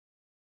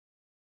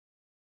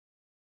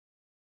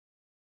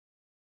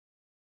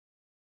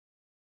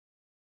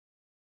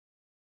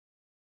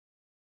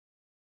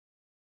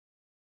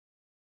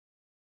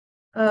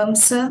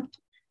Sir,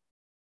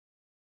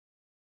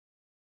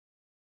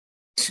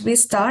 should we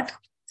start?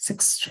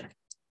 6.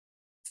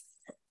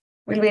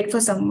 We'll wait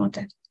for some more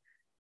time.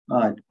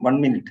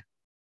 1 minute.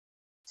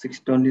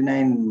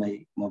 6:29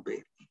 my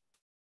mobile.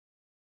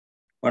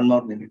 1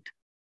 more minute.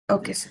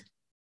 Okay, sir.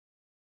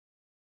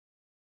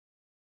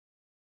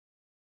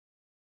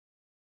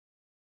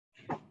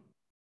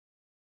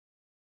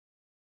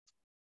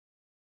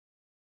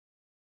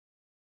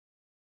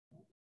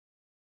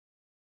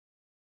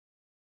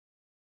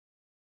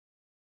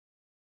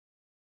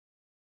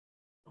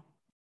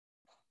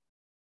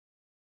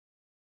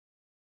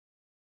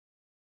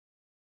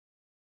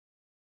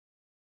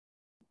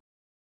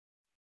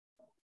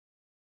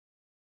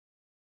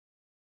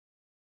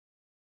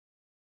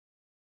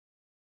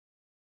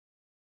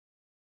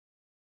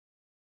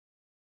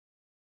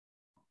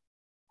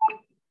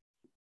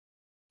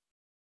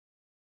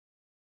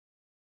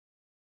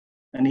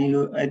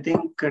 And I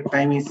think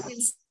time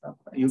is,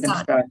 you can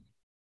start.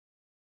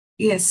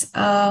 Yes.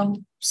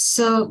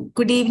 So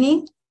good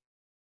evening,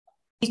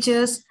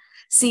 teachers,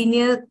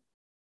 senior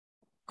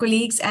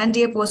colleagues, and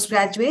dear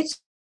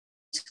postgraduates.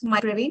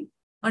 Praveen,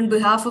 on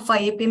behalf of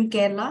IAPM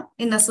Kerala,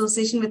 in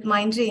association with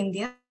Mindray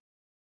India,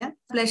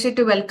 pleasure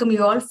to welcome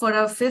you all for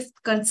our 5th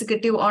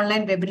consecutive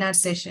online webinar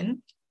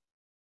session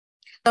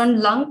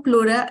on lung,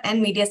 pleura,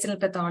 and mediastinal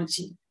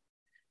pathology.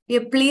 We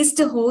are pleased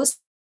to host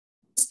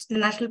the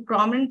national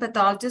prominent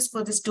pathologist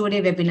for this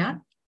 2-day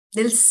webinar.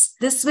 This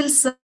will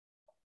serve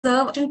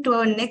to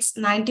our next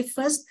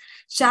 91st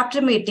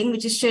chapter meeting,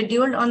 which is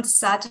scheduled on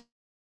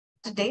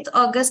Saturday,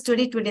 August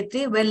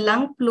 2023, where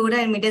lung, pleura,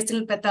 and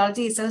mediastinal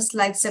pathology is our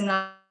slide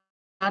seminar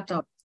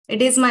topic.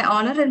 It is my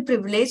honor and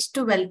privilege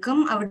to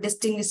welcome our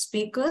distinguished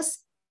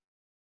speakers,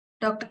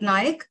 Dr.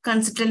 Naik,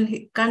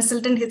 consultant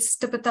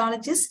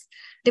histopathologist,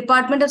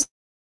 Department of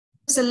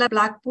Cellular,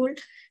 Blackpool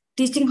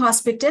Teaching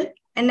Hospital,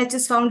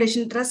 NHS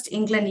Foundation Trust,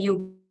 England,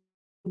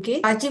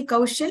 UK. Rajiv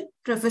Kaushal,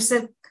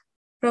 Professor,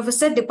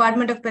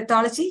 Department of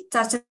Pathology,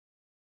 Chacha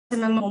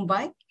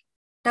Mumbai.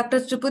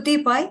 Dr.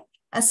 Tripati Pai,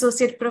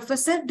 Associate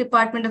Professor,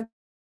 Department of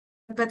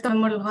Pathology,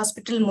 Memorial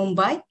Hospital,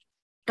 Mumbai.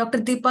 Dr.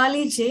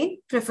 Deepali Jain,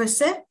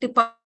 Professor,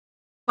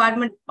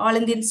 Department, All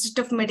India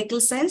Institute of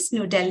Medical Science,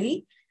 New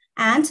Delhi.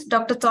 And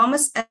Dr.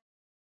 Thomas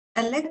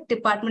Alec,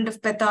 Department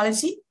of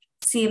Pathology,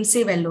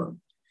 CMC, Vellore.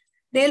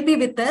 They'll be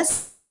with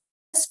us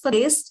for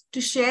days to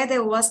share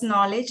their vast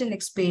knowledge and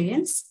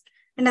experience.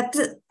 And at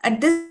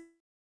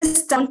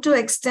this time, to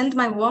extend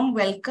my warm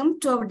welcome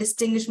to our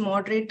distinguished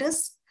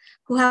moderators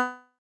who have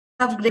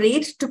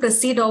agreed to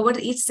proceed over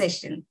each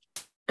session.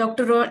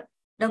 Dr.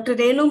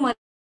 Renu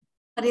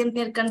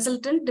Mariam,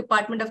 Consultant,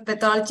 Department of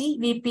Pathology,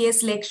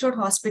 VPS Lakeshore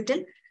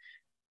Hospital.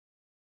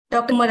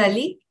 Dr. Umar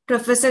Ali,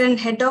 Professor and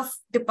Head of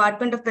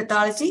Department of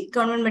Pathology,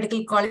 Government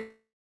Medical College.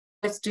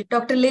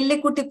 Dr.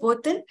 Lilly Kuti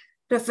Pothan,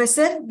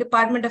 Professor,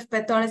 Department of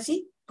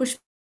Pathology, Pushpa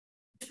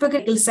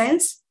Medical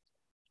Science,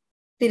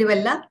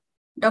 Tiruvalla.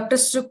 Dr.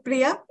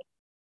 Supriya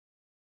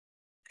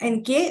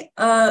NK,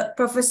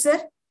 Professor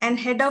and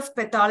Head of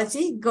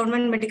Pathology,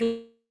 Government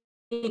Medical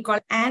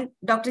College, and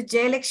Dr.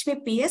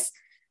 Jayalakshmi PS,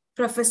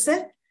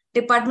 Professor,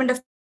 Department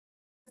of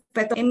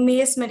Pathology,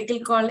 MES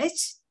Medical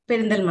College,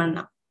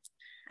 Perindalmanna.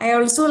 I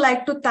also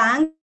like to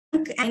thank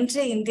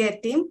Mindray India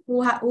team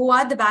who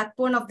are the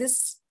backbone of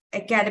this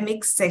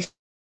academic session.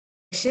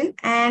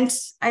 And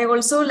I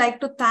also like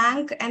to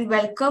thank and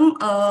welcome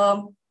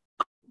all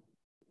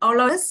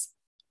of us,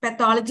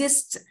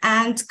 pathologists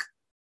and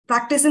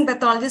practicing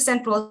pathologists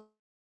and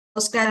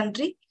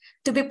postgraduates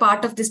to be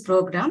part of this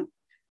program.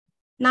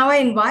 Now I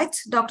invite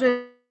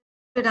Dr.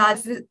 Raj,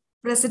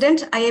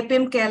 President,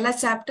 IAPM Kerala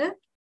Chapter,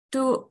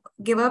 to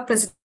give a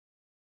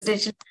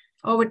presentation.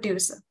 Over to you,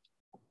 sir.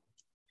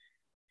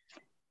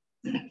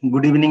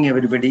 Good evening,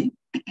 everybody.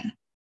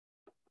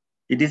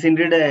 It is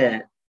indeed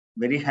a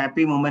very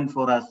happy moment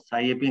for us,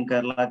 IAPM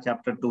Kerala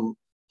Chapter, to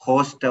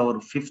host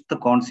our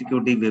 5th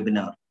consecutive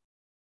webinar.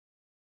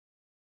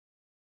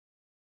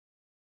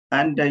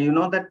 And you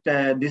know that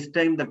this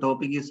time the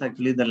topic is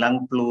actually the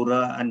lung,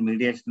 pleura, and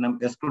mediastinum,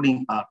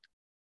 excluding heart.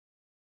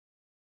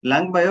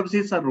 Lung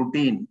biopsies are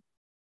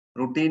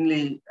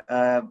routinely,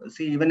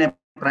 see, even a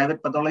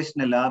private pathologist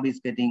in a lab is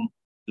getting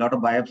a lot of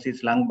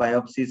biopsies, lung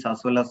biopsies,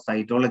 as well as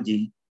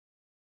cytology.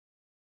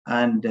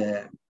 And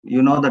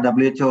you know, the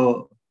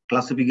WHO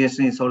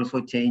classification is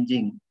also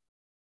changing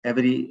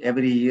every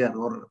year,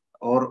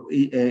 or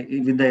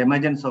with the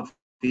emergence of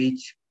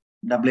each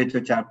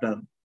WHO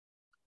chapter.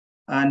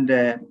 And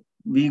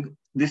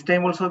this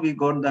time also we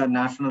got the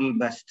national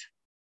best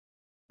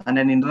and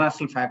an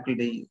international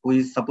faculty who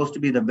is supposed to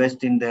be the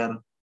best in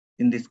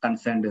these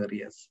concerned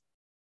areas.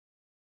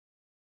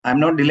 I'm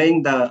not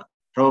delaying the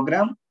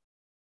program,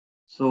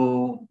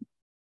 so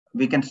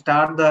we can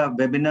start the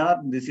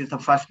webinar. This is the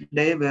first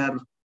day where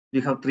we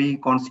have 3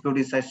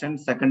 consecutive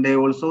sessions. Second day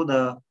also,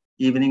 the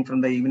evening,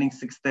 from the evening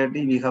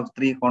 6:30, we have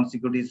 3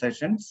 consecutive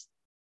sessions.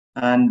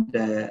 And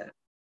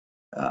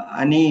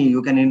Annie,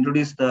 you can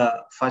introduce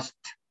the first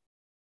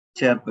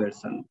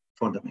chairperson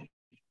for the meeting.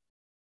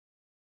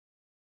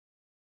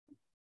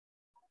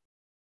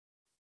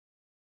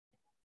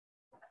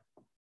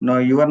 No,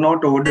 you are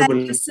not audible.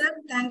 Thank you, sir.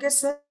 Thank you,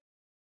 sir.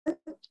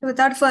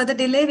 Without further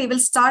delay, we will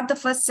start the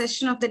first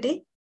session of the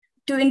day.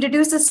 To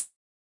introduce the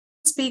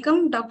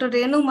speaker, Dr.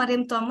 Renu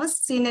Mariam Thomas,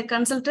 Senior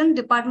Consultant,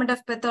 Department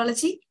of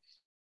Pathology,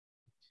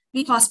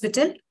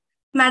 Hospital.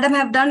 Madam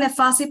have done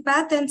FRC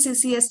Path and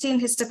CCST in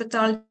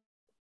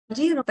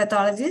histopathology, or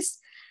pathologist.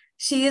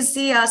 She is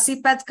the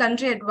CPAT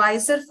country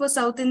advisor for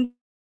South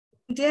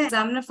India,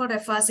 examiner for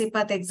FRC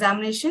Path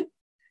examination.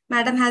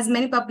 Madam has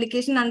many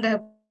publications under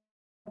her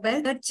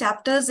belt,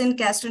 chapters in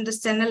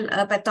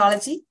gastrointestinal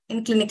pathology,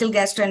 in clinical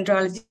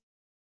gastroenterology.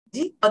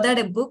 Authored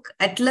a book,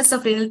 Atlas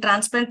of Renal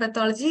Transplant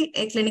Pathology,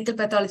 a clinical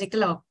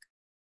pathological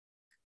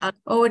outcome.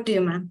 Over to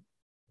you, ma'am.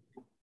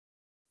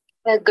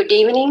 Good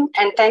evening,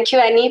 and thank you,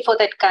 Annie, for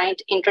that kind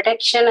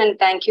introduction, and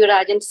thank you,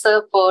 Rajan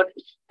sir, for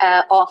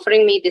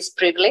offering me this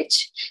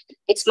privilege.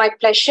 It's my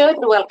pleasure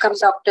to welcome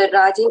Dr.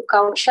 Rajiv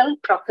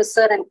Kaushal,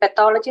 Professor and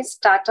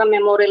Pathologist, Tata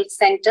Memorial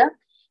Center,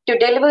 to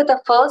deliver the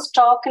first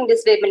talk in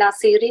this webinar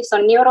series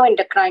on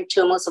neuroendocrine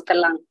tumors of the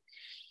lung.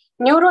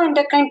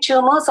 Neuroendocrine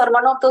tumors are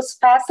one of those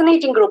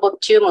fascinating group of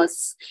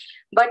tumors,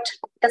 but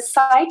the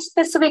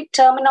site-specific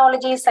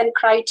terminologies and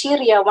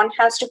criteria one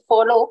has to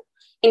follow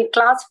in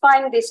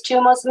classifying these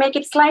tumors make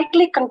it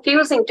slightly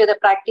confusing to the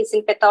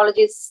practicing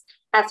pathologists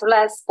as well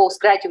as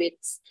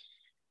postgraduates.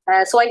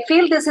 So I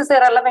feel this is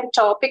a relevant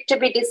topic to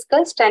be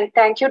discussed, and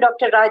thank you,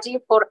 Dr. Rajiv,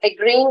 for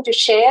agreeing to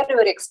share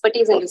your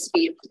expertise in this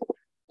field.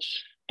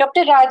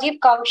 Dr. Rajiv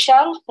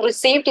Kaushal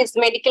received his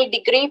medical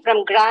degree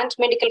from Grant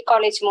Medical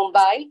College,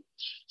 Mumbai.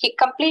 He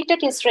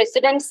completed his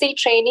residency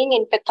training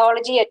in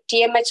pathology at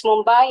TMH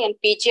Mumbai and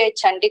PGI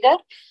Chandigarh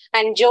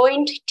and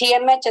joined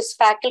TMH as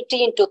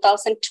faculty in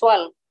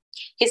 2012.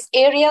 His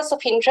areas of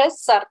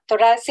interest are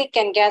thoracic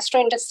and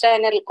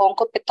gastrointestinal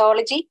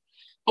oncopathology,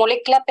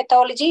 molecular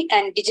pathology,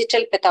 and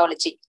digital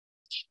pathology.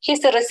 He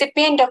is a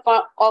recipient of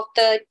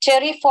the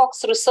Terry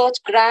Fox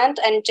Research Grant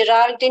and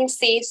Geraldine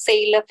C.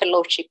 Saylor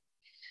Fellowship.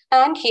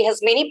 And he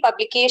has many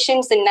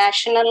publications in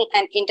national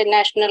and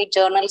international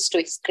journals to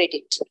his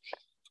credit.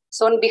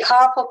 So on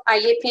behalf of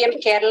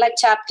IAPM Kerala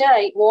Chapter,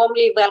 I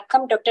warmly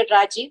welcome Dr.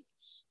 Rajiv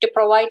to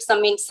provide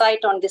some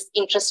insight on this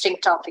interesting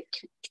topic.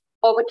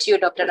 Over to you,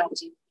 Dr.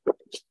 Rajiv.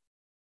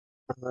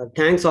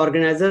 Thanks,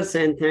 organizers,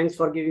 and thanks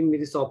for giving me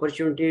this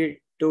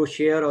opportunity to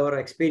share our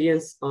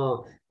experience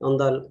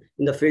in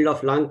the field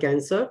of lung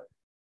cancer.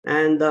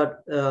 And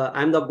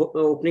I'm the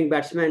opening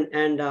batsman,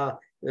 and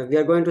we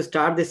are going to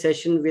start this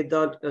session with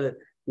the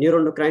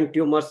neuroendocrine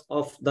tumors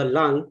of the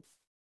lung.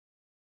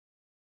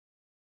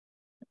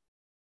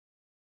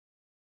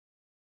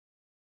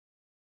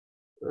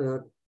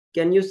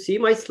 Can you see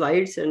my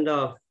slides? And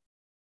my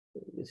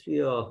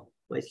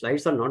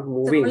slides are not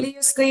moving. So only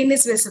your screen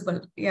is visible.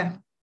 Yeah.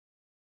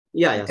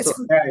 Yeah.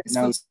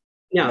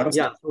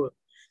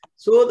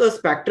 So the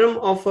spectrum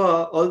of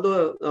all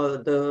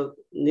the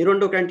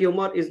neuroendocrine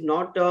tumor is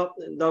not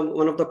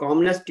one of the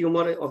commonest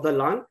tumor of the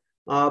lung,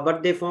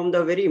 but they form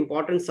the very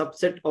important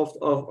subset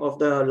of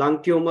the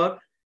lung tumor.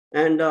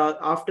 And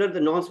after the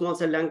non-small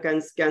cell lung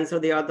cancer,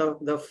 they are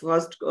the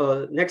first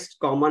next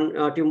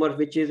common tumor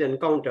which is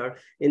encountered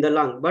in the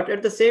lung. But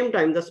at the same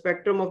time, the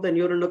spectrum of the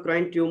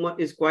neuroendocrine tumor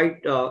is quite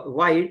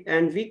wide,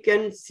 and we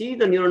can see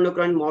the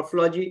neuroendocrine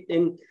morphology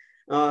in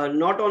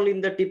not only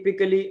in the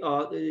typically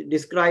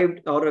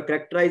described or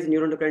characterized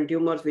neuroendocrine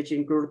tumors, which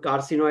include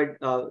carcinoid,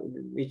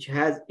 which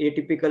has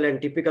atypical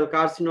and typical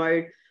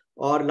carcinoid,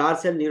 or large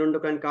cell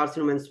neuroendocrine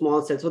carcinoma and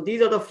small cell. So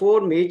these are the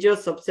four major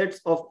subsets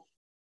of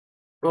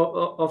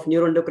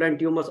neuroendocrine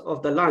tumors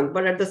of the lung.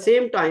 But at the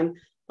same time,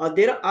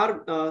 there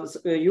are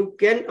you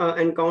can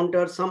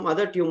encounter some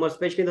other tumors,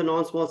 especially the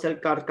non-small cell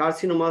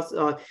carcinomas,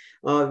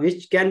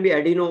 which can be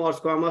adeno or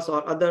squamous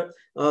or other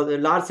the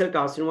large cell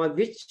carcinoma,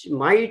 which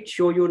might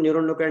show you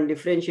neuroendocrine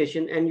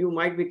differentiation, and you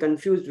might be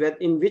confused with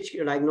in which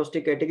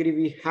diagnostic category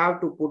we have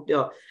to put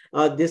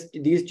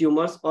these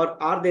tumors, or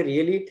are they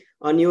really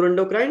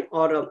neuroendocrine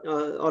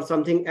or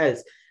something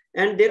else.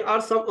 And there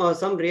are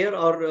some rare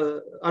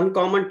or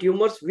uncommon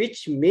tumors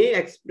which may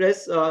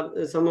express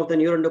some of the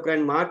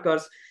neuroendocrine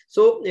markers.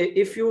 So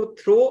if you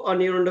throw a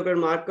neuroendocrine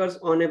markers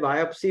on a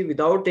biopsy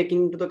without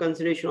taking into the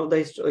consideration of the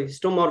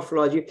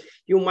histomorphology,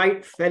 you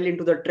might fall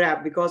into the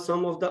trap, because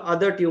some of the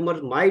other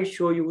tumors might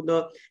show you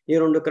the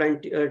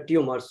neuroendocrine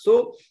tumors.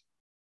 So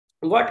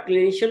what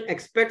clinicians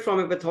expect from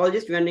a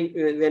pathologist when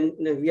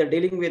we are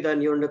dealing with a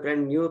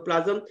neuroendocrine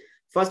neoplasm?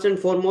 First and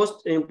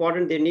foremost,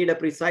 important, they need a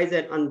precise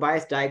and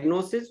unbiased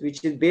diagnosis,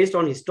 which is based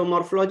on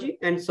histomorphology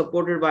and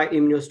supported by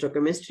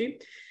immunohistochemistry,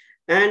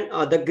 and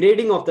the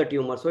grading of the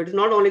tumor. So it is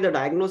not only the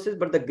diagnosis,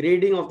 but the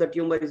grading of the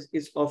tumor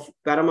is of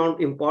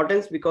paramount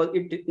importance, because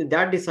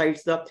that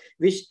decides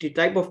which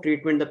type of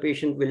treatment the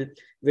patient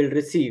will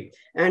receive.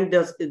 And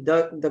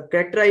the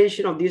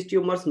characterization of these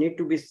tumors need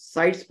to be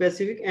site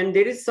specific, and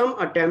there is some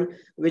attempt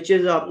which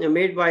is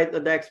made by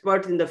the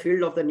experts in the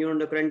field of the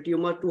neuroendocrine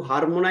tumor to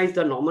harmonize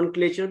the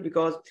nomenclature,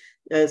 because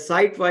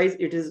site wise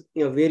it is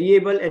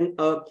variable, and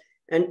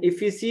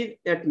if you see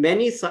at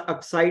many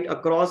sites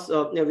across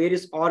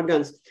various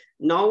organs,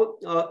 Now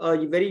a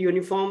very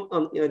uniform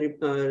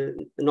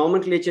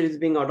nomenclature is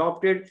being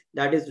adopted,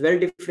 that is well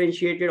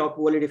differentiated or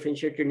poorly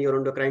differentiated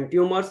neuroendocrine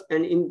tumors.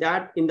 And in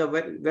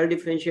the well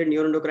differentiated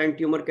neuroendocrine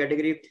tumor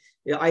category,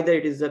 either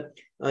it is a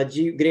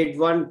grade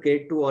 1,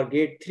 grade 2, or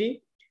grade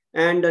 3.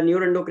 And a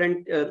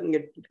neuroendocrine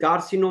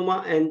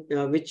carcinoma,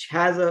 and which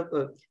has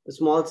a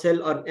small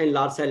cell and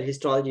large cell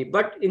histology.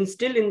 But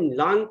still in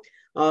lung,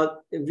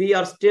 we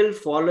are still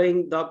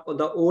following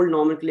the old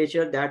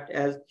nomenclature that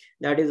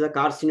is a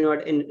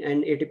carcinoid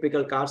and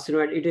atypical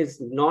carcinoid. It is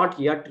not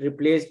yet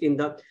replaced in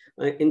the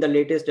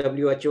latest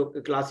WHO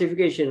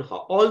classification.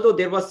 Although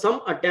there was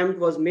some attempt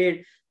was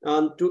made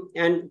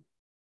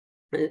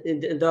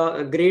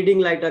the grading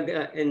like a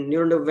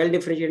well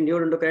differentiated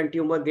neuroendocrine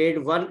tumor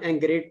grade 1 and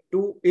grade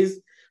 2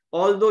 is,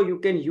 although you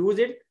can use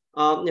it,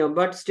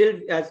 but still,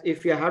 as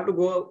if you have to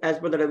go as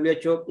per the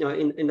WHO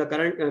in the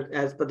current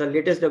as per the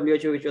latest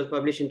WHO, which was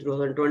published in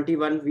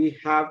 2021, we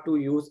have to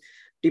use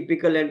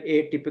typical and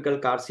atypical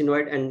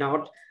carcinoid and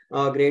not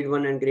grade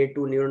 1 and grade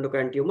 2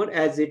 neuroendocrine tumor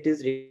as it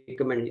is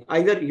recommended.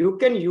 Either you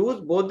can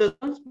use both the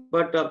ones,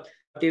 but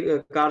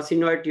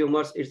carcinoid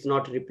tumors it's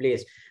not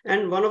replaced.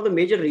 And one of the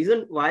major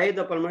reasons why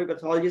the pulmonary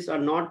pathologists are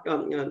not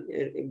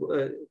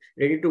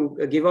ready to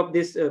give up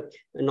this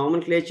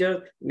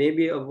nomenclature,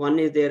 maybe one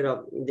is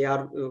they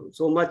are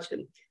so much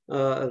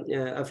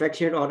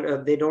affectionate,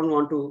 or they don't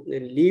want to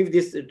leave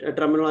this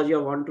terminology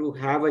or want to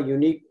have a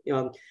unique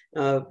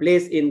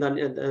place in the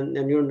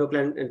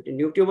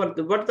neuroendocrine tumor.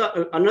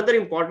 But another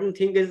important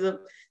thing is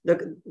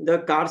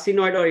the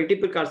carcinoid or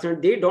atypical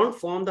carcinoid, they don't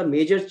form the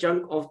major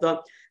chunk of the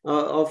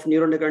of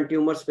neuroendocrine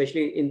tumors,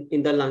 especially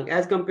in the lung,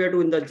 as compared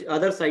to in the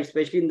other side,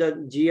 especially in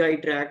the GI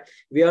tract,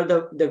 where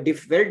the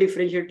well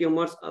differentiated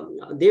tumors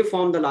they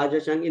form the larger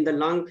chunk. In the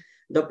lung,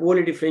 the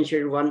poorly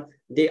differentiated one,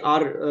 they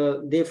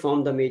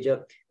form the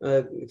major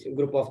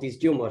group of these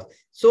tumors.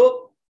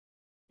 So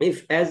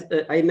if, as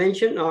I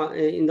mentioned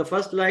in the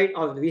first slide,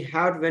 we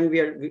had when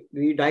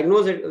we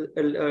diagnose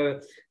a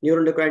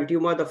neuroendocrine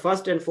tumor, the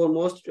first and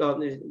foremost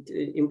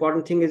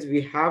important thing is we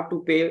have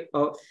to pay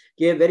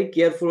very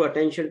careful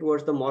attention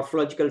towards the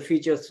morphological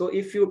features. So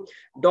if you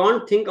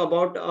don't think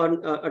about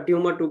a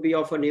tumor to be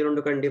of a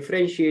neuroendocrine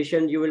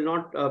differentiation, you will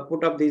not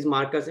put up these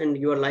markers, and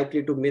you are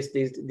likely to miss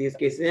these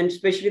cases. And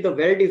especially the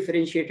well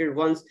differentiated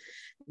ones,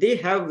 they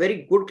have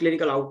very good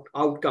clinical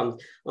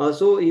outcomes.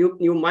 So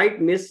you might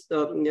miss,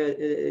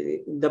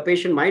 the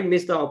patient might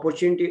miss the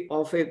opportunity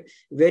of a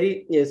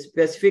very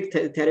specific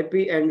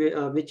therapy,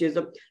 and which is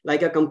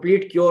like a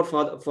complete cure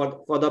for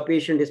the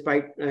patient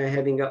despite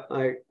having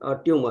a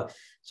tumor.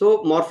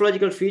 So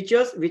morphological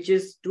features, which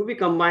is to be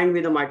combined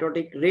with the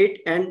mitotic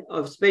rate, and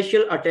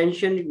special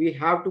attention we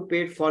have to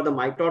pay for the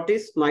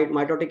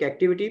mitotic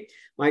activity,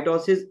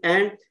 mitosis,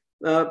 and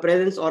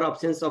presence or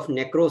absence of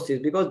necrosis,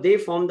 because they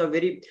form the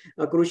very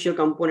crucial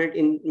component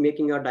in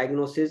making a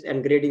diagnosis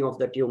and grading of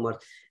the tumor.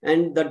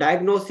 And the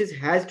diagnosis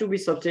has to be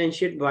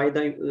substantiated by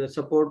the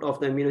support of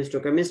the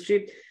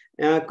immunohistochemistry,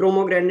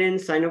 chromogranin,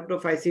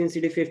 synaptophysin,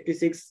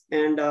 CD56,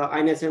 and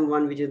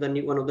INSM1, which is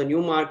one of the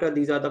new markers.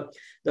 These are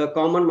the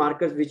common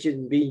markers which is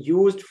being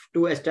used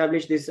to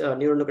establish this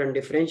neuroendocrine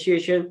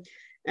differentiation.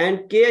 And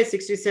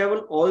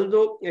Ki67,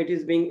 although it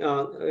is being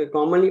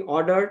commonly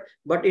ordered,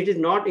 but it is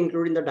not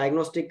included in the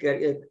diagnostic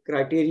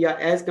criteria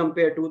as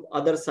compared to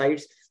other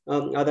sites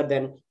other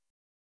than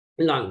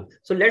lung.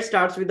 So let's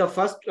start with the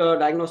first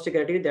diagnostic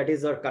criteria, that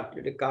is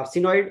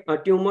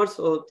carcinoid tumors.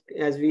 So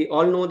as we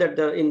all know that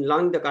in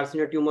lung, the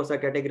carcinoid tumors are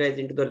categorized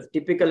into the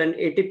typical and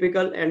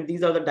atypical, and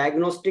these are the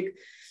diagnostic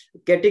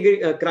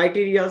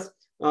criteria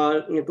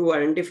to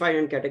identify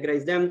and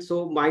categorize them.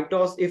 So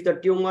mitosis, if the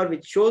tumor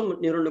which shows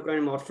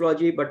neuroendocrine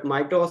morphology, but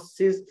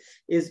mitosis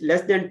is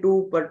less than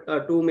 2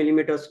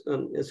 millimeters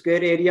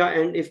square area,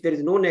 and if there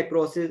is no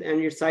necrosis and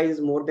its size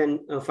is more than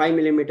 5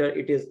 millimeter,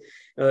 it is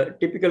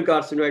typical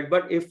carcinoid.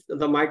 But if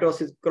the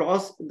mitosis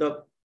cross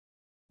the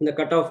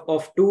cutoff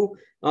of 2,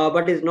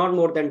 but is not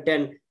more than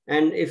 10,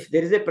 and if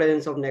there is a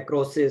presence of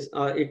necrosis,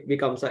 it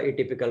becomes an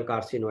atypical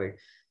carcinoid.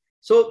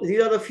 So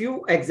these are the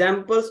few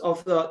examples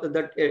of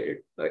the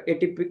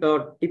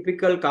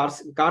typical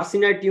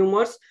carcinoid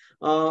tumors.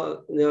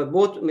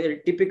 Both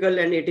typical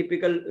and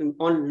atypical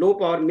on low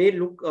power may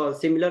look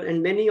similar,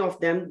 and many of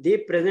them, they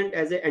present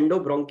as an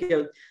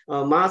endobronchial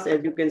mass,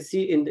 as you can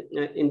see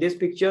in this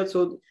picture.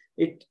 So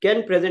it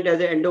can present as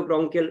an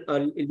endobronchial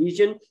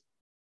lesion.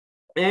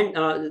 And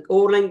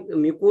overlying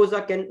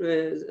mucosa can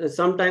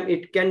sometimes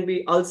it can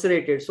be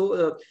ulcerated.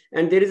 So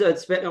and there is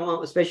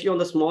especially on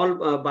the small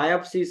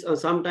biopsies,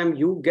 sometimes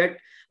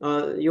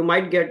you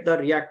might get the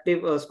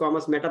reactive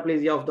squamous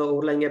metaplasia of the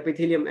overlying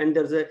epithelium, and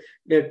there's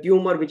the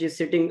tumor which is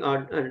sitting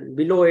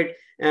below it,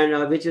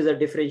 and which is a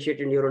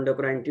differentiated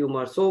neuroendocrine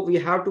tumor. So we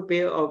have to pay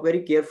a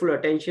very careful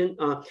attention,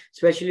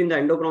 especially in the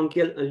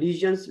endobronchial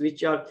lesions,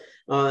 which are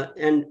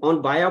and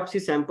on biopsy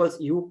samples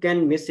you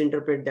can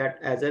misinterpret that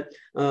as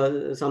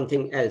a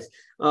something else.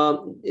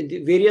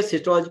 the various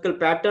histological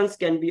patterns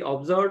can be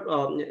observed,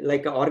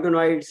 like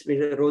organoids,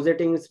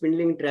 rosetting,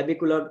 spindling,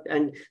 trabecular,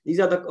 and these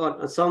are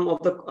the some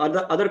of the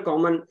other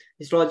common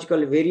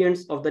histological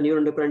variants of the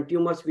neuroendocrine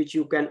tumors which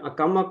you can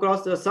come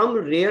across. Some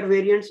rare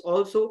variants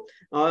also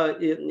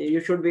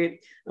you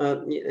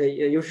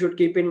should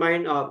keep in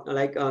mind,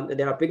 like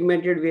there are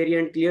pigmented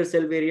variant, clear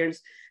cell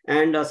variants,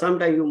 and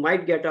sometimes you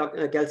might get a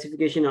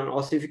calcification and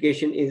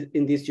ossification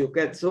in these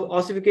tumours. So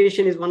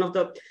ossification is one of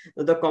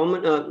the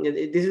common.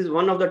 This is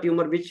one of the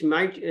tumor which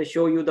might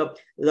show you the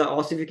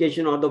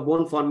ossification or the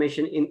bone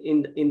formation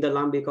in the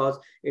lung, because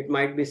it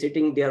might be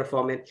sitting there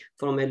from a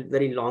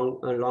very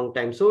long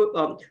time.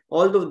 So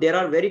although there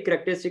are very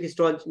characteristic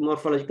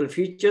morphological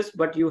features,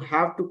 but you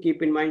have to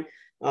keep in mind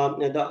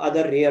the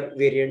other rare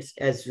variants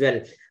as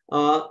well.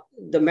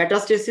 The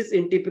metastasis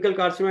in typical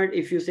carcinoid,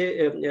 if you say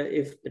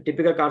if the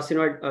typical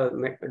carcinoid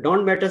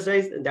don't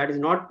metastasize, that is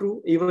not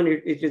true. Even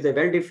it is a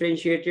well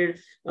differentiated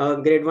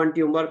grade 1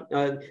 tumor,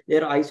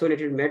 their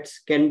isolated mets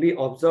can be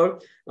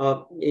observed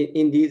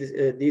in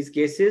these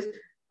cases.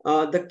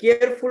 The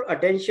careful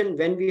attention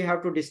when we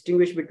have to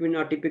distinguish between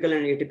a typical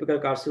and atypical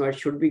carcinoid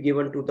should be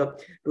given to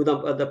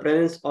the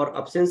presence or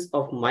absence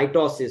of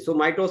mitosis. So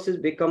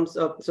mitosis becomes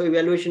so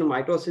evaluation of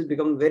mitosis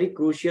becomes very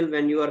crucial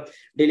when you are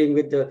dealing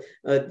with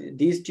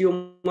these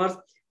tumors.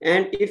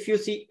 And if you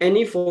see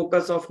any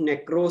focus of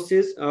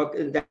necrosis,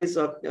 that is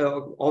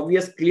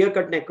obvious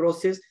clear-cut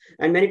necrosis,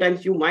 and many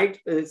times you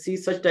might see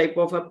such type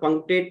of a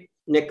punctate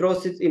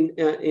necrosis in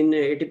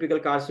atypical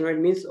carcinoid,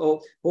 means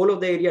whole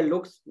of the area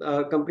looks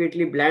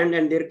completely bland,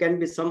 and there can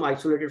be some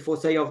isolated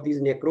foci of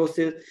these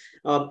necrosis.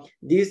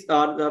 These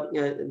are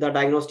the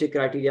diagnostic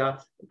criteria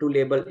to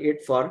label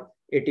it for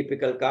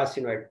atypical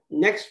carcinoid.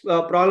 Next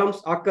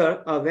problems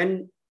occur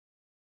when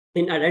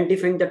in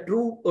identifying the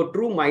true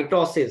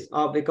mitosis,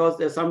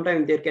 because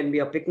sometimes there can be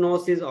a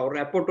pycnosis or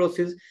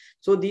apoptosis.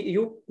 So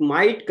you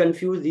might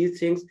confuse these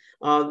things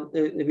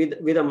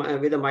with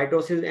a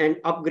mitosis and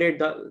upgrade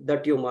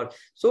the tumor.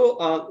 So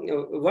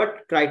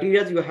what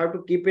criteria you have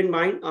to keep in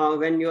mind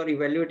when you are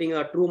evaluating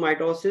a true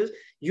mitosis?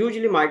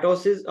 Usually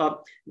mitosis,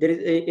 there is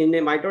in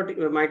a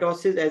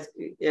mitosis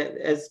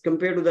as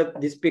compared to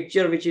this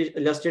picture which is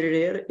illustrated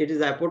here, it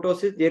is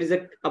apoptosis. There is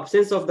an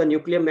absence of the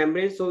nuclear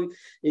membrane, so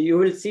you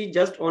will see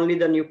just only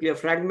the nuclear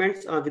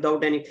fragments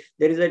without any.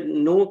 There is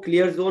no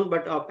clear zone,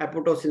 but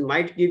apoptosis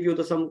might give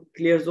you some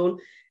clear zone,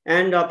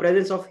 and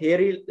presence of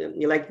hairy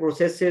like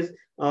processes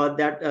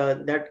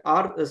that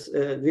are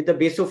with the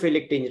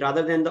basophilic tinge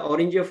rather than the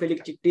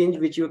orangiophilic tinge,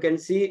 which you can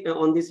see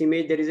on this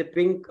image. There is a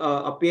pink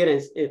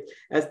appearance,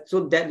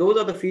 so those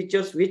are the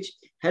features which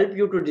help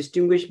you to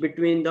distinguish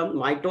between the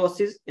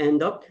mitosis and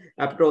the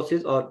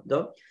apoptosis or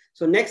the.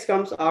 So next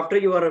comes after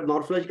your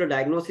morphological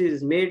diagnosis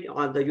is made,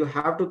 you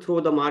have to throw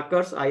the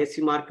markers,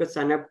 ISC markers,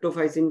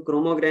 synaptophysin,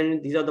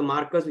 chromogranin. These are the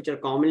markers which are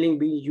commonly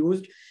being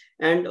used,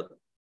 and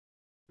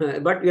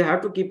but you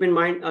have to keep in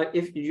mind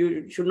if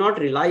you should not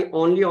rely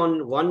only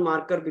on one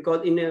marker,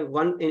 because in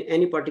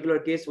any particular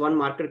case one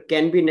marker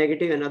can be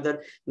negative,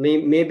 another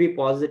may be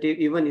positive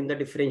even in the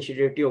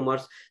differentiated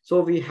tumors. So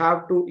we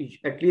have to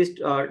at least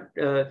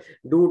do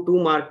 2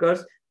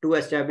 markers to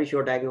establish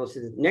your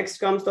diagnosis. Next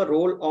comes the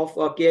role of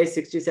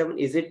Ki67.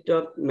 Is it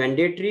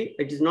mandatory?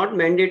 It is not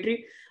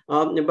mandatory.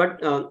 But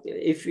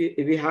if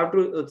we have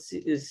to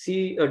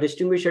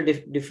distinguish a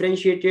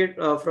differentiated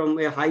from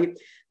a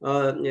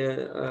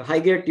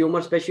high-grade tumor,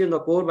 especially in the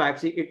core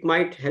biopsy, it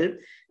might help.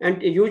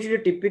 And usually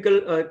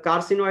typical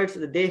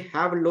carcinoids, they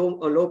have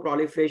low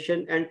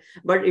proliferation,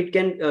 but it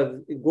can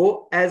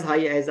go as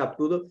high as up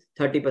to the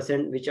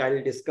 30%, which I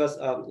will discuss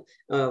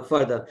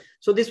further.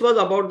 So this was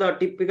about the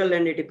typical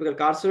and atypical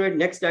carcinoid.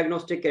 Next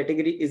diagnostic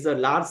category is a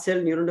large cell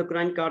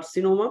neuroendocrine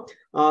carcinoma.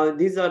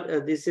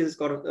 This is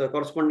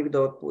corresponding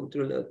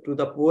to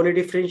the poorly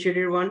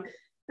differentiated one.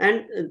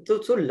 And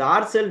so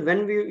large cell,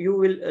 when you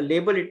will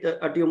label it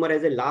a tumor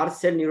as a large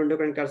cell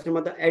neuroendocrine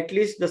carcinoma, at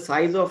least the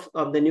size of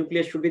the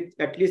nucleus should be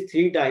at least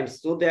 3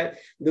 times. So that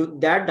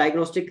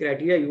diagnostic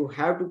criteria you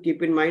have to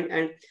keep in mind.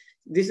 And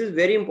this is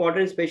very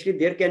important, especially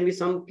there can be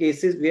some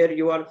cases where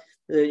you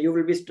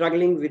will be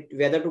struggling with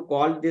whether to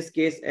call this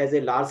case as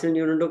a large cell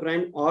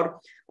neuroendocrine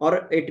or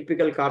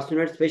atypical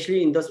carcinoid,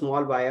 especially in the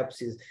small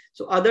biopsies.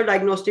 So other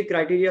diagnostic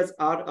criteria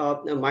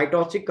are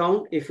mitotic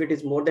count, if it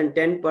is more than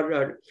 10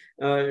 per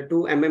 2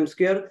 mm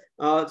square.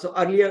 So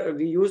earlier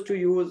we used to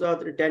use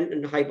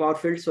 10 high power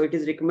field. So it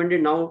is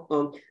recommended now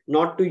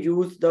not to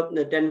use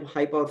the 10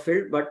 high power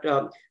field, but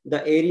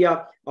the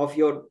area of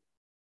your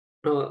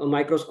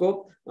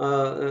microscope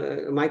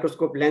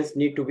lens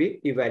need to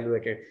be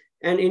evaluated.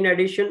 And in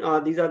addition,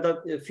 these are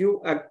the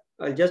few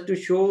just to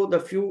show the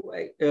few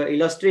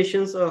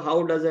illustrations of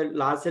how does a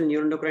large cell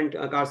neuroendocrine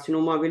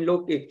carcinoma will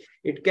look.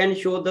 It can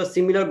show the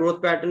similar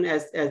growth pattern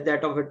as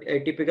that of a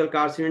typical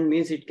carcinoma,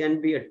 means it can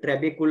be a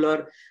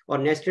trabecular or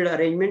nested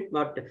arrangement,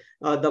 but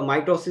the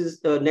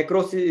mitosis,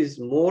 necrosis is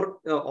more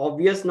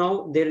obvious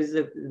now. There is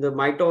the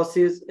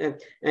mitosis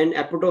and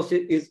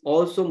apoptosis is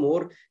also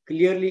more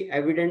clearly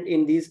evident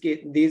in these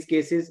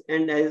cases.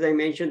 And as I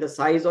mentioned, the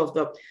size of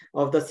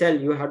the cell,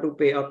 you have to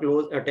pay a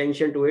close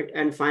attention to it.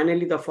 And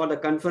finally, for the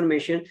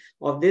confirmation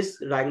of this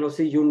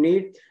diagnosis, you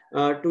need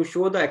to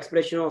show the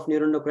expression of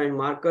neuroendocrine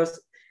markers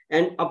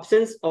and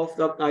absence of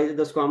the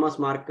squamous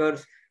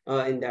markers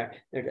in that.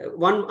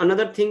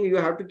 Another thing you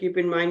have to keep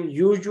in mind,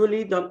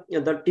 usually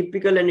the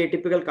typical and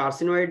atypical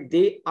carcinoid,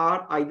 they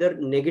are either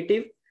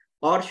negative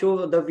or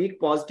show the weak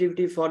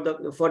positivity for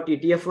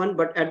TTF1,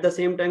 but at the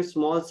same time,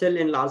 small cell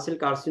and large cell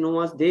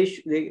carcinomas,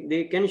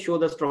 they can show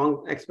the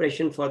strong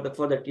expression for the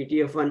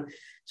TTF1.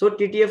 So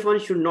TTF1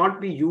 should not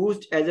be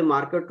used as a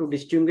marker to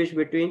distinguish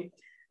between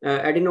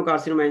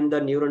adenocarcinoma and the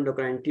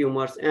neuroendocrine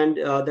tumors. And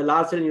the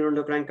large cell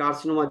neuroendocrine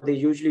carcinoma, they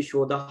usually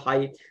show the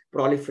high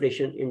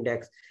proliferation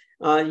index.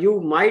 You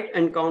might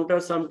encounter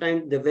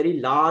sometimes the very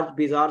large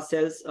bizarre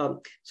cells. And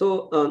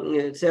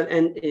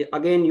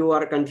again, you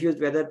are confused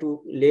whether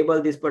to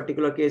label this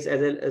particular case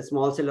as a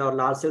small cell or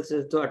large cell.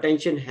 So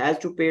attention has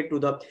to pay to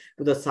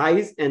the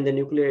size and the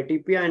nuclear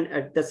atypia, and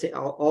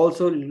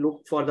also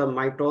look for the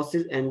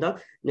mitosis and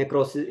the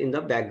necrosis in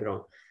the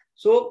background.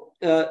 So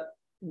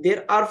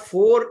there are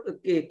 4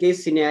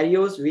 case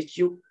scenarios which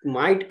you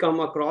might come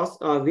across,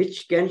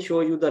 which can show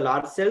you the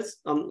large cells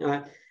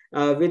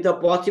with the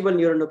possible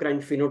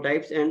neuroendocrine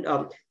phenotypes. And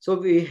so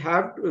we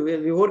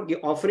were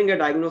offering a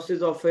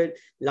diagnosis of a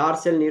large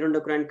cell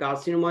neuroendocrine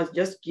carcinomas.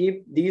 Just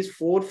keep these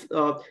 4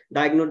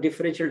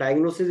 differential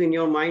diagnoses in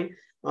your mind.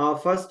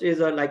 First is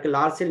like a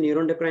large cell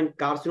neuroendocrine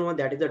carcinoma,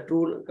 that is a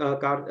true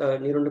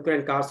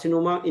neuroendocrine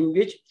carcinoma, in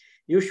which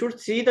you should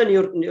see the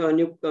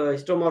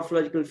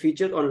histomorphological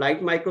features on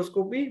light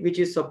microscopy, which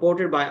is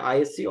supported by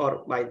ISC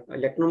or by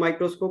electron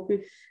microscopy.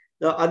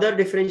 The other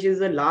differentiation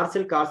is a large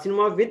cell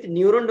carcinoma with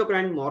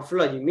neuroendocrine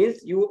morphology,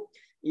 means you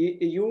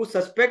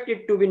suspect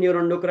it to be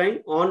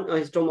neuroendocrine on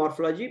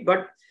histomorphology,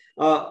 but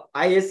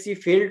ISC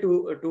failed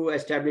to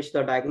establish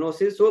the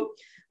diagnosis. So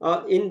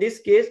in this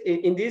case,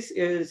 in this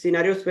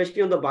scenario,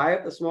 especially on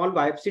the small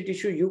biopsy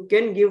tissue, you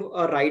can give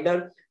a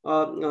rider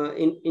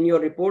in your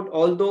report,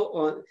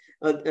 although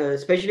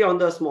especially on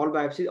the small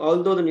biopsy,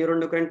 although the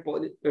neuroendocrine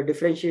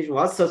differentiation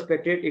was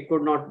suspected, it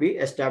could not be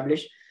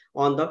established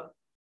on the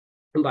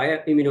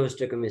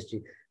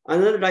bioimmunohistochemistry.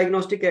 Another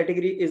diagnostic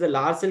category is a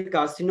large cell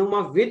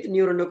carcinoma with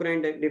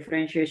neuroendocrine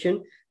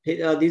differentiation.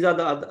 These are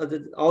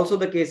also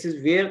the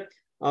cases where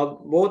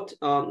both,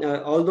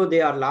 although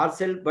they are large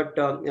cell, but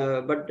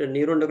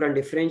neuroendocrine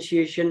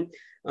differentiation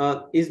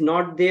is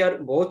not there,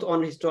 both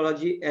on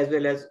histology as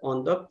well as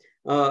on the,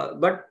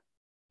 but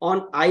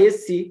on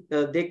ISC,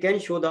 they can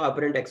show the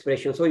apparent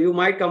expression. So you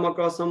might come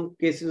across some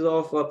cases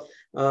of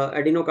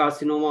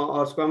adenocarcinoma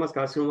or squamous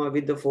carcinoma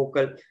with the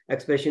focal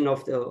expression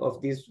of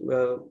these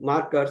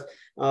markers,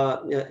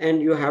 and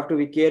you have to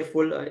be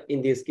careful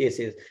in these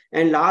cases.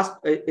 And last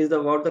is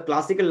about the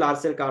classical large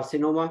cell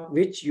carcinoma,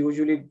 which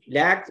usually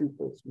lacks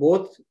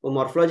both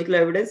morphological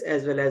evidence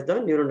as well as the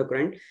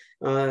neuroendocrine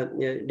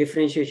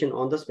differentiation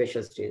on the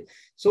special stage.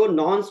 So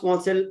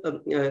non-small cell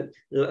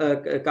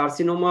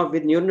carcinoma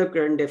with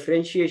neuroendocrine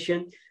differentiation,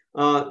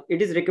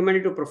 it is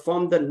recommended to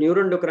perform the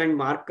neuroendocrine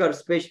marker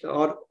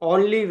or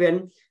only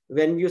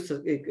when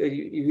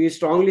you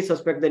strongly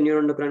suspect the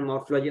neuroendocrine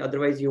morphology.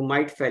 Otherwise, you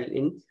might fall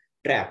in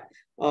trap.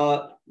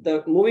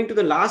 Moving to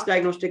the last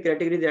diagnostic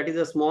category, that is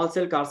a small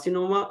cell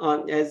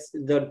carcinoma. As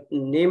the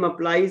name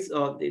applies,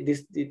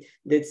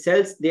 the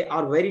cells, they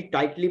are very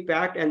tightly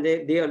packed, and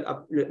they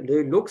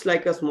looks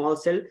like a small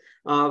cell,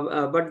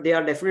 but they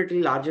are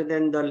definitely larger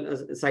than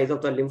the size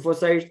of the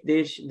lymphocytes.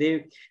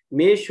 They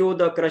may show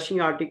the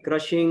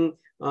crushing,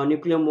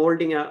 nuclear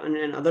molding,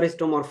 and other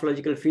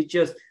histomorphological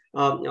features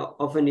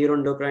of a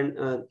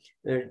neuroendocrine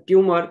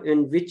tumor,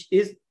 and which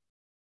is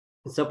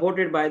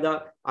supported by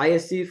the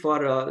ISC for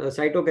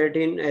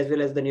cytokeratin as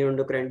well as the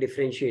neuroendocrine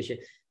differentiation.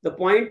 The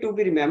point to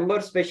be remembered,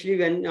 especially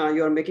when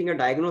you are making a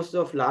diagnosis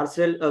of large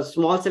cell,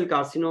 small cell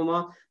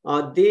carcinoma,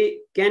 they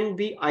can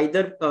be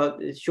either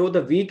show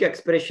the weak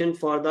expression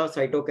for the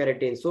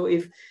cytokeratin. So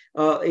if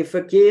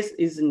a case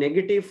is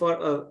negative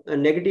for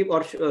negative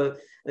or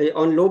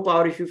on low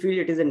power, if you feel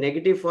it is a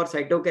negative for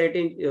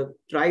cytokeratin,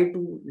 try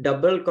to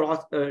double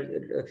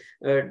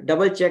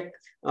check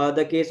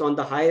the case on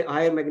the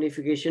higher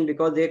magnification,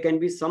 because there can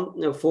be some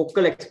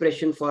focal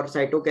expression for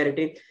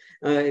cytokeratin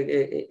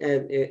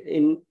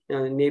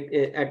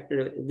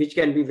which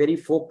can be very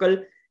focal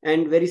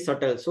and very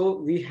subtle. So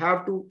we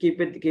have to keep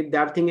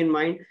that thing in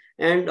mind,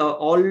 and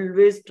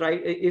always try,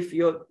 if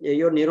your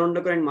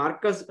neuroendocrine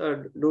markers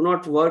do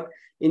not work,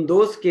 in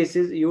those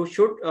cases you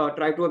should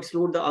try to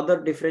exclude the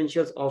other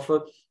differentials of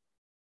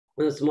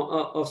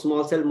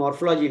small cell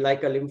morphology,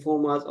 like a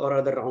lymphomas or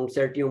other round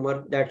cell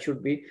tumor, that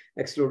should be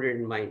excluded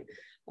in mind.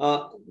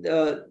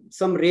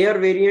 Some rare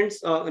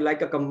variants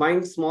like a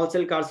combined small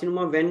cell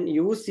carcinoma, when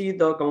you see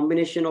the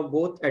combination of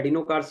both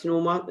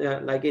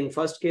adenocarcinoma, like in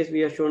first case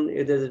we have shown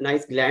there's a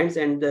nice glands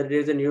and there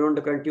is a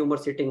neuroendocrine tumor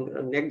sitting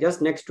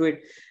just next to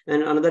it,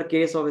 and another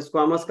case of a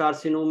squamous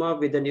carcinoma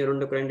with a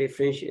neuroendocrine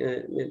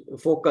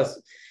focus.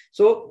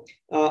 So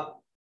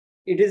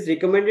it is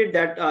recommended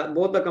that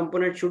both the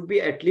components should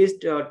be at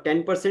least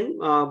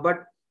 10%,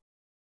 but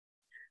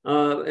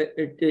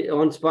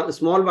on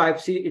small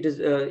biopsy,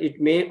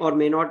 it may or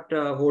may not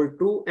hold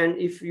true. And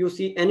if you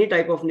see any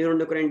type of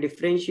neuroendocrine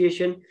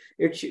differentiation,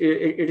 it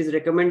is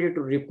recommended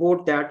to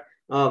report that.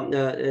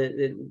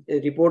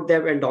 Report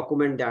them and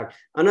document that.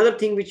 Another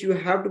thing which you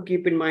have to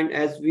keep in mind,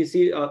 as we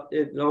see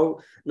now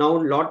a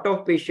lot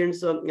of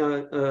patients of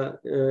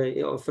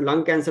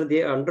lung cancer,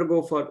 they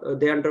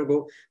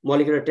undergo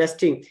molecular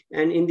testing,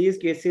 and in these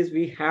cases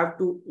we have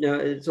to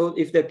so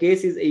if the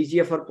case is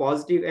EGFR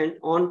positive and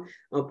on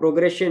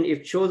progression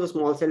it shows a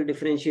small cell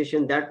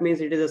differentiation, that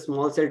means it is a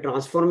small cell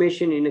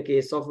transformation in a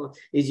case of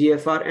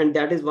EGFR, and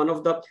that is one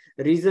of the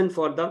reason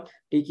for the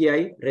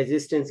TKI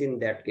resistance in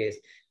that case.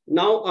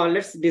 Now,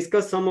 let's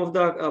discuss some of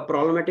the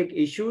problematic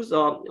issues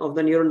of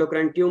the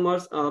neuroendocrine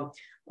tumors,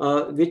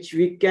 which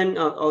we can,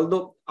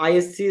 although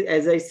ISC,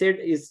 as I said,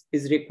 is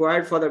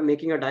required for the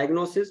making a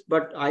diagnosis,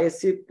 but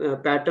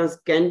ISC patterns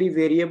can be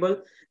variable,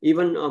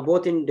 even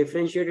both in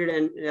differentiated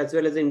and as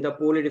well as in the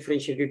poorly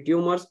differentiated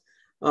tumors.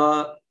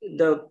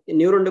 The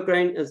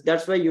neuroendocrine,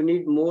 that's why you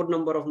need more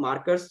number of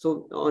markers.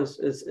 So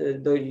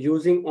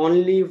using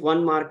only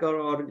one marker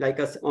or like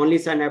only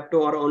synapto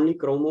or only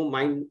chromo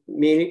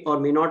may or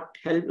may not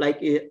help, like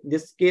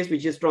this case,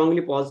 which is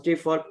strongly positive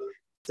for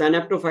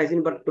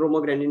synaptophysin, but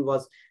chromogranin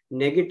was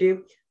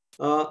negative.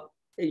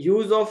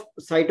 Use of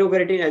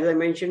cytokeratin, as I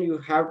mentioned, you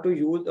have to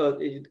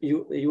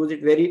use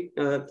it very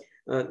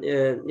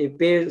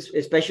pay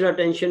special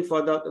attention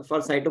for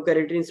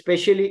cytokeratin,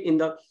 especially in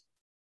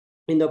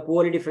the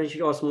poorly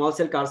differentiated or small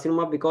cell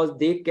carcinoma, because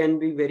they can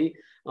be very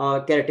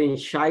keratin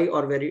shy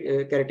or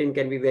keratin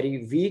can be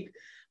very weak.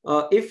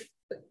 If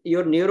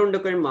your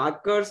neuroendocrine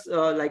markers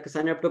like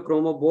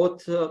synaptochromo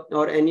both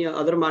or any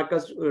other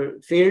markers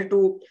fail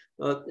to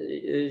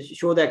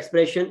show the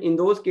expression, in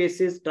those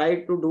cases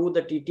try to do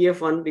the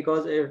TTF1,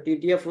 because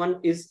TTF1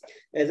 is,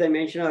 as I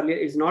mentioned earlier,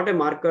 is not a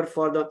marker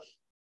for the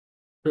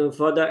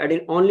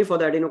only for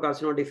the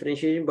adenocarcinoma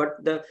differentiation,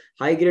 but the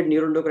high-grade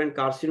neuroendocrine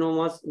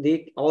carcinomas,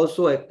 they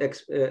also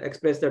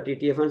express the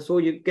TTF1. So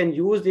you can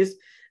use this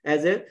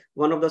as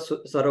one of the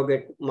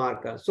surrogate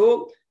markers.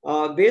 So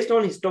based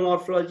on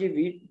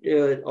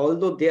histomorphology,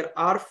 although there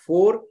are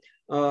four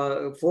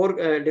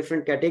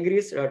different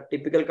categories,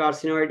 typical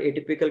carcinoid,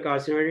 atypical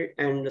carcinoid,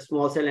 and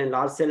small cell and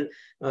large cell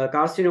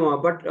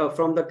carcinoma. But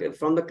from the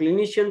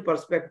clinician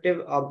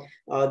perspective,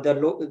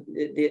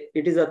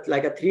 it is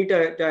like a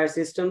three-tier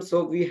system.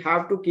 So we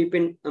have to keep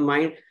in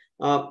mind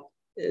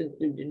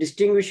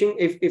distinguishing,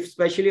 if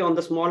especially on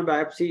the small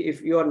biopsy,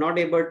 if you are not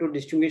able to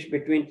distinguish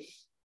between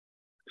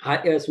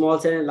small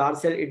cell and large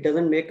cell, it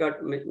doesn't make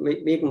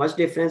much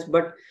difference,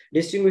 but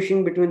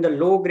distinguishing between the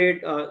low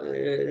grade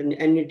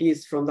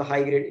entities from the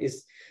high grade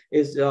is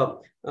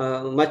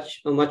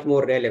much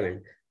more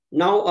relevant.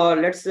 Now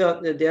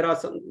there are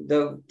some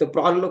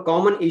the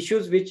common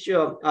issues which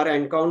are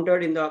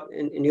encountered in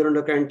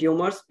neuroendocrine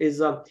tumors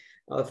is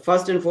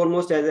first and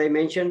foremost, as I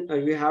mentioned,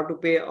 you have to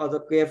pay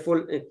the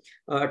careful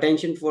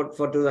attention to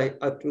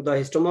the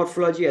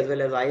histomorphology as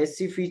well as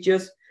ISC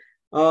features.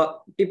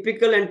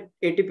 Typical and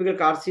atypical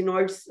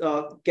carcinoids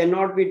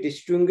cannot be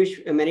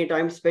distinguished many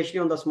times, especially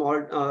on the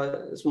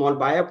small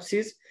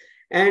biopsies,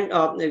 and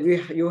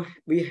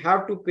we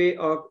have to pay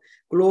a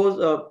close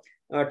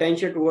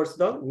attention towards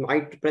the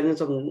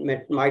presence of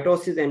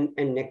mitosis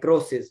and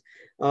necrosis.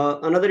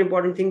 Another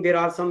important thing, there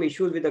are some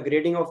issues with the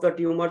grading of the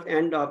tumors,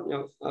 and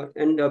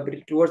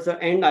towards the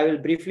end, I will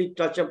briefly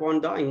touch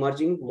upon the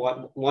emerging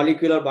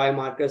molecular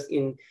biomarkers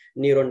in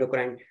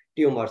neuroendocrine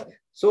tumors.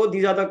 So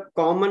these are the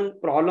common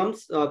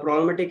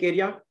problematic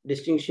area,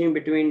 distinguishing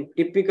between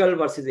typical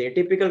versus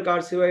atypical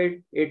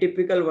carcinoid,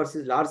 atypical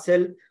versus large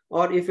cell,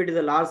 or if it is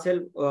a large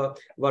cell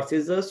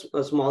versus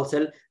a small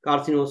cell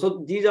carcinoma.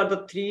 So these are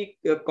the three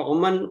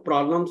common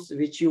problems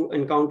which you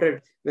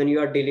encountered when you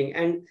are dealing.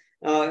 And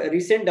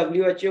recent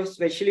WHO,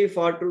 especially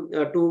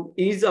to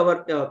ease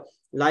our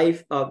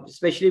life,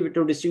 especially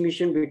to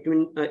distinguishing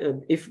between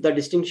if the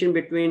distinction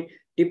between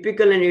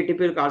typical and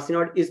atypical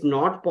carcinoid is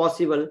not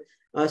possible,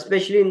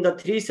 especially in the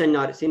three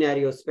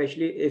scenarios,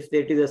 especially if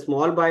it is a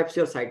small biopsy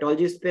or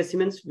cytology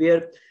specimens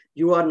where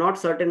you are not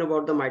certain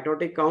about the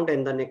mitotic count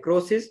and the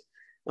necrosis,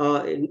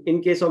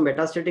 in case of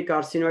metastatic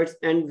carcinoids,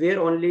 and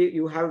where only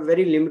you have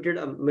very limited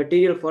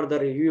material for the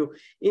review.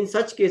 In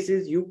such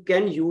cases, you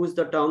can use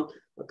the term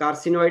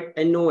carcinoid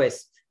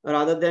NOS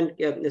rather than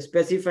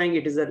specifying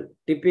it is a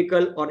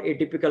typical or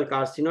atypical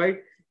carcinoid.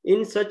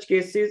 In such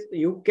cases,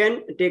 you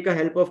can take a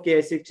help of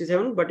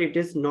Ki-67, but it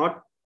is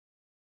not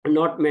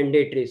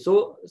mandatory.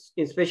 So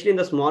especially in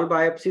the small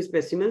biopsy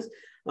specimens,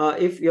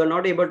 if you are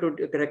not able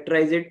to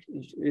characterize it,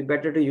 it's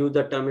better to use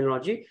the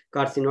terminology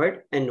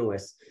carcinoid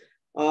NOS.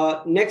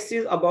 Next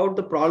is about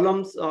the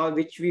problems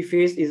which we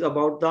face is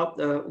about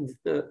the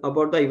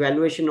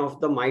evaluation of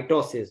the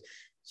mitosis.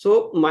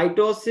 So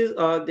mitosis,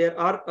 there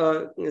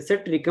are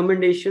set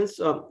recommendations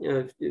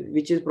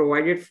which is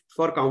provided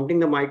for counting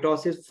the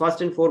mitosis.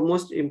 First and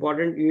foremost,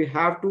 important, you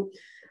have to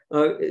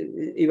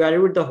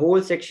evaluate the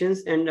whole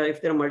sections, and if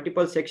there are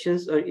multiple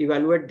sections,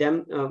 evaluate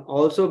them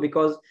also,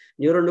 because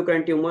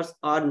neuroendocrine tumors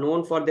are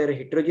known for their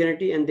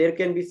heterogeneity, and there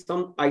can be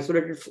some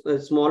isolated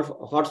small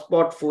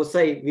hotspot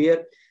foci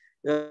where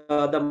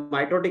the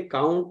mitotic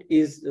count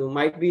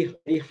might be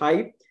very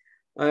high.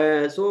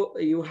 So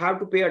you have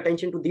to pay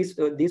attention to these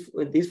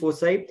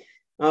foci.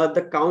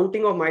 The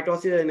counting of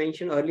mitosis, as I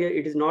mentioned earlier,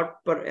 it is not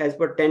as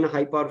per 10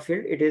 high power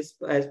field, it is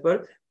as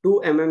per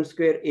 2 mm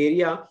square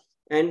area.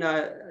 And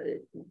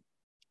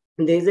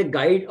there is a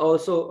guide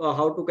also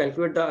how to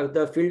calculate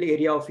the field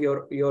area of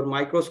your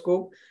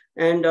microscope.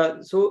 And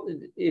so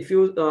if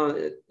you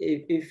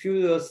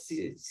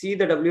see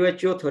the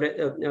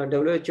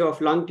WHO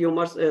of lung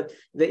tumors,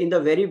 in the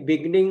very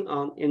beginning,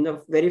 in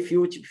the very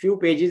few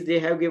pages, they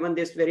have given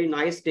this very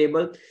nice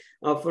table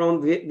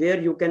from where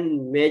you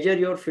can measure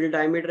your field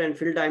diameter, and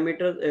field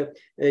diameter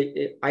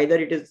either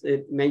it is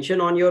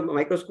mentioned on your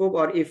microscope,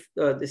 or if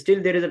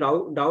still there is a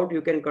doubt,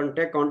 you can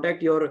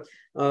contact your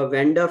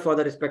vendor for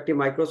the respective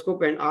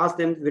microscope and ask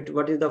them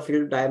what is the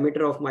field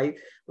diameter of my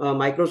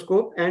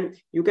microscope, and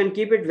you can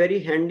keep it very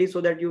handy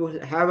so that you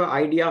have an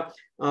idea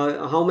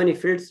how many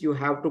fields you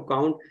have to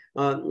count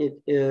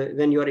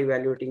when you are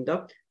evaluating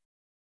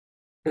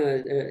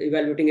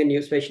a new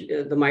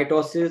the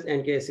mitosis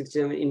and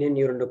Ki67 in a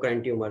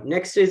neuroendocrine tumor.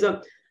 Next is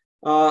a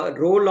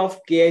role of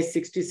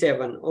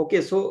Ki67.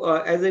 Okay, so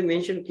as I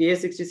mentioned,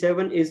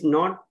 Ki67 is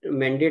not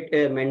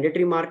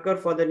mandatory marker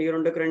for the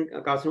neuroendocrine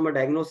carcinoma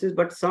diagnosis,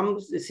 but some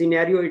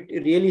scenario it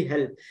really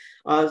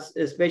helps,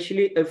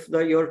 especially if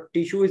your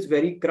tissue is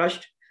very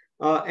crushed.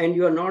 And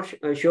you are not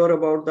sure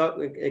about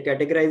the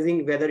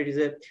categorizing whether it is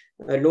a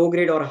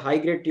low-grade or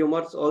high-grade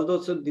tumors. Although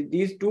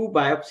these two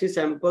biopsy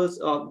samples,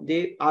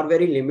 they are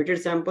very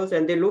limited samples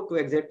and they look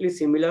exactly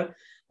similar.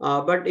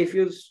 But if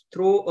you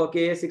throw a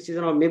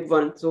Ki67 or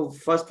MIB1, so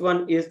first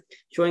one is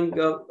showing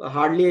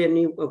hardly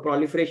any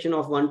proliferation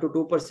of 1 to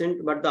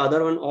 2%, but the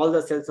other one, all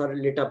the cells are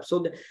lit up.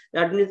 So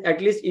that means at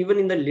least even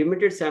in the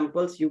limited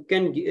samples, you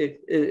can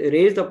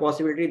raise the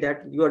possibility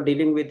that you are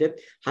dealing with a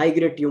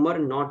high-grade tumor,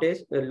 not a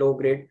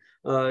low-grade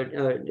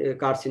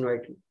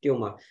carcinoid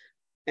tumor.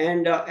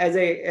 And as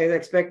I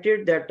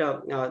expected, that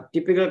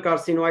typical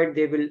carcinoid,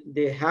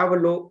 they have a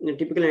low,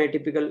 typical and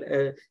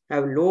atypical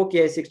have low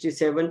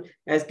Ki67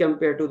 as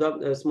compared to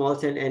the small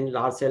cell and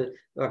large cell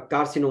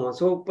carcinoma.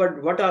 So,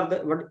 but what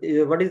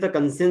is the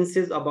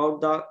consensus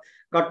about the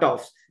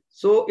cutoffs?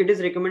 So it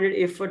is recommended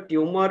if a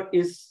tumor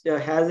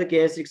has a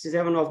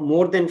Ki67 of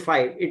more than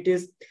 5, it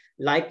is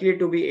likely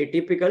to be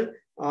atypical.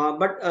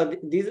 But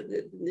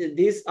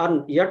these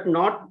are yet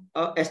not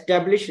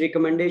established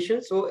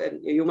recommendations. So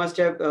you must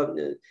have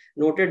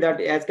noted that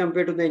as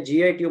compared to the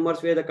GI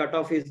tumors where the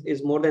cutoff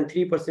is more than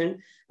 3%,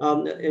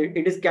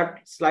 it is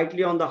kept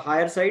slightly on the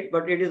higher side,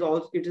 but it is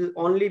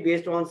only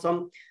based on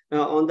some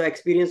on the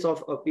experience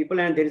of people,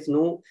 and there is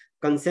no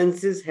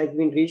consensus has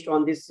been reached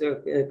on this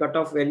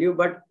cutoff value.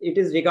 But it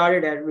is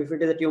regarded as if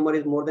it is a tumor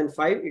is more than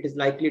 5, it is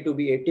likely to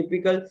be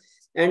atypical.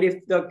 And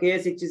if the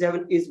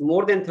Ki67 is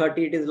more than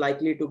 30, it is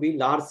likely to be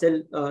large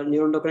cell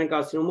neuroendocrine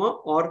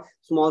carcinoma or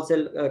small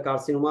cell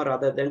carcinoma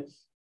rather than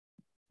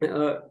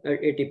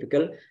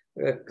atypical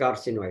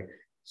carcinoid.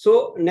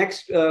 So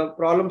next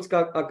problems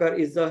occur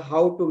is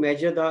how to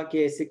measure the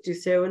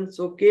Ki67.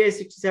 So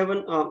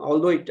Ki67,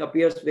 although it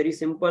appears very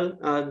simple,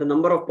 the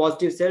number of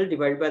positive cells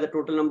divided by the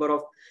total number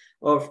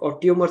of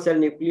tumor cell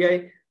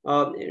nuclei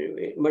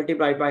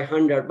multiplied by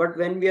 100. But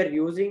when we are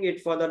using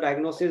it for the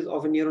diagnosis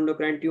of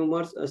neuroendocrine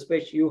tumors,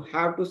 especially, you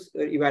have to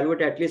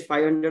evaluate at least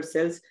 500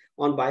 cells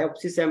on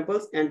biopsy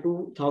samples and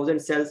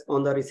 2000 cells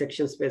on the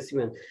resection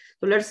specimen.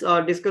 So let's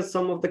discuss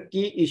some of the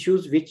key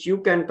issues which you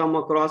can come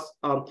across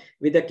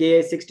with the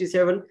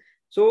Ki67.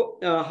 So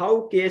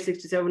how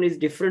Ki67 is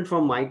different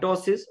from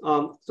mitosis.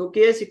 So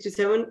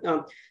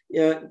Ki67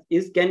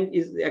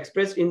 is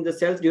expressed in the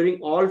cells during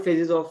all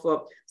phases of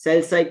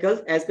cell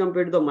cycles as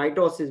compared to the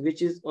mitosis,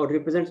 which is or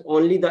represents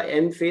only the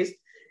M phase.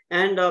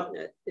 And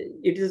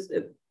it is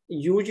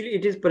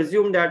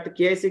presumed that the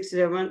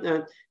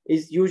Ki67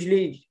 is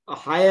usually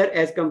higher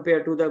as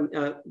compared to the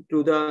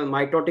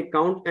mitotic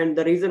count, and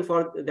the reason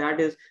for that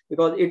is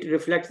because it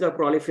reflects the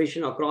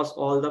proliferation across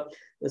all the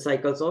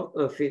cycles of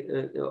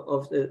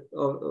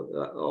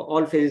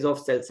all phases of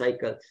cell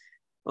cycle.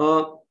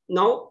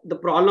 Now the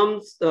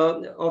problems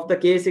of the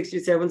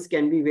Ki67s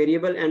can be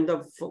variable, and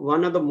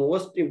one of the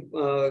most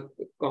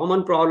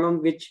common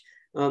problem which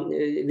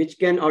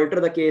can alter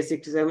the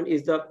Ki67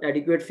 is the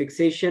adequate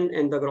fixation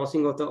and the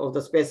grossing of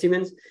the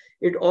specimens.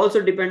 It also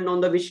depends on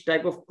which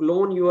type of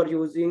clone you are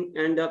using,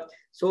 and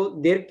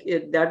so that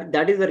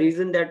is the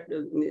reason that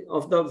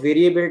of the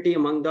variability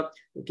among the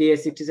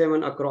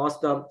Ki67 across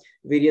the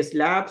various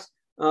labs.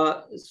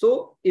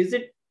 So is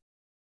it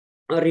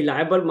a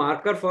reliable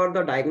marker for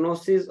the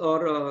diagnosis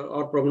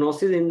or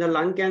prognosis in the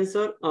lung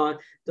cancer.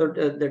 So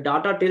the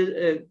data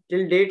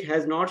till date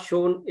has not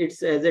shown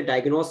it's as a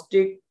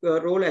diagnostic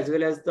role as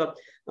well as the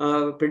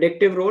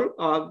predictive role,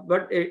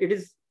 but it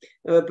is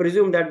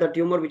presumed that the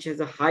tumor which has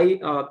a high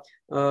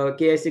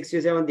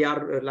Ki67, they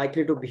are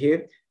likely to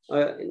behave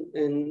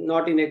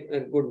not in a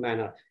good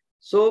manner.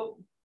 So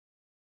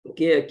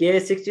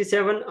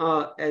Ki67,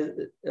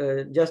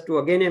 just to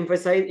again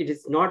emphasize, it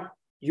is not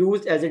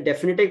used as a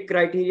definitive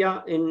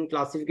criteria in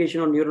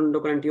classification of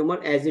neuroendocrine tumor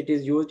as it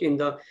is used in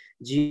the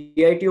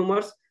GI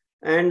tumors,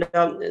 and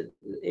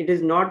it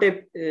is not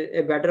a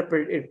better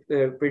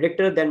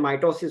predictor than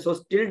mitosis. So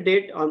till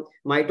date,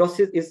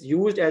 mitosis is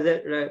used as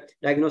a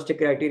diagnostic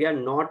criteria,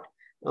 not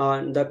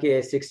the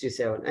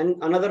Ki67. And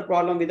another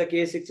problem with the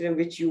Ki67,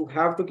 which you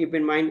have to keep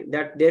in mind,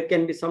 that there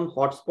can be some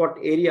hotspot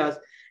areas,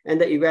 and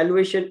the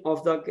evaluation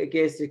of the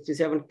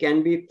Ki67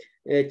 can be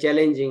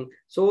challenging.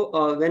 So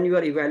when you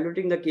are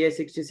evaluating the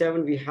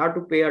Ki67, we have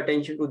to pay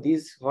attention to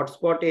these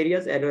hotspot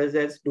areas as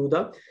well as do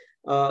the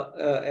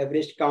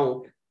average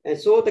count. And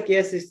so the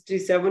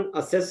Ki67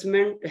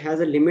 assessment has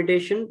a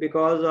limitation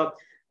because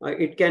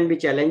it can be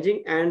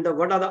challenging. And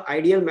what are the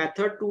ideal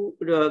method to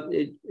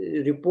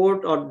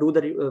report or do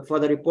for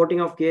the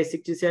reporting of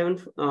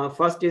Ki67?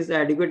 First is the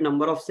adequate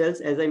number of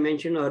cells, as I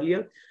mentioned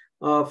earlier.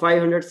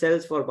 500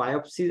 cells for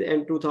biopsies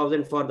and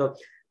 2000 for the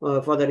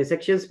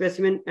resection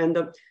specimen. And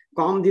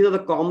these are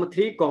the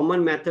three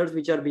common methods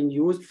which are being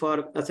used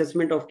for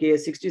assessment of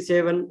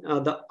Ki67.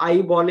 The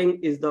eyeballing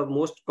is the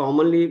most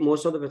commonly,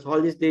 most of the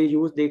pathologists they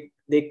use. They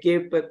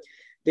give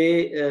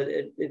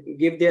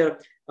their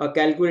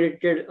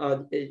calculated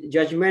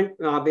judgment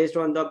based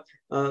on the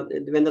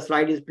when the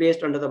slide is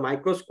placed under the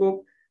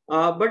microscope.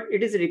 But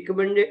it is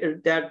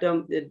recommended that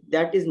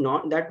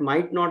that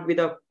might not be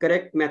the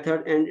correct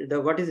method, and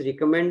what is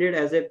recommended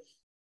as a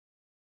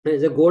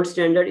gold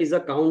standard is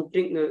a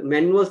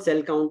manual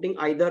cell counting,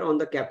 either on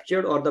the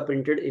captured or the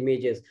printed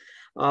images.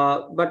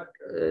 But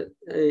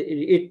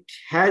it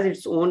has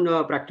its own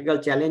practical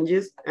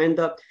challenges, and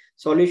the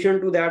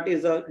solution to that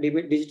is a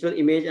digital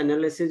image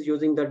analysis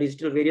using the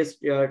digital various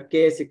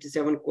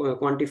Ki67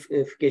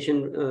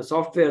 quantification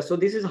software. So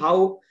this is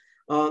how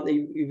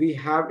we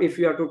have, if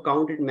you have to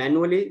count it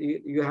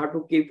manually, you have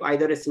to keep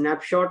either a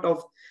snapshot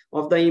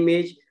of the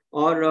image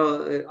or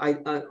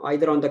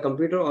either on the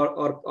computer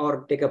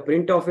or take a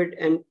print of it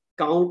and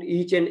count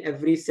each and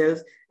every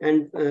cells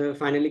and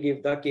finally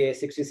give the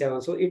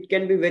Ki67. So it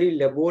can be very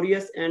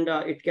laborious and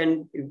it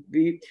can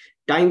be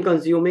time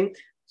consuming.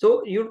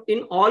 So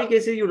in all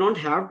cases, you don't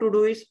have to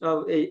do it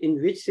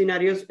in which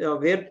scenarios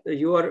where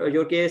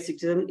your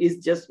Ki67 is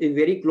just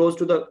very close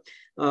to the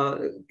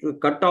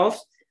cutoffs.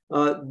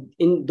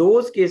 In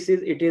those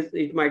cases,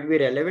 it might be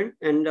relevant,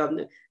 and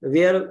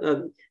where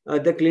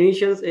the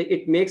clinicians,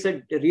 it makes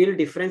a real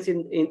difference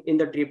in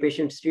the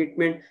patient's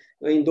treatment.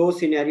 In those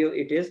scenarios,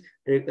 it is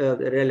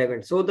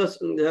relevant. So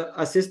the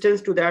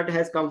assistance to that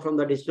has come from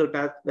the digital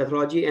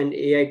pathology and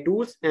AI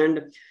tools.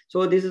 And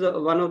so this is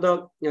one of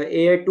the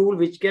AI tool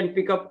which can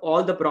pick up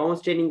all the brown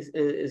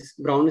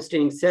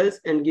staining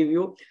cells and give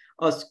you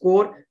a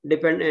score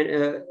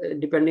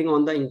depending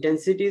on the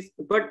intensities.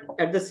 But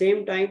at the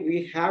same time,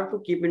 we have to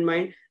keep in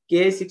mind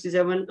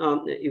Ki67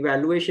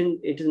 evaluation.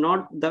 It is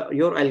not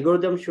your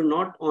algorithm should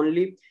not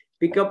only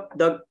pick up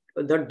the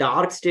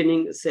dark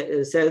staining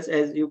cells.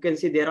 As you can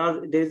see,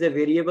 there is a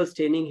variable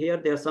staining here.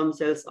 There are some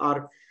cells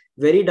are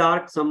very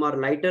dark, some are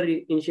lighter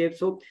in shape.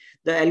 So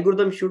the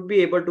algorithm should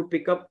be able to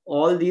pick up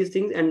all these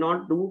things and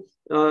not do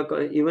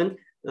even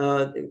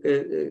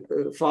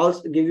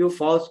give you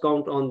false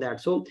count on that.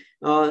 So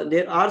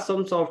there are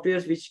some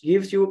softwares which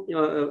gives you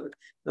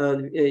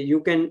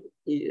you can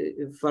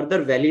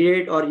further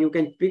validate, or you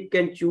can pick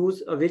and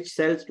choose which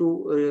cells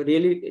to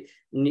really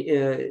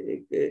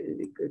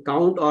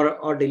count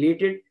or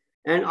delete it.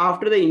 And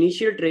after the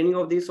initial training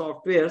of these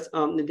softwares,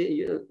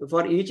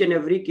 for each and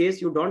every case,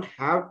 you don't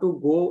have to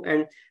go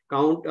and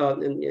count,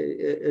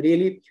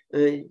 really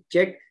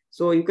check.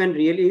 So you can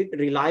really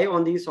rely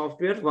on these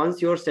softwares once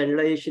your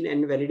standardization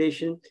and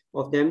validation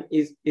of them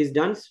is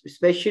done.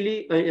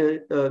 Especially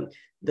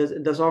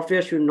the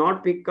software should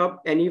not pick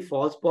up any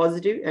false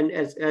positive, and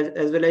as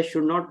well as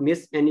should not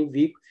miss any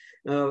weak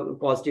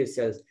positive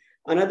cells.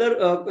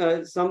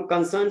 Another some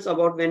concerns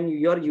about when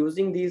you are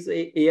using these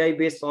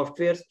AI-based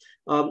softwares,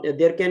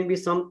 there can be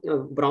some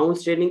brown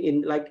staining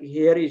in, like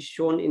here is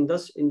shown in the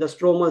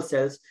stromal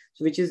cells,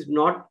 which is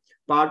not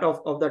part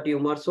of the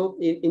tumor. So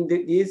in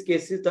these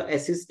cases, the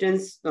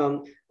assistance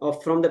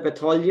from the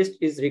pathologist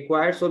is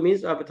required. So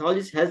means a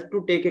pathologist has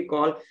to take a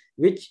call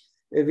which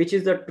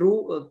is the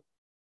true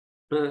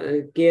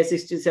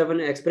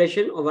Ki67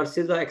 expression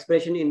versus the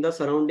expression in the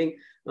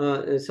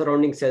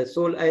surrounding cells.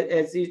 So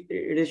as it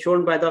is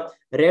shown by the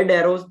red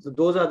arrows,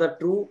 those are the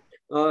true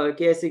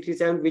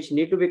Ki67 which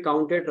need to be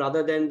counted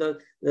rather than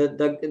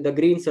the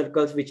green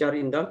circles which are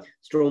in the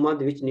stroma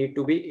which need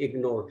to be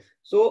ignored.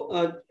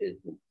 So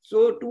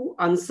so to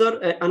answer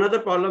another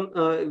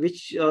problem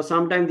which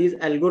sometimes these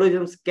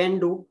algorithms can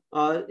do,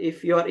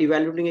 if you are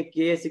evaluating a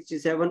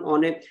Ki67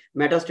 on a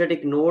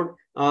metastatic node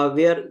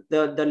where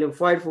the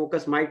lymphoid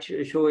focus might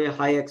show a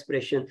high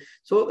expression.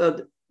 So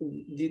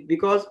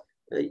because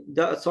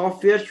the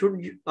software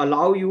should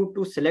allow you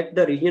to select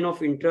the region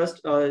of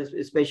interest,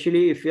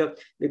 especially if you're,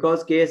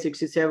 because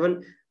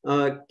Ki67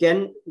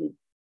 can,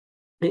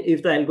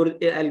 if the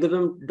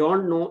algorithm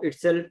don't know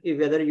itself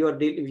whether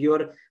you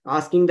are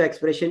asking the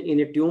expression in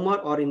a tumor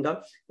or in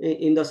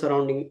the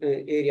surrounding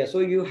area. So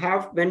you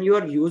have, when you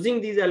are using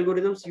these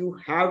algorithms, you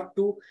have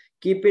to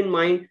keep in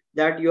mind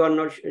that you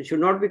are should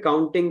not be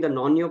counting the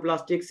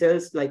non-neoplastic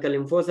cells like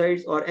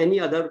lymphocytes or any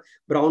other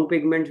brown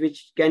pigment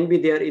which can be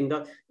there in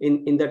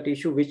the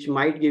tissue, which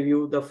might give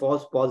you the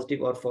false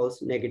positive or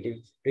false negative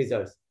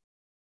results.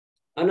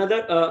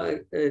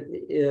 Another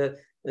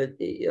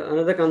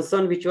another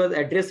concern which was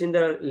addressed in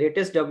the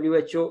latest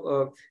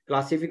WHO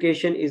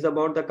classification is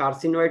about the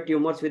carcinoid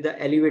tumors with the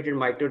elevated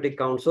mitotic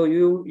count. So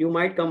you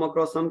might come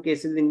across some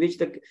cases in which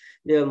the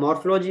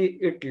morphology,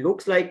 it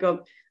looks like a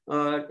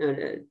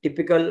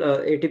typical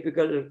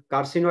atypical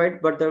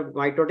carcinoid, but the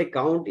mitotic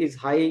count is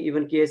high,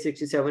 even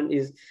Ki67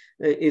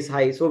 is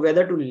high. So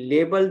whether to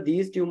label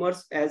these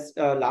tumors as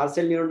large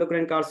cell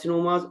neuroendocrine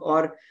carcinomas,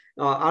 or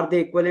are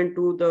they equivalent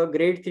to the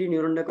grade 3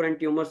 neuroendocrine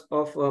tumors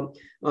of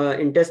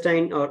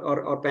intestine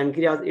or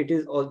pancreas? It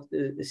is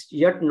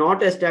yet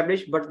not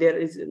established, but there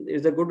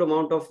is a good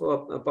amount of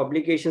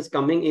publications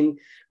coming in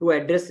to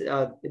address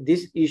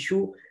this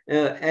issue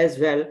as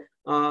well.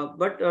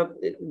 But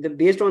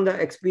based on the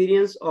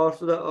experience of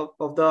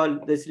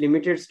this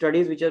limited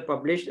studies which are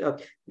published,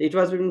 it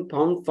was been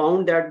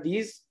found that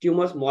these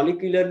tumors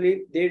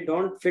molecularly, they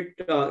don't fit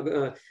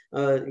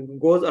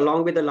goes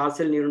along with the large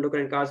cell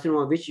neuroendocrine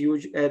carcinoma, which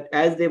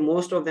as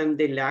most of them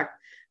they lack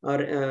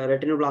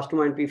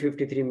retinoblastoma and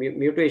p53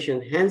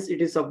 mutation. Hence,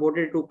 it is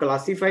supported to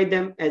classify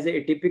them as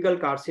a typical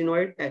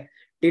carcinoid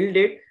till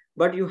date.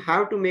 But you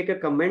have to make a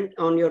comment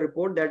on your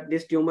report that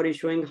this tumor is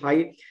showing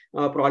high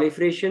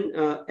proliferation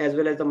as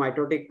well as the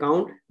mitotic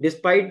count,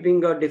 despite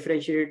being a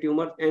differentiated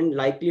tumor and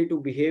likely to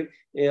behave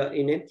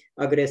in an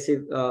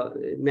aggressive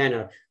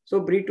manner.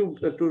 So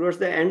towards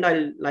the end,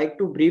 I'll like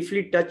to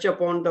briefly touch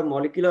upon the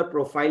molecular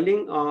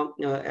profiling.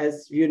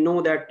 As you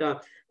know that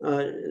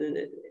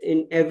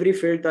in every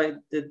field, there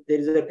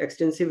is an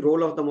extensive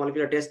role of the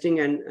molecular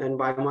testing and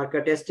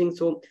biomarker testing.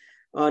 So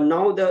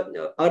now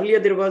earlier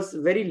there was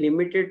very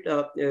limited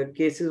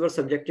cases were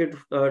subjected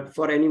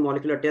for any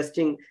molecular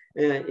testing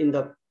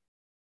for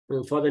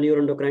the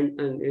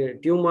neuroendocrine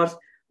tumors,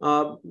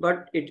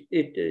 but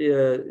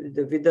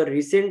with the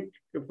recent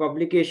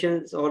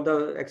publications or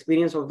the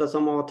experience of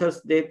some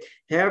authors, they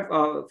have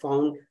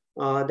found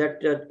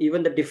that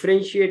even the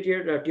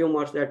differentiated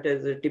tumors, that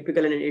is a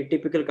typical and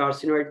atypical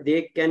carcinoid,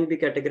 they can be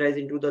categorized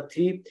into the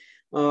three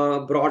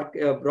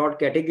broad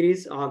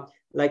categories.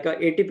 Like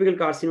atypical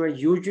carcinoid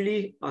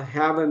usually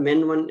have a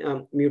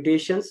MEN1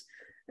 mutations,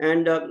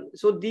 and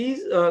so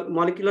these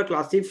molecular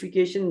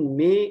classification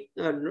may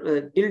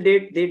till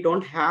date they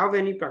don't have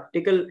any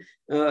practical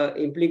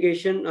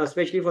implication,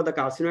 especially for the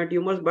carcinoid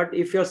tumors. But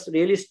if you're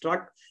really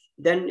struck,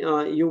 then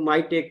you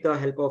might take the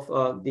help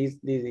of these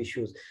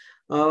issues.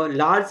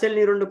 Large cell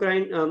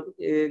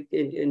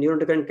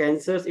neuroendocrine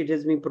cancers, it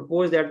has been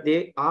proposed that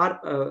they are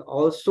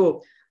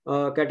also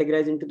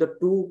categorized into the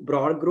two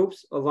broad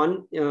groups.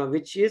 One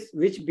which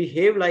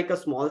behave like a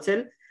small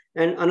cell,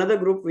 and another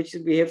group which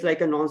behaves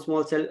like a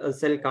non-small cell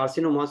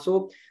carcinoma.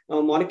 So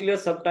molecular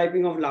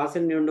subtyping of large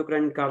cell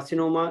neuroendocrine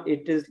carcinoma,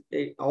 it is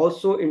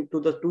also into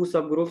the two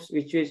subgroups,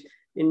 which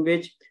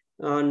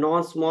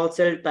non-small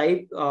cell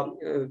type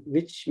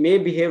which may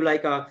behave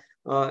like a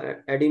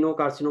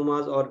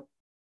adenocarcinomas, or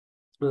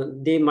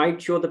they might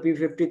show the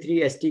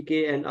p53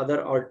 STK and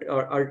other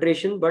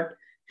alteration, but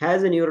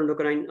has a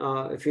neuroendocrine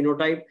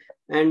phenotype.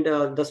 And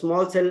the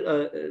small cell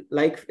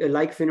like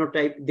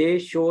phenotype, they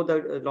show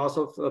the loss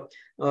of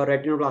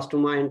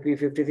retinoblastoma and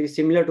p53,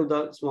 similar to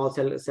the small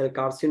cell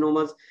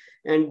carcinomas.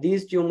 And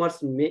these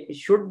tumors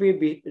should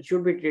be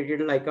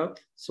treated like a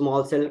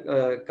small cell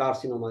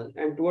carcinoma.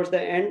 And towards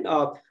the end,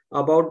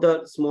 about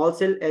the small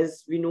cell,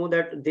 as we know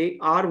that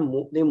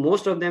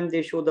most of them,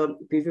 they show the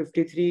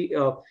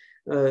p53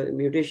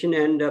 mutation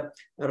and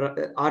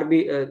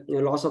RB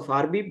loss of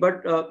RB,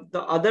 but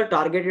the other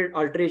targeted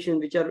alteration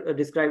which are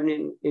described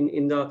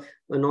in the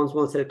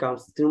non-small cell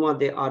carcinoma,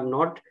 they are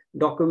not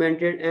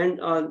documented.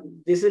 And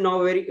this is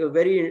now very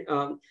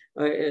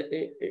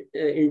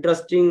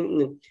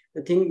interesting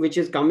thing which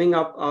is coming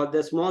up.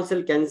 The small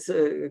cell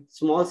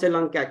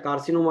lung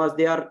carcinomas,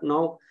 they are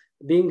now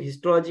being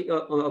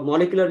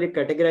molecularly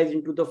categorized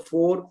into the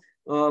four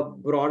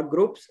broad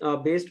groups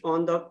based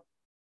on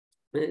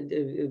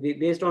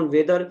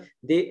whether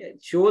they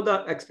show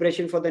the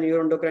expression for the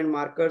neuroendocrine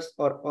markers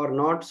or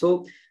not.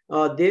 So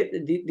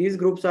these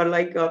groups are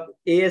like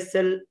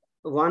ASL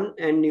 1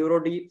 and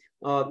neuro-D,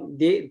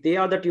 they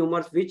are the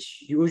tumors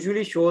which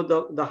usually show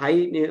the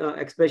high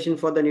expression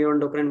for the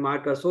neuroendocrine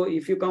marker. So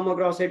if you come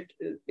across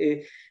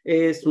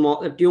a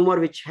small tumor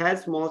which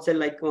has small cell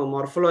like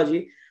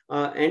morphology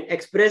and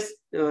express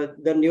the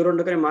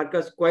neuroendocrine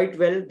markers quite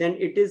well, then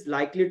it is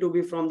likely to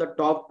be from the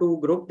top 2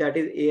 group, that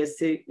is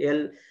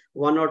ASCL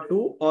 1 or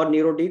 2 or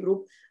neuro-D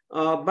group.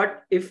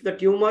 But if the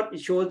tumor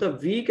shows the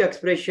weak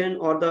expression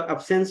or the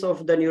absence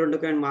of the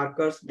neuroendocrine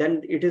markers,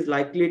 then it is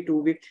likely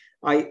to be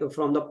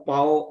from the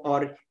POW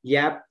or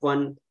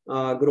YAP1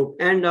 group.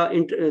 And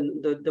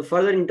the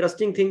further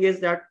interesting thing is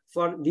that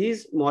for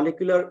these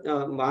molecular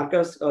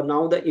markers,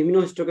 now the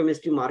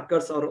immunohistochemistry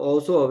markers are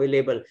also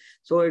available.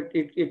 So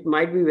it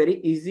might be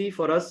very easy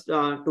for us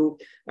to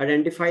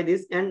identify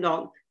this. And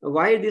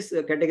why this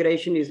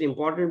categorization is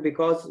important,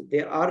 because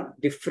there are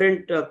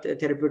different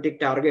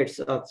therapeutic targets.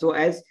 So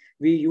as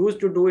we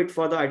used to do it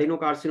for the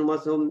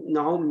adenocarcinoma, so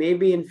now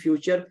maybe in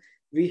future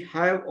we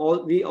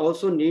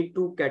also need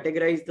to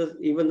categorize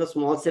even the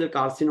small cell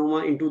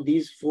carcinoma into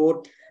these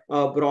 4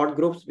 broad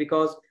groups,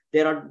 because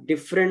there are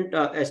different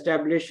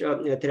established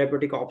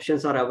therapeutic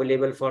options are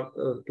available for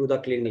to the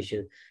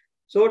clinician.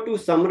 So to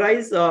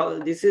summarize,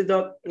 this is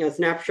the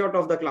snapshot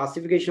of the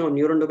classification of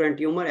neuroendocrine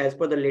tumor as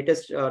per the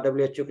latest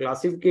WHO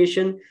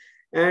classification.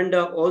 And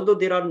although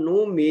there are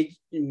no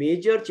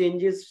major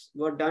changes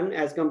were done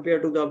as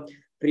compared to the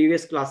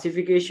previous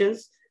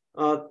classifications,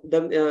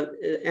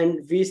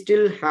 and we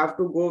still have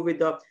to go with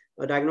the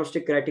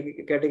diagnostic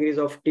categories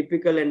of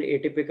typical and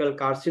atypical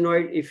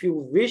carcinoid. If you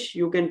wish,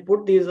 you can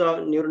put these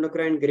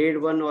neuroendocrine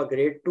grade 1 or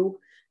grade 2,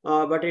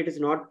 but it is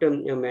not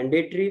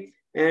mandatory.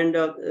 And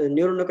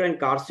neuroendocrine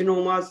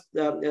carcinomas,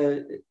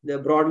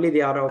 broadly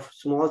they are of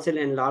small cell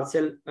and large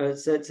cell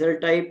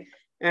type.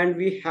 And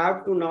we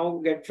have to now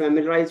get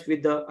familiarized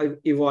with the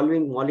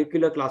evolving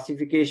molecular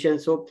classification.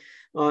 So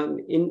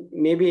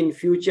maybe in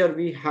future,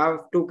 we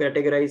have to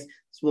categorize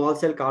small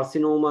cell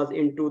carcinomas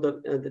into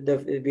the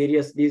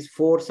various, these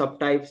 4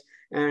 subtypes,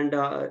 and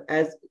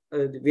as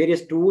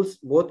various tools,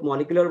 both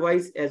molecular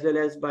wise as well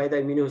as by the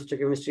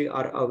immunohistochemistry,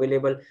 are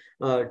available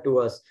to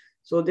us.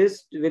 So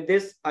with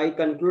this, I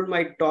conclude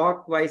my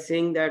talk by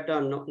saying that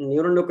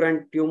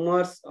neuroendocrine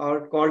tumors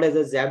are called as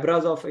the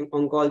zebras of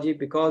oncology,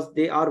 because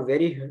they are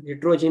very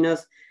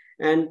heterogeneous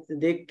and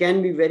they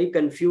can be very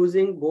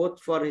confusing,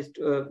 both for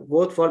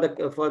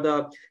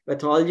the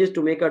pathologist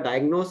to make a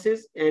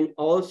diagnosis, and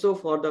also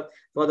for the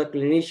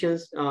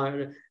clinicians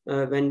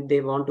when they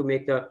want to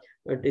make a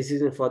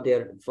decision for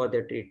their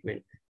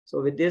treatment.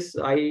 So with this,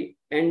 I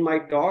end my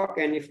talk,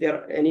 and if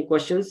there are any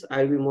questions,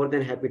 I'll be more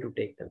than happy to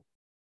take them.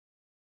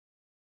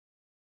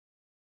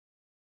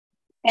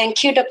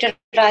 Thank you, Dr.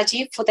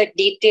 Rajiv, for that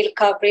detailed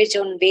coverage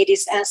on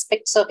various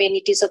aspects of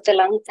entities of the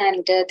lung.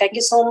 And thank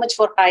you so much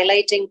for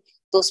highlighting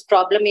those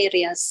problem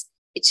areas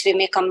which we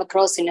may come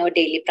across in our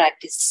daily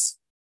practice.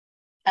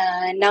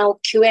 Now,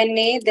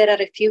 Q&A, there are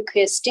a few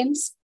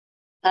questions.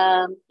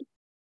 One,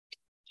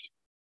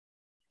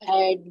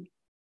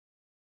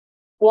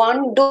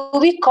 do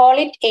we call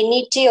it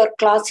NET or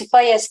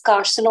classify as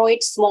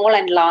carcinoid, small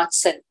and large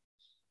cell?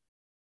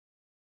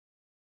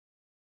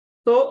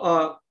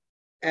 So,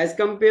 as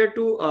compared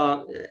to,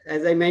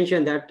 as I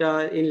mentioned, that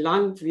in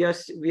lung,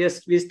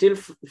 we still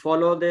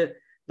follow the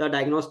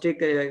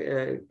diagnostic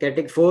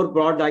 4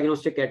 broad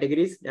diagnostic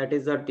categories. That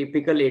is the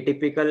typical,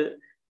 atypical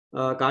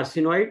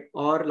carcinoid,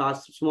 or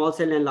small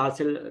cell and large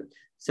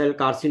cell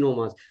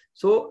carcinomas.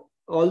 So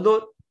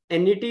although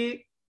NET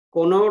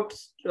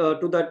connotes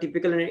to the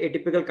typical and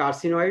atypical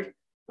carcinoid,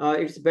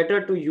 it's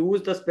better to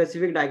use the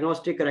specific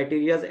diagnostic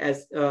criteria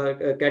as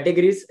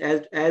categories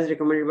as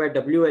recommended by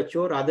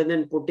WHO, rather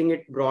than putting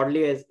it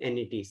broadly as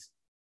NETs.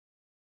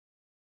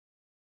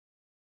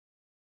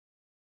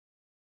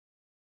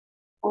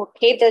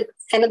 Okay,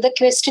 another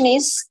question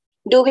is,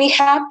 do we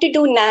have to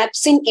do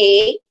NAPSIN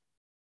A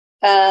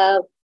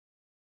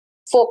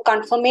for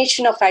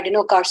confirmation of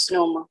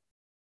adenocarcinoma?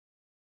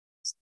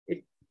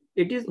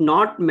 It is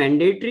not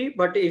mandatory,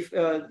 but if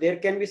there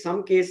can be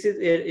some cases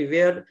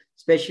where,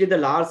 especially the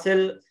large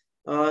cell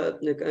or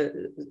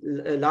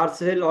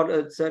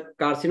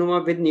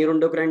carcinoma with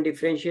neuroendocrine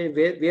differentiation,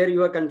 where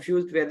you are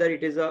confused whether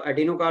it is a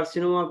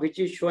adenocarcinoma which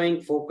is showing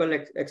focal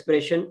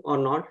expression or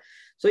not.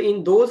 So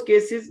in those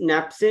cases,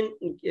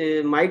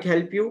 NAPSIN might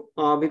help you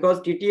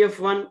because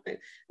TTF1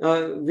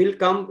 will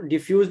come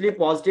diffusely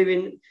positive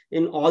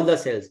in all the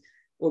cells.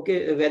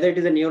 Okay, whether it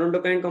is a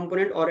neuroendocrine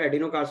component or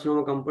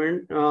adenocarcinoma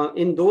component,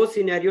 in those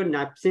scenarios,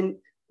 NAPSIN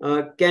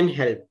can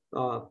help.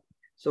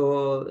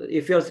 So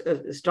if you're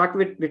stuck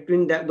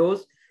between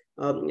those,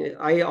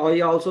 I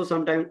also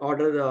sometimes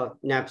order the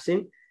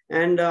NAPSIN.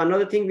 And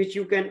another thing which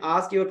you can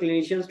ask your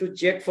clinicians to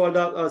check for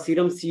the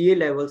serum CA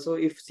levels. So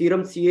if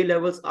serum CA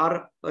levels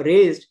are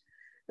raised,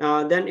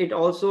 then it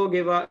also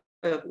give a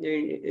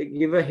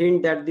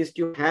hint that this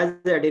tube has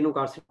the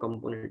adenocarcinoma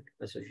component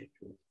associated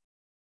with it.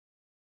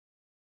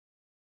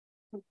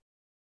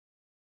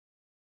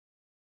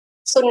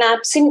 So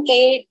NAPSIN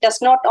A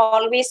does not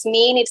always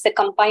mean it's a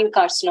combined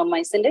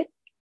carcinoma, isn't it?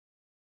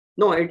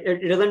 No,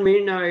 it doesn't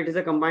mean it is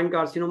a combined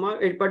carcinoma.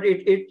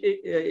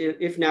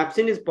 If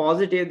napsin is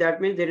positive,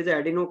 that means there is an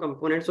adeno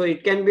component. So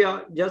it can be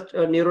just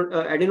a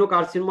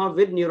adenocarcinoma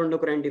with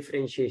neuroendocrine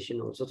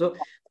differentiation also. So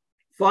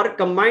for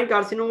combined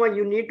carcinoma,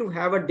 you need to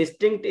have a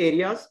distinct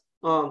areas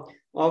of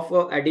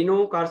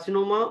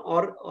adenocarcinoma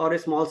or a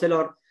small cell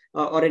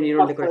or a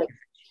neuroendocrine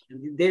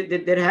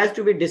differentiation. There has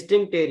to be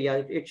distinct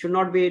area. It should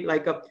not be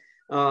like a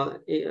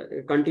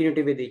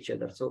continuity with each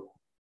other. So,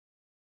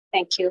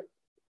 thank you.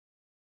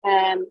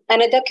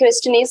 Another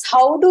question is,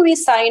 how do we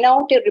sign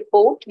out a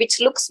report which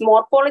looks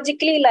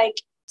morphologically like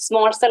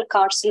small cell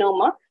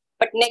carcinoma,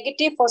 but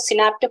negative for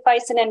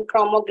synaptophysin and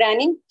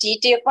chromogranin,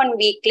 TTF1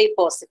 weakly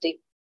positive?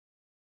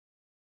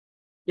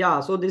 Yeah,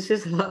 so this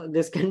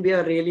can be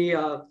a really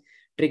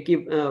tricky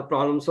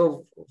problem.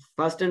 So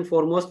first and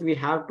foremost, we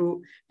have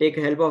to take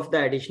help of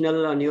the additional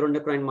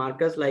neuroendocrine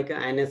markers like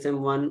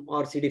NSM1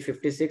 or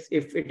CD56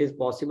 if it is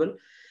possible.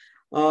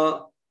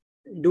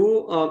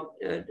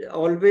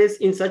 Always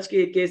in such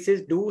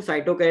cases do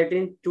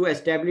cytokeratin to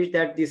establish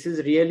that this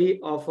is really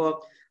of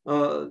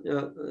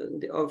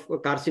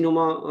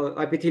carcinoma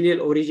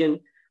epithelial origin,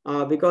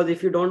 because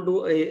if you don't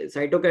do a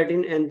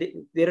cytokeratin, and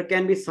there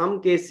can be some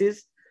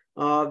cases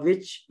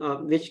which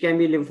can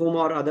be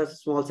lymphoma or other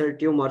small cell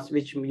tumors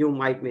which you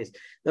might miss.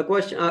 The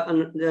question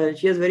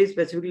she has very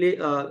specifically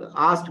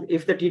asked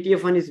if the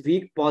TTF1 is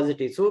weak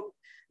positive. So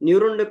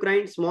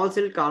neuroendocrine small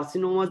cell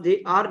carcinomas,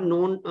 they are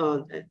known,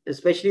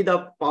 especially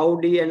the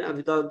PAU-D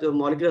and the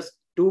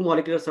two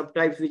molecular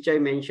subtypes which I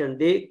mentioned,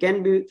 they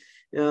can be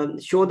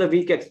show the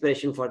weak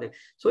expression for them.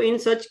 So in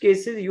such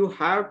cases, you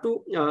have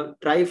to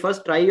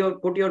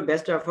put your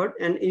best effort,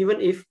 and even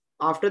if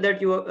after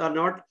that you are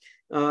not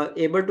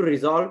able to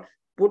resolve,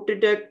 put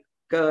it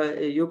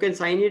you can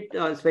sign it,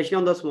 especially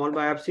on the small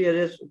biopsy,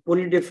 as a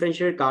fully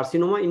differentiated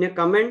carcinoma. In a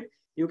comment,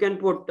 you can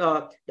put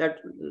that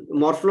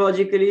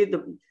morphologically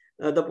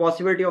the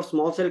possibility of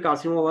small cell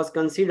carcinoma was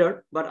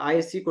considered, but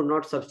ISC could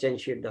not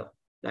substantiate the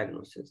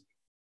diagnosis.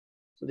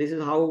 So this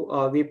is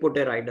how we put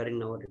a rider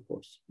in our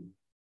reports.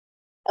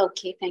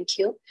 Okay, thank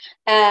you.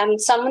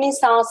 Someone is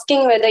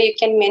asking whether you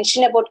can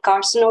mention about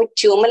carcinoid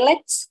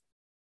tumorlets.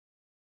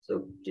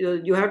 So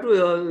you have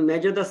to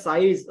measure the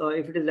size.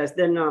 If it is less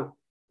than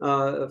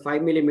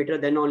 5 millimeter,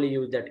 then only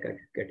use that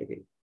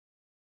category.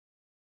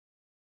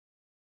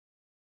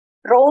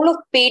 Role of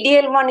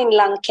PD-L1 in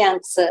lung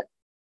cancer.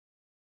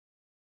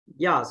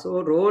 Yeah,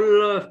 so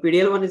role of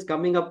PD-L1 is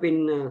coming up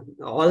in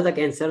all the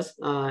cancers,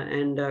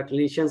 and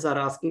clinicians are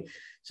asking.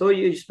 So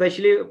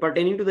especially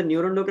pertaining to the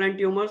neuroendocrine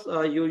tumors,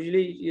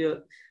 usually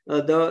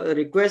the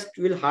request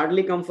will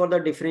hardly come for the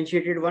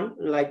differentiated one,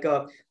 like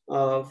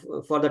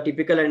for the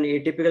typical and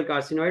atypical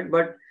carcinoid,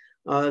 but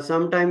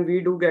sometimes we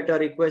do get a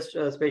request,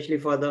 especially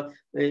for the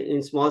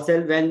in small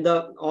cell, when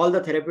all the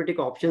therapeutic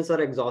options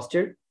are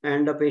exhausted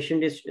and the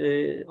patient is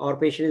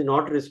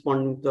not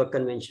responding to the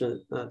conventional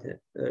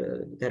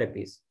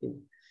therapies.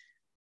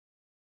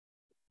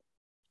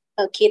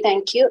 Okay,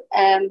 thank you.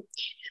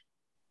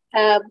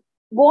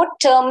 What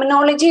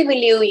terminology will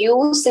you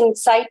use in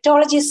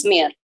cytology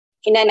smear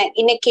in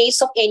a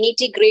case of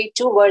NET grade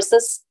 2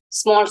 versus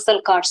small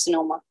cell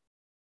carcinoma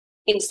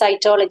in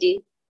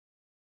cytology?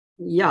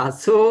 Yeah,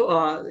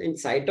 so in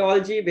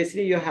cytology,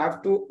 basically you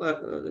have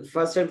to,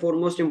 first and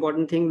foremost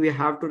important thing, we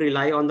have to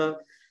rely on the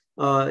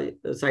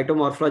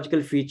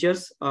cytomorphological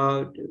features.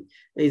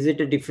 Is it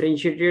a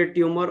differentiated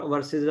tumor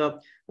versus a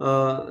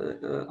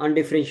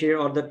undifferentiated,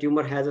 or the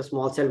tumor has a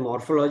small cell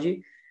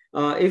morphology?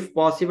 If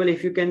possible,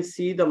 if you can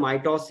see the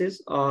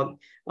mitosis,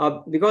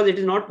 because it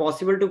is not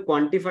possible to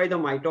quantify the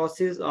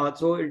mitosis,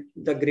 so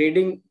the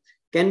grading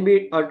can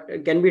be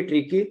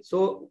tricky.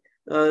 So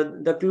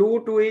the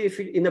clue to if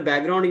in the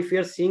background, if you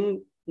are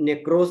seeing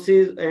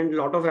necrosis and a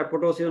lot of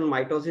apoptosis and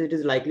mitosis, it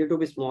is likely to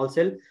be small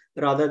cell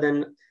rather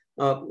than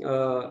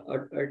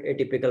a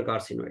typical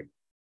carcinoid.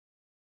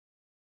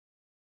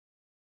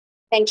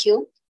 Thank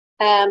you.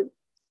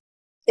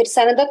 There's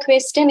another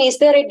question. Is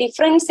there a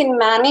difference in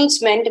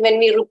management when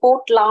we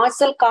report large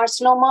cell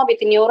carcinoma with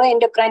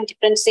neuroendocrine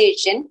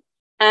differentiation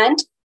and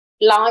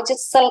large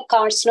cell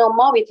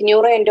carcinoma with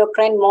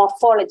neuroendocrine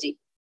morphology?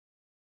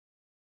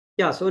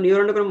 Yeah, so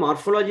neuroendocrine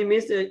morphology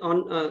means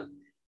on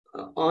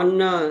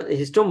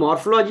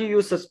histomorphology,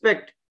 you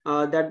suspect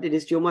that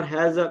this tumor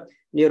has a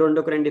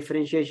neuroendocrine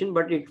differentiation,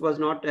 but it was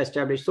not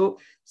established. So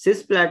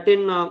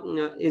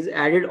cisplatin is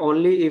added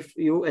only if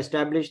you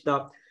establish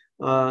the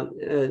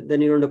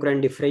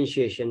neuroendocrine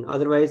differentiation.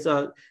 Otherwise,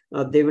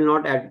 they will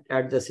not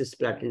add the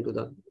cisplatin to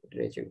the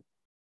regimen.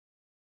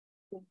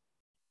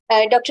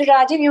 Dr.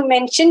 Rajiv, you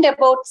mentioned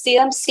about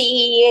serum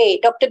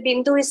CEA. Dr.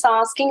 Bindu is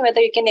asking whether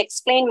you can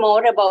explain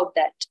more about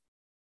that.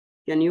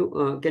 Can you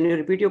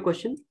repeat your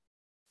question?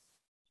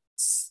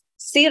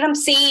 Serum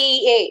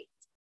CEA.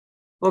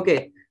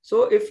 Okay,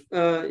 so if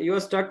you are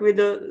stuck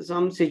with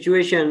some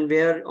situation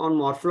where on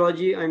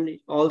morphology and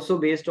also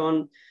based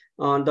on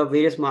the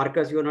various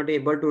markers, you are not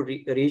able to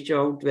reach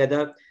out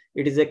whether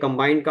it is a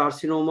combined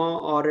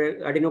carcinoma or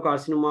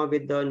adenocarcinoma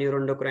with the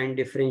neuroendocrine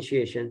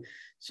differentiation.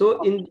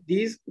 So in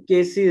these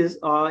cases,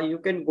 you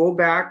can go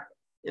back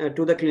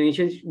to the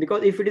clinicians,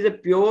 because if it is a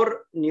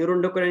pure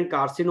neuroendocrine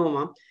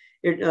carcinoma,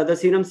 the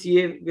serum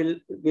CA will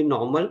be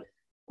normal.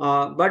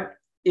 But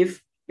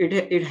if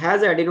it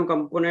has adeno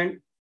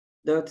component,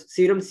 the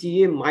serum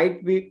CA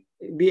might be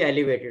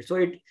elevated. So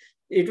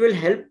it will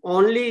help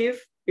only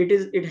if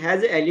it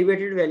has an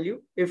elevated value.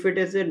 If it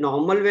is a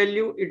normal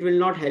value, it will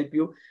not help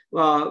you.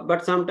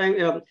 But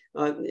sometimes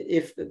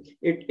if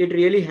it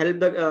really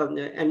help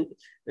and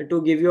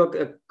to give you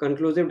a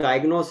conclusive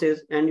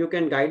diagnosis, and you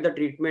can guide the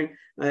treatment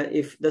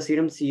if the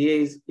serum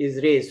CA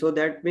is raised. So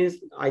that means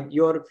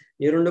your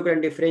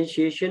neuroendocrine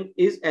differentiation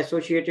is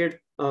associated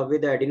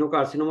with the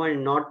adenocarcinoma,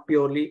 and not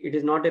purely, it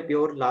is not a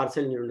pure large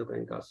cell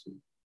neuroendocrine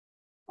carcinoma.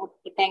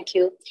 Okay, thank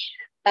you.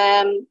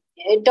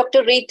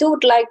 Dr. Ritu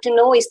would like to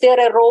know, is there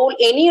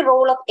any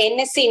role of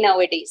NSC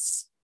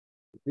nowadays?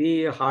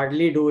 We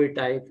hardly do it.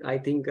 I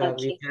think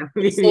okay.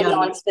 we so are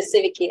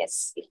non-specific,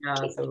 yes. Yeah.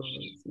 Okay. So,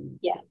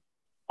 yeah.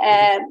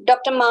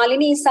 Dr.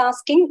 Malini is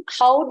asking,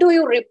 how do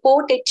you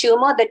report a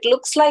tumor that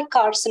looks like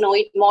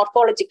carcinoid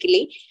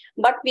morphologically,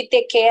 but with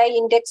a KI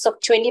index of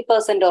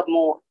 20% or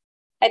more?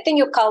 I think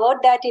you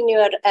covered that in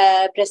your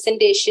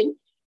presentation.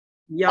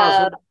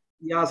 Yeah.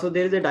 So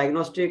there is a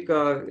diagnostic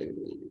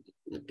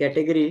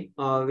category,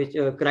 which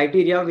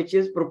criteria which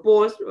is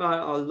proposed,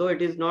 although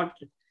it is not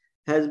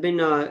has been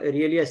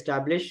really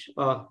established.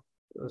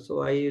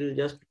 So I will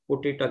just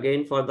put it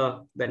again for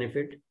the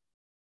benefit.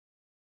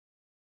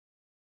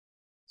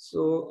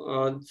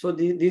 So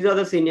these are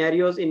the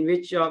scenarios in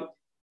which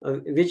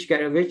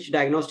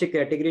diagnostic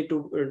category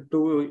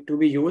to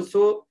be used.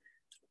 So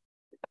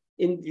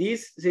in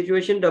these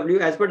situations,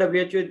 as per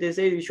WHO, they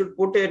say we should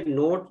put a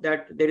note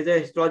that there is a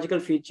histological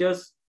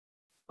features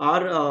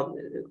are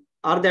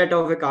that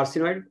of a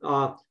carcinoid,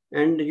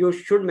 and you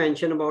should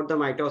mention about the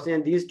mitosis,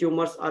 and these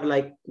tumors are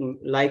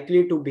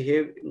likely to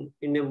behave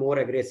in a more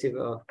aggressive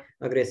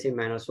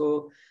manner.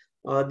 So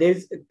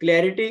there's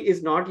clarity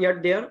is not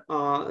yet there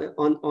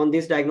on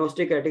this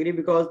diagnostic category,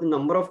 because the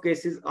number of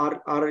cases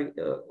are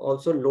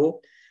also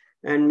low,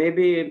 and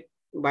maybe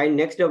by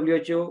next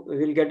WHO we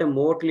will get a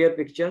more clear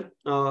picture,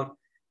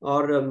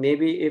 or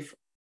maybe if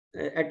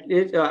at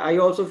least I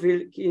also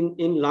feel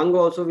in lung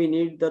also we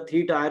need the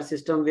 3-tier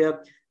system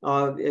where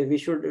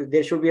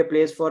there should be a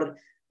place for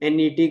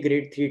NET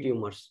grade 3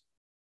 tumors.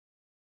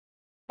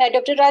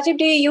 Dr. Rajiv,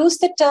 do you use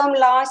the term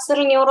large cell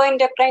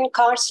neuroendocrine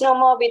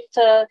carcinoma with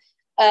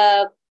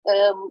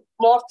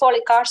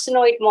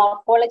carcinoid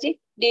morphology?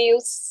 Do you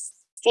use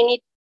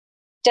any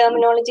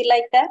terminology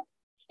like that?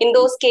 In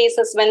those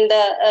cases when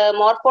the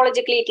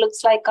morphologically it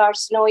looks like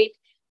carcinoid,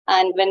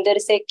 and when there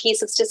is a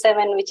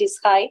Ki67 which is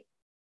high?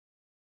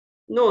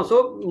 No,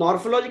 so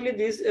morphologically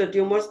these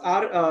tumors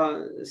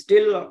are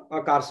still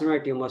a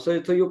carcinoid tumor. So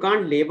you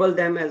can't label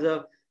them as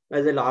a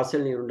large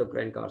cell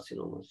neuroendocrine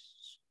carcinomas.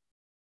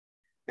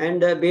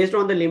 And based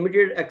on the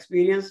limited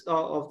experience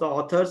of the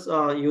authors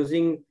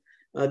using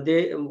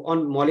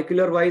on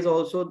molecular wise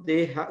also,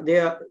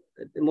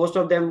 most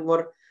of them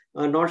were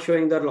not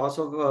showing the loss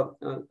of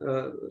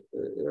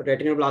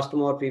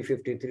retinoblastoma or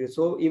P53.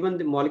 So even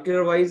the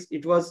molecular wise,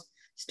 it was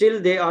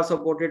still they are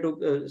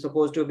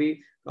supposed to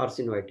be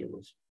carcinoid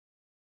tumors.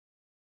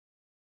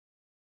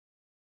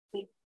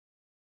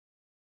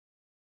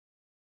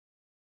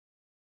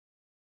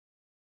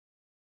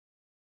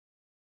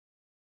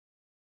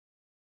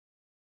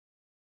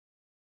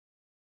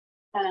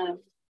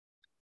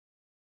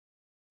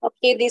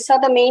 Okay, these are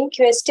the main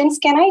questions.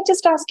 Can I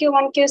just ask you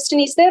one question?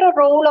 Is there a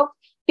role of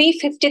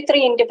P53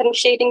 in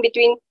differentiating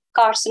between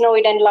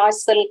carcinoid and large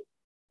cell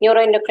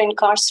neuroendocrine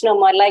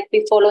carcinoma like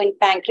we follow in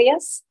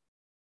pancreas?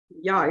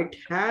 Yeah, it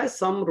has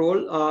some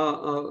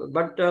role,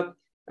 but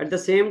at the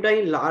same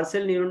time, large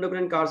cell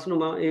neuroendocrine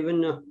carcinoma,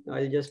 even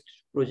I'll just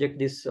project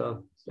this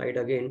slide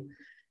again.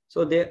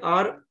 So there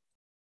are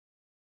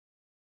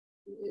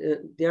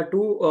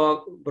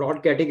two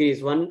broad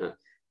categories.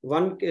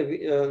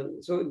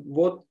 So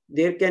both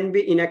there can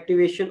be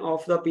inactivation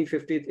of the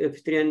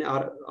P53 and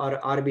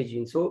RB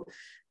gene. So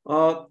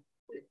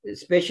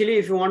especially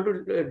if you want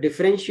to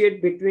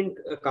differentiate between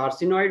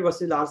carcinoid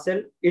versus large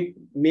cell, it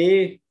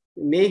may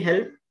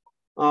help,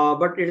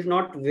 but it is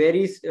not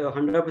very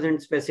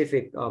 100%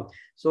 specific.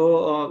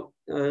 So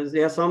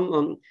there are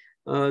some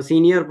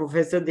senior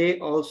professor, they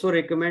also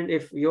recommend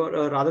if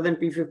you're rather than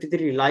P53,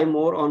 rely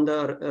more on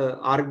the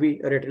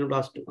RB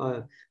retinoblast,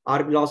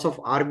 loss of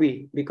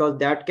RB, because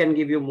that can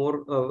give you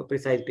more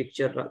precise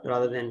picture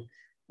rather than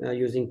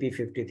using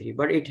P53.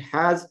 But it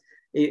has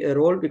a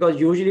role, because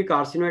usually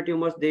carcinoid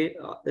tumors, they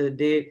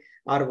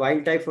are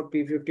wild type for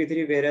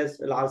P53, whereas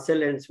large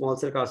cell and small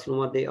cell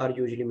carcinoma, they are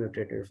usually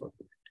mutated for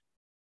that.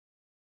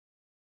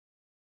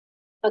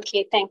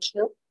 Okay, thank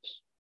you.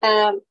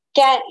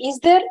 Is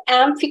there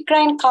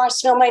amphicrine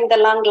carcinoma in the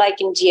lung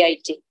like in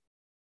GIT?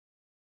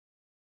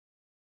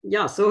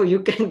 Yeah, so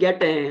you can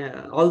get,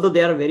 although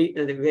they are very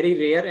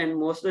rare, and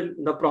most of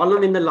the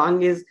problem in the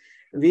lung is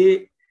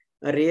we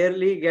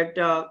rarely get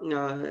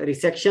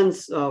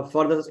resections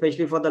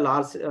especially for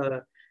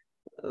the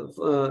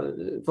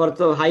for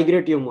the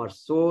high-grade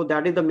tumors. So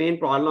that is the main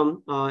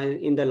problem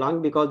in the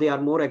lung, because they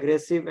are more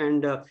aggressive,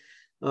 and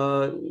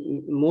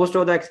most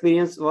of the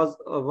experience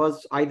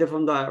was either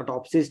from the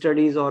autopsy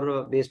studies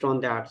or based on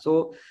that.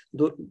 So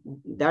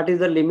that is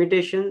the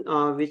limitation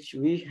which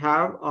we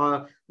have,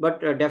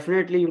 but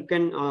definitely you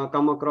can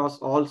come across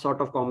all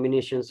sort of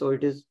combinations. So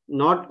it is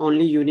not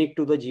only unique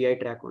to the GI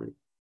tract only.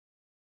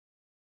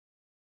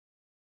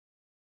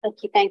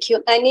 Okay, thank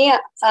you. Ania,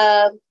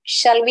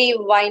 shall we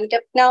wind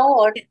up now,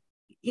 or?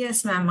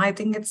 Yes, ma'am. I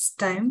think it's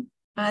time.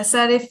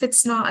 Sir, if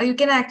it's not, you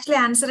can actually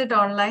answer it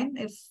online.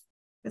 If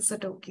is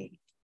it okay?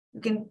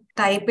 You can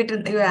type it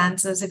in your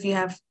answers if you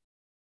have.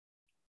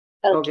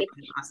 Okay.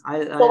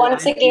 So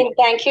once again,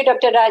 thank you,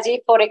 Dr. Raji,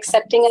 for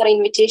accepting our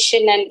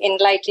invitation and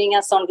enlightening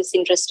us on this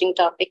interesting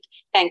topic.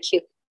 Thank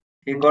you.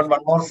 You got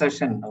one more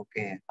session,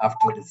 okay,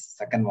 after this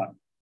second one.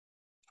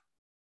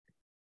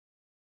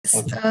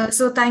 Okay.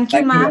 So thank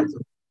you, ma'am.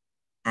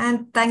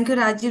 And thank you,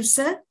 Rajiv,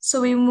 sir.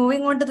 So we're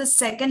moving on to the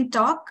second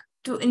talk.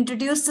 To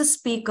introduce the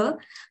speaker,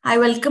 I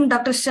welcome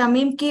Dr.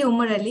 Shamim K.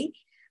 Umar Ali.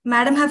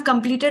 Madam have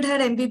completed her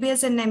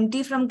MBBS and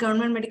MD from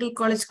Government Medical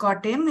College,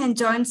 Kottayam, and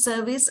joined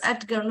service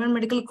at Government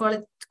Medical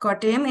College,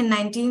 Kottayam in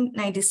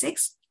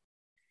 1996.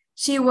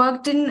 She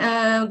worked in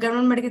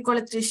Government Medical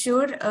College,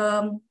 Thrissur,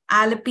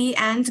 Alleppey,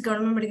 and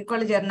Government Medical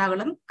College,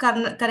 Ernakulam.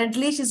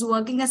 Currently, she's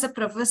working as a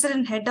professor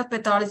and head of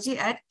pathology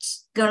at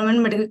Government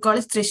Medical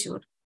College,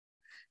 Thrissur.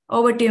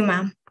 Over to you,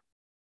 ma'am.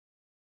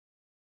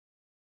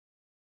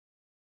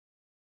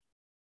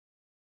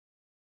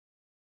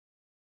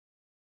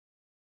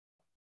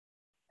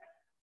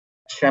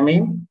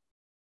 Shamim?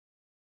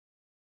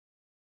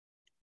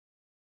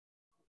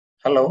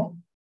 Hello?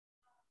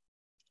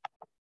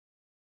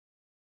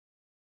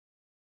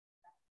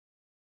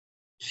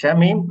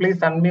 Shamim, please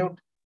unmute.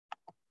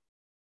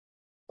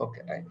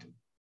 Okay, right.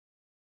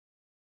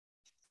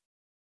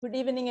 Good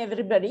evening,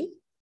 everybody.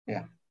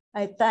 Yeah.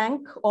 I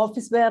thank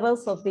office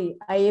bearers of the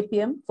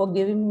IAPM for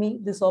giving me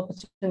this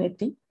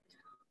opportunity.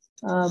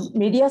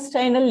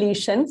 Mediastinal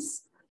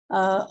lesions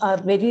are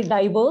very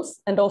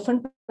diverse and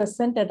often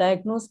present a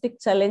diagnostic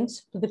challenge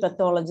to the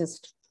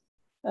pathologist.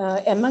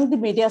 Among the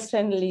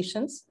mediastinal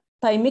lesions,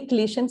 thymic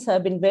lesions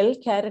have been well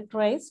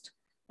characterized,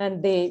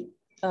 and they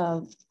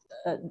are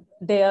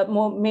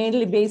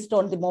mainly based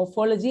on the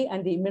morphology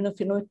and the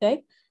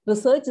immunophenotype.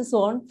 Research is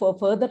on for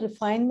further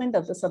refinement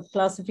of the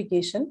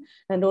subclassification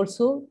and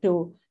also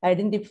to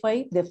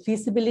identify the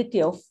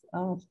feasibility of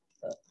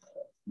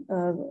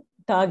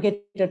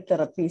targeted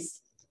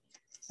therapies.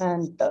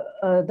 And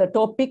the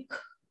topic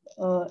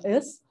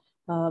is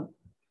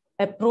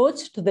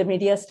approach to the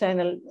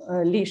mediastinal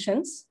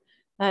lesions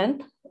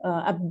and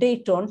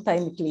update on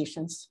thymic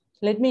lesions.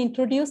 Let me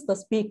introduce the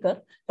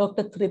speaker,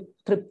 Dr.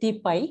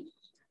 Tripti Pai.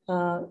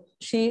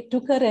 She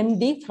took her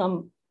MD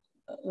from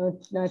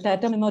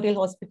Tata Memorial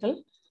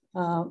Hospital,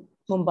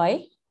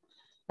 Mumbai,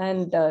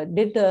 and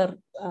did her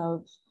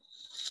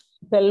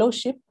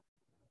fellowship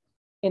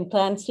in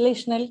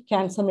translational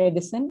cancer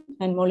medicine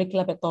and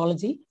molecular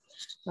pathology.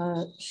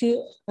 She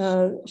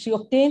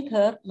obtained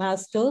her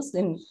master's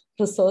in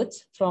research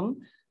from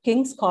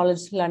King's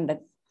College, London.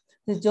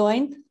 She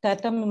joined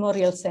Tata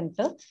Memorial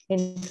Center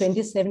in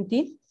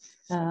 2017.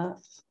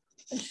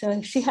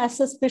 She has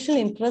a special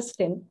interest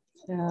in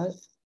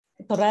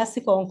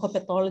thoracic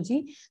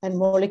oncopathology and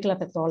molecular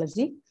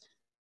pathology.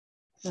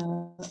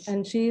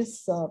 And she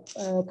is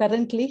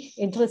currently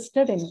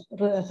interested in,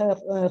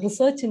 her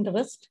research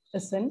interest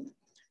is in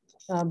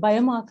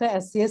biomarker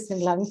assays in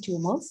lung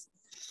tumors.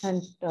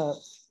 And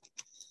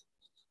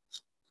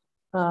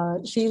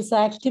she is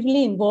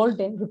actively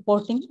involved in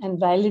reporting and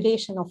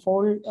validation of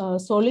all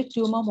solid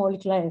tumor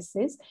molecular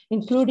assays,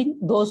 including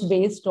those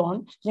based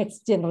on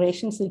next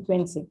generation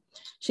sequencing.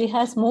 She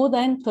has more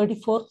than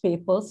 34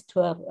 papers to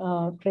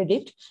her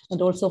credit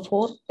and also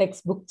 4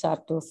 textbook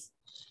chapters.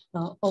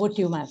 Over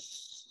to you, ma'am.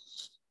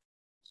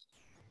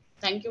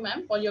 Thank you,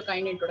 ma'am, for your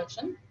kind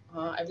introduction.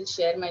 I will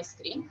share my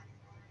screen.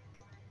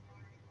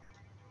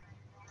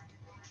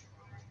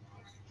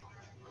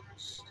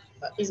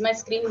 Is my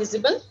screen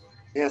visible?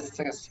 Yes,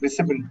 yes,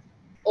 visible.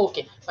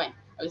 Okay, fine.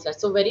 I will start.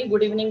 So very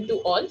good evening to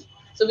all.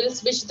 So we'll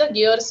switch the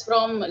gears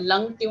from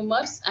lung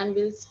tumors and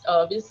we'll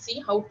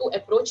see how to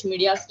approach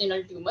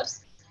mediastinal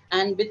tumors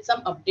and with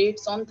some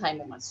updates on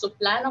thymomas. So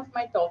plan of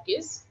my talk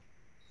is,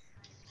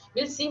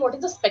 we'll see what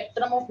is the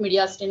spectrum of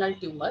mediastinal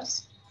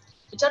tumors,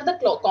 which are the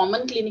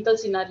common clinical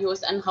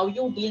scenarios and how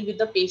you deal with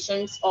the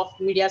patients of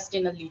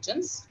mediastinal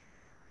lesions.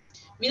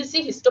 We'll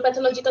see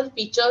histopathological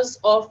features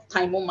of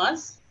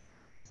thymomas,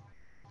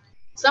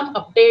 some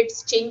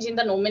updates, change in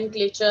the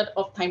nomenclature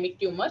of thymic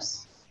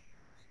tumors.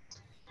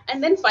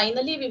 And then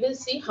finally, we will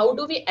see how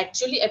do we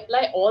actually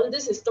apply all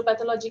these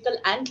histopathological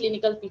and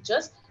clinical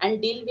features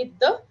and deal with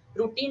the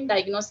routine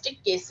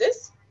diagnostic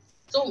cases.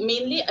 So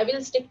mainly, I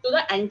will stick to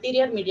the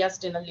anterior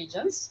mediastinal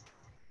lesions.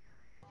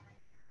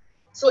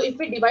 So if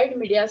we divide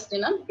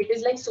mediastinum, it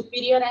is like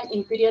superior and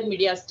inferior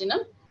mediastinum.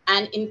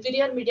 and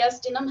inferior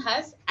mediastinum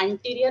has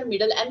anterior,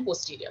 middle, and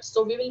posterior.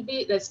 So we will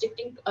be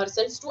restricting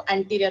ourselves to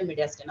anterior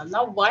mediastinum.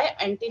 Now, why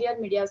anterior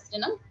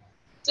mediastinum?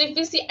 So if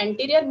we see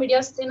anterior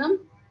mediastinum,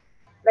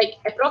 like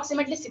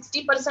approximately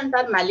 60%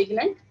 are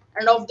malignant,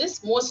 and of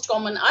this, most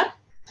common are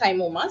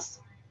thymomas.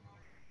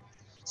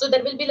 So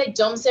there will be like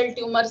germ cell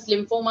tumors,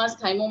 lymphomas,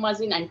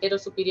 thymomas in anterior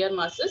superior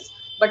masses,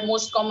 but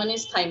most common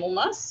is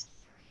thymomas.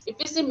 If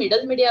we see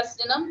middle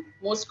mediastinum,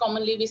 most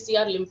commonly we see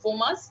are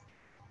lymphomas.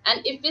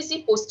 And if we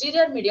see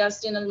posterior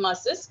mediastinal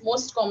masses,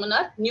 most common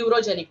are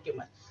neurogenic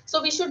tumor.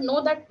 So we should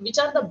know that which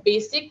are the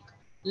basic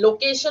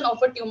location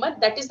of a tumor.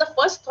 That is the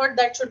first thought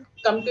that should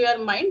come to your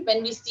mind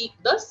when we see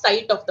the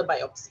site of the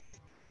biopsy.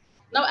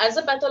 Now, as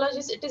a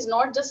pathologist, it is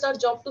not just our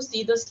job to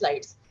see the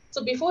slides.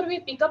 So before we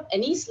pick up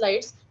any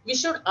slides, we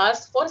should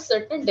ask for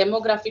certain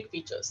demographic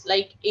features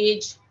like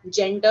age,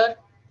 gender.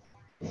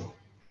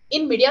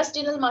 In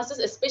mediastinal masses,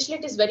 especially,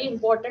 it is very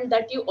important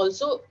that you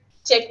also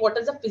check what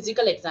is the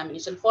physical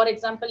examination. For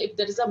example, if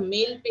there is a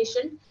male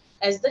patient,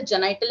 is the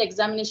genital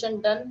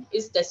examination done?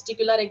 Is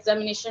testicular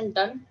examination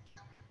done?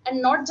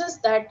 And not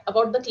just that,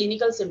 about the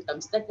clinical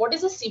symptoms, that what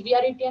is the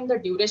severity and the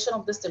duration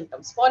of the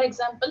symptoms. For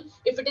example,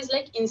 if it is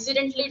like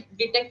incidentally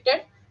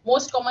detected,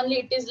 most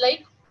commonly it is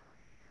like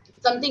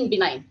something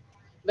benign,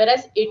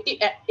 whereas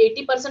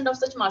 80% of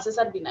such masses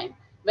are benign,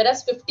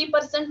 whereas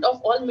 50%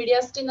 of all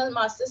mediastinal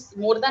masses,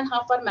 more than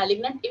half are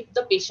malignant if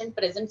the patient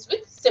presents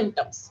with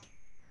symptoms.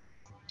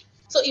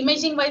 So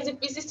imaging wise, if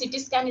we see CT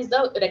scan is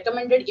the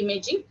recommended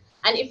imaging,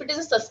 and if it is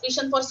a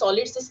suspicion for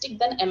solid cystic,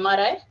 then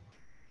MRI.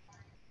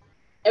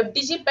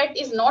 FDG PET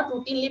is not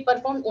routinely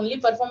performed, only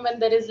performed when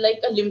there is like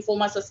a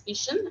lymphoma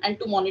suspicion and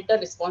to monitor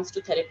response to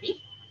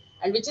therapy.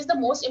 And which is the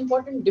most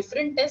important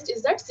different test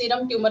is that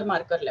serum tumor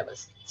marker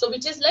levels. So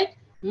which is like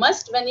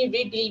must when we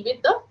deal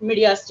with the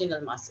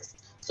mediastinal masses.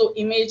 So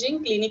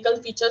imaging, clinical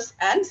features,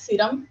 and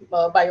serum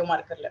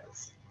biomarker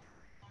levels.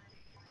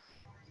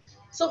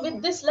 So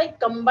with this like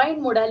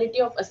combined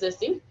modality of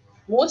assessing,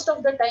 most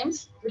of the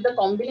times with the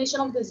combination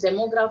of this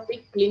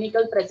demographic,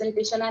 clinical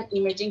presentation, and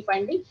imaging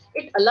finding,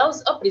 it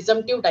allows a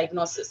presumptive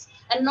diagnosis.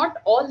 And not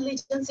all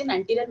lesions in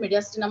anterior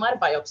mediastinum are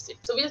biopsied.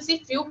 So we'll see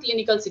few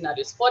clinical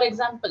scenarios. For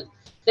example,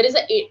 there is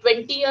a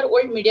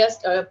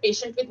 20-year-old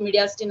patient with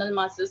mediastinal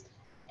masses,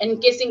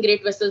 encasing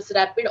great vessels,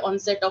 rapid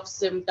onset of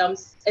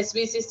symptoms,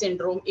 SVC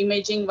syndrome,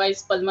 imaging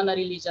wise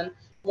pulmonary lesion.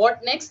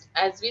 What next?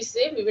 As we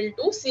say, we will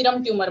do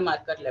serum tumor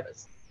marker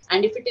levels.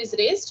 And if it is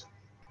raised,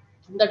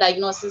 the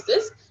diagnosis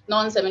is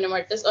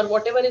non-seminomatous or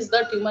whatever is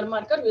the tumor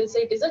marker, we'll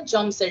say it is a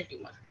germ cell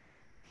tumor.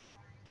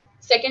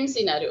 Second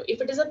scenario,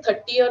 if it is a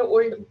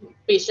 30-year-old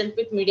patient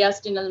with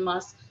mediastinal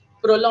mass,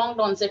 prolonged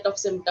onset of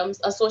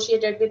symptoms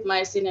associated with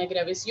myasthenia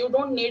gravis, you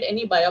don't need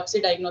any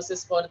biopsy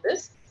diagnosis for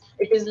this.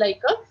 It is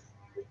like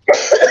a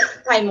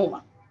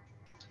thymoma.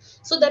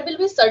 So there will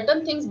be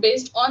certain things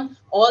based on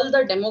all the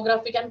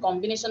demographic and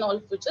combination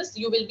of features,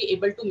 you will be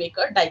able to make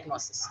a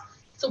diagnosis.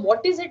 So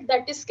what is it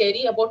that is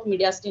scary about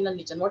mediastinal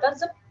lesion? What are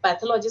the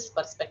pathologist's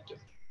perspective?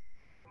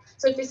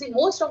 So if you see,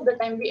 most of the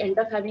time we end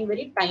up having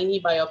very tiny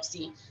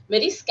biopsy,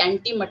 very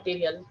scanty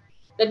material.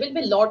 There will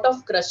be a lot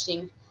of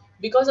crushing.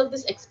 Because of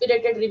this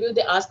expedited review,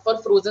 they ask for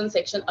frozen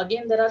section.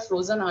 Again, there are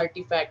frozen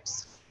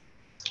artifacts,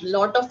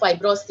 lot of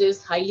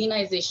fibrosis,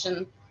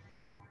 hyalinization.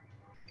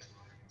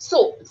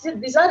 So see,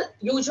 these are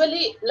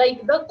usually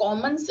like the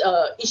common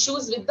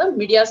issues with the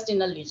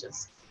mediastinal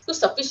lesions. To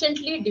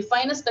sufficiently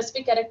define a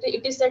specific character,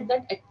 it is said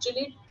that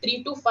actually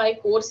 3 to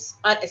 5 cores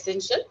are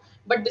essential,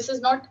 but this is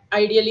not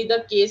ideally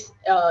the case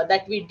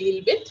that we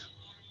deal with.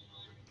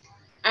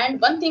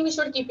 And one thing we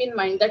should keep in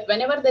mind that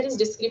whenever there is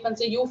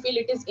discrepancy, you feel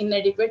it is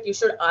inadequate, you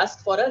should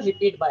ask for a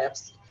repeat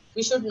biopsy.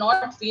 We should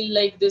not feel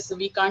like this,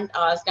 we can't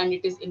ask and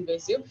it is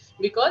invasive,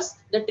 because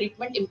the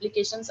treatment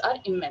implications are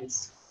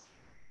immense.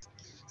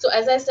 So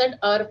as I said,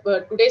 our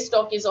today's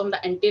talk is on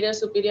the anterior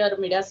superior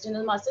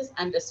mediastinal masses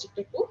and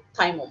restricted to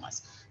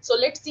thymomas. So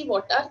let's see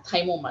what are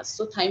thymomas.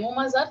 So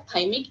thymomas are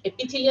thymic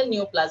epithelial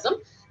neoplasm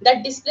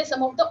that display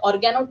some of the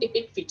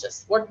organotypic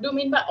features. What do you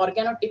mean by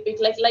organotypic?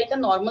 Like a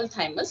normal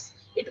thymus,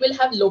 it will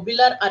have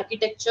lobular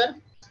architecture.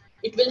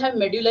 It will have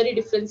medullary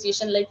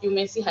differentiation, like you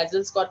may see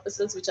Hazel's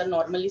corpuscles, which are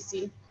normally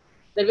seen.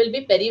 There will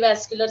be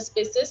perivascular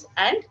spaces,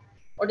 and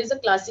what is the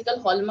classical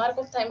hallmark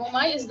of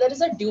thymoma is there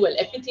is a dual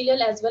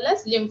epithelial as well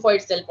as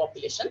lymphoid cell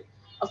population,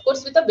 of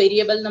course with a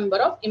variable number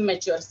of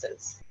immature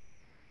cells.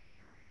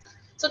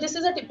 So this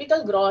is a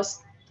typical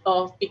gross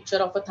picture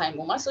of a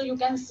thymoma. So you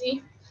can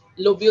see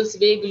lobules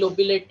vague,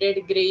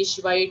 lobulated, grayish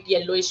white,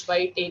 yellowish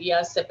white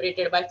areas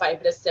separated by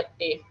fibrous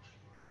septae.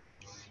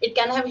 It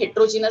can have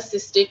heterogeneous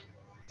cystic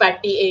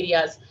fatty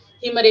areas,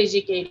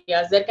 hemorrhagic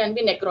areas, there can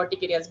be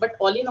necrotic areas, but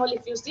all in all,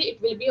 if you see,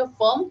 it will be a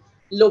firm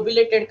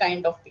lobulated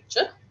kind of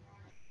picture.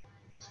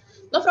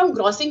 Now, from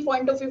grossing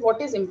point of view,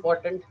 what is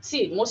important?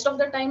 See, most of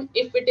the time,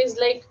 if it is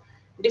like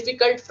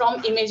difficult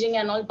from imaging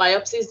and all,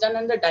 biopsy is done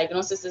and the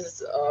diagnosis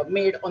is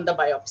made on the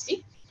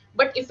biopsy.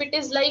 But if it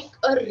is like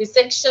a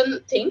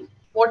resection thing,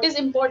 what is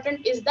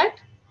important is that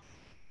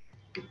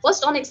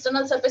First, on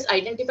external surface,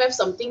 identify if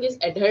something is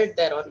adhered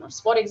there or not.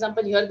 For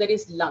example, here there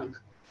is lung,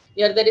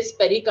 here there is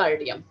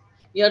pericardium,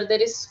 here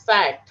there is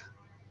fat,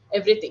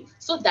 everything.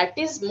 So that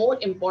is more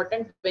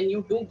important when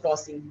you do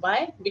grossing.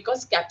 Why?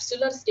 Because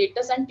capsular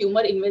status and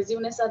tumor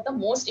invasiveness are the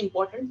most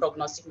important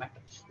prognostic matter.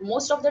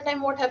 Most of the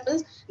time what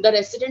happens, the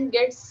resident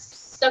gets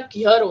stuck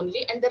here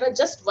only, and there are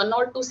just 1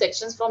 or 2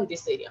 sections from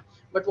this area.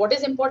 But what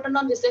is important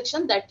on this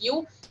section, that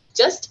you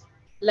just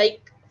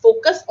like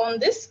focus on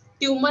this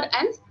tumor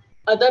and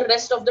other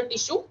rest of the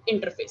tissue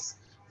interface.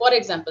 For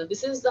example,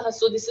 this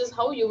is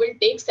how you will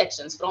take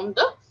sections from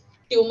the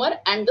tumor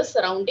and the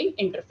surrounding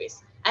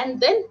interface. And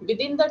then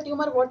within the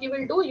tumor, what you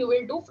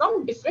will do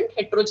from different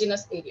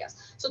heterogeneous areas.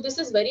 So this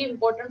is very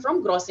important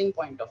from grossing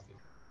point of view.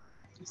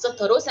 So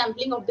thorough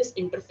sampling of this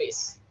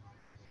interface.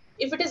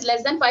 If it is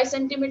less than 5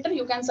 centimeter,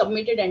 you can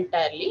submit it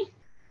entirely.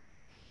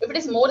 If it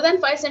is more than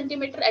 5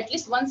 centimeter, at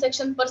least 1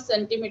 section per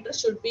centimeter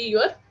should be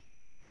your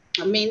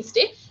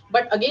mainstay.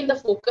 But again, the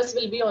focus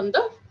will be on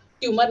the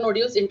tumor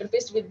nodules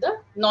interfaced with the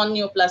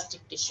non-neoplastic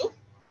tissue.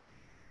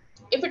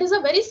 If it is a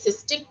very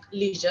cystic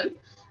lesion,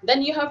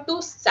 then you have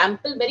to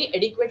sample very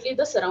adequately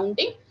the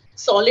surrounding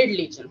solid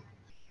lesion,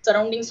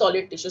 surrounding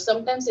solid tissue.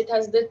 Sometimes it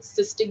has the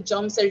cystic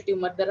germ cell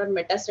tumor. There are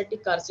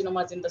metastatic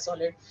carcinomas in the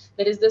solid.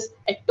 There is this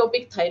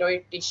ectopic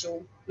thyroid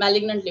tissue,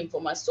 malignant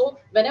lymphoma. So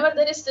whenever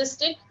there is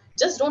cystic,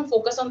 just don't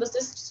focus on the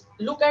cyst.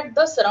 Look at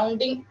the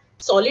surrounding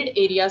solid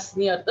areas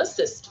near the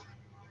cyst.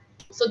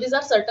 So these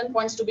are certain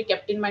points to be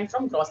kept in mind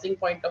from grossing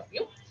point of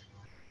view.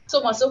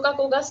 So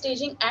Masoka-Koga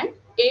staging and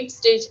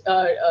 8-stage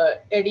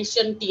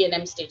addition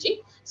TNM staging.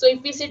 So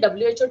if we see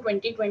WHO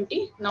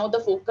 2020, now the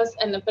focus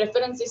and the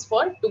preference is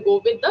for to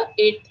go with the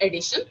 8th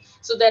edition.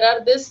 So there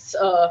are this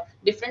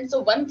different. So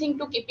one thing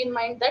to keep in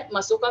mind that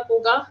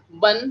Masoka-Koga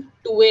 1,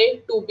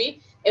 2A, 2B,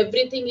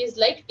 everything is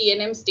like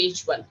TNM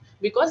stage 1,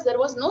 because there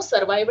was no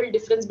survival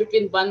difference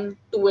between 1,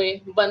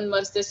 2A, 1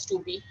 versus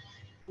 2B.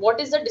 What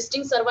is the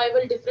distinct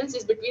survival difference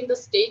is between the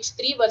stage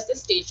 3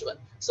 versus stage 1.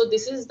 So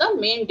this is the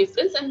main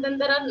difference, and then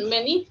there are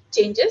many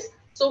changes.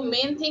 So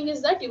main thing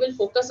is that you will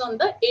focus on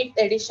the 8th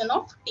edition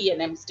of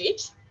TNM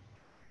stage.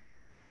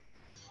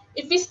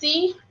 If we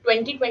see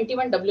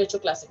 2021 WHO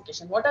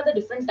classification, what are the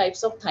different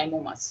types of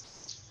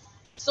thymomas?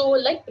 So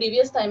like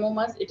previous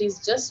thymomas, it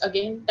is just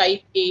again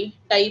type A,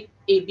 type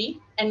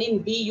AB, and in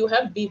B you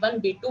have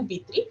B1, B2,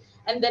 B3,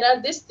 and there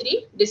are these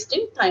 3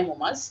 distinct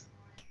thymomas.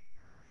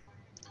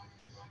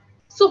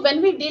 So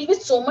when we deal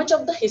with so much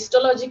of the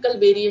histological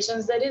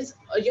variations, there is,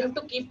 you have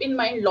to keep in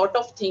mind lot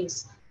of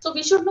things. So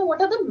we should know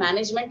what are the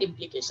management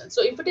implications.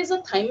 So if it is a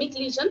thymic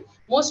lesion,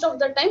 most of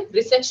the time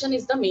resection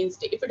is the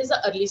mainstay. If it is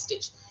an early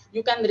stage,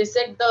 you can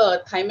resect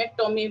the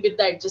thymectomy with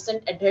the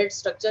adjacent adhered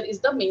structure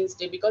is the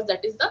mainstay, because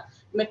that is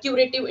the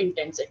curative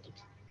intensity.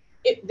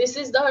 If this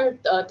is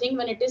the thing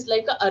when it is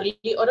like a early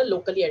or a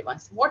locally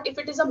advanced. What if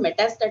it is a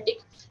metastatic?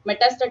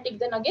 Metastatic,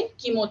 then again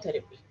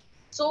chemotherapy.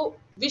 So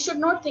we should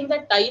not think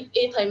that type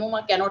A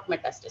thymoma cannot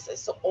metastasize.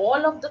 So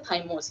all of the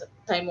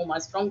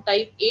thymomas from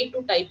type A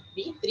to type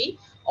B3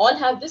 all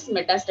have this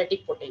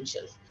metastatic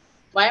potential.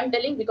 Why I'm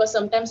telling? Because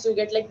sometimes you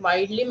get like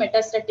widely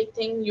metastatic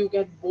thing, you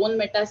get bone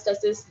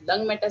metastasis,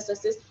 lung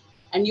metastasis,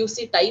 and you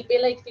see type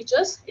A like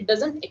features. It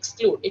doesn't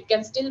exclude. It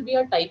can still be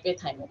a type A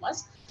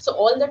thymomas. So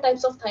all the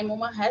types of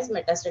thymoma has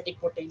metastatic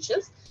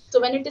potentials.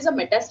 So when it is a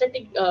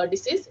metastatic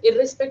disease,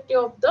 irrespective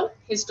of the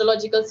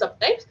histological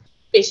subtypes,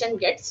 patient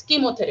gets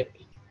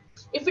chemotherapy.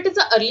 If it is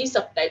the early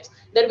subtypes,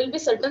 there will be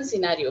certain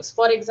scenarios.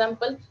 For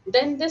example,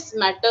 then this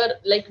matter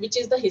like which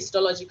is the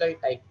histological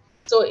type.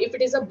 So if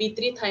it is a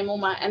B3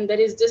 thymoma and there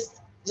is this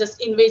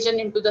just invasion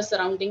into the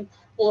surrounding,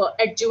 or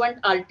adjuvant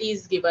RT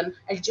is given,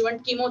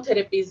 adjuvant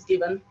chemotherapy is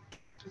given.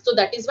 So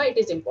that is why it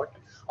is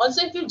important.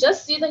 Also, if you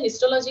just see the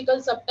histological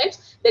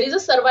subtypes, there is a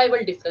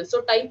survival difference. So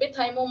type A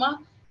thymoma,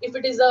 if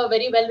it is a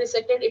very well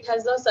resected, it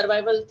has a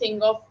survival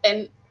thing of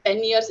 10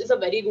 years is a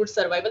very good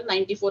survival,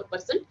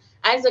 94%.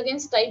 As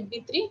against type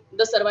B3,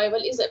 the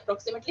survival is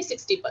approximately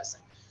 60%.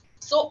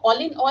 So all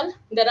in all,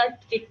 there are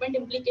treatment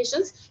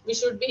implications. We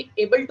should be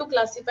able to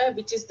classify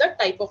which is the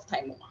type of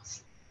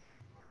thymomas.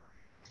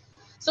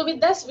 So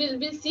with this, we'll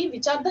see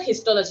which are the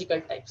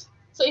histological types.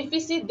 So if we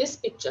see this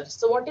picture,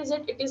 so what is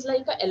it? It is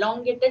like an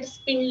elongated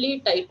spindly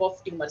type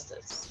of tumor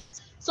cells.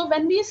 So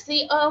when we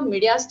see a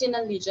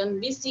mediastinal lesion,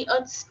 we see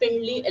a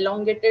spindly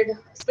elongated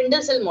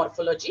spindle cell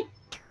morphology.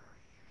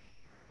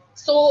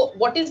 So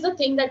what is the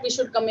thing that we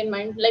should come in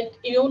mind? Like,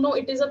 you know,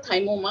 it is a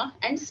thymoma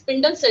and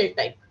spindle cell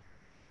type.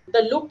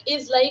 The look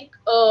is like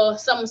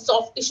some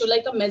soft tissue,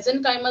 like a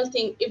mesenchymal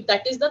thing. If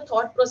that is the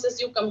thought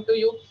process you come to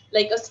you,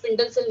 like a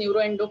spindle cell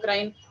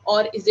neuroendocrine,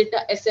 or is it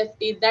a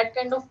SFT, that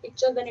kind of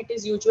picture, then it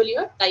is usually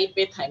a type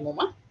A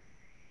thymoma.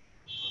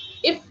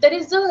 If there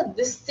is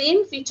the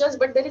same features,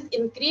 but there is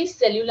increased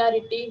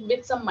cellularity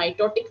with some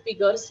mitotic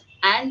figures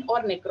and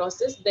or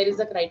necrosis, there is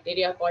a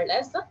criteria called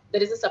as,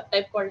 there is a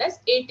subtype called as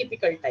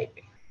atypical type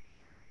A.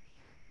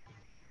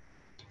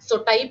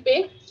 So type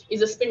A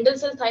is a spindle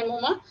cell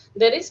thymoma.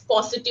 There is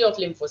paucity of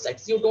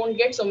lymphocytes. You don't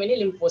get so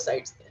many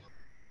lymphocytes there.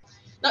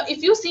 Now,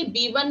 if you see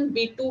B1,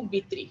 B2,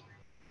 B3,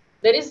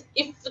 there is,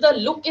 if the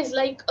look is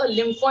like a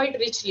lymphoid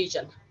rich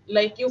lesion,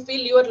 like you feel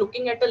you are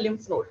looking at a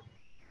lymph node,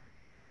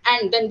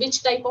 and then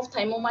which type of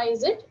thymoma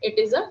is it? It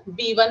is a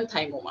B1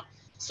 thymoma.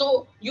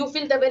 So you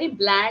feel the very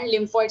bland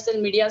lymphoid cell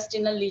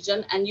mediastinal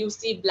lesion, and you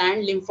see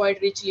bland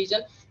lymphoid rich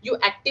lesion. You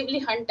actively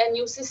hunt and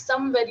you see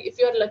some very, if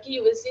you are lucky,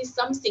 you will see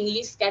some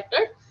singly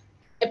scattered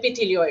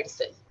epithelioid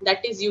cell.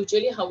 That is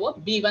usually how a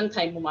B1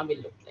 thymoma will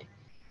look like.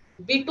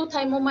 B2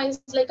 thymoma is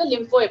like a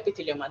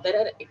lymphoepithelioma. There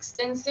are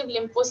extensive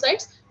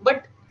lymphocytes,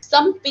 but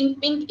some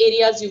pink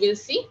areas you will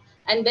see,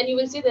 and then you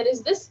will see there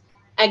is this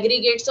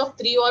aggregates of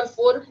 3 or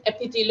 4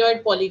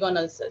 epithelioid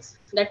polygonal cells.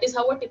 That is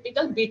how a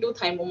typical B2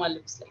 thymoma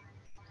looks like.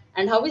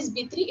 And how is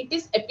B3? It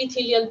is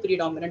epithelial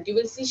predominant. You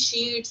will see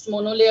sheets,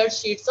 monolayered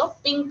sheets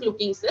of pink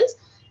looking cells.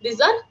 These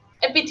are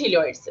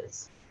epithelioid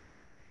cells.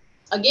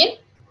 Again,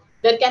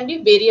 there can be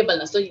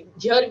variable. So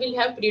here we'll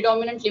have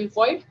predominant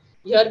lymphoid,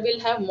 here we'll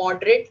have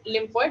moderate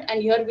lymphoid,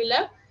 and here we'll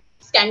have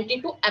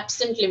scanty to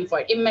absent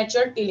lymphoid,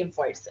 immature T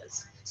lymphoid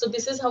cells. So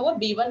this is how a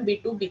B1,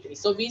 B2, B3.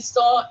 So we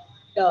saw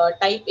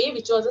type A,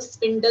 which was a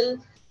spindle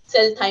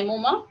cell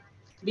thymoma,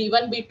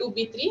 B1, B2,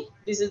 B3.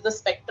 This is the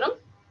spectrum.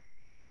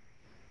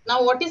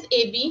 Now what is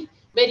AB?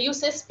 Where you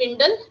say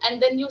spindle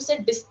and then you say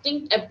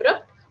distinct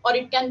abrupt, or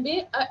it can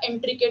be an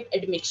intricate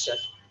admixture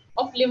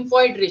of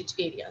lymphoid rich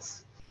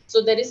areas.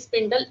 So there is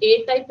spindle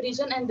A type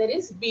region and there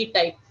is B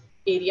type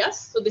areas.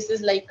 So this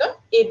is like a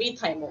AB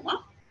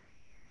thymoma.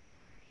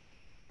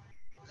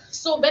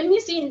 So when we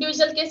see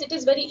individual case, it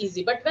is very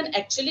easy. But when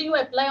actually you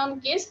apply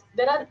on case,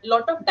 there are a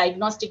lot of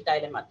diagnostic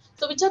dilemmas.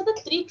 So which are the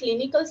 3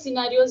 clinical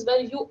scenarios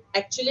where you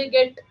actually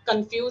get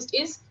confused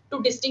is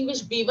to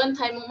distinguish B1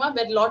 thymoma,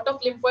 where lot of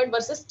lymphoid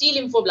versus T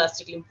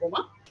lymphoblastic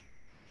lymphoma.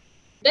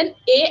 Then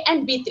A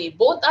and B3,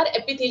 both are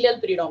epithelial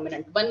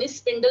predominant. One is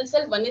spindle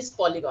cell, one is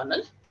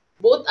polygonal.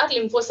 Both are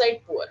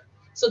lymphocyte poor.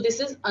 So this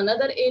is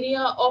another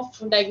area of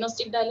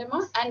diagnostic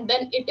dilemma. And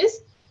then it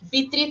is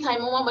B3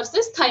 thymoma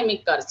versus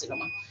thymic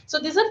carcinoma. So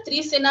these are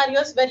 3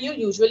 scenarios where you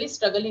usually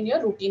struggle in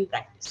your routine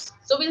practice.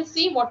 So we'll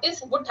see what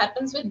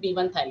happens with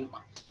B1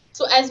 thymoma.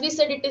 So as we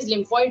said, it is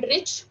lymphoid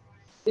rich.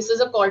 This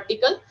is a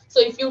cortical. So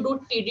if you do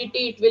TDT,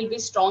 it will be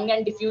strong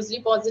and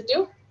diffusely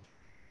positive.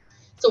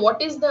 So what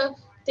is the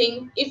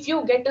thing? If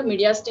you get a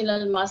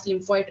mediastinal mass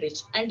lymphoid rich,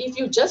 and if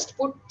you just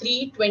put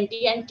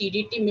 320 and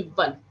TDT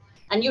MIB1,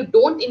 and you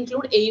don't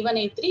include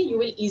A1, A3, you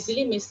will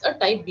easily miss a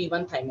type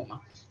B1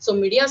 thymoma. So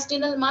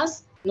mediastinal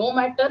mass, no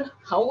matter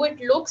how it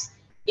looks,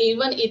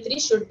 A1,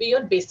 A3 should be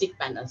your basic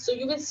panel. So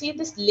you will see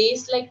this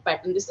lace-like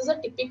pattern. This is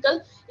a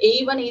typical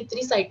A1,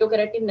 A3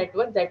 cytokeratin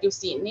network that you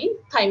see in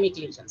thymic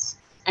lesions.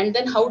 And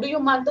then how do you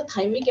mark the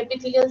thymic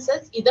epithelial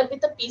cells? Either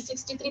with a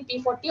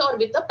P63, P40 or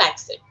with a PAC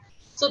set.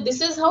 So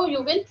this is how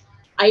you will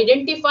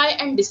identify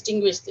and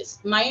distinguish this.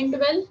 Mind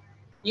well,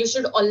 you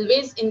should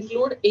always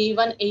include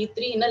A1,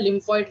 A3 in a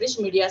lymphoid-rich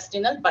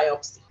mediastinal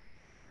biopsy.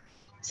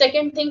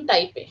 Second thing,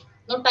 type A.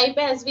 Now type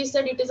A, as we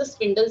said, it is a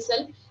spindle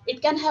cell.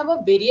 It can have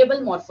a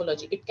variable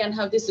morphology. It can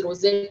have this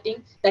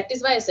rosetting. That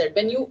is why I said,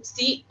 when you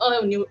see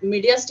a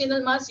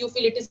mediastinal mass, you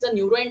feel it is a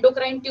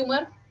neuroendocrine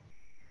tumor.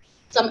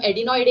 Some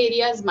adenoid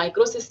areas,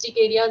 microcystic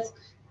areas,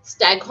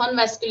 staghorn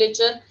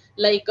vasculature,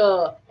 like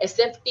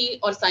SFT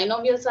or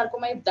synovial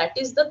sarcoma, if that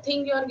is the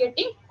thing you are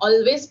getting,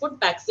 always put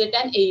Paxet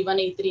and A1,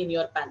 A3 in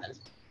your panel.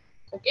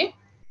 Okay?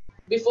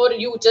 Before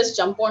you just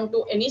jump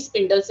onto any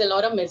spindle cell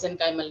or a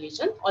mesenchymal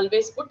lesion,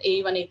 always put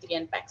A1, A3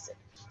 and Paxet.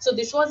 So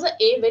this was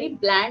a very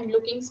bland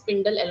looking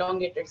spindle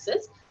elongated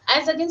cells.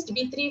 As against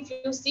B3, if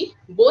you see,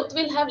 both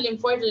will have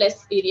lymphoid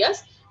less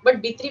areas,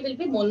 but B3 will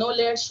be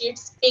monolayered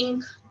sheets,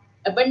 pink,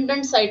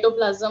 abundant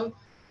cytoplasm,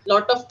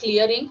 lot of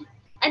clearing,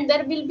 and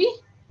there will be,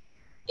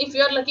 if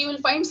you are lucky, you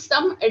will find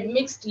some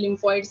admixed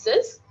lymphoid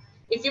cells.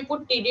 If you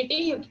put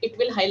TDT, it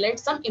will highlight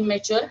some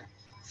immature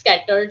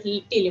scattered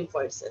T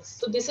lymphoid cells.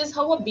 So this is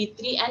how a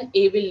B3 and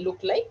A will look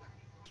like.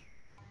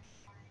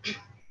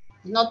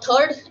 Now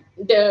third,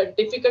 the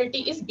difficulty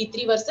is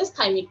B3 versus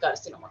thymic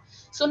carcinoma.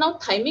 So now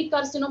thymic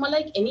carcinoma,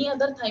 like any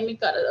other thymic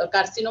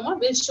carcinoma,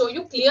 will show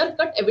you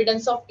clear-cut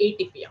evidence of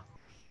atypia.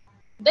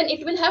 Then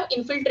it will have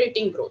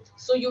infiltrating growth.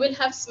 So you will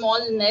have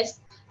small nests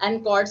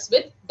and cords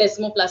with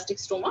desmoplastic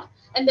stroma,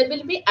 and there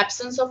will be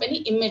absence of any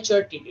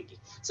immature TDT.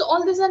 So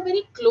all these are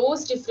very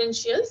close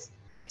differentials.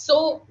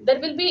 So there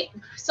will be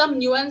some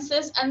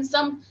nuances and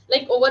some,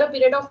 like over a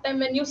period of time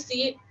when you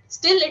see it,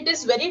 still it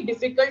is very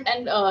difficult,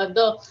 and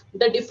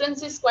the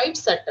difference is quite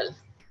subtle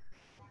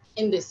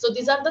in this. So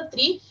these are the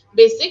 3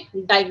 basic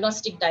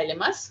diagnostic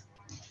dilemmas.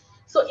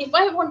 So if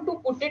I want to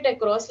put it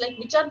across, like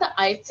which are the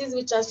IHCs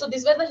which are, so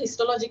these were the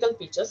histological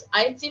features.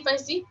 IHC, if I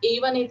see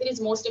A1, A3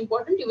 is most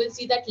important, you will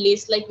see that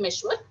lace-like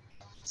meshwork.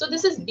 So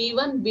this is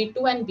B1,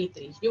 B2 and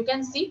B3. You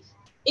can see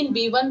in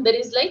B1, there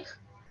is like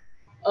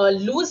a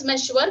loose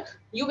meshwork.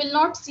 You will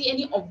not see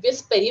any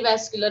obvious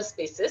perivascular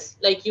spaces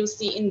like you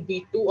see in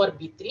B2 or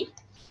B3.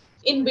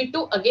 In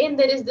B2, again,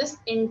 there is this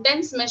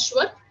intense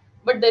meshwork,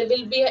 but there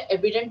will be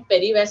evident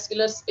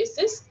perivascular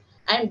spaces.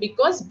 And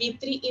because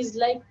B3 is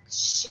like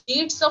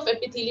sheets of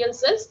epithelial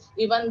cells,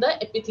 even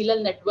the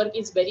epithelial network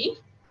is very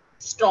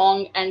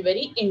strong and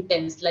very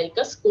intense, like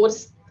a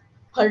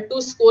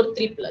HER2 score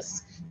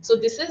 3+. So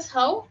this is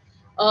how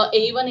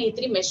AE1,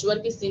 AE3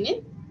 meshwork is seen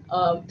in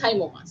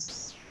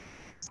thymomas.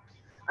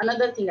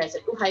 Another thing I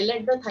said, to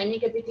highlight the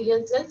thymic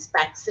epithelial cells,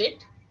 Paxate,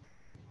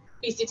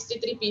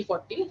 P63,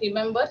 P40.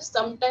 Remember,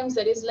 sometimes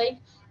there is like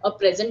a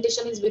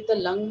presentation is with a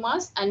lung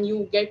mass and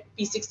you get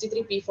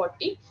P63,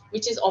 P40,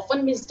 which is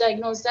often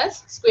misdiagnosed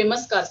as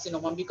squamous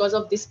carcinoma because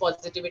of this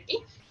positivity.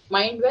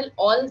 Mind well,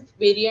 all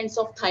variants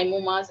of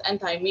thymomas and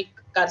thymic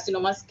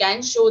carcinomas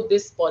can show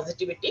this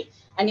positivity.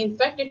 And in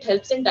fact, it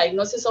helps in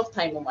diagnosis of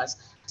thymomas.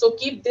 So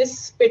keep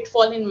this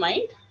pitfall in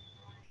mind.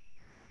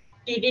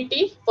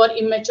 TDT for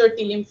immature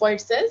T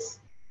lymphoid cells.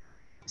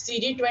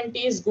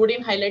 CD20 is good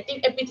in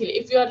highlighting epithelial.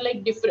 If you are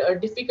like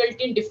difficult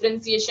in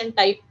differentiation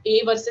type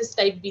A versus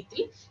type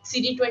B3,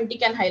 CD20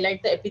 can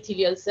highlight the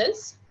epithelial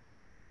cells.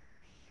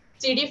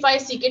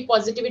 CD5 c-KIT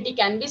positivity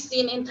can be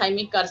seen in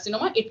thymic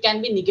carcinoma. It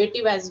can be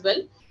negative as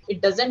well.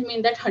 It doesn't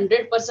mean that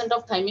 100%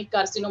 of thymic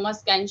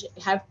carcinomas can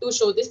have to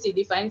show this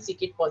CD5 and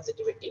c-KIT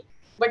positivity.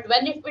 But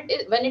when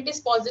it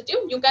is positive,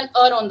 you can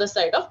err on the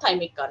side of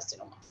thymic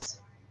carcinomas.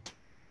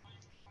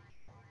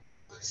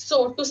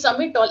 So to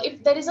sum it all,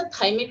 if there is a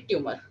thymic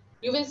tumor,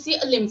 you will see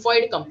a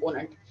lymphoid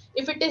component.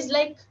 If it is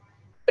like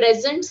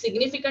present,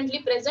 significantly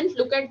present,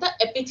 look at the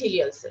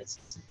epithelial cells.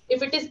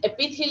 If it is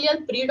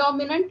epithelial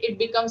predominant, it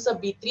becomes a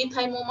B3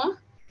 thymoma.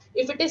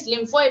 If it is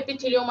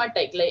lymphoepithelioma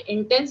type, like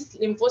intense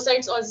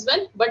lymphocytes as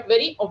well, but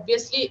very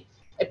obviously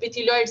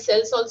epithelioid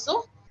cells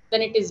also,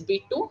 then it is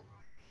B2.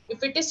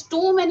 If it is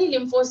too many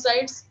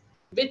lymphocytes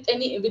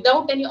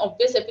without any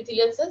obvious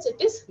epithelial cells,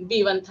 it is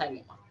B1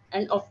 thymoma.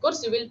 And of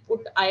course, you will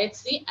put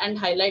IHC and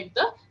highlight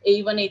the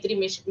AE1,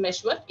 A3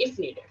 meshwork if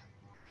needed.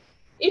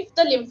 If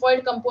the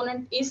lymphoid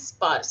component is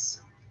sparse,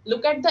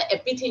 look at the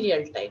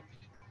epithelial type.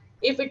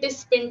 If it is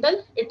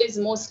spindle, it is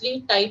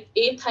mostly type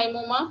A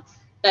thymoma,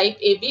 type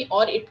AB,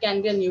 or it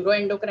can be a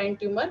neuroendocrine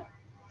tumor.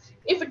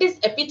 If it is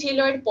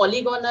epithelioid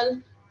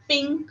polygonal,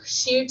 pink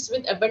sheets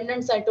with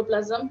abundant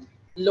cytoplasm,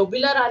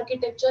 lobular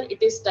architecture,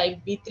 it is type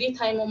B3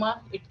 thymoma.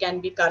 It can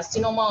be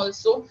carcinoma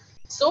also.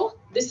 So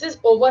this is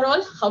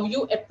overall how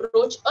you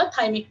approach a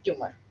thymic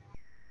tumor.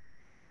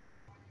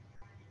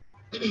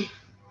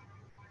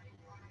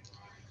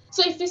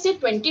 So if we say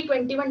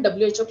 2021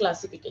 WHO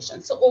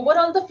classification, so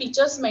overall the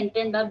features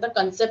maintained are the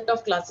concept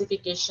of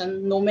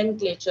classification,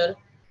 nomenclature,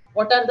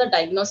 what are the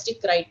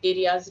diagnostic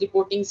criteria,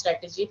 reporting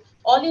strategy,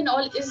 all in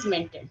all is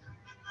maintained.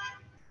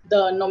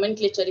 The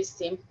nomenclature is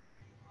same.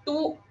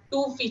 Two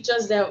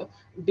features they have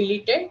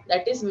deleted,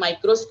 that is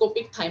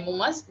microscopic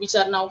thymomas, which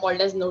are now called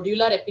as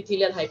nodular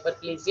epithelial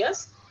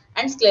hyperplasias,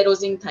 and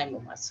sclerosing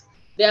thymomas.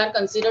 They are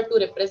considered to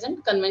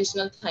represent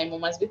conventional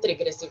thymomas with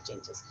regressive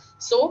changes.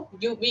 So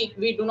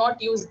we do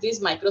not use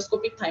these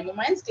microscopic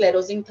thymoma and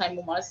sclerosing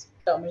thymomas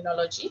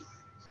terminology.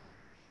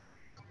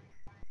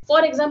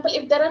 For example,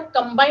 if there are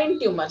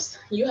combined tumors,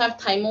 you have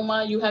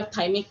thymoma, you have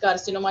thymic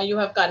carcinoma, you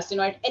have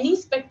carcinoid, any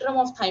spectrum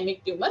of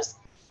thymic tumors,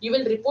 you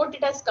will report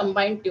it as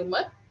combined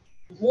tumor.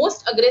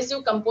 Most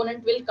aggressive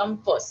component will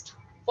come first.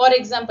 For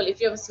example, if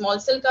you have a small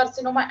cell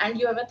carcinoma and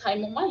you have a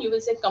thymoma, you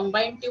will say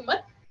combined tumor,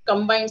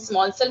 combined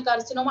small cell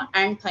carcinoma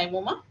and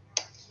thymoma.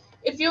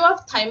 If you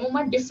have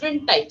thymoma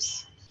different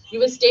types, you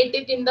will state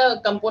it in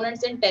the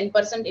components in 10%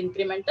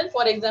 incremental.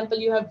 For example,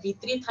 you have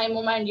B3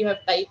 thymoma and you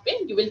have type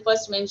A. You will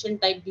first mention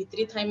type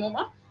B3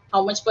 thymoma,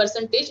 how much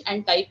percentage,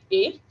 and type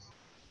A.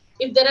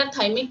 If there are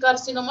thymic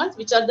carcinomas,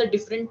 which are the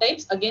different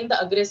types, again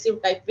the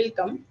aggressive type will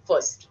come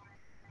first.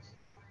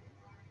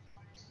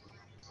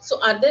 So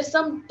are there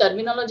some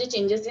terminology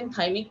changes in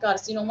thymic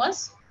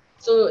carcinomas?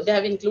 So they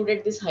have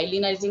included this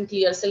hyalinizing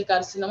clear cell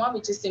carcinoma,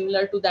 which is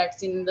similar to that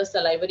seen in the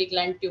salivary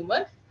gland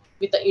tumor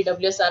with the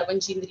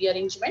EWSR1 gene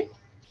rearrangement.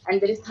 And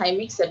there is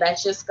thymic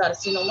sebaceous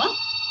carcinoma,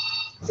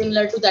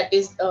 similar to that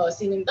is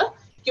seen in the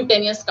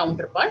cutaneous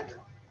counterpart.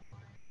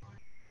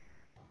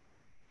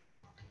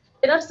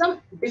 There are some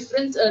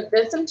difference,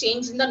 there's some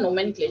change in the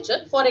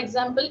nomenclature. For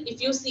example,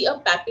 if you see a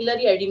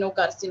papillary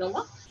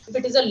adenocarcinoma, if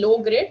it is a low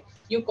grade,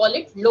 you call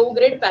it low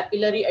grade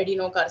papillary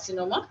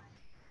adenocarcinoma.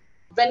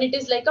 When it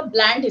is like a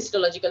bland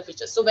histological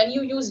feature. So when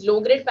you use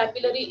low grade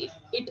papillary,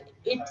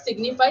 it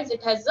signifies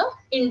it has a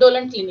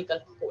indolent clinical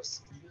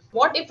course.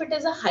 What if it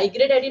is a high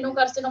grade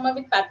adenocarcinoma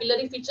with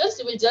papillary features?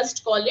 You will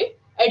just call it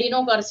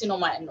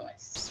adenocarcinoma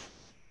NOS.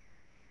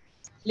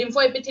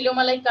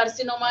 Lymphoepithelioma like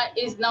carcinoma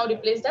is now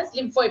replaced as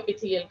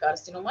lymphoepithelial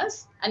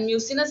carcinomas, and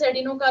mucinous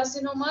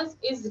adenocarcinomas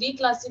is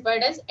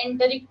reclassified as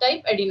enteric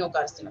type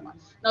adenocarcinoma.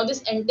 Now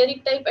this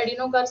enteric type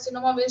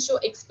adenocarcinoma will show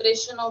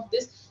expression of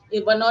this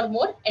one or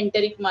more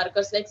enteric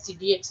markers like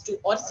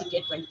CDX2 or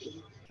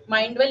CK20.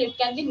 Mind well, it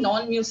can be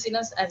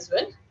non-mucinous as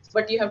well,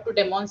 but you have to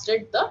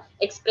demonstrate the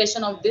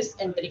expression of this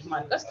enteric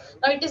markers.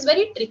 Now it is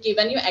very tricky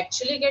when you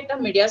actually get a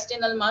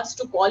mediastinal mass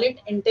to call it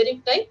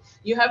enteric type.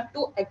 You have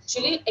to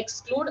actually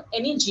exclude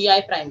any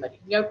GI primary.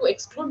 You have to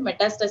exclude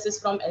metastasis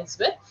from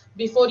elsewhere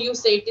before you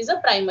say it is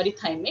a primary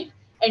thymic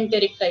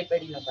enteric type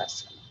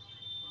adenocarcinoma.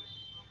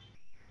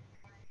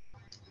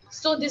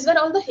 So these were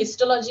all the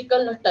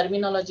histological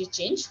terminology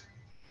change.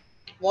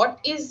 What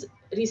is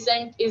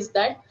recent is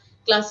that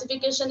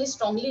classification is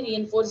strongly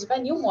reinforced by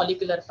new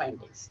molecular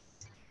findings.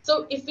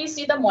 So if we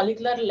see the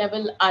molecular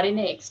level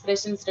RNA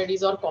expression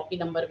studies or copy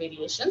number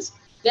variations,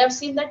 they have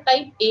seen that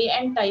type A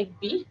and type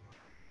B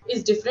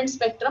is different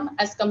spectrum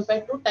as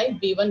compared to type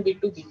B1,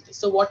 B2, B3.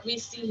 So what we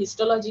see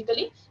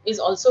histologically is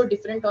also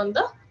different on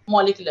the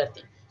molecular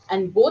thing.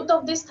 And both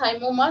of these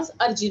thymomas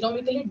are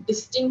genomically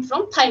distinct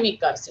from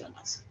thymic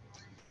carcinomas.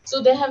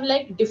 So they have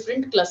like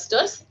different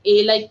clusters,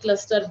 A-like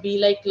cluster,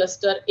 B-like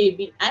cluster,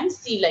 AB, and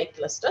C-like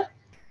cluster.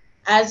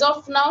 As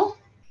of now,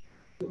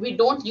 we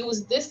don't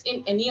use this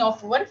in any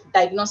of our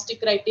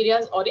diagnostic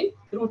criteria or in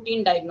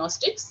routine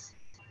diagnostics.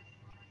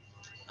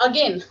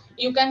 Again,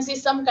 you can see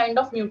some kind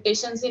of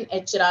mutations in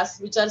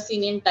HRAS, which are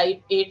seen in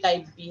type A,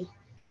 type B.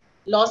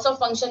 Loss of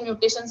function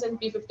mutations in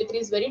P53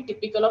 is very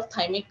typical of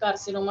thymic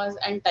carcinomas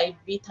and type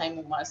B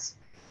thymomas.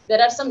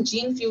 There are some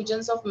gene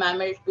fusions of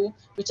MAML2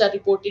 which are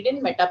reported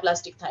in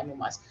metaplastic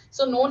thymomas.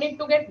 So no need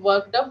to get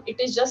worked up. It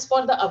is just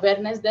for the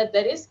awareness that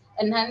there is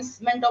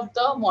enhancement of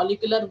the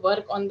molecular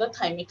work on the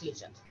thymic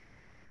lesion.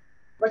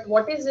 But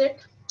what is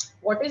it?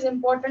 What is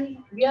important?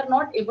 We are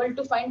not able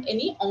to find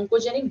any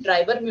oncogenic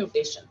driver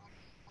mutation.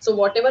 So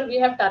whatever we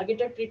have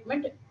targeted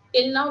treatment,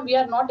 till now we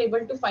are not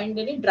able to find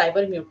any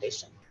driver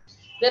mutation.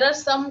 There are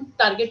some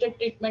targeted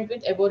treatment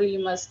with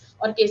everolimus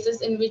or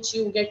cases in which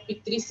you get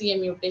PIK3CA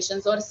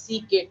mutations or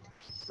c-KIT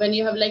when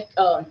you have like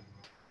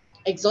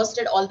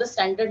exhausted all the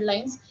standard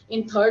lines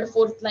in third,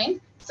 fourth line,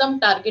 some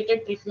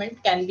targeted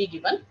treatment can be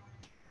given.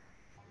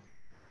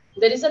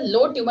 There is a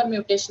low tumor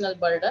mutational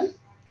burden.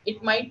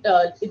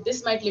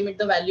 This might limit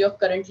the value of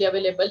currently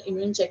available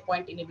immune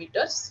checkpoint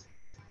inhibitors.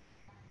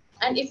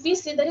 And if we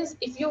see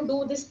if you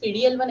do this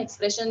PDL1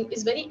 expression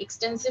is very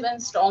extensive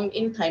and strong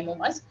in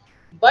thymomas,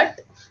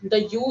 but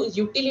the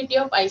utility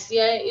of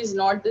ICI is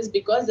not this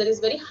because there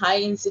is very high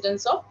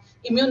incidence of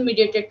immune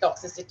mediated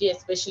toxicity,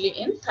 especially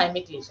in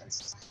thymic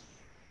lesions.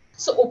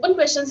 So open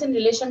questions in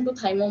relation to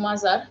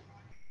thymomas are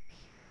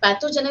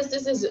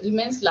pathogenesis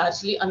remains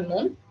largely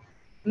unknown.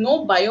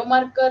 No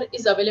biomarker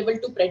is available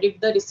to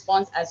predict the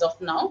response as of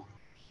now.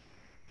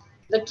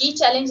 The key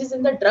challenge is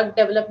in the drug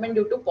development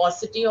due to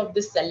paucity of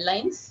the cell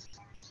lines.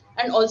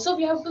 And also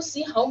we have to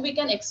see how we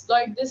can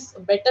exploit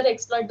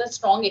the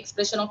strong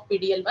expression of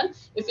PDL1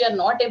 if we are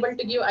not able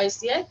to give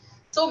ICI.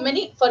 So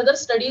many further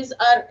studies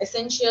are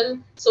essential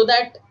so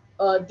that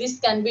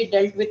this can be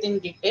dealt with in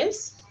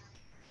details.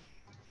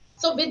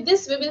 So with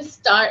this,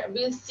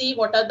 we'll see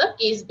what are the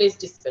case-based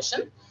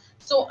discussion.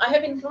 So I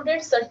have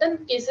included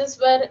certain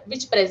cases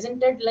which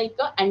presented like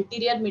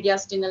anterior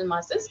mediastinal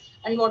masses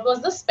and what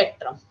was the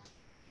spectrum.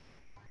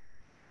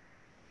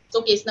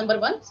 So case number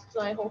 1. So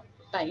I hope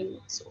time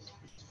is okay.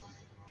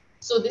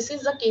 So this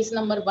is the case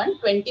number 1,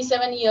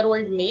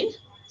 27-year-old male.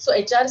 So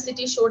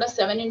HRCT showed a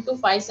 7 into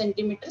 5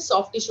 centimeter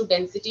soft tissue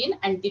density in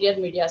anterior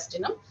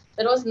mediastinum.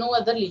 There was no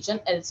other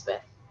lesion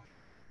elsewhere.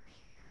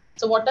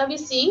 So what are we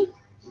seeing?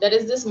 There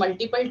is this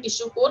multiple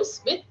tissue course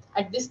with,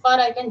 at this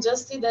part, I can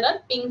just see there are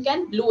pink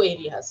and blue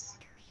areas.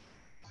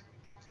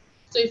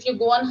 So if you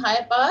go on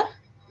high power,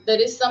 there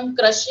is some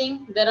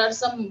crushing. There are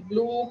some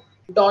blue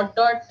dot,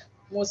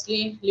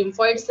 mostly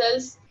lymphoid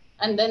cells.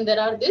 And then there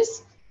are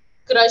these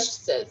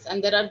crushed cells.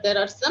 And there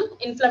are some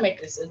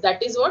inflammatory cells.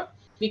 That is what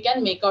we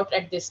can make out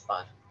at this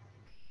part.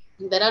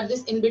 There are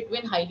this in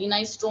between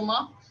hyalinized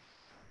stroma.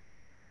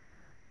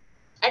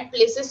 At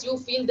places you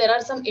feel there are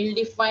some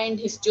ill-defined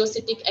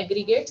histiocytic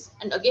aggregates,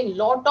 and again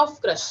lot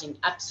of crushing,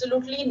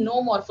 absolutely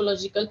no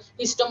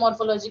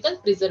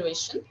histomorphological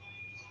preservation.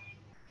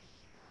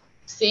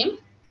 Same.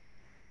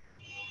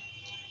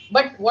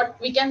 But what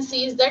we can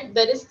see is that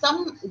there is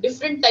some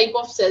different type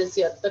of cells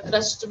here, the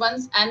crushed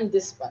ones and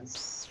this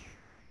ones.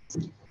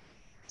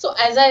 So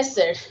as I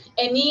said,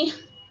 any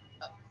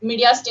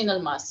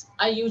mediastinal mass,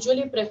 I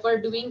usually prefer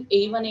doing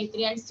A1,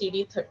 A3 and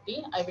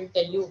CD30. I will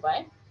tell you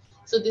why.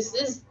 So this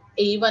is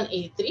A1,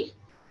 A3.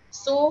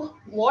 So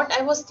what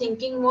I was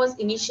thinking was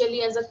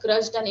initially as a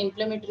crushed and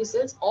inflammatory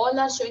cells, all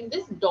are showing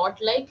this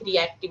dot-like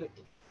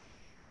reactivity.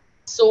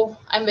 So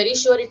I'm very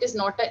sure it is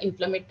not an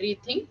inflammatory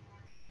thing.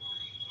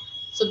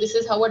 So this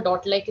is how a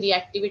dot-like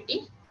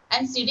reactivity.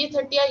 And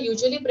CD30 I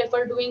usually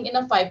prefer doing in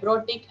a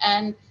fibrotic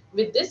and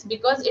with this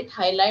because it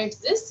highlights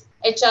this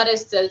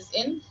HRS cells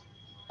in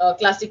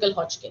classical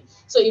Hodgkin.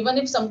 So even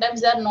if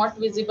sometimes they are not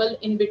visible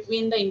in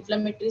between the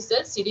inflammatory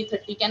cells,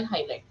 CD30 can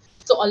highlight.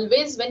 So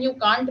always when you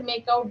can't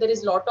make out there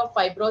is a lot of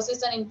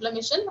fibrosis and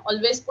inflammation,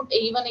 always put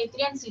A1,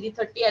 A3 and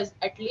CD30 as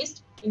at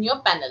least in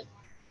your panel.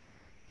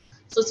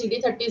 So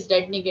CD30 is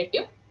dead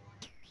negative.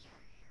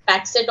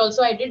 PACSET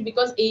also I did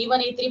because A1,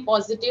 A3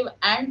 positive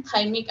and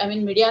thymic, I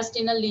mean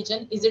mediastinal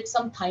lesion. Is it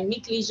some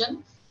thymic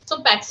lesion?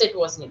 So PACSET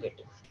was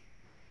negative.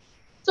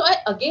 So I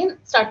again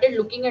started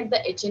looking at the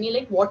HNE,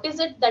 like what is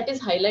it that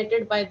is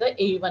highlighted by the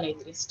A1,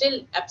 A3?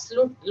 Still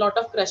absolute lot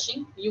of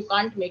crushing. You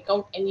can't make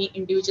out any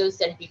individual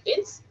cell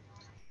details.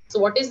 So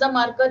what is the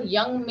marker?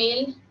 Young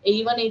male,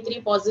 A1,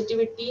 A3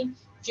 positivity,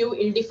 few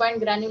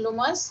ill-defined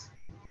granulomas.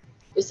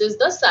 This is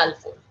the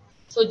SAL4.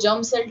 So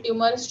germ cell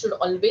tumors should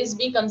always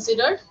be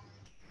considered.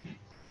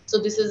 So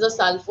this is a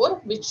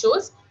SAL4 which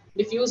shows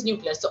diffuse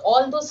nuclear. So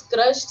all those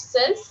crushed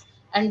cells,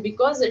 and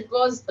because it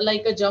was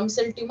like a germ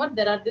cell tumor,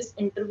 there are this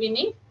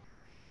intervening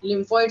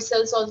lymphoid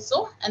cells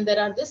also, and there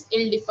are this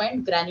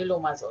ill-defined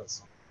granulomas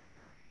also.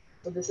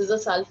 So this is a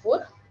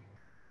SAL4.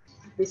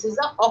 This is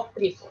a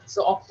OCT4.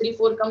 So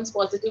OCT4 comes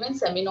positive in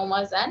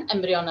seminomas and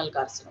embryonal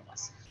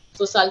carcinomas.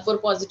 So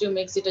SAL4 positive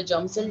makes it a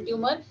germ cell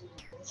tumor.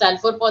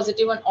 SAL4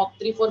 positive and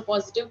OCT4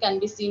 positive can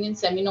be seen in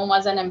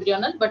seminomas and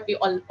embryonal, but we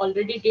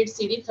already did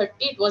CD30,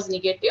 it was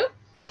negative.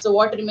 So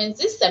what remains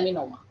is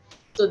seminoma.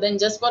 So then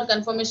just for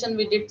confirmation,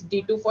 we did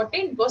D240,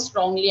 it was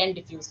strongly and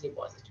diffusely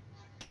positive.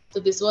 So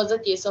this was a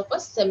case of a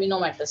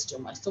seminomatous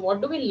tumor. So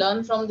what do we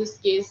learn from this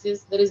case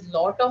is there is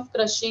lot of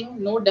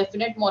crushing, no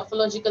definite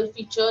morphological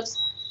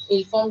features,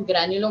 ill-formed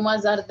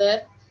granulomas are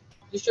there.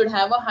 You should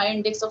have a high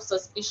index of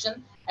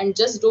suspicion and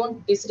just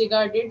don't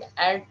disregard it,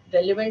 add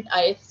relevant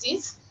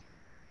IHCs,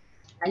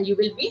 and you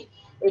will be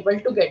able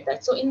to get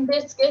that. So in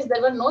this case,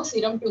 there were no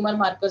serum tumor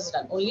markers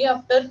done. Only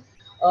after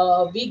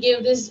we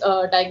gave this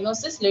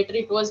diagnosis, later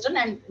it was done,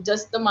 and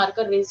just the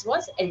marker raised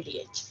was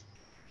LDH.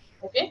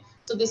 Okay,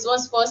 so this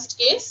was first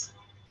case.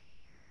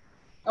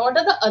 Now, what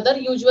are the other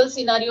usual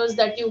scenarios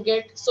that you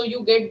get? So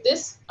you get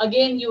this,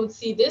 again, you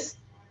see this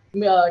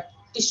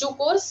tissue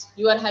cores,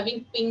 you are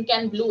having pink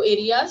and blue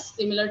areas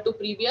similar to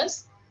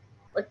previous,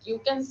 but you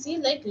can see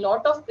like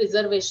lot of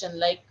preservation,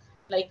 like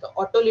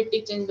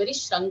autolytic change, very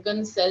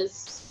shrunken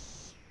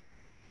cells.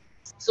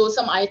 So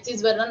some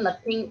IHCs were run,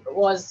 nothing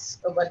was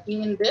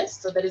working in this.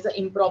 So there is an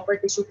improper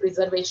tissue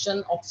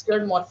preservation,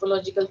 obscured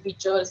morphological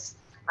features,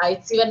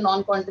 IHC were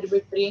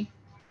non-contributory,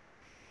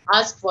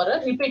 asked for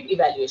a repeat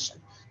evaluation.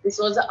 This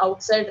was an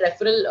outside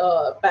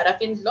referral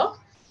paraffin block.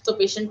 So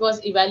patient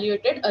was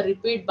evaluated, a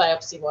repeat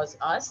biopsy was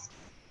asked.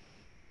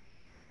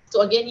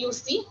 So again, you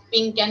see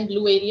pink and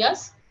blue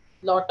areas,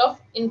 lot of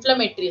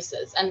inflammatory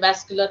cells and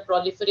vascular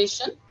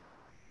proliferation.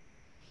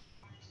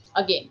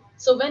 Again,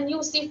 so when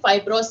you see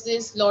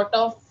fibrosis, lot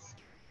of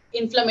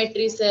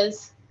inflammatory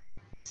cells,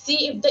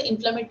 see if the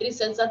inflammatory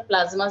cells are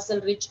plasma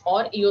cell rich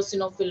or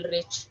eosinophil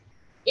rich.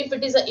 If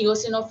it is a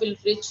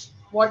eosinophil rich,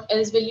 what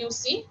else will you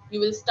see?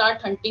 You will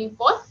start hunting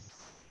for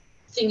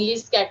singly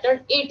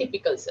scattered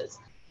atypical cells.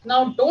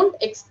 Now, don't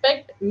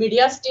expect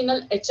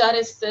mediastinal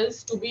HRS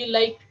cells to be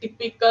like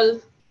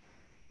typical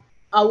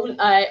owl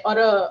eye or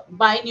a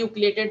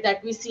binucleated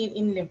that we see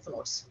in lymph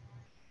nodes.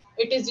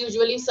 It is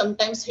usually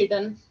sometimes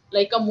hidden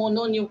like a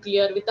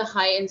mononuclear with a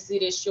high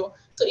NC ratio.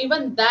 So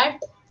even that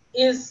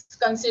is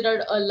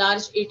considered a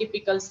large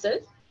atypical cell.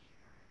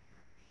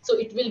 So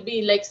it will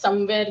be like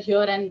somewhere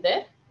here and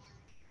there.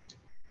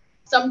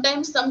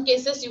 Sometimes some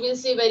cases you will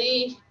see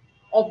very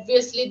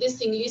obviously the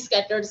singly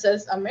scattered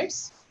cells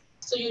amidst.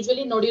 So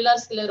usually nodular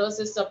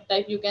sclerosis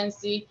subtype, you can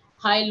see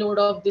high load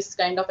of this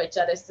kind of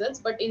HRS cells,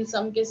 but in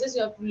some cases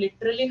you have to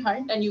literally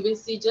hunt and you will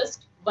see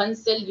just one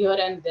cell here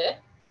and there.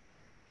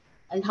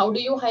 And how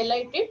do you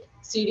highlight it?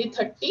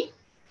 CD30,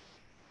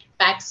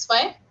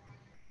 PAX5,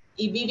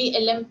 EBV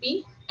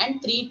LMP,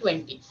 and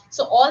 320.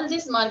 So all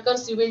these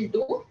markers you will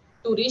do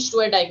to reach to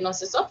a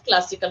diagnosis of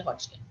classical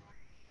Hodgkin.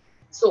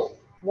 So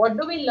what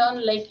do we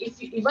learn? Like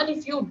even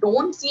if you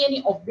don't see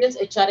any obvious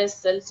HRS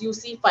cells, you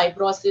see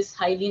fibrosis,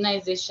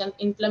 hyalinization,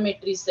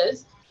 inflammatory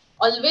cells,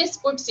 always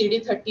put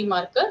CD30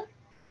 marker,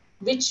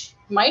 which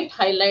might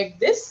highlight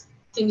this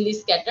singly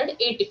scattered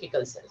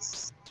atypical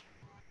cells.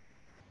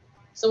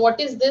 So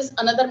what is this?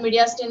 Another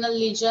mediastinal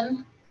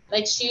lesion,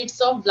 like sheets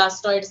of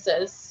blastoid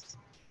cells,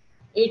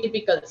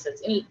 atypical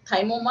cells. In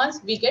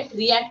thymomas, we get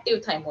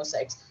reactive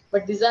thymocytes,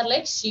 but these are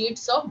like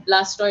sheets of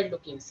blastoid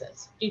looking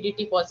cells.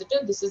 TDT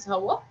positive, this is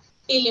how a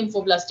T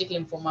lymphoblastic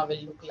lymphoma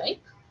will look like.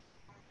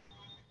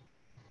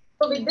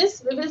 So with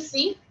this, we will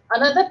see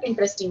another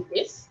interesting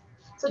case.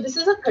 So this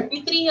is a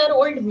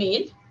 33-year-old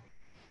male.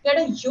 He had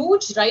a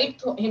huge right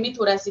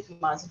hemithoracic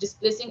mass,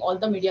 displacing all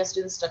the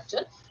mediastinal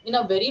structure in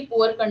a very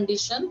poor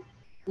condition,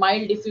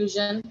 mild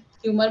diffusion,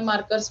 tumor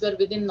markers were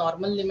within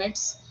normal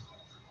limits,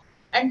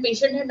 and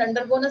patient had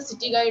undergone a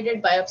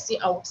CT-guided biopsy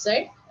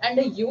outside, and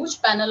a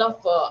huge panel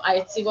of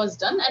IHC was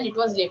done, and it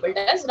was labeled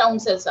as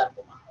round cell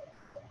sarcoma.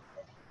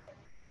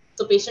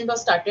 So patient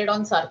was started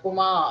on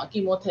sarcoma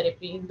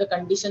chemotherapy. The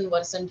condition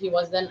worsened. He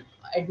was then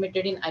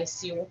admitted in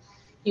ICU.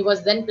 He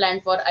was then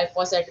planned for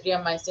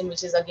ifosfamide,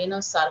 which is again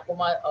a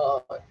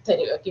sarcoma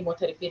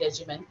chemotherapy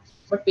regimen.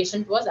 But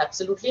patient was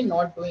absolutely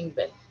not doing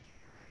well.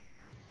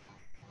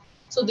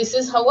 So this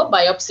is how a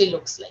biopsy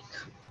looks like.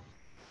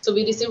 So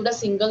we received a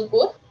single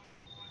core.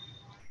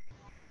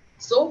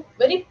 So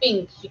very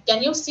pink.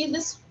 Can you see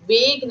this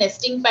vague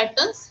nesting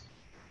patterns?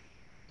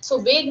 So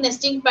vague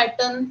nesting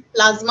pattern,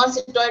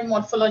 plasmacytoid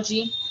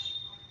morphology.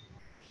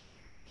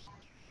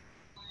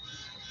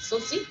 So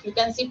see, you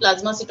can see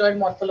plasmacytoid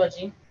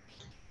morphology.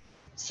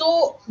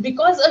 So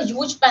because a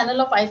huge panel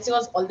of IC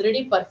was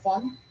already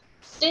performed,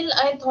 still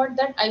I thought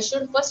that I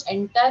should first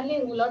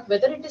entirely rule out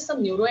whether it is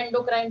some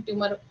neuroendocrine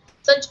tumor,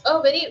 such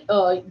a very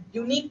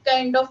unique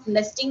kind of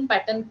nesting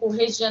pattern,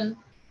 cohesion,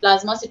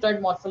 plasmacytoid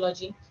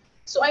morphology.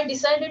 So I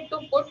decided to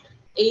put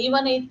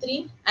AE1,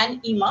 A3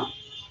 and EMA.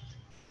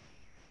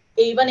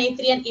 A1,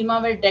 A3 and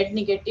IMA were dead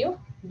negative.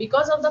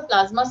 Because of the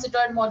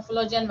plasmacytoid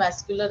morphology and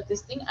vascular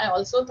this thing, I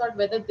also thought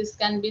whether this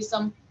can be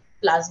some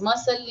plasma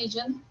cell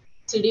lesion.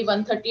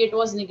 CD138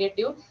 was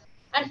negative.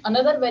 And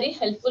another very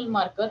helpful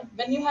marker,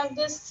 when you have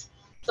this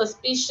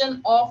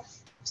suspicion of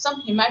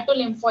some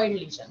hematolymphoid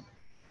lesion,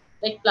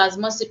 like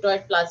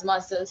plasmacytoid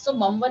plasma cells, so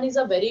MUM1 is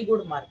a very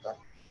good marker.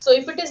 So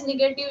if it is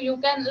negative, you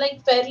can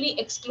like fairly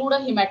exclude a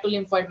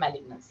hematolymphoid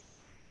malignancy.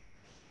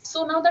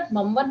 So now that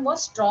MUM1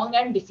 was strong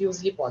and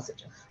diffusely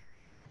positive.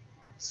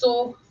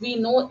 So we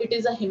know it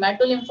is a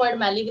hematolymphoid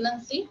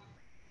malignancy.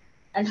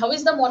 And how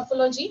is the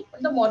morphology?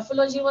 The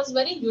morphology was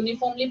very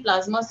uniformly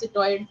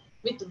plasmacytoid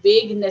with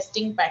vague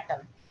nesting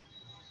pattern.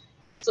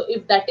 So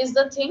if that is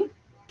the thing,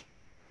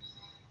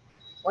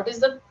 what is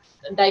the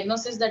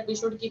diagnosis that we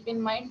should keep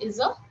in mind is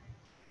a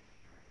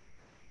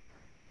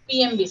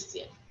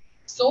PMBCL.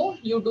 So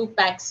you do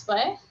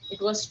PAX5,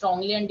 it was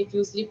strongly and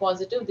diffusely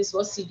positive. This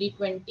was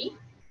CD20,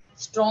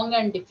 strong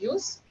and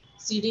diffuse.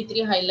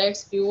 CD3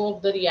 highlights few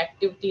of the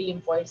reactive T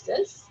lymphoid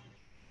cells.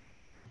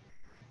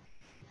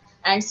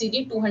 And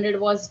CD200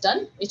 was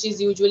done, which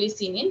is usually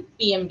seen in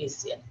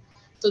PMBCL.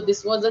 So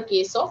this was a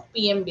case of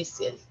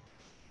PMBCL.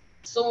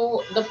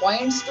 So the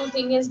points to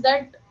think is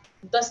that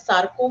the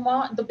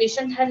sarcoma, the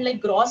patient had like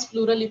gross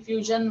pleural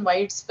effusion,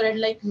 widespread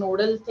like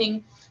nodal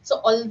thing. So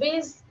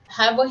always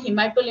have a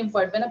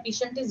hematolymphoid. When a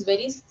patient is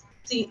very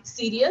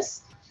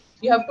serious,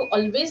 you have to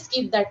always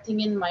keep that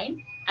thing in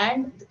mind.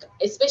 And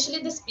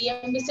especially this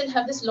PMBCL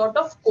have this lot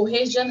of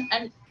cohesion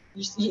and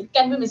it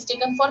can be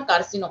mistaken for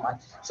carcinoma.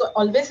 So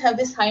always have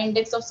this high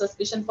index of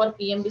suspicion for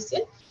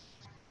PMBCL.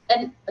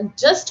 And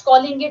just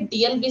calling it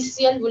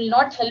DLBCL will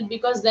not help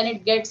because then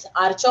it gets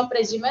R-CHOP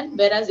regimen.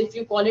 Whereas if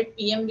you call it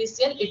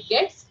PMBCL, it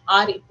gets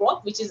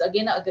R-epoch, which is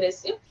again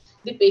aggressive.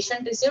 The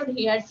patient received,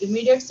 he had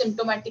immediate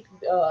symptomatic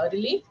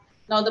relief.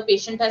 Now the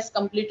patient has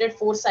completed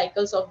 4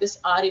 cycles of this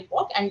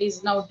R-epoch and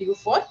is now due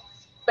for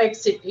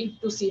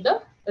PET-CT to see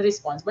the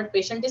response. But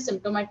patient is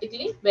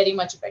symptomatically very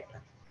much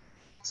better.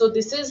 So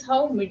this is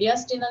how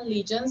mediastinal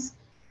lesions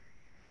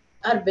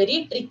are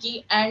very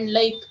tricky, and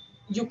like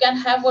you can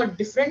have a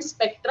different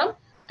spectrum,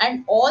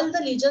 and all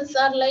the lesions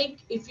are like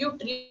if you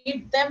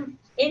treat them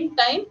in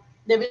time,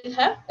 they will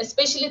have,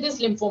 especially these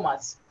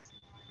lymphomas,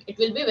 it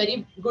will be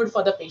very good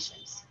for the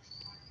patients.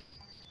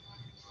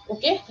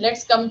 Okay,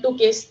 let's come to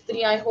case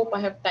 3. I hope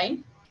I have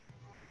time.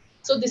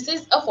 So this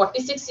is a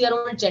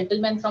 46-year-old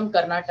gentleman from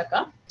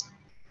Karnataka.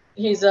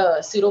 He is a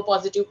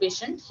seropositive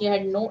patient. He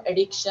had no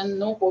addiction,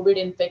 no COVID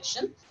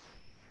infection.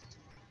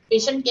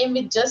 Patient came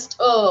with just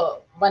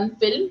one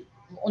film,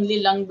 only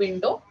lung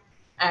window,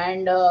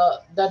 and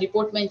the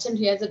report mentioned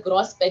he has a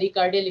gross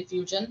pericardial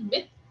effusion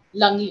with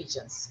lung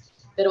lesions.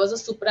 There was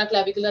a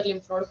supraclavicular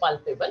lymph node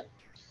palpable.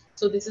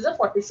 So this is a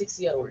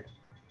 46-year-old.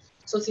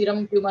 So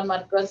serum tumor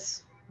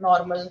markers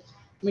normal,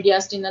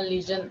 mediastinal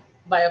lesion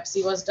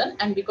biopsy was done,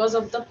 and because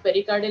of the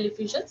pericardial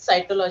effusion,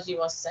 cytology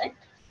was sent.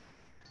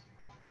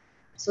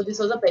 So this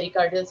was a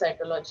pericardial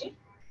cytology,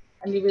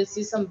 and we will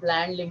see some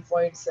bland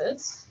lymphoid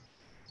cells.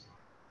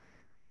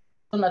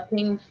 So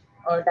nothing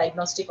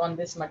diagnostic on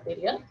this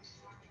material.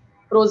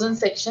 Frozen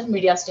section,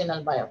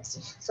 mediastinal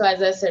biopsy. So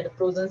as I said,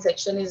 frozen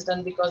section is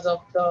done because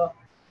of the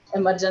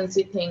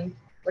emergency thing,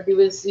 but you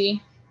will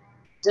see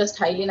just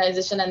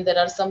hyalinization and there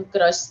are some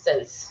crushed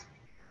cells.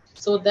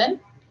 So then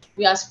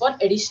we ask for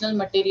additional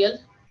material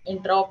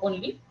intraop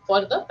only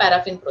for the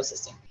paraffin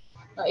processing.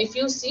 Now if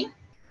you see,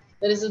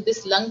 there is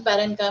this lung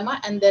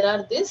parenchyma and there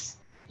are this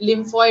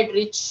lymphoid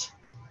rich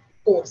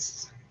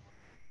pores.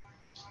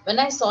 When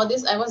I saw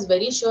this, I was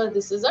very sure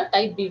this is a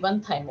type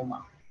B1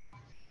 thymoma.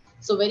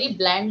 So very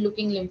bland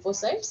looking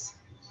lymphocytes.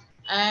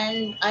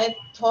 And I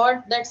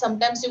thought that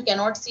sometimes you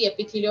cannot see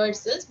epithelioid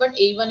cells, but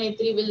A1,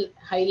 A3 will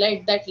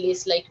highlight that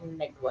lace-like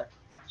network.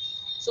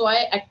 So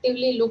I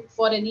actively looked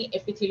for any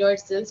epithelioid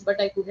cells,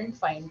 but I couldn't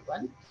find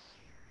one.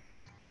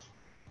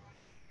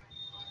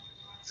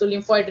 So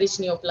lymphoid rich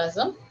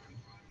neoplasm.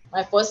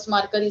 My first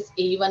marker is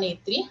A1,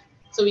 A3.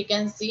 So we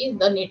can see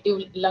the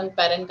native lung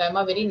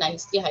parenchyma very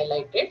nicely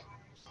highlighted.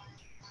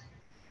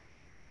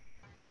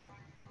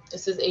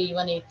 This is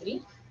A1,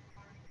 A3.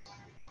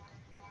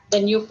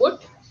 Then you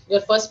put,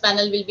 your first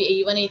panel will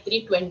be A1,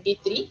 A3,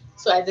 23.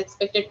 So as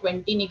expected,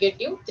 20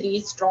 negative, 3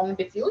 is strong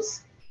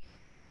diffuse.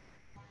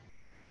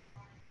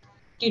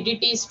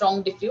 TDT is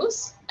strong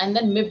diffuse. And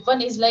then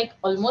MIP1 is like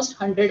almost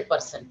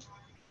 100%.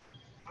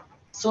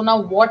 So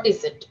now what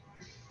is it?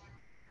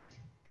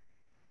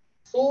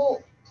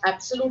 So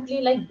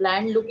absolutely like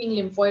bland looking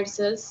lymphoid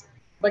cells,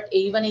 but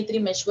A1,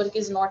 A3 meshwork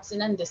is not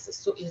seen, and this is,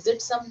 so is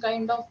it some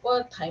kind of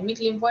a thymic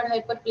lymphoid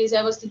hyperplasia?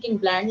 I was thinking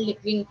bland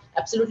looking,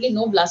 absolutely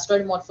no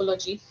blastoid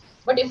morphology.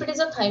 But if it is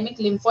a thymic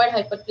lymphoid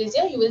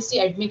hyperplasia, you will see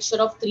admixture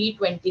of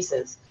 320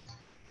 cells.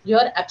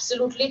 Here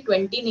absolutely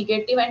 20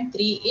 negative and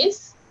 3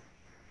 is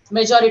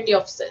majority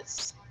of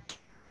cells.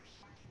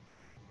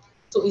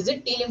 So is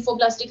it T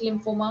lymphoblastic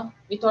lymphoma?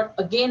 We thought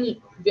again,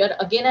 we are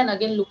again and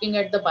again looking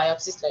at the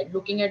biopsy slide,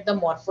 looking at the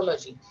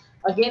morphology.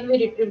 Again,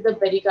 we retrieve the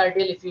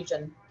pericardial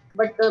effusion,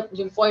 but the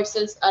lymphoid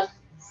cells are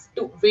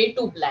way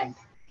too bland.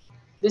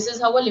 This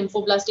is how a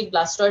lymphoblastic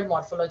blastoid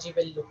morphology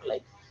will look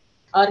like.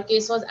 Our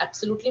case was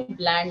absolutely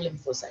bland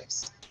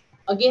lymphocytes.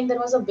 Again, there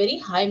was a very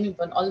high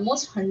MIB1,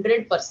 almost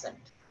 100%.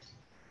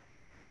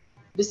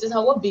 This is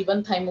how a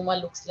B1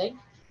 thymoma looks like.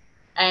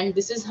 And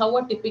this is how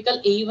a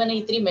typical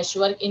AE1, A3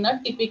 meshwork in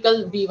a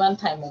typical B1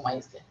 thymoma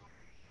is there.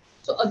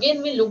 So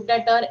again, we looked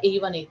at our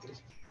A1, A3.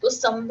 So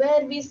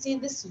somewhere we see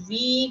this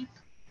weak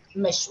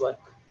meshwork.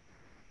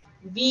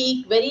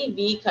 Weak, very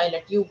weak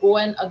highlight. You go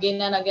and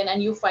again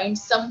and you find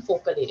some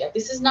focal area.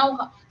 This is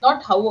now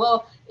not how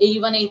a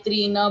A1,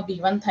 A3 in a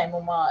B1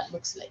 thymoma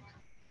looks like.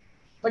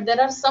 But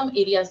there are some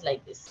areas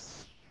like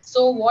this.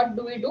 So what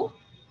do we do?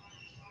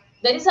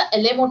 There is a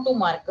LMO2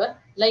 marker,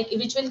 like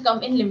which will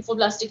come in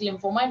lymphoblastic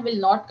lymphoma and will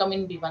not come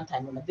in B1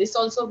 thymoma. This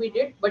also we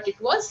did, but it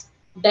was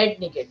dead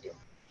negative.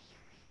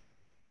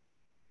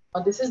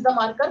 Now this is the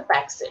marker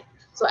PAXET.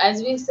 So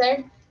as we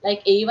said,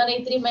 like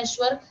A1, A3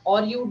 meshwork,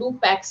 or you do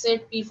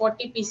PAXET,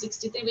 P40,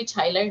 P63, which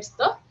highlights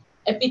the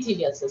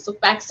epithelial cells. So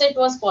PAXET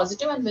was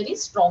positive and very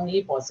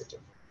strongly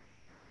positive.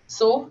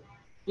 So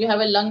you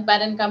have a lung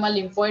parenchyma,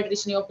 lymphoid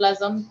rich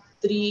neoplasm,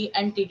 3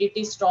 and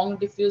TDT strong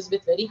diffuse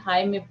with very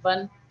high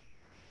MIB1,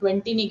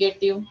 20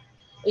 negative.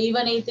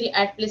 A1, A3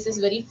 at places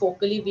very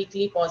focally,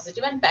 weakly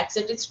positive, and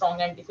PAXET is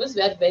strong and diffuse.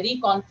 We are very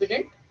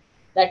confident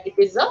that it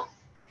is a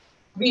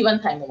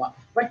B1 thymoma.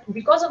 But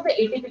because of the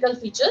atypical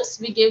features,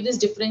 we gave this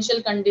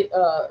differential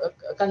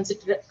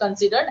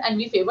considered and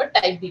we favored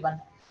type B1.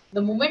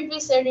 The moment we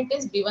said it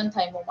is B1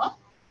 thymoma,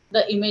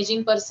 the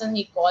imaging person,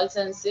 he calls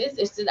and says,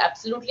 this is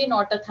absolutely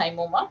not a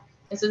thymoma.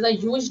 This is a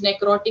huge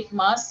necrotic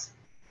mass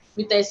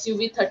with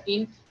SUV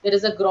 13. There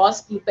is a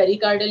gross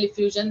pericardial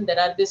effusion. There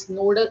are these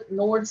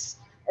nodes,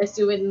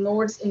 SUV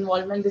nodes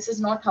involvement. This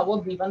is not how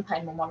a B1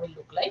 thymoma will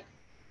look like.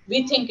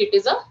 We think it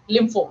is a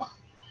lymphoma.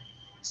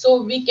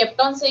 So we kept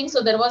on saying,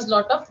 so there was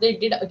they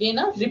did again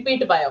a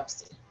repeat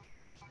biopsy.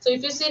 So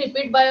if you see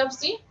repeat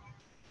biopsy,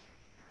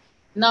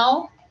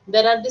 now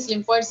there are these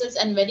lymphoid cells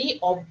and very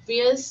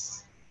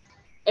obvious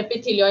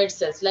epithelioid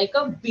cells, like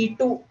a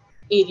B2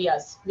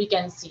 areas we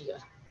can see here.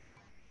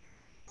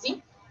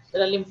 See,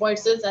 there are lymphoid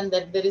cells and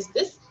there is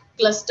this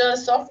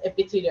clusters of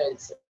epithelial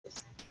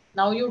cells.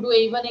 Now you do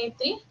A1,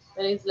 A3,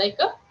 there is like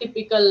a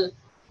typical,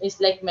 it's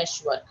like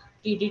meshwork.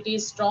 TDT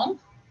is strong,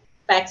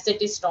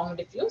 PAXET is strong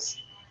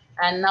diffuse.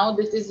 And now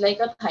this is like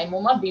a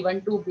thymoma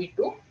B1 to B2.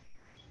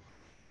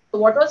 So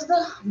what was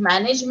the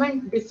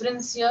management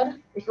difference here?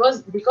 It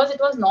was because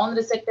it was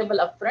non-resectable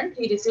upfront,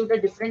 he received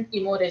a different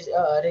chemo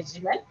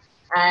regimen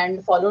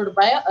and followed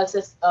by a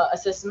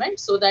assessment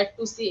so that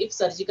to see if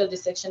surgical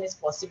resection is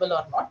possible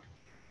or not.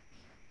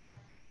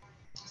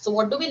 So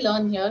what do we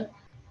learn here?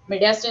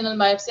 Mediastinal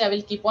biopsy, I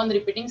will keep on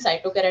repeating,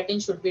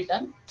 cytokeratin should be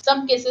done.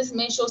 Some cases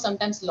may show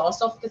sometimes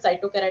loss of the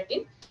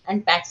cytokeratin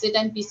and PAXET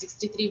and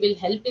P63 will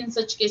help in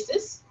such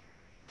cases.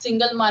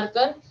 Single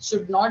marker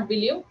should not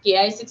believe.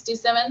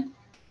 Ki67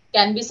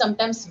 can be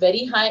sometimes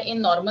very high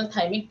in normal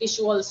thymic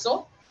tissue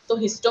also. So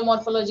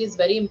histomorphology is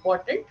very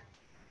important.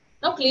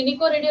 Now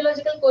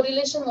clinico-radiological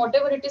correlation,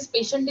 whatever it is,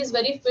 patient is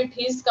very fit,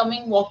 he is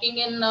coming, walking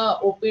in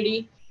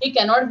OPD, he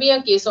cannot be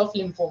a case of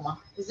lymphoma,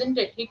 isn't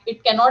it?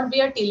 It cannot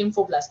be a T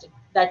lymphoblastic.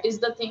 That is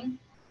the thing.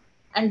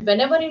 And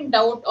whenever in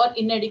doubt or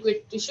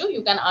inadequate tissue,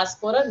 you can ask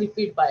for a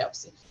repeat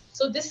biopsy.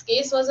 So this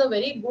case was a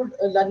very good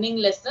learning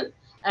lesson.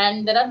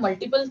 And there are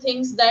multiple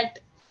things that,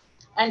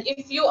 and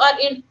if you are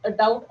in a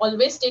doubt,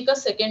 always take a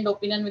second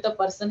opinion with a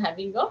person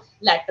having a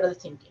lateral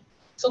thinking.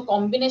 So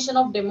combination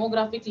of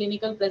demographic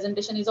clinical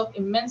presentation is of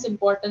immense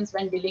importance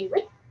when dealing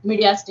with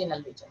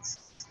mediastinal lesions.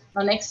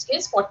 Now next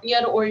case,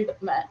 40-year-old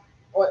man,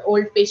 or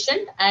old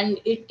patient, and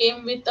it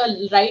came with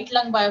a right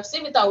lung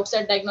biopsy with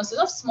outside diagnosis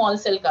of small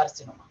cell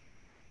carcinoma.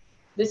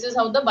 This is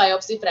how the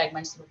biopsy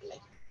fragments look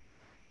like.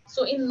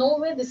 So in no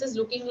way this is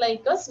looking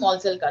like a small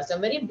cell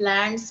carcinoma, very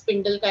bland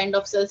spindle kind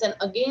of cells. And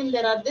again,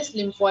 there are these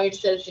lymphoid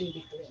cells in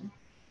between.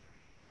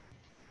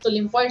 So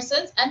lymphoid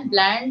cells and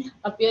bland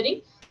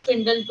appearing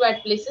spindle to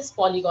at places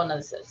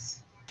polygonal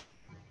cells.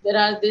 There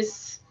are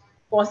these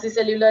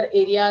paucicellular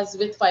areas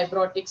with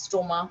fibrotic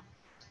stroma,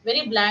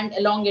 very bland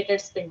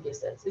elongated spindle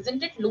cells.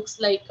 Isn't it?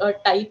 Looks like a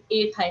type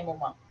A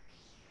thymoma.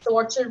 So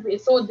what should be?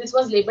 So this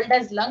was labeled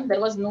as lung.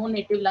 There was no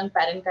native lung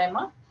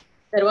parenchyma.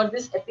 There were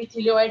this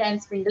epithelioid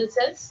and spindle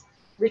cells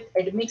with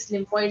admixed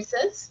lymphoid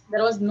cells.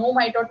 There was no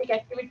mitotic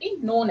activity,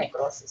 no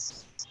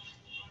necrosis.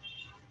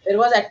 There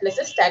was at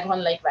places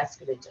staghorn-like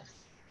vasculature.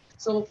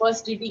 So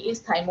first DD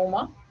is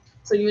thymoma.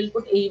 So you will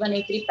put A1,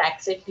 A3,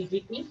 PAXET,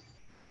 TGT.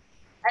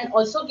 And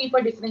also keep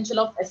a differential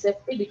of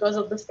SFT because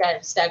of the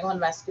staghorn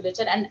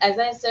vasculature. And as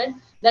I said,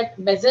 that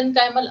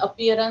mesenchymal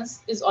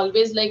appearance is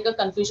always like a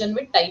confusion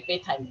with type A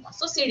thymoma.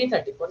 So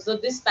CD34. So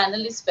this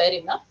panel is fair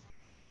enough.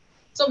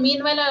 So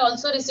meanwhile, I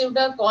also received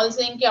a call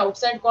saying that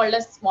outside called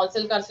as small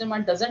cell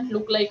carcinoma doesn't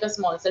look like a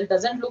small cell,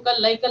 doesn't look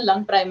like a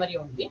lung primary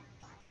only.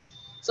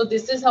 So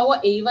this is how a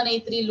A1,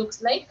 A3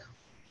 looks like.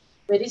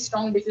 Very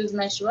strong diffuse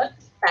meshwork.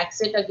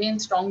 PAXET again,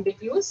 strong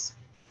diffuse.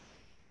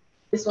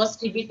 This was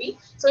TDT.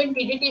 So in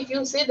TDT, if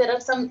you say there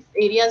are some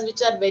areas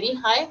which are very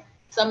high,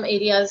 some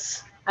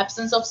areas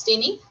absence of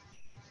staining.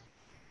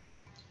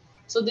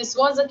 So this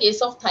was a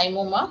case of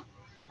thymoma,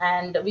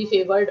 and we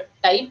favored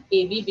type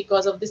AB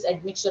because of this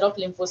admixture of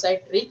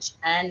lymphocyte rich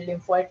and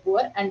lymphoid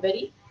poor and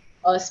very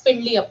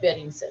spindly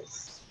appearing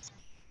cells.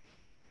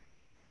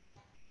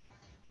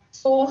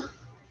 So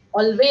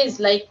always,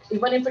 like,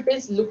 even if it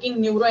is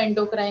looking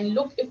neuroendocrine,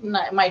 look if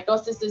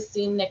mitosis is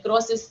seen,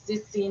 necrosis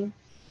is seen.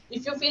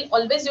 If you feel,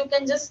 always you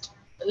can just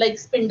like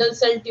spindle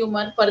cell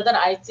tumor, further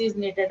IC is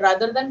needed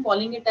rather than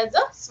calling it as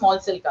a small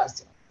cell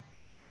carcinoma.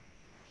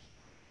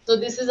 So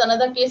this is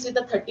another case with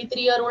a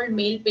 33-year-old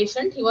male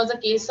patient. He was a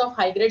case of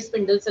high-grade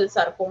spindle cell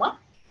sarcoma.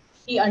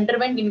 He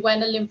underwent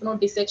inguinal lymph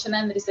node dissection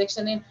and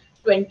resection in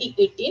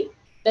 2018.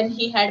 Then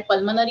he had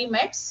pulmonary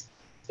mets.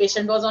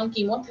 Patient was on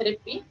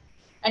chemotherapy.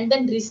 And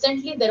then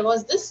recently there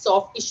was this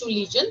soft tissue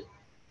lesion,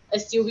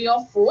 SUV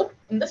of 4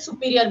 in the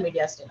superior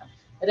mediastinum.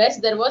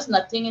 Rest, there was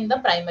nothing in the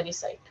primary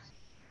site.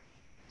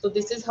 So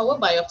this is how a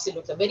biopsy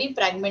looks, a very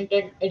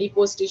fragmented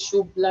adipose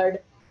tissue, blood,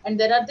 and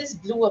there are these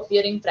blue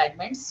appearing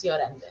fragments here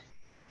and there.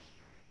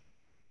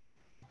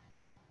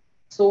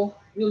 So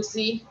you'll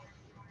see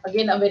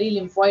again a very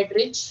lymphoid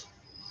rich.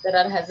 There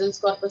are Hazel's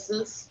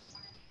corpuscles.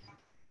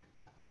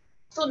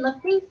 So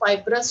nothing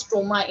fibrous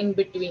stroma in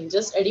between,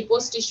 just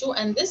adipose tissue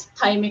and this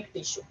thymic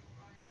tissue.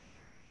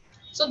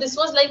 So this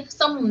was like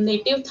some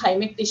native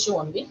thymic tissue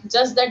only,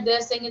 just that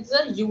they're saying it's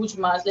a huge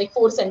mass, like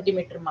 4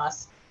 centimeter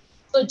mass.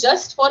 So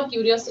just for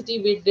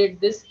curiosity, we did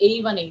this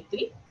A1,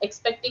 A3,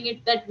 expecting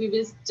it that we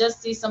will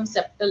just see some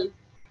septal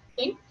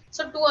thing.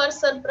 So to our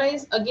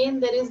surprise,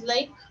 again, there is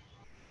like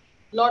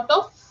lot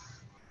of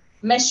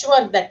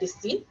meshwork that is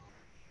seen.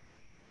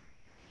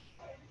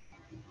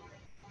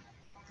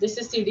 This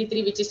is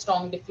CD3, which is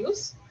strong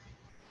diffuse.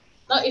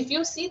 Now, if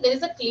you see, there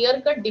is a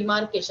clear-cut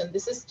demarcation.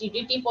 This is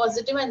TDT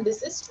positive and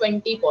this is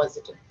 20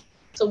 positive.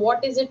 So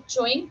what is it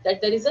showing?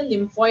 That there is a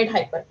lymphoid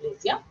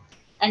hyperplasia.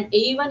 And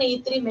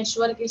A1, A3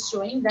 meshwork is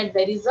showing that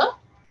there is a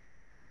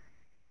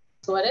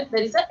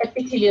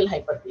epithelial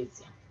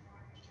hyperplasia.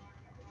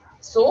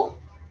 So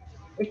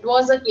it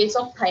was a case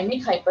of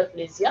thymic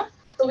hyperplasia.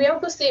 So we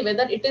have to say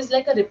whether it is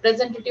like a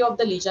representative of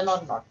the lesion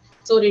or not.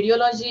 So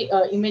radiology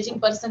imaging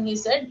person, he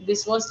said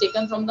this was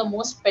taken from the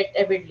most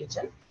PET-avid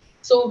lesion.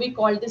 So we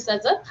call this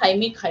as a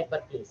thymic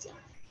hyperplasia.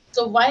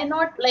 So why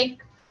not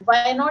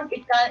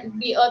it can't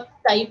be a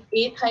type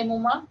A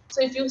thymoma?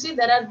 So if you see,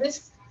 there are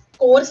this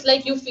course,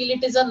 like you feel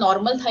it is a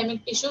normal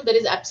thymic tissue. There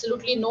is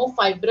absolutely no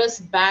fibrous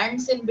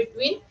bands in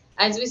between.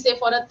 As we say,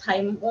 for a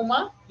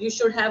thymoma, you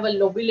should have a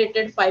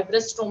lobulated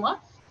fibrous stroma.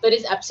 There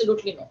is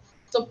absolutely no.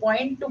 So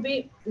point to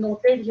be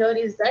noted here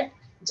is that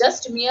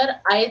just mere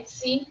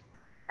IHC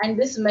and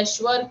this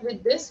meshwork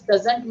with this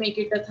doesn't make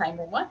it a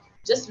thymoma.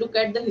 Just look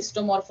at the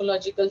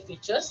histomorphological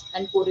features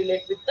and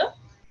correlate with the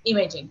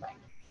imaging finding.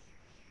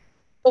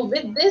 So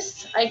with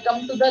this, I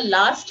come to the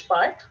last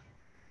part.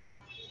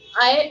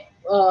 I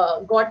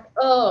got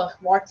a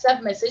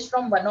WhatsApp message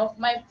from one of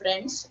my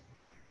friends,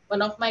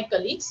 one of my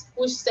colleagues,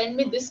 who sent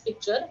me this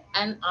picture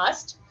and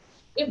asked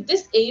if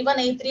this A1,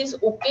 A3 is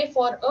okay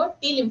for a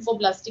T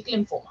lymphoblastic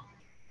lymphoma.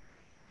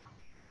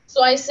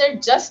 So I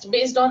said, just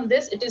based on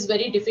this, it is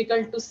very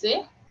difficult to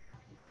say.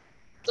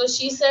 So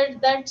she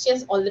said that she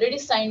has already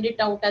signed it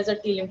out as a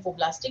T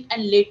lymphoblastic,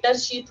 and later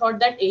she thought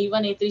that A1,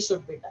 A3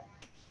 should be done.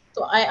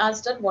 So I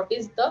asked her, what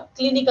is the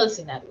clinical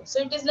scenario?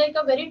 So it is like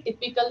a very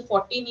typical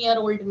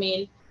 14-year-old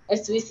male,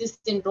 SVC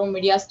syndrome,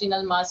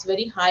 mediastinal mass,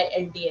 very high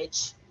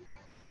LDH,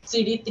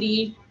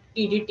 CD3,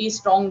 TDT,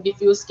 strong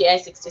diffuse,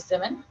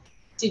 Ki67,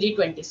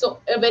 CD20. So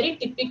a very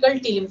typical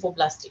T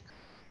lymphoblastic.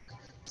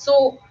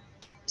 So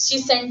she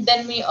sent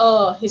then me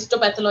a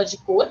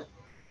histopathology core.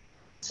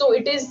 So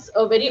it is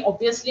a very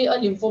obviously a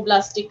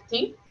lymphoblastic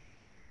thing.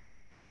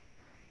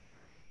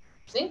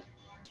 See?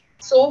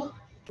 So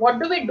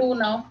what do we do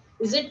now?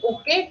 Is it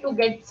okay to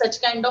get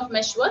such kind of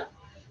meshwork?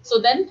 So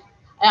then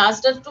I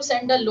asked her to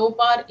send a low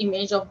power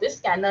image of this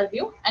scanner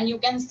view, and you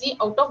can see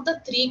out of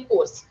the 3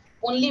 cores,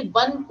 only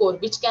 1 core,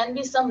 which can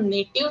be some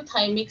native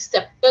thymic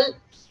septal,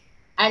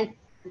 and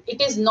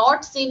it is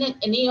not seen in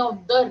any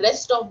of the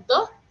rest of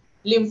the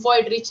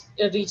lymphoid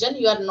region.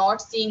 You are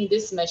not seeing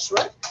this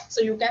meshwork.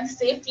 So you can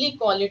safely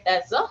call it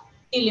as a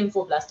T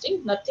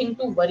lymphoblastic, nothing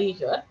to worry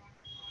here.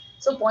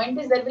 So point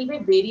is, there will be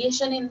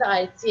variation in the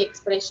IHC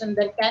expression.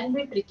 There can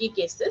be tricky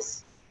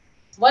cases.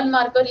 One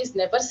marker is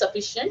never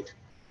sufficient,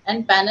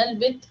 and panel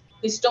with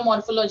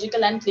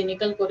histomorphological and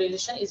clinical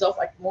correlation is of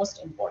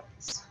utmost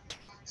importance.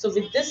 So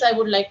with this, I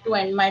would like to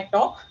end my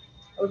talk.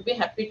 I would be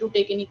happy to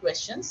take any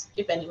questions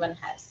if anyone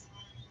has.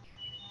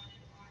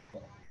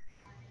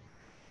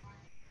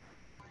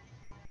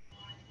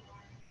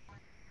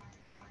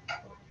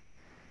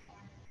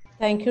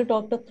 Thank you,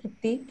 Dr.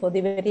 Trupti, for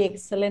the very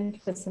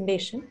excellent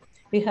presentation.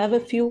 We have a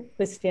few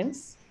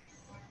questions.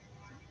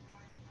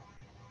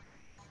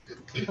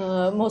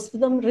 Most of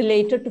them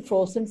related to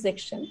frozen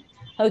section.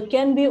 How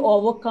can we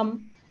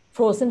overcome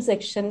frozen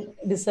section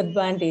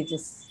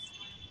disadvantages?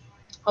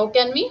 How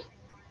can we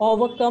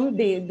overcome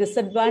the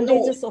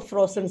disadvantages of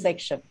frozen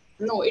section?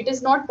 No, it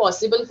is not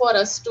possible for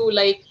us to,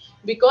 like,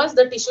 because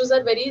the tissues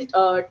are very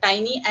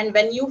tiny, and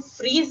when you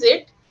freeze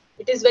it,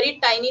 It is very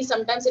tiny.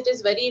 Sometimes it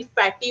is very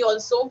fatty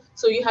also.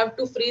 So you have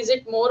to freeze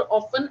it more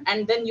often,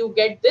 and then you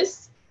get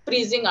this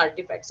freezing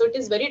artifact. So it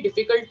is very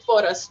difficult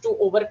for us to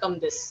overcome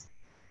this.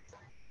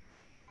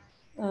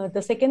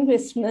 The second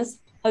question is,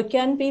 how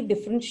can we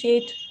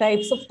differentiate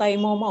types of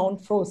thymoma on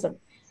frozen?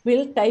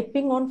 Will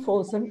typing on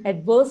frozen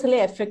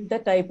adversely affect the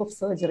type of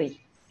surgery?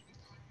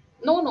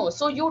 No.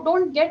 So you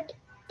don't get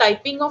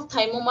typing of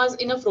thymomas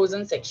in a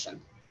frozen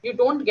section. You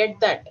don't get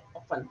that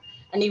often.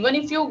 And even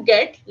if you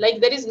get, like,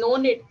 there is no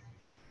need.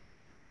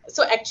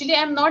 So actually,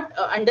 I'm not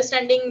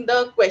understanding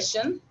the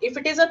question. If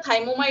it is a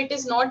thymoma, it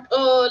is not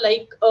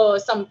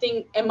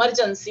something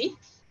emergency.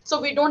 So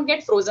we don't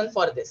get frozen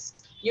for this.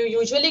 You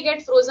usually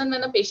get frozen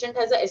when a patient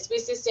has a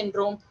SVC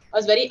syndrome,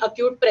 a very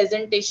acute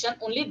presentation.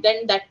 Only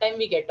then that time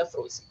we get a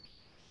frozen.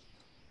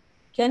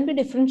 Can we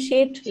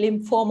differentiate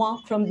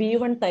lymphoma from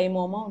B1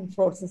 thymoma on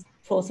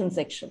frozen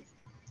section?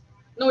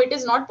 No, it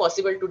is not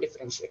possible to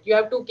differentiate. You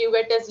have to give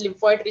it as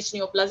lymphoid-rich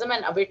neoplasm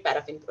and await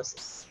paraffin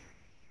process.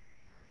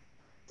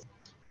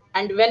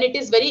 And when it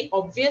is very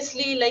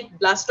obviously like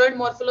blastoid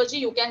morphology,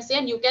 you can say,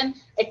 and you can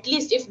at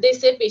least, if they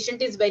say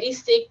patient is very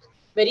sick,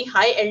 very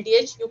high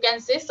LDH, you can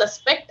say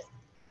suspect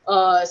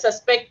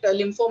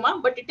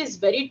lymphoma, but it is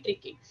very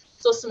tricky.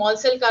 So small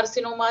cell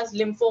carcinomas,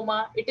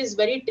 lymphoma, it is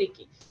very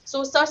tricky.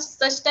 So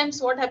such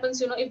times what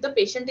happens, if the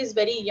patient is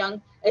very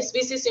young,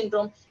 SVC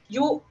syndrome,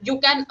 you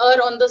can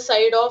err on the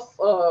side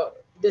of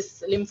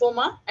this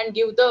lymphoma and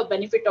give the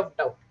benefit of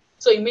doubt.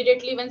 So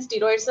immediately when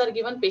steroids are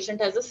given, patient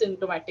has a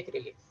symptomatic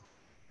relief.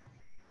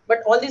 But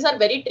all these are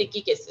very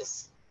tricky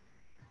cases.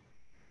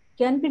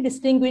 Can we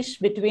distinguish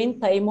between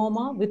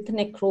thymoma with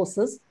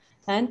necrosis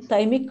and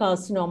thymic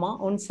carcinoma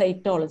on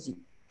cytology?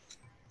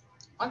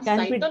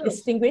 Can we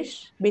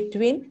distinguish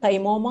between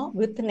thymoma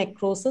with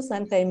necrosis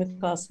and thymic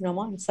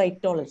carcinoma on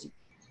cytology?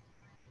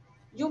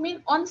 You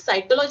mean on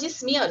cytology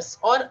smears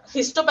or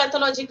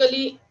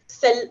histopathologically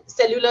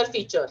cellular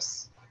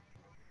features?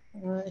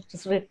 It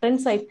is written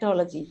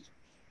cytology.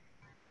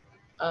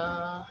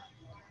 I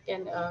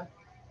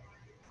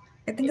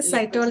think it's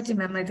cytology,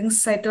 ma'am. I think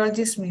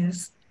cytology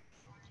smears.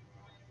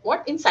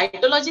 What, in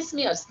cytology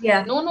smears?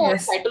 Yeah. No.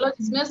 Yes.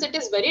 Cytology smears, it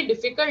is very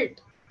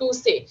difficult to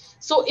say.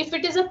 So if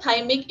it is a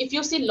thymic, if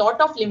you see lot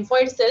of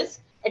lymphoid cells,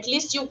 at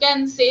least you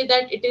can say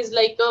that it is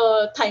like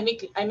a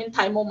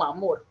thymoma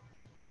more.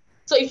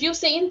 So if you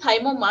say in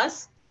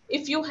thymomas,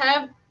 if you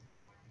have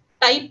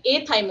type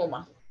A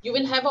thymoma, you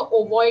will have a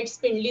ovoid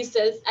spindly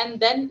cells, and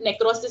then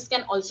necrosis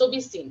can also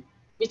be seen,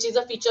 which is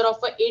a feature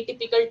of a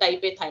atypical type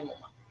A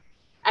thymoma.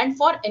 And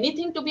for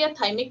anything to be a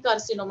thymic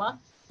carcinoma,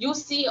 you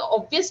see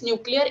obvious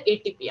nuclear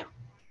atypia.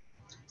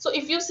 So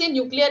if you see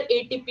nuclear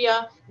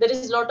atypia, there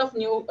is a lot of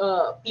new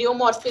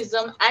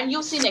pleomorphism, and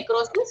you see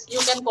necrosis, you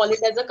can call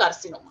it as a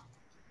carcinoma.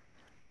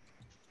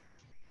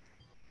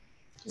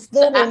 Is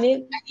there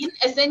in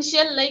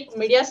essential, like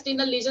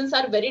mediastinal lesions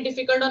are very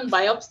difficult on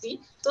biopsy,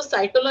 so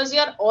cytology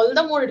are all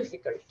the more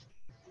difficult,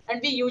 and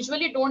we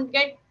usually don't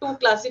get to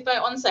classify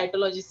on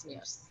cytology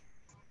smears.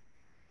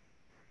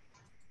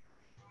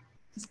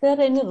 Is there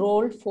any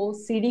role for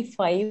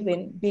CD5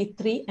 in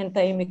B3 and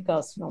thymic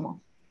carcinoma?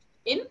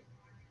 In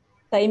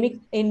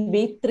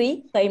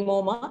B3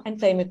 thymoma and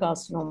thymic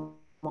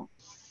carcinoma.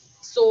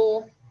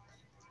 So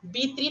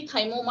B3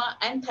 thymoma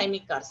and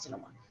thymic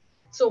carcinoma.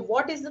 So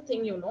what is the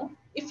thing,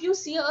 if you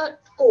see a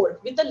core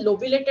with a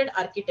lobulated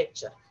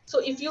architecture, so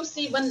if you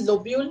see one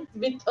lobule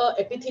with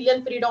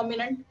epithelial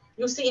predominant,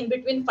 you see in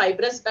between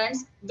fibrous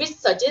bands, which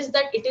suggests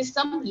that it is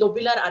some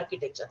lobular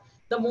architecture.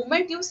 The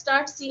moment you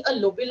start see a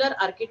lobular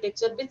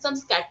architecture with some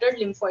scattered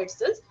lymphoid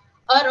cells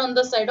are on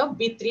the side of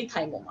B3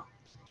 thymoma.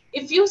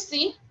 If you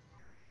see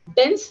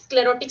dense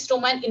sclerotic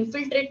stroma and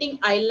infiltrating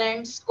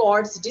islands,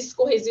 cords,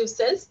 discohesive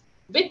cells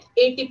with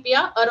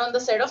atypia are on the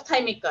side of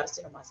thymic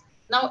carcinomas.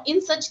 Now,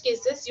 in such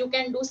cases, you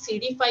can do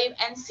CD5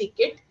 and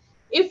c-KIT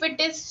if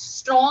it is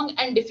strong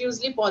and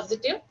diffusely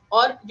positive,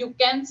 or you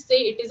can say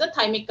it is a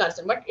thymic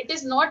carcinoma. But it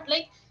is not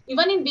like,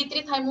 even in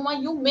B3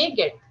 thymoma, you may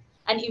get,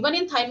 and even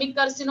in thymic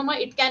carcinoma,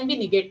 it can be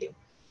negative.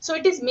 So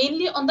it is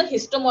mainly on the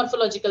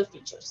histomorphological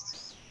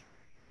features.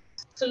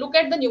 So look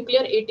at the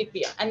nuclear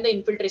atypia and the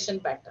infiltration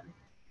pattern.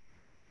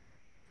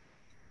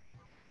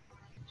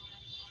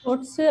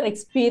 What's your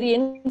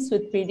experience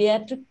with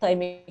pediatric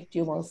thymic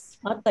tumors?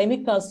 Are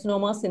thymic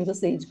carcinomas in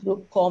this age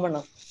group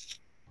commoner?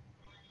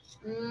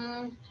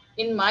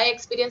 In my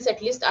experience,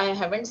 at least, I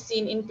haven't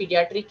seen in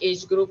pediatric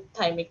age group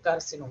thymic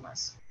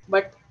carcinomas.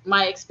 But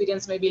my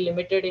experience may be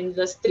limited in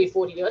just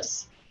 3-4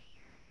 years.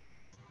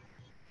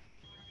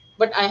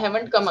 But I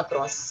haven't come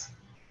across.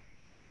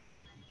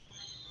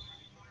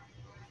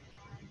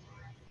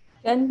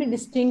 Can we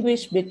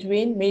distinguish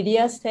between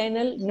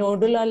mediastinal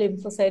nodular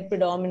lymphocyte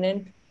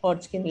predominant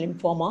Hodgkin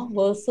lymphoma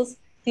versus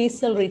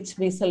T-cell rich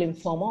B-cell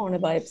lymphoma on a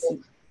biopsy?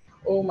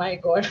 Oh my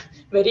God,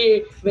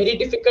 very, very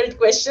difficult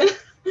question.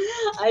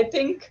 I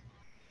think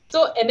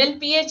so.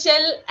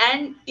 NLPHL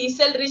and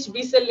T-cell rich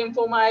B-cell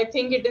lymphoma, I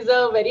think it is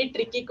a very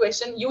tricky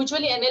question.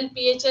 Usually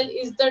NLPHL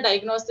is the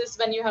diagnosis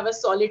when you have a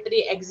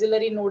solitary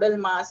axillary nodal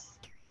mass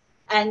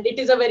And it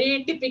is a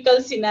very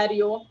typical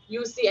scenario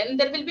you see, and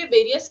there will be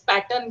various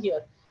pattern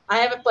here. I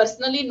have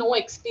personally no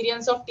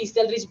experience of T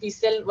cell rich B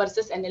cell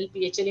versus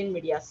NLPHL in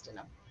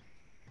mediastinum.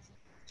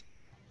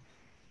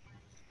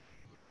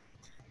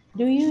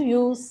 Do you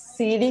use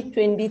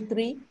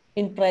CD23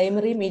 in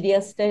primary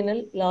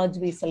mediastinal large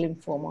B-cell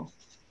lymphoma?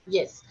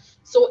 Yes.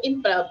 So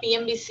in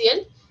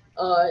PMBCL,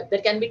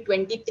 there can be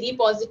 23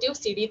 positive,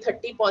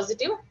 CD30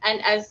 positive,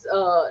 and as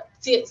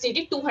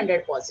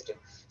CD200 positive.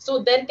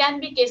 So there can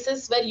be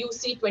cases where you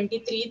see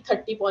 23,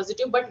 30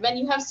 positive, but when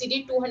you have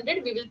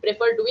CD200, we will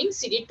prefer doing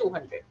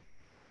CD200.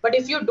 But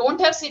if you don't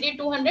have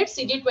CD200,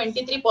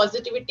 CD23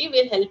 positivity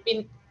will help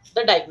in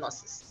the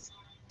diagnosis.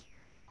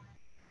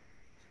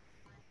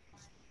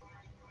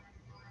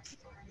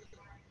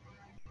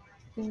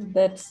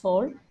 That's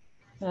all.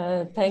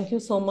 Thank you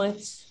so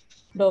much,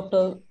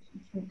 Dr.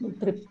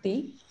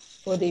 Tripti,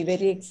 for the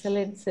very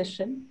excellent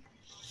session.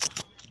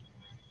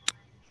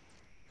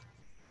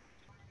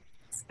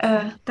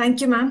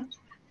 Thank you, ma'am.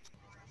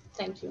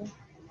 Thank you.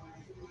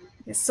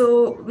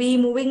 So we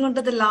moving on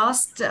to the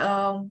last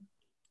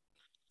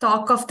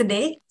talk of the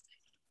day.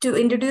 To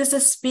introduce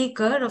the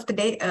speaker of the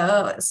day,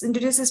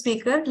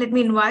 let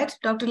me invite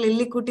Dr.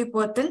 Lily Kuti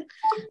Pothan.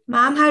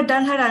 Ma'am had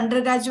done her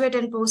undergraduate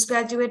and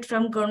postgraduate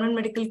from Government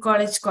Medical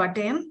College,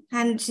 Kottayam,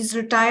 and she's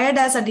retired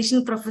as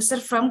additional professor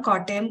from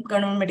Kottayam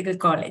Government Medical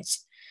College.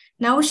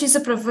 Now she's a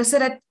professor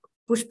at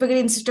Pushpagiri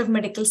Institute of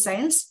Medical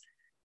Science.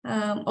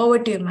 Over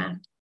to you, ma'am.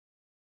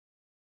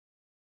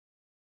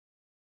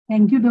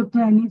 Thank you,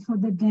 Dr. Ali, for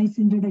that nice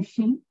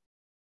introduction.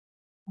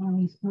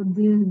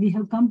 We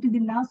have come to the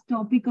last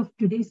topic of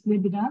today's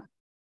webinar,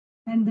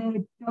 and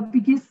the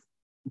topic is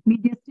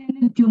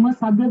mediastinal tumors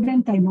other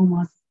than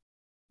thymomas.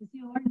 As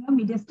you all know,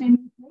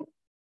 mediastinum is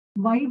a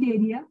wide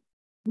area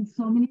with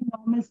so many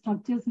normal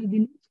structures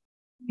within it.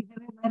 We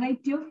have a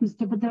variety of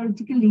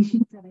histopathological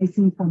lesions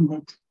arising from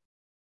that,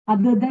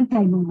 other than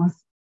thymomas.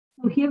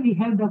 So here we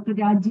have Dr.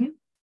 Rajiv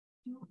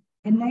to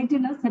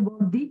enlighten us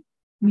about the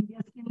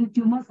mediastinal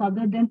tumors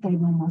other than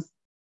thymomas.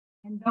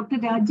 And Dr.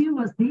 Rajiv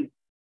was the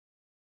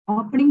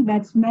opening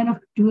batsman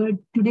of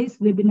today's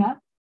webinar,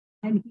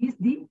 and he is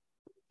the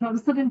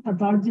professor and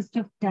pathologist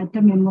of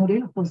Tata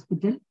Memorial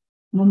Hospital,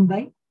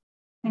 Mumbai.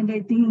 And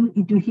I think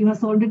he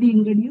was already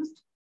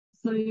introduced,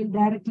 so we'll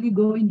directly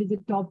go into the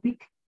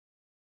topic.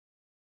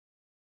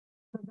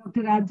 So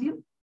Dr.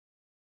 Rajiv,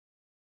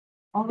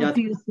 over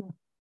to you, sir.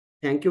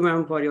 Thank you,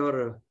 ma'am, for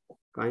your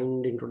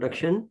kind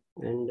introduction.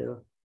 And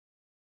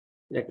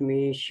let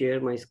me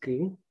share my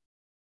screen.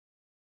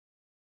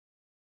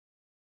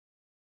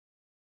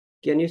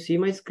 Can you see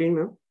my screen,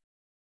 ma'am?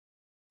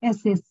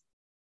 Yes, yes.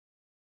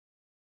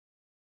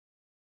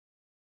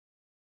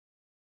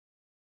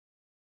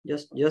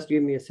 Just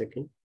give me a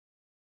second.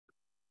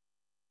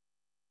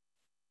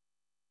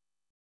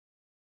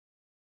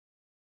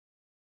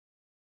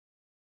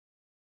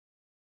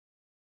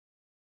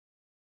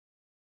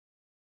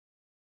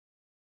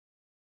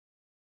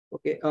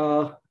 Okay.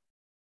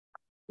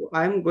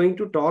 I'm going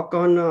to talk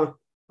on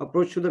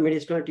approach to the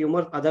mediastinal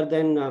tumors other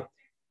than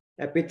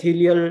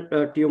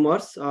epithelial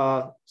tumors.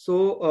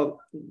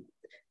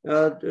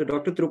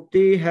 Dr.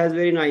 Trupti has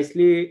very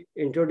nicely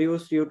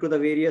introduced you to the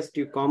various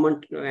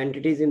common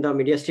entities in the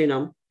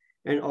mediastinum,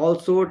 and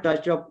also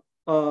touched up,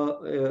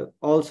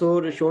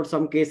 also showed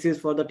some cases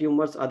for the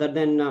tumors other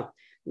than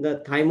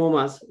the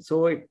thymomas.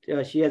 So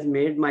she has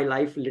made my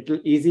life a little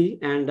easy,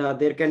 and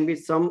there can be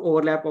some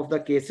overlap of the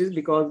cases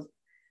because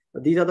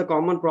these are the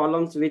common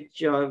problems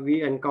which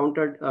we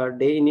encountered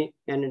day in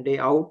and day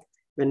out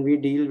when we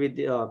deal with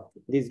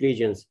these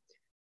lesions.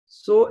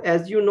 So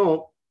as you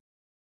know,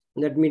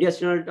 that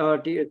mediastinal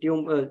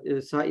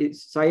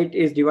site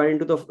is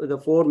divided into the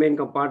four main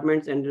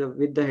compartments, and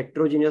with the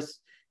heterogeneous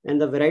and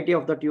the variety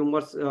of the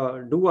tumors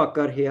do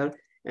occur here.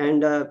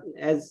 And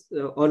as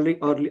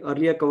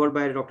earlier covered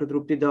by Dr.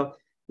 Trupti,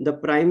 the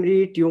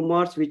primary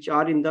tumors which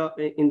are in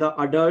the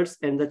adults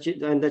and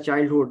the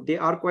childhood, they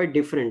are quite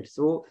different.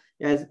 So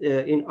as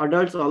in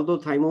adults, although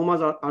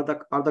thymomas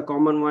are the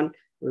common one,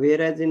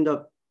 whereas in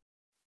the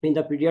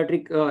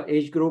pediatric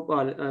age group,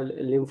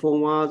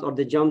 lymphomas or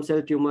the germ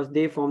cell tumors,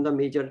 they form the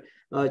major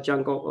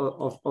chunk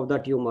of the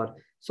tumor.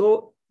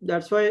 So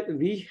that's why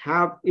we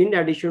have, in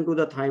addition to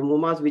the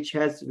thymomas, which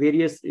has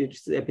various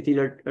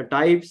epithelial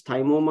types,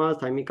 thymomas,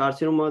 thymic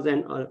carcinomas,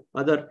 and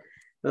other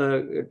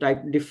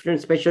different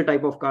special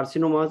type of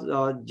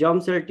carcinomas, germ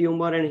cell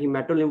tumor and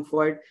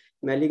hematolymphoid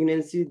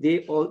malignancy,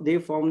 they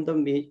form the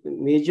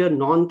major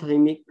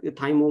non-thymic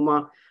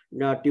thymoma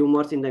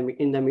tumors in the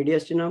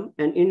mediastinum.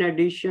 And in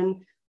addition,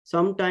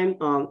 sometimes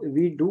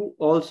we do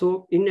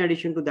also, in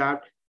addition to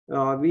that,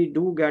 we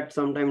do get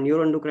sometimes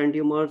neuroendocrine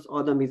tumors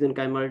or the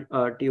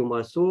mesenchymal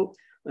tumors. So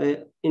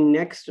in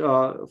next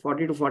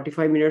 40 to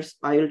 45 minutes,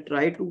 I'll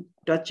try to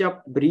touch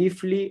up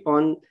briefly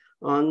on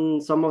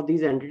some of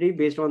these entities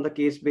based on the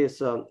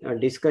case-based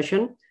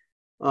discussion.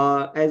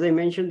 As I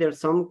mentioned, there are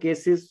some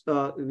cases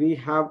we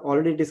have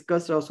already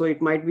discussed, so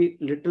it might be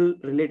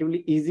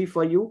relatively easy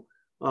for you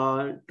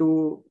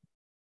to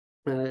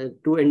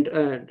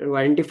to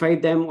identify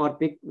them or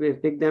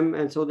pick them,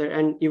 and so that,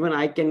 and even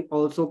I can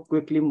also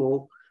quickly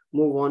move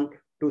on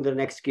to the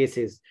next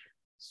cases.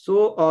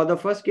 So the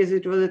first case,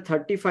 it was a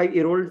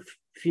 35-year-old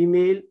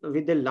female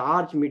with a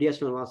large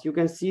mediastinal mass. You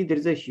can see there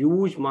is a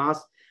huge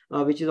mass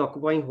which is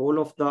occupying whole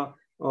of the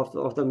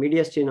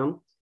mediastinum,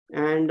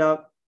 and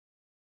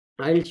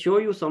I'll show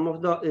you some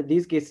of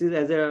these cases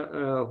as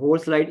a whole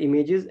slide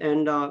images,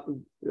 and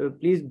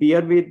please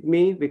bear with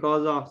me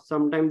because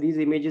sometimes these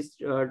images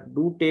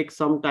do take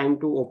some time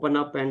to open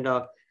up and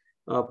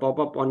pop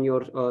up on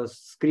your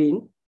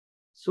screen.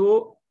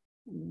 So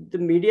the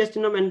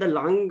mediastinum and the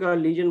lung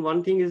lesion,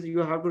 one thing is you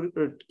have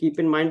to keep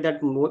in mind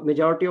that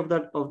majority of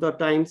the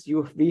times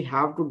we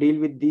have to deal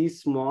with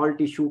these small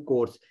tissue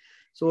cores.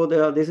 So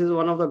this is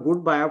one of the good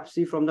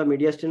biopsy from the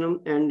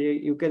mediastinum, and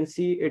you can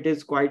see it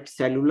is quite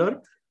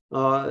cellular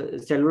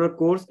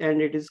cores,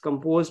 and it is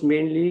composed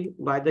mainly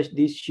by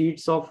these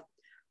sheets of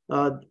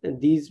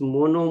these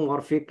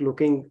monomorphic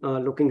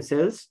looking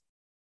cells.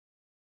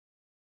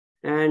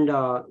 And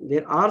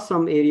there are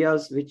some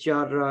areas which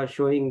are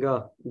showing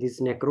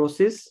this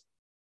necrosis.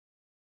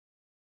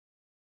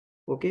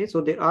 Okay,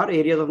 so there are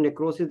areas of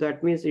necrosis.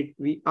 That means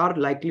we are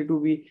likely to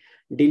be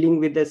dealing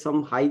with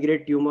some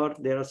high-grade tumor.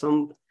 There are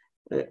some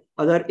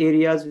other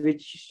areas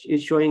which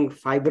is showing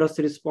fibrous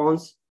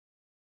response.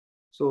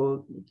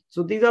 So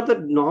these are the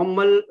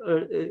normal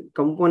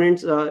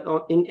components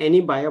in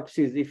any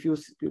biopsies. If you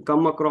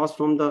come across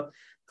from the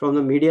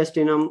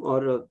mediastinum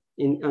or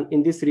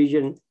in this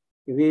region,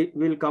 we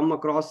will come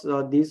across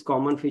these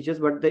common features.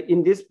 But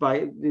in this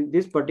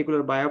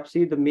particular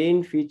biopsy, the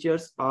main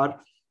features are,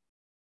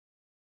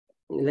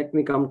 let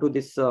me come to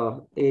this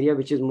area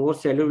which is more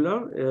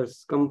cellular.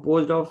 It's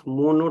composed of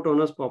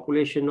monotonous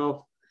population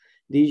of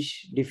these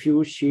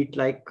diffuse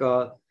sheet-like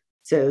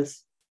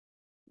cells.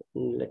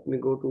 Let me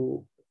go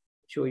to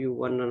show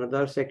you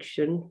another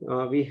section.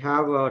 We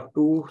have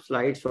 2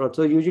 slides for.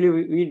 So usually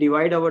we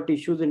divide our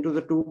tissues into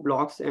the 2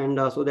 blocks, and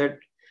so that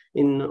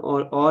in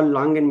all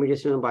lung and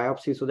mediastinal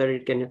biopsy, so that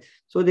it can.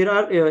 So there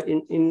are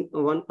in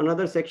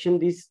another section,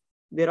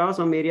 there are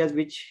some areas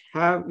which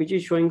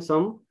is showing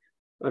some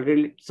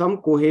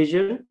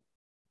cohesion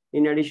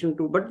in addition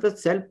to, but the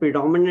cell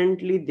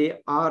predominantly they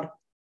are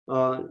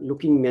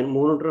looking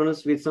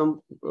monotonous with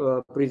some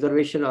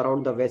preservation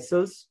around the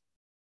vessels.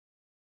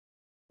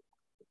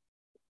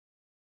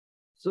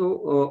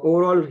 So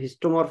overall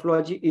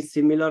histomorphology is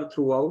similar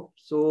throughout.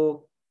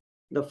 So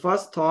the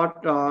first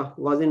thought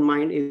was in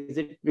mind, is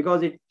it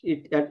because it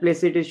at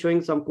place it is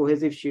showing some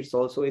cohesive sheets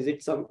also? Is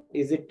it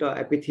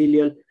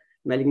epithelial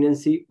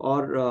malignancy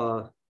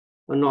or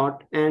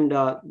not? And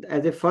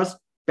as a first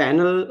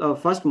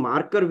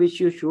marker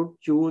which you should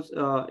choose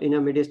in a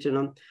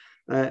mediastinum,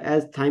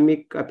 as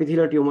thymic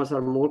epithelial tumors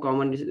are more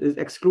common, is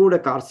exclude a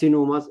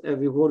carcinomas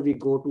before we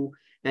go to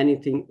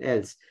anything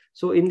else.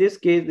 So in this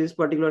case, this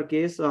particular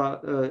case,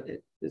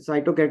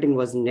 cytokeratin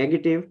was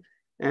negative,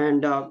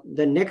 and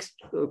the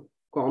next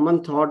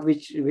common thought,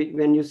 which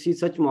when you see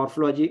such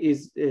morphology,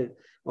 is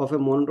of a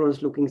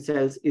monotonous looking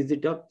cells, is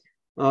it a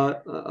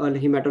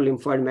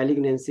hematolymphoid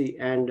malignancy?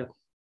 And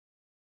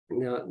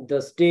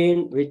the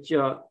stain which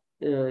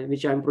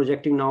I'm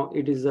projecting now,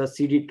 it is a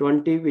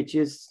CD20, which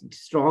is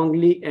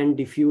strongly and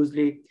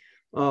diffusely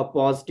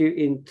positive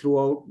in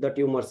throughout the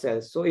tumor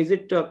cells. So is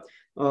it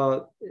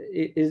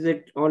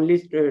only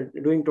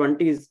doing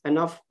 20 is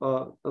enough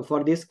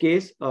for this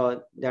case?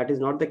 That is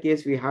not the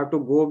case. We have to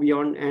go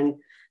beyond, and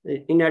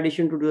in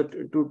addition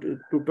to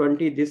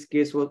 20, this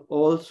case was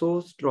also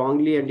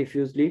strongly and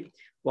diffusely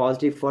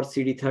positive for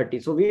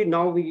CD30. So we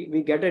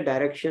get a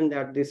direction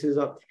that this is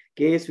a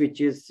case which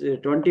is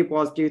 20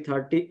 positive,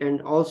 30, and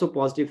also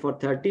positive for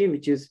 30,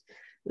 which is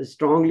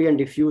strongly and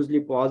diffusely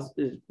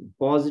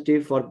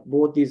positive for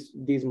both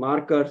these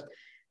markers.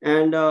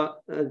 And Dr.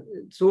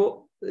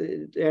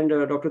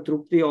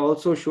 Trupti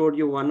also showed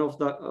you one of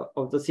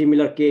the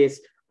similar case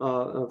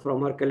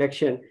from her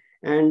collection.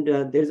 And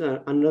there's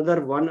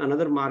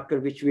another marker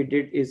which we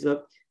did is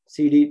a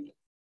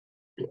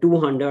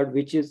CD200,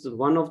 which is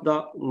one of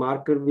the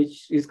marker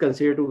which is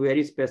considered to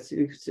very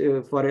specific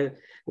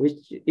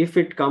which, if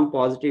it come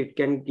positive, it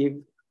can give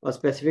a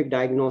specific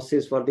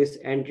diagnosis for this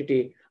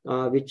entity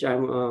which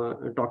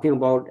I'm talking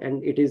about,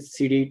 and it is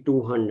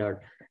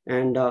CD200.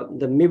 And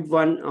the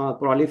MIB1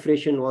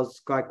 proliferation was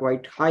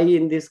quite high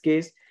in this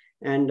case,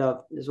 and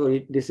so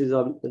this is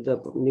the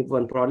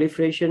MIB1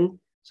 proliferation.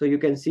 So you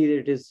can see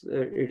that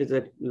it is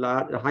a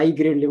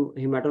high-grade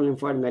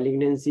hematolymphoid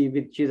malignancy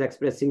which is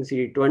expressing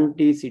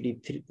CD20,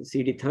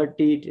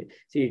 CD30,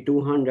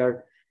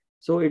 CD200.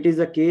 So it is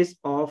a case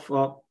of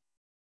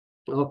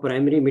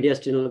primary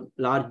mediastinal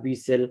large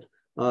B-cell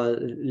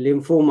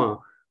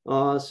lymphoma.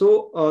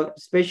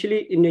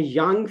 Especially in a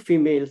young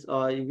females,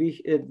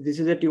 this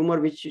is a tumor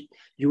which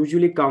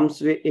usually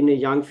comes in a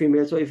young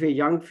female. So if a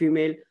young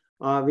female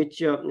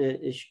which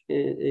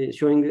is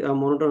showing a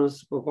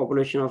monotonous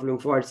population of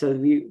lymphoid cells,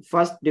 we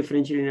first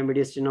differentiate in a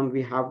mediastinum,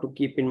 we have to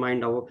keep in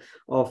mind of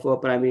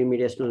primary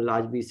mediastinal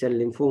large B-cell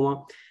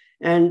lymphoma.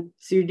 and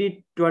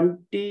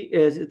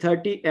CD20,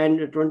 30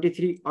 and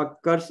 23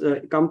 occurs,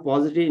 come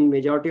positive in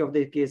majority of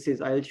the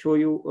cases. I'll show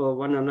you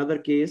another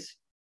case.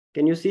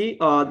 Can you see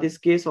this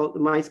case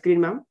on my screen,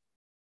 ma'am?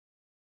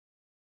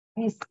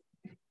 Yes.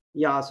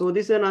 Yeah, so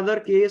this is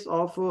another case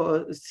of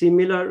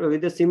similar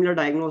with a similar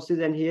diagnosis,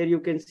 and here you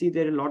can see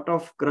there are a lot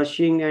of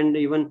crushing and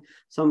even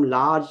some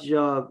large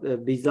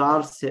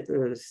bizarre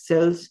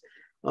cells,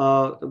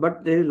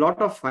 but there is a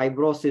lot of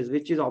fibrosis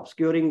which is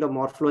obscuring the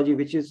morphology,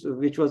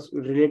 which was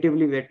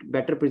relatively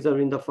better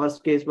preserved in the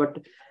first case, but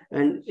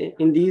and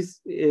in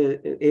these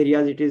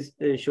areas it is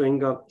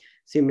showing a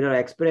similar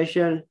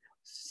expression.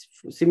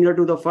 Similar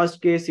to the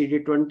first case,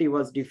 CD20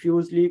 was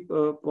diffusely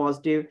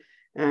positive.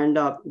 And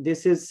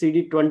this is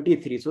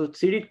CD23. So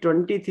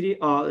CD23,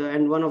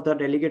 and one of the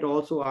delegate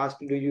also asked,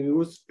 do you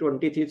use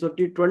 23? So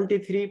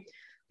T23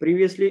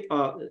 previously,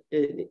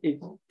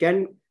 it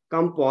can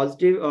come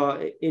positive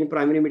in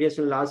primary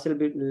mediastinal large cell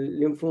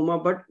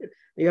lymphoma, but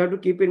you have to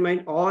keep in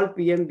mind all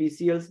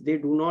PMBCLs, they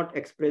do not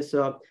express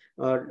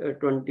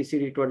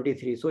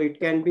CD23. So it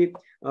can be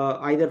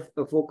either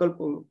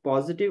focal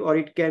positive or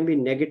it can be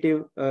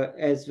negative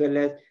as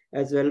well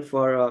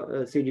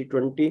for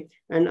CD20.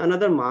 And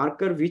another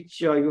marker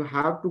which you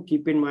have to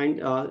keep in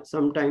mind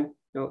sometime.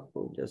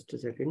 Oh, just a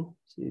second.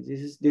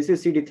 This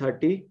is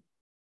CD30,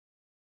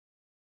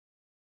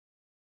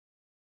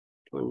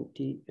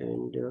 20,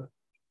 and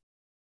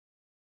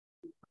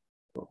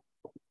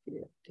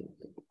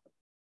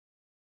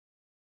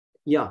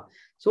yeah.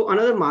 So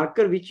another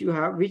marker which you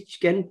have, which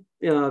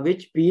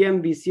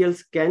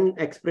PMBCLs can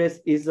express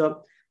is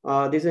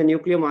this is a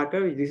nuclear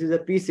marker. This is a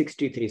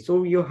P63.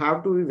 So you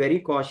have to be very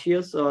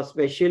cautious,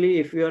 especially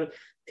if you are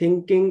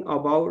thinking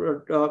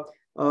about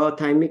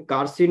thymic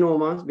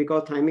carcinomas,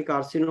 because thymic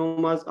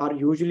carcinomas are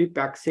usually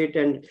Paxate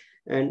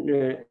and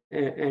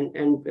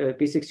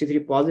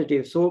P63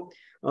 positive. So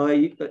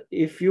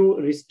if you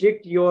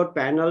restrict your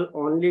panel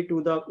only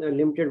to the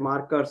limited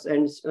markers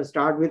and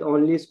start with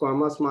only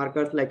squamous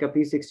markers like a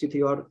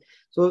P63 or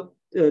so,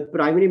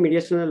 primary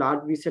mediastinal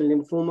large B-cell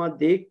lymphoma,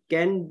 they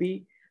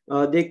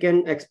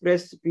can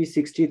express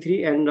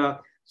P63, and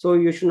so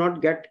you should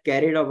not get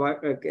carried out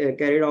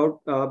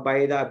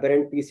by the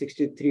aberrant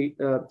P63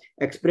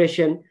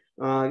 expression.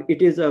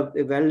 It is a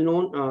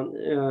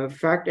well-known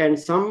fact, and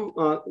some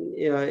of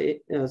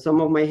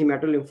my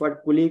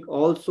hematolymphoid colleagues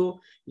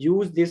also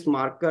use this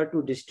marker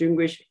to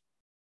distinguish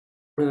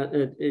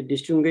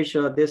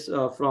this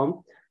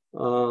from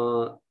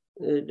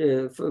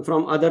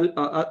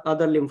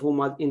other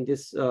lymphomas in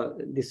this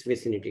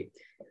vicinity.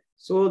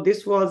 So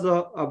this was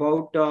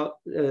about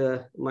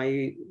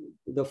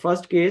the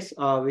first case,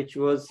 which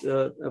was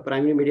a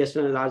primary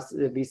mediastinal large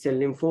B-cell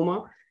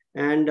lymphoma,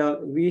 and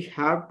we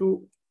have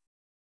to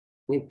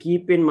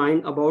keep in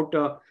mind about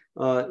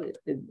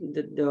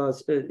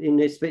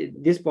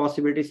this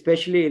possibility,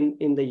 especially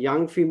in the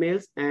young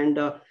females, and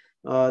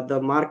the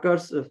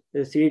markers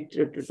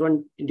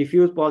CD20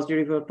 diffuse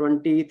positivity for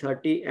 20,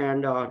 30,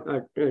 and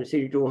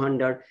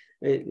CD200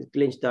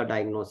 clinch the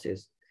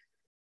diagnosis.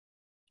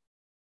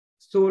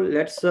 So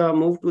let's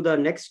move to the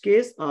next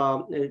case.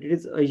 It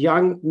is a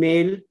young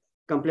male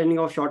complaining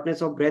of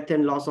shortness of breath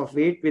and loss of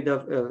weight with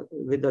a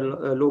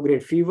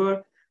low-grade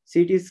fever.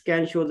 CT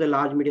scan shows a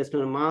large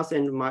mediastinal mass,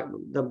 and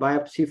the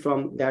biopsy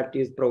from that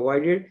is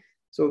provided.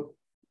 So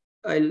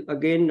I'll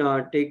again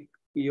take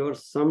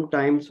some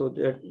time so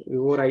that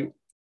before I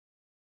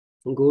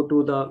go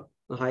to the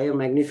higher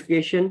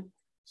magnification.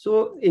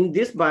 So in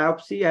this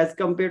biopsy, as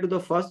compared to the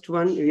first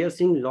one, we are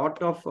seeing a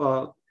lot of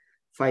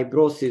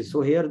fibrosis. So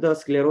here the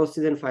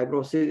sclerosis and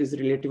fibrosis is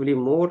relatively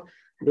more.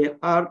 There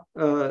are,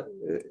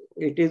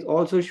 it is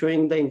also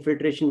showing the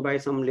infiltration by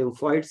some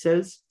lymphoid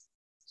cells.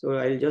 So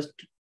I'll just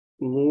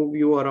move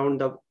you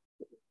around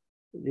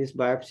this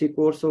biopsy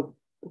course. So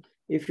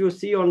if you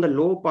see on the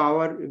low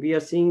power, we are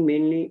seeing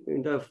mainly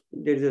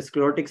there is a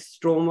sclerotic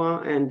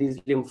stroma and these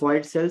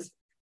lymphoid cells.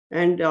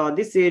 And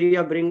this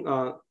area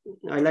I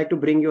like to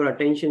bring your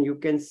attention. You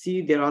can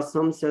see there are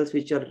some cells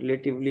which are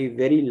relatively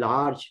very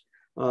large.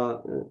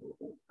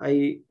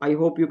 I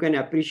hope you can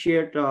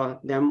appreciate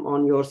them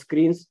on your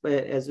screens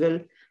as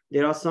well.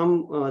 There are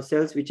some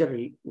cells which are,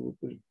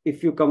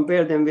 if you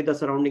compare them with the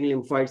surrounding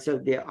lymphoid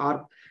cells, they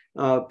are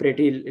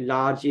pretty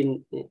large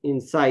in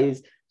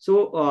size.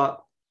 So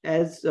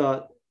as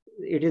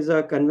it is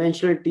a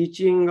conventional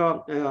teaching,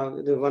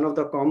 one of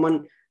the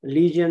common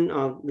lesion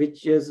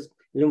which is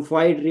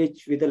lymphoid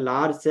rich with the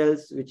large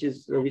cells, which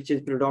is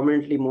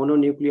predominantly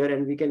mononuclear,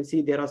 and we can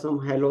see there are some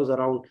halos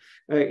around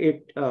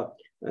it,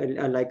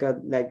 like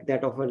that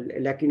of a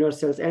lacunar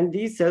cells, and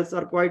these cells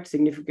are quite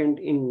significant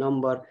in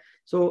number.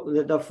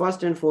 So the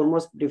first and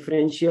foremost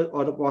differential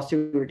or the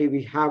possibility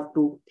we have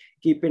to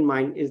keep in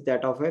mind is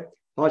that of a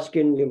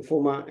Hodgkin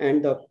lymphoma,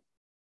 and the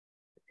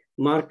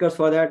markers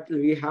for that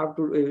we have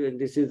to.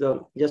 This is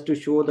just to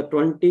show the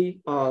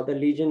 20 the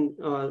lesion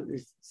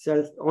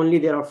cells. Only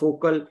there are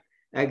focal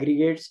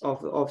aggregates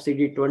of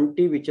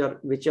CD20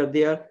 which are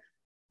there.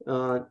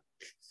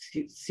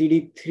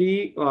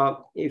 CD3,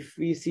 if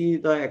we see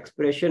the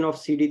expression of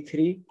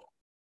CD3,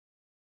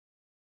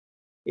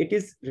 it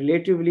is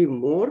relatively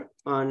more,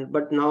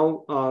 but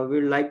now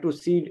we would like to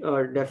see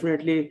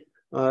definitely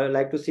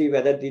like to see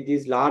whether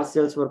these large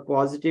cells were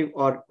positive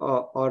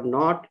or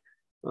not.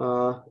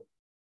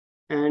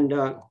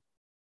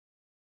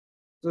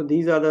 So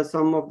these are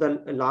some of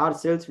the large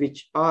cells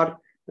which are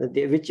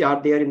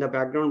there in the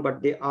background,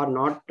 but they are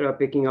not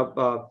picking up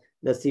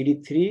the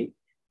CD3.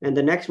 And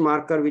the next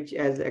marker, which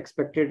as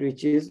expected,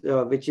 which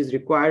is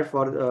required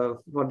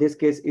for this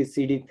case, is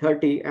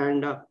CD30.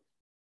 And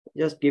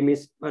just give me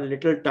a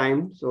little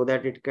time so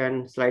that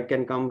slide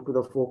can come to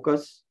the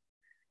focus.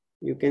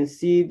 You can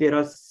see there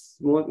are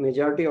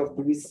majority of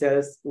these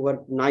cells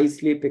were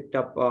nicely picked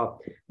up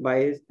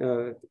by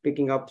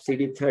picking up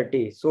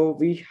CD30. So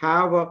we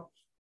have a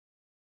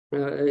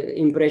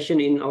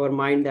impression in our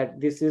mind that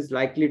this is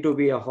likely to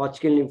be a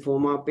Hodgkin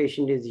lymphoma.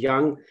 Patient is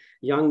young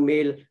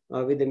male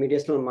with a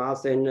mediastinal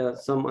mass and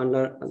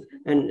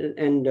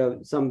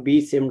some B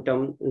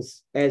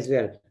symptoms as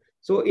well.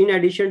 So in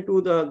addition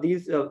to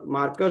these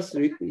markers,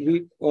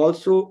 we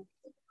also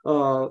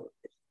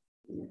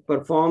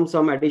perform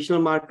some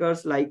additional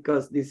markers like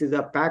this is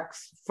a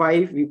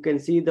PAX5. You can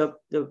see the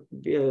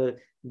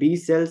B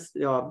cells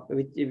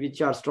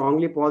which are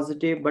strongly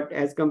positive, but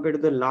as compared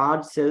to the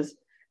large cells,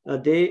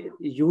 they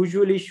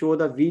usually show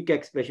the weak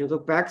expression. So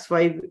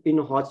PAX5 in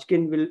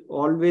Hodgkin will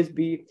always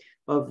be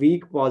a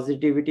weak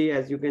positivity,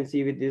 as you can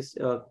see with this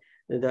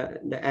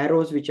the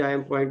arrows which I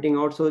am pointing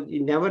out. So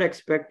you never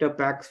expect a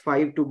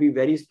PAX5 to be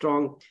very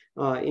strong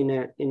in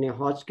a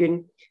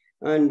Hodgkin.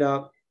 And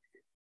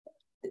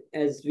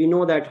as we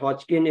know that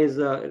Hodgkin is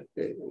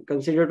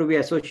considered to be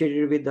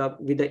associated with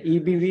the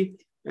EBV,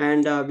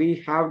 and we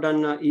have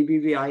done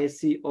EBV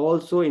ISC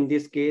also in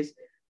this case,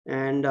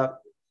 and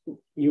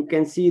you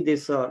can see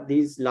this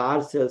these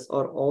large cells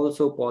are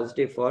also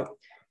positive for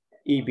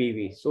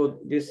EBV. So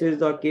this is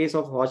the case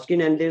of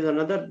Hodgkin, and there's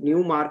another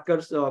new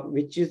markers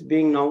which is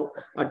being now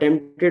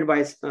attempted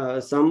by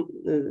some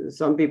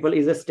people,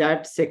 is a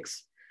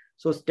STAT6.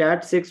 So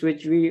STAT6,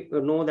 which we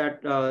know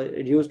that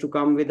it used to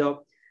come with a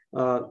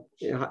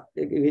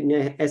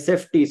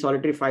SFT,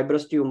 solitary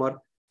fibrous tumor.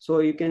 So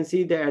you can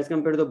see that as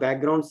compared to the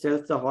background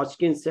cells, the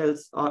Hodgkin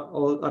cells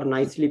are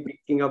nicely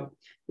picking up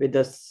with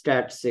the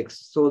STAT6.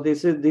 So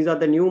these are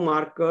the new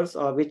markers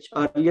which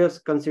earlier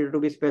considered to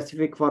be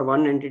specific for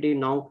one entity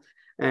now,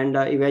 and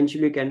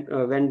eventually can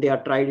when they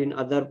are tried in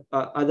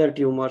other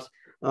tumors,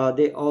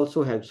 they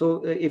also help.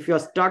 So if you are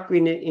stuck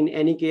in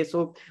any case,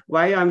 so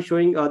why I'm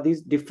showing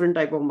these different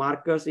type of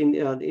markers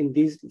in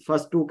these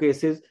first two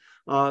cases,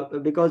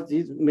 because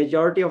these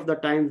majority of the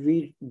time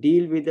we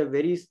deal with a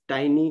very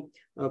tiny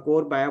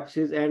core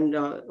biopsies, and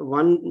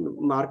one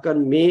marker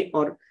may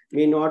or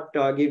may not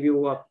give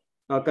you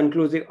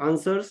conclusive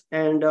answers.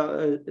 And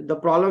the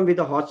problem with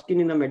the Hodgkin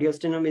in the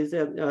mediastinum is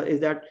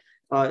that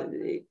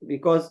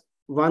because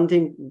one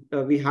thing,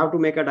 we have to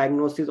make a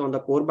diagnosis on the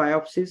core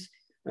biopsies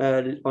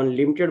on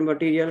limited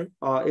material.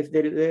 If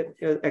there is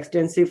a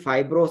extensive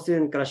fibrosis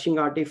and crushing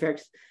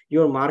artifacts,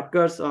 your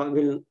markers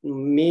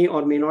may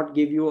or may not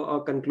give you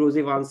a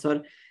conclusive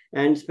answer.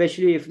 And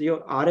especially if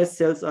your RS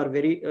cells are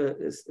very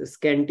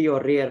scanty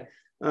or rare,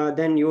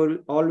 then you will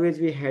always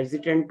be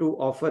hesitant to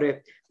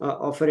offer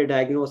a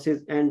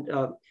diagnosis. And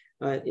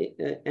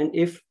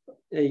if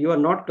you are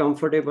not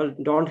comfortable,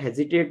 don't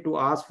hesitate to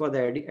ask for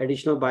the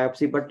additional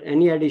biopsy. But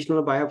any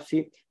additional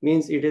biopsy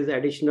means it is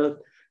additional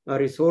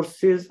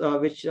resources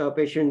which a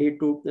patient need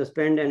to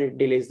spend, and it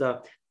delays the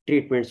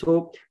treatment.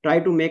 So try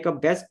to make a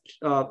best,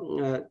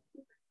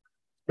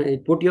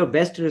 put your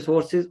best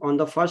resources on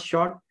the first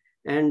shot.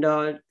 And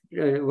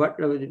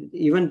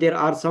even there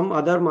are some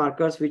other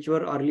markers which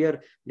were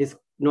earlier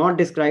not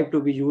described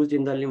to be used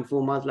in the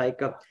lymphomas, like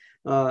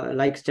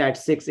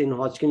STAT6 in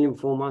Hodgkin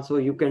lymphoma. So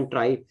you can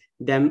try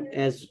them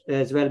as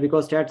well,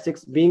 because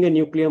STAT6 being a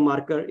nuclear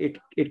marker,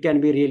 it can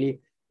be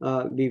really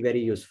be very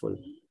useful.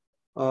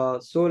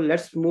 So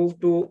let's move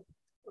to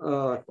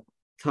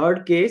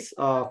third case.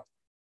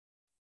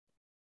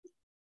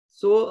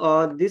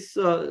 This,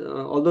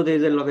 although there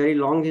is a very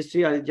long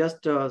history, I'll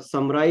just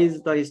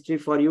summarize the history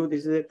for you.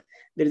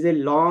 There is a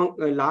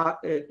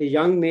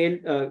young male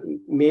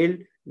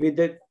with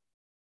a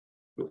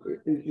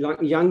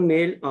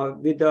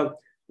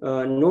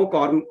no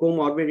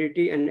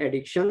comorbidity and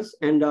addictions,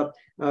 and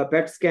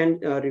PET scan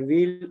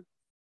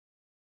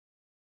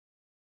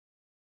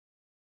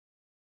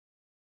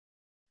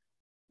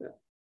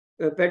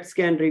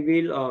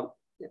reveal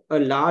a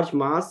large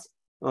mass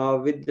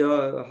with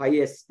the high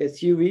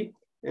SUV,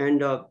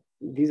 and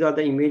these are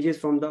the images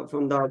from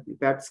the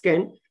PET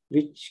scan,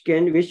 which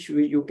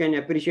you can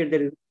appreciate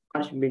there is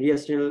large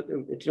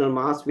mediastinal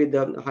mass with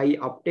the high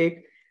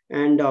uptake,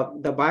 and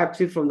the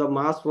biopsy from the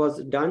mass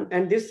was done.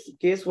 And this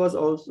case was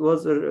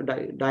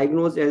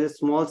diagnosed as a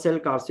small cell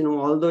carcinoma.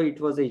 Although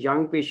it was a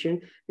young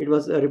patient, it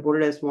was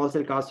reported as small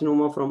cell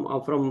carcinoma from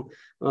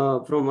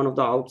one of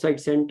the outside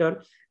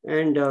center,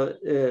 and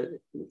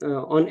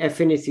on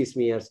FNAC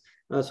smears.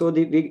 So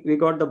we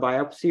got the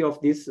biopsy of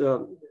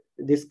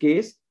this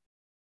case,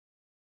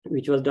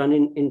 which was done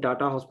in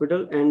Tata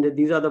Hospital. And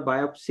these are the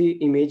biopsy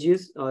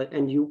images,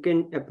 and you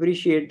can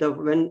appreciate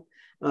when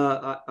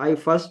I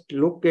first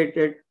look at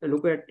it,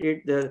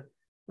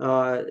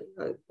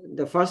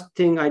 the first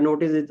thing I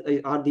noticed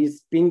are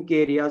these pink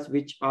areas,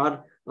 which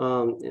are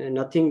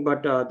nothing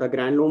but the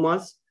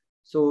granulomas.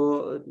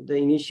 So the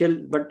initial,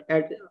 but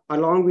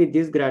along with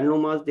these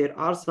granulomas, there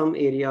are some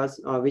areas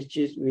which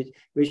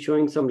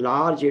showing some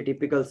large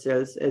atypical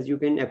cells. As you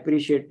can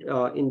appreciate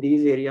in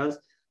these areas,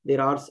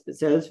 there are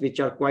cells which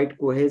are quite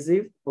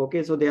cohesive.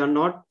 Okay, so they are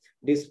not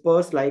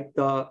dispersed like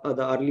the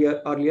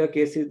earlier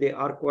cases. They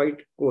are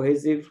quite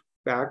cohesive,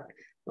 packed,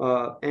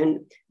 and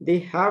they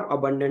have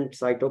abundant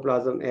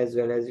cytoplasm as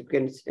well. As you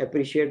can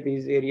appreciate,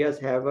 these areas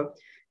have a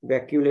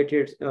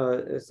vacuolated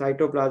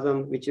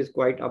cytoplasm, which is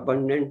quite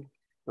abundant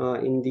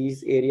in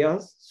these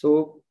areas.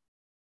 So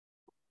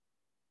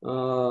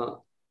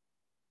what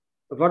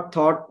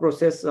thought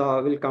process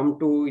will come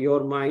to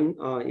your mind?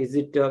 Is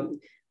it a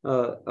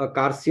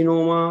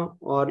carcinoma,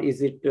 or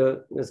is it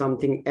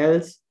something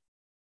else?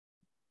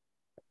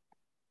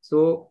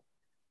 So,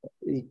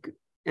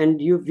 and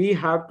we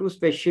have to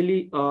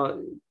specially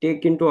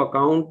take into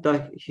account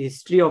the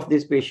history of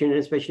this patient,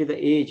 especially the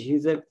age.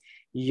 He's a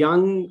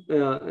young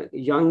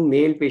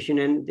male patient,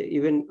 and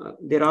even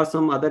there are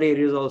some other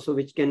areas also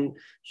which can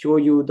show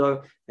you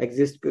the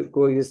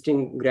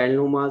coexisting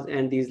granulomas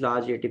and these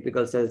large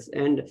atypical cells.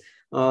 And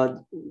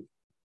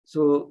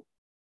so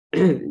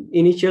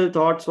initial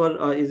thoughts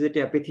were, is it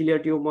epithelial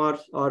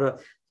tumors, or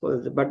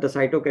but the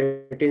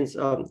cytokeratins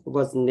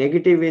was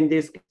negative in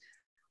this.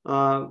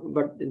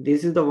 But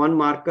this is the one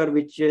marker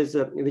which has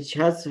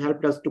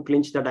helped us to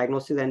clinch the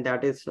diagnosis, and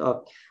that is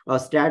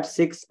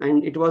STAT6.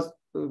 And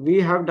we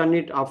have done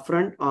it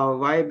upfront.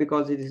 Why?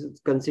 Because it is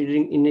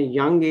considering in a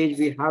young age,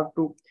 we have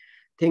to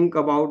think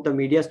about the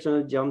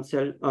mediastinal germ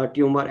cell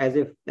tumor as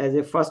a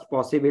first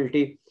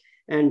possibility.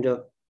 And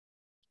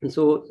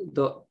so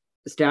the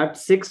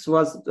STAT6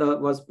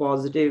 was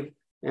positive,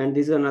 and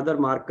this is another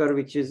marker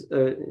which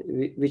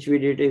we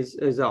did is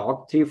a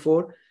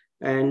OCT34.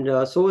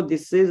 And so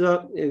this is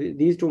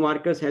these two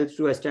markers helps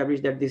to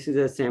establish that this is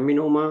a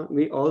seminoma.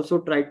 We also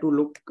try to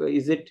look,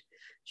 is it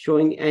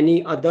showing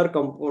any other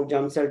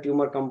germ cell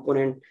tumor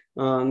component?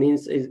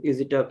 Means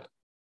is there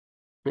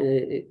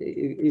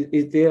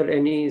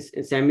any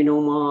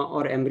seminoma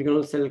or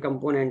embryonal cell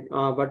component?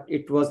 But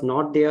it was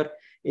not there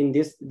in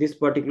this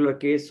particular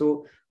case.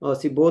 So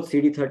see, both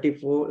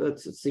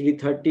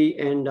CD30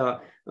 and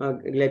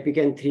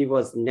Lepican-3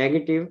 was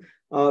negative.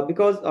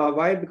 Because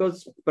why?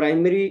 Because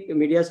primary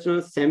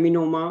mediastinal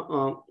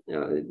seminoma,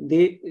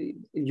 they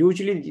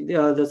usually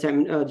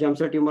the germ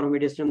cell tumor of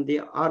mediastinum, they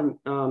are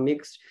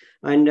mixed,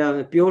 and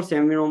pure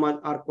seminomas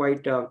are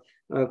quite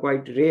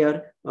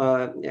rare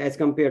as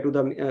compared to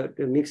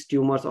the mixed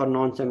tumors or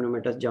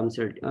non-seminomatous germ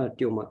cell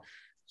tumor.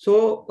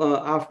 So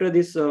after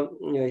this, the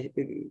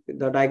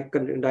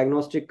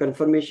diagnostic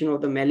confirmation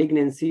of the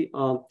malignancy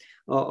of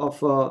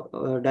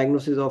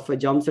diagnosis of a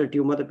germ cell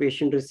tumor, the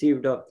patient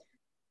received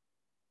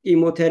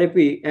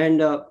chemotherapy,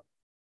 and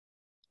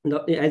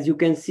as you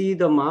can see,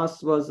 the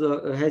mass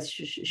has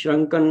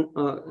shrunken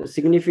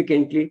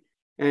significantly,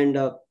 and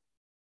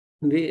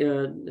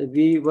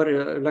we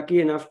were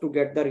lucky enough to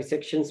get the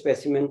resection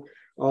specimen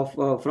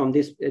from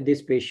this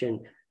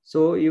patient.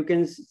 So you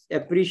can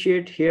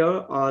appreciate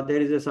here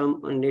there is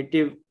some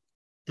native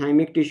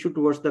thymic tissue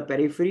towards the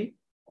periphery,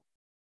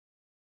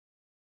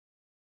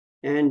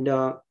 and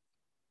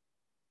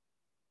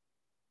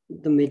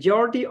the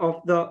majority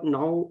of the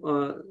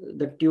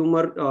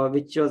tumor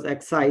which was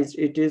excised,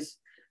 it is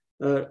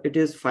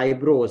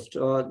fibrosed,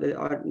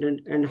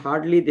 and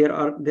hardly there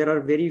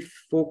are very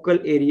focal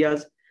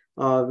areas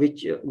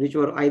which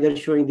were either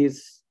showing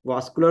these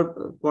vascular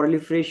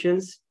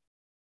proliferations,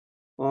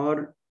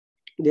 or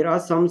there are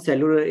some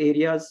cellular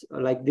areas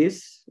like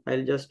this.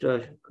 I'll just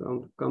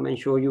come and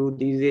show you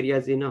these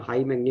areas in a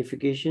high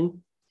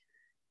magnification.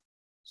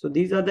 So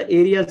these are the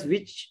areas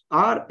which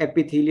are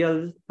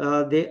epithelial.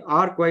 They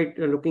are quite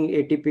looking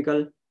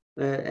atypical,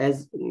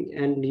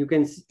 and you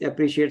can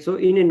appreciate. So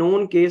in a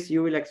known case,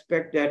 you will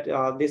expect that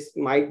this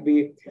might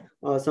be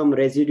some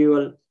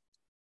residual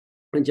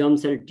germ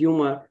cell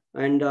tumor,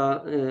 and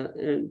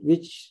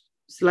which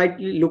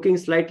looking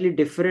slightly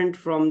different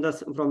from the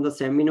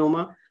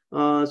seminoma.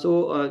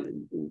 So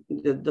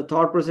the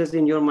thought process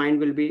in your mind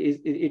will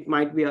be it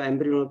might be an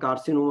embryonal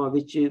carcinoma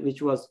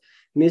which was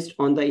missed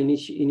on the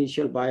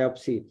initial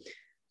biopsy.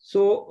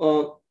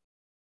 So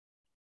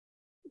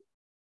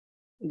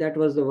that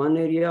was the one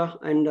area,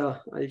 and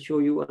I'll show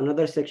you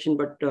another section.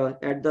 But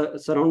at the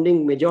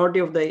surrounding majority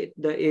of the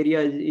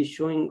area is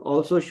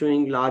also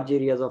showing large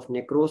areas of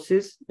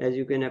necrosis, as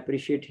you can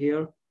appreciate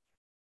here.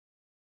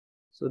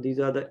 So these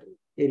are the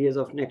areas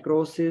of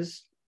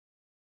necrosis,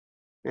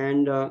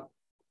 and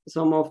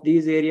some of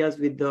these areas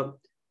with the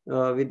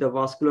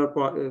vascular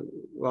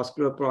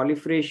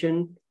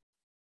proliferation,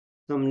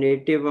 some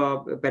native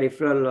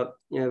peripheral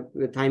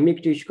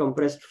thymic tissue,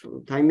 compressed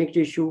thymic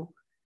tissue,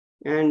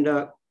 and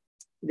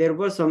there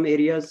were some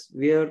areas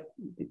where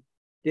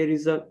there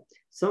is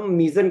some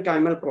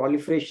mesenchymal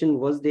proliferation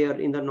was there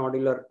in the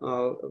nodular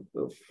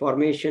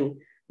formation,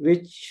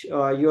 which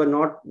you are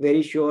not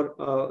very sure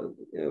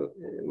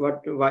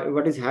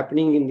what is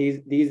happening in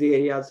these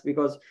areas,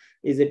 because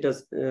is it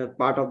a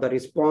part of the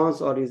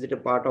response or is it a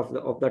part of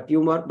the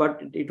tumor?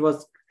 But it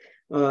was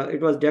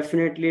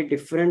definitely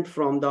different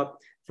from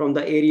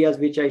the areas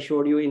which I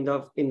showed you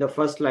in the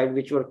first slide,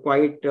 which were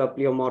quite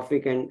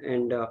pleomorphic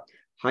and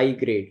high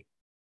grade.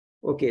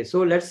 Okay,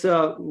 so let's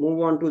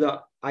move on to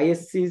the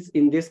ISCs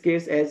in this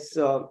case, as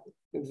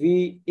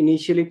we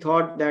initially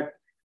thought that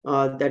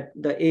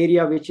the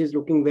area which is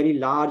looking very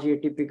large,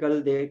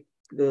 atypical,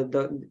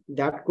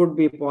 that could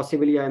be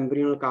possibly an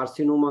embryonal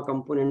carcinoma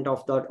component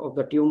of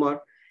the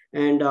tumor,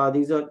 and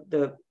these are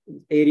the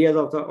areas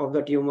of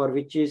the tumor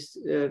which is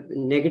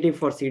negative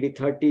for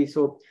CD30.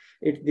 So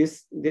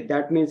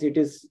that means it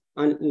is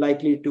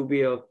unlikely to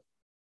be a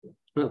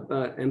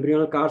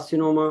embryonal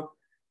carcinoma.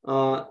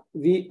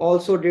 We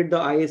also did the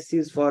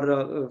ISCs for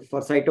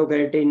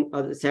cytokeratin,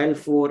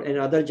 SAL4, and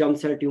other germ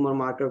cell tumor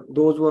marker.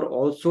 Those were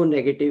also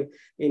negative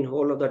in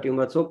whole of the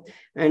tumor. So,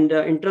 and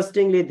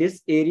interestingly,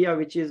 this area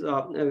which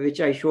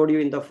I showed you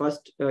in the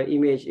first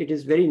image, it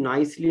is very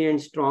nicely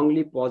and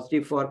strongly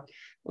positive for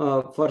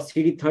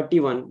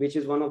CD31, which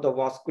is one of the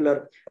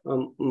vascular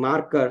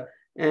marker.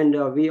 And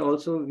we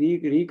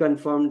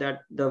reconfirmed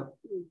that the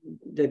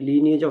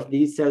lineage of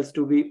these cells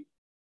to be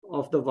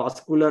of the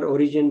vascular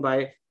origin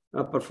by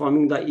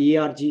performing the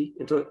ERG.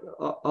 So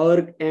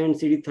ERG and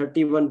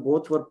CD31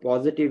 both were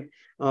positive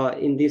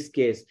in this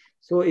case.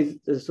 So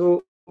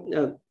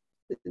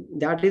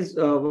that is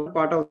one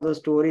part of the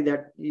story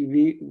that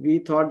we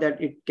thought that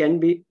it can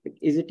be,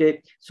 is it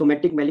a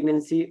somatic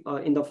malignancy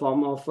in the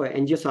form of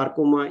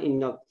angiosarcoma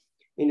in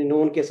a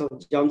known case of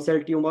germ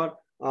cell tumor.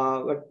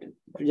 But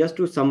just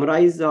to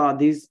summarize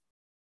the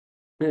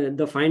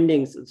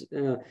findings,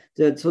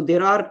 so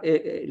there are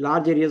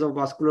large areas of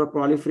vascular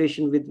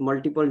proliferation with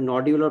multiple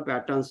nodular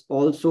patterns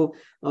also,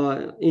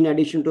 in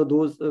addition to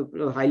those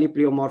highly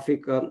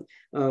pleomorphic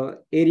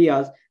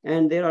areas,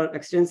 and there are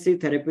extensive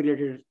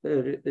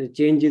therapy-related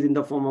changes in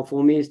the form of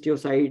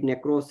homeostasis,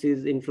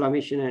 necrosis,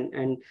 inflammation,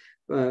 and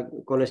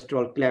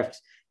cholesterol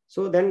clefts.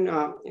 So then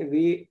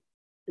we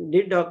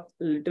did a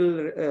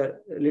little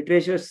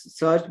literature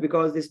search,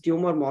 because this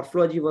tumor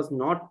morphology was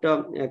not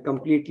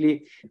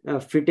completely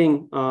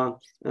fitting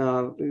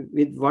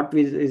with what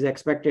is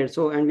expected.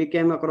 So, and we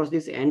came across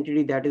this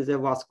entity that is a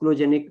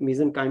vasculogenic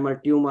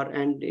mesenchymal tumor,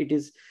 and it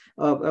is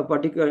a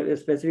particular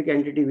specific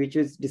entity which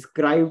is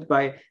described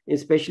by,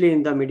 especially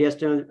in the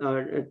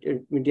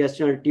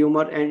mediastinal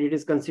tumor, and it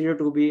is considered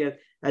to be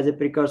as a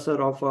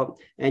precursor of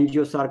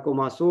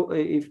angiosarcoma. So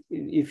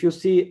if you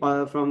see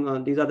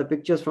from these are the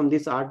pictures from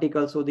this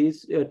article, so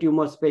these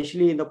tumors,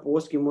 especially in the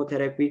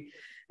post-chemotherapy,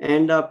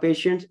 and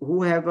patients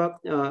who have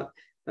a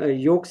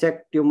yolk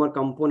sac tumor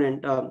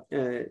component,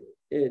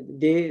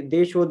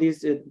 they show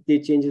these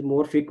changes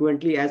more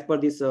frequently as per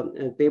this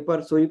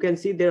paper. So you can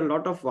see there are a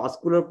lot of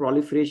vascular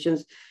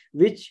proliferations,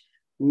 which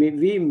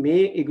we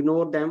may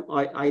ignore them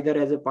either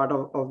as a part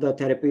of the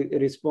therapy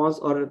response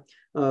or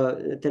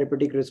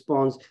therapeutic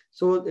response.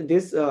 So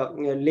this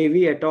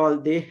Levy et al.,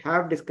 they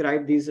have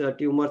described these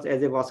tumors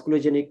as a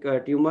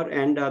vasculogenic tumor,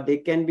 and they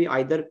can be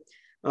either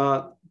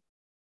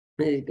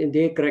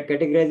they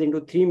categorize into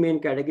three main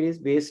categories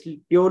based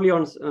purely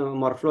on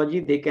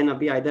morphology. They can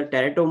be either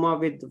teratoma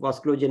with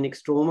vasculogenic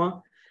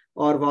stroma,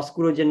 or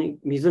vasculogenic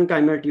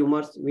mesenchymal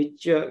tumors,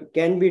 which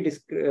can be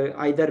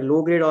either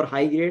low grade or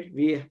high grade.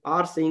 We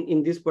are seeing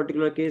in this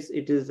particular case,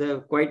 it is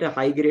quite a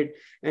high grade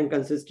and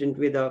consistent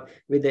with the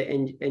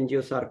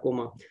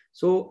angiosarcoma.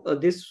 So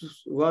this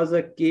was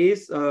a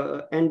case,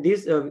 and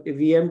these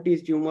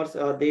VMT tumors,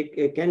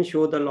 they can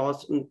show the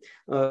loss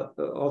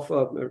of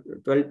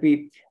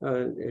 12p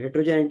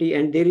heterogeneity,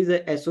 and there is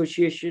an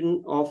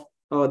association of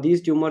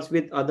these tumors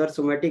with other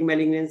somatic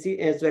malignancy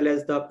as well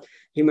as the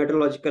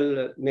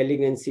hematological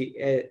malignancy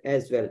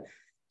as well.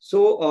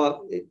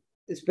 So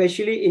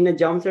especially in a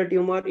germ cell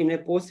tumor, in a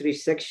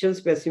post-resection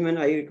specimen,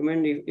 I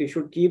recommend you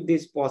should keep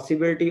this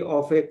possibility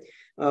of a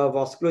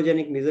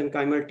vasculogenic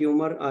mesenchymal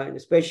tumor,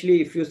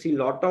 especially if you see a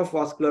lot of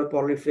vascular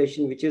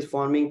proliferation, which is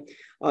forming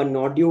a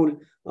nodule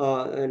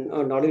and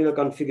a nodular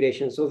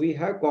configuration. So we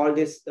have called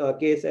this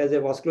case as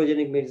a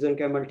vasculogenic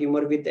mesenchymal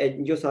tumor with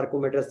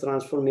angiosarcomatous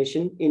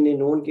transformation in a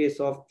known case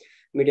of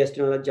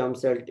mediastinal germ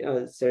cell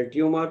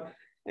tumor.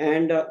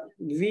 And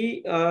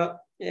we have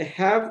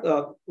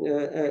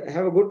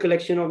a good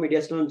collection of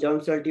mediastinal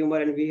germ cell tumor,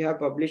 and we have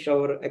published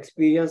our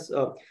experience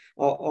of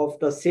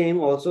the same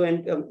also.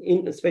 And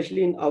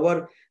especially in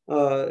our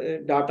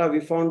data, we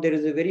found there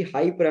is a very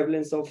high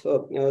prevalence of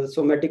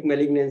somatic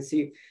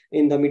malignancy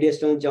in the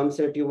mediastinal germ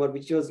cell tumor,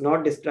 which was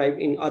not described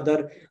in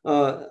other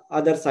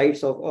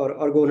sites of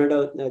or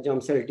gonadal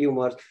germ cell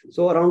tumors.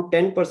 So around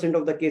 10%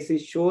 of the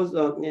cases shows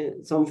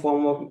some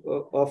form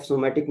of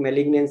somatic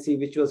malignancy,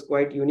 which was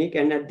quite unique.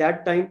 And at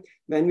that time,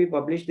 when we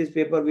published this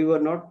paper, we were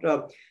not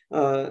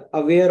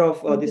aware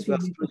of this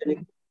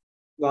vasculogenic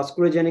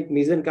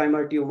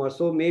mesenchymal tumor.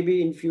 So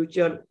maybe in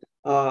future,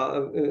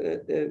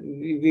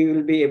 we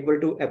will be able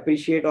to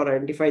appreciate or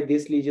identify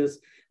these lesions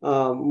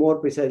more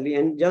precisely.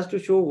 And just to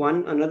show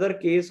another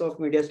case of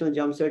mediastinal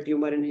germ cell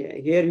tumor, and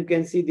here you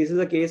can see this is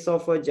a case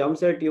of a germ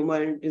cell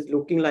tumor, and it is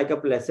looking like a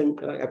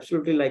placenta,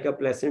 absolutely like a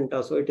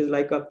placenta. So it is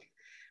like a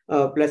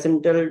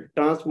placental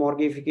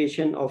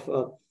transmorgification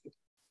of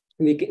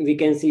we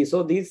can see.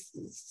 So these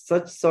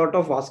such sort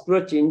of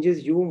vascular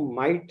changes you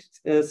might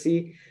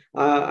see.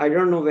 I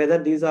don't know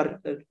whether these are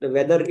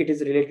whether it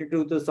is related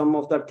to some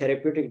of the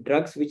therapeutic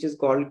drugs which is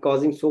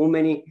causing so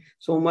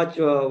much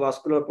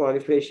vascular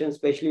proliferation,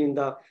 especially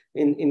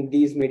in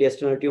these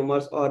mediastinal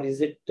tumors, or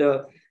is it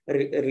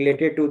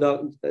related to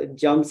the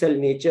germ cell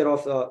nature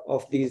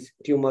of these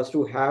tumors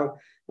to have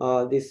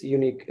these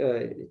unique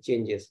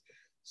changes.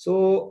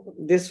 So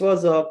this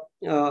was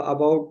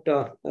about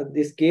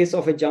this case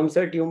of a germ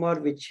cell tumor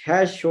which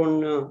has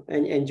shown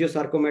an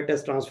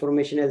angiosarcomatous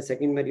transformation as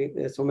second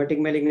somatic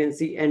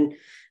malignancy, and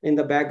in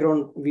the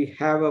background we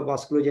have a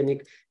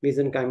vasculogenic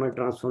mesenchymal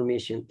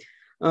transformation.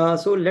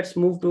 So let's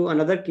move to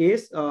another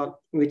case,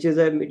 which is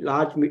a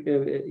large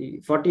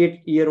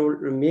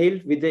 48-year-old male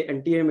with the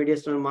anterior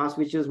mediastinal mass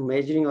which is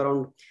measuring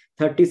around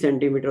 30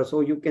 centimeters.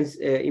 So you can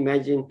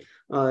imagine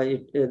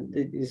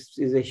this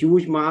is a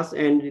huge mass,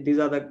 and these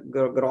are the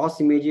gross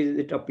images.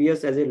 It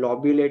appears as a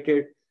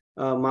lobulated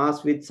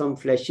mass with some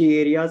fleshy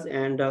areas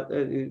and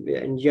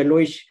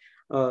yellowish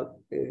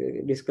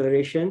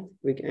discoloration.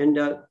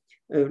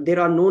 There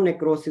are no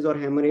necrosis or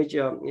hemorrhage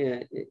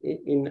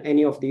in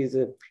any of these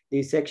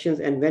sections.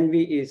 And when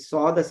we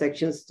saw the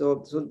sections,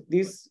 so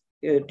this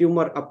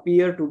tumor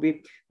appear to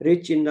be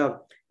rich in the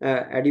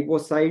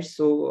adipocytes.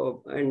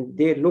 So and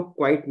they look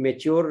quite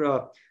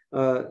mature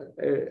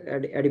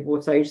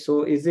adipocytes.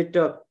 So is it?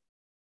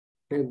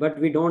 But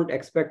we don't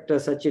expect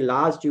such a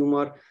large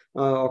tumor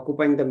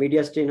occupying the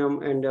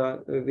mediastinum, and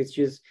which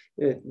is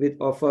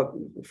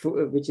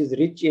which is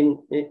rich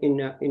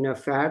in a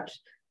fat.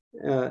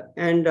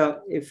 And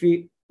if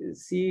we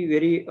see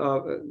very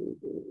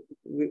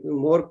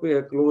more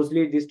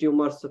closely these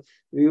tumors,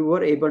 we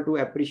were able to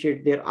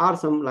appreciate there are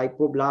some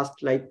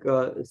lipoblasts-like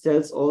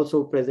cells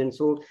also present.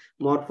 So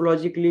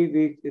morphologically,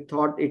 we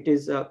thought it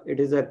is a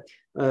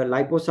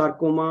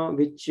liposarcoma,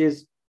 which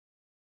is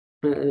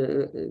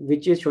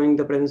showing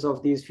the presence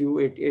of these few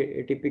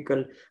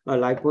atypical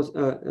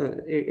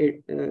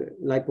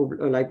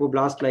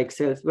lipoblast-like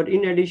cells. But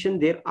in addition,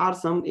 there are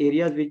some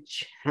areas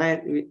which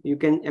you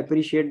can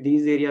appreciate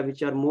these areas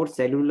which are more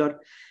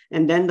cellular,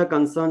 and then the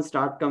concerns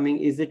start coming.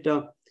 Is it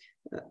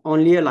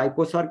only a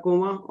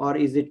liposarcoma, or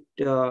is it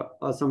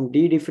some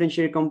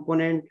dedifferentiated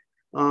component?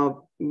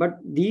 But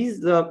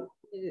these some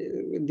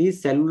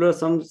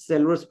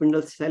cellular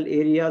spindle cell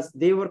areas,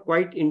 they were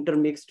quite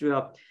intermixed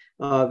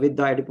with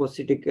the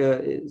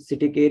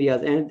adipocytic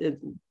areas,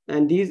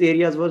 and these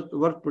areas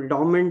were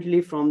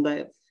predominantly from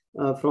the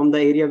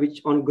area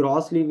which on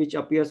grossly which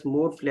appears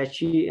more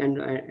fleshy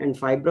and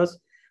fibrous,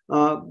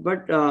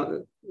 but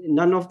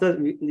none of the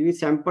we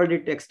sampled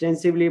it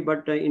extensively,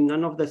 but in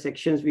none of the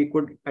sections we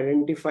could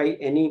identify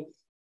any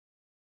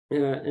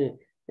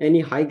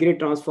high grade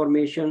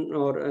transformation,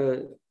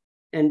 or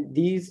and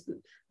these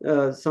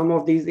some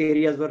of these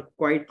areas were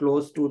quite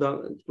close to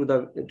the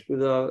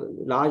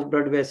large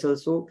blood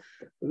vessels. So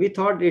we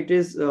thought it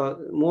is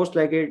most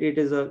likely it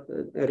is a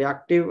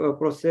reactive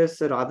process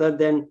rather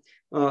than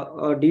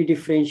a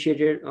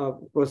dedifferentiated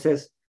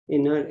process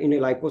in a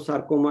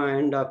liposarcoma,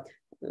 and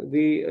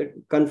we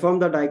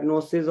confirmed the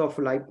diagnosis of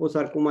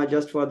liposarcoma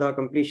just for the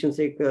completion's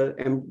sake.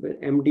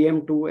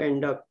 MDM2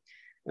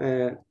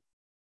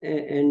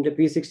 and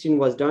P16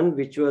 was done,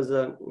 which was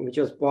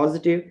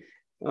positive.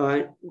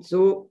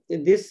 So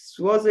this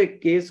was a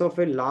case of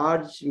a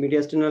large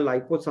mediastinal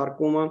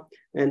liposarcoma,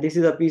 and this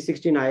is a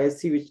P16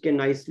 ISC, which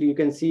you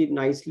can see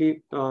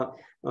nicely all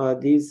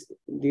these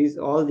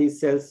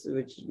cells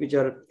which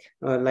are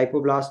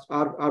lipoblast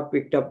are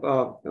picked up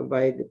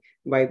by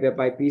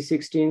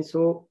P16.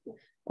 So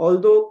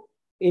although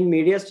in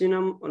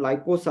mediastinum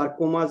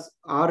liposarcomas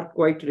are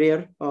quite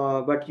rare,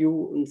 but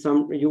you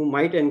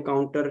might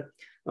encounter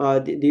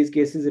these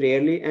cases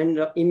rarely, and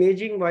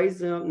imaging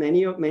wise,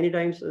 many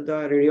times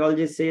the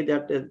radiologists say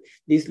that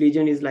this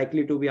lesion is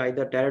likely to be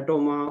either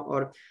teratoma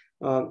or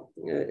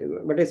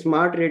but a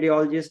smart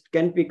radiologist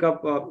can pick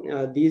up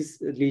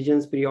these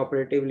lesions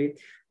preoperatively.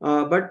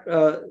 But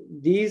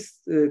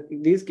these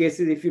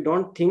cases, if you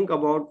don't think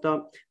about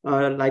the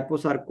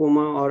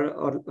liposarcoma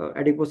or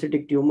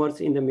adipocytic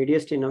tumors in the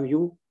mediastinum,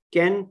 you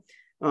can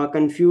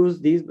confuse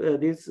these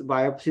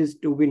biopsies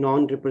to be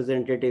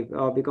non-representative,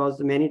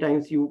 because many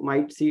times you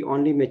might see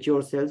only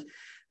mature cells,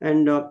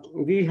 and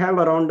we have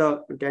around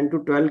 10 to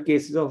 12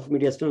 cases of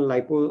mediastinal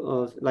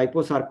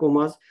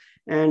liposarcomas,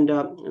 and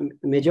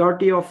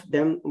majority of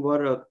them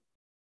were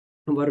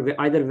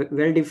either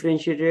well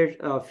differentiated.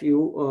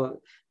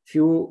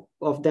 Few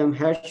of them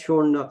had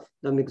shown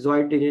the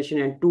myxoid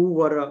deletion, and 2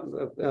 were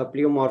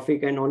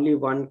pleomorphic, and only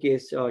 1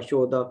 case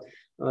show the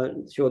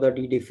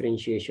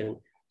dedifferentiation.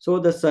 So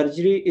the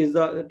surgery is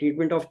the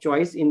treatment of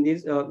choice in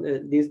these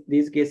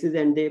cases,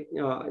 and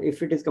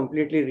if it is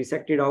completely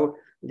resected out,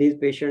 these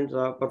patients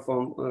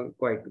perform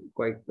quite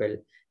well,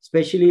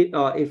 especially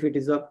if it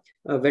is a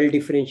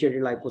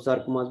well-differentiated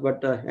liposarcomas.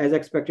 But as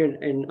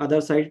expected in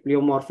other sites,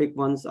 pleomorphic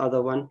ones are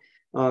the one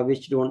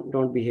which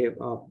don't behave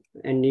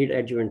and need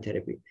adjuvant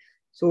therapy.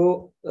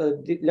 So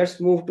let's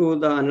move to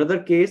the another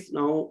case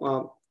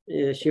now.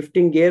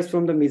 Shifting gears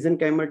from the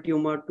mesenchymal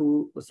tumor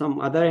to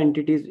some other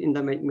entities in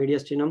the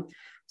mediastinum.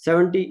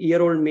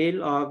 70-year-old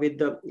male with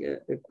the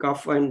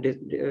cuff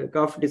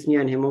dyspnea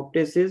and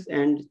hemoptysis,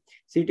 and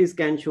CT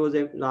scan shows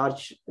a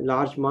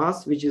large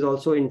mass which is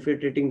also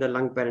infiltrating the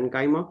lung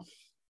parenchyma.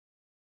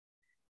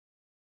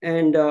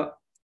 And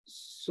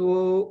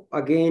so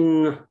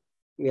again,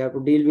 we have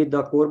to deal with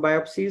the core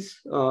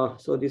biopsies.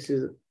 So this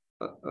is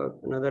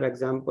another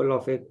example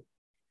of a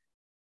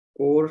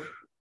core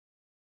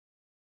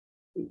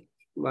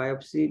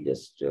biopsy.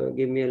 Just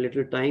give me a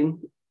little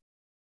time.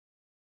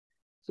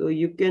 So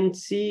you can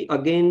see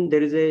again,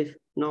 there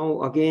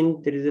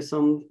is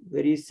some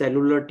very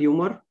cellular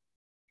tumor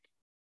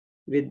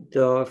with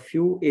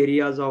few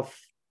areas of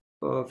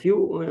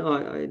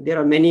there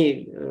are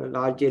many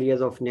large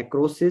areas of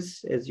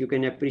necrosis. As you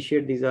can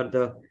appreciate, these are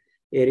the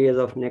areas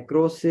of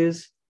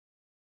necrosis.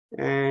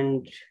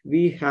 And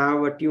we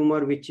have a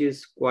tumor which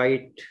is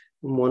quite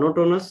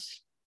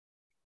monotonous,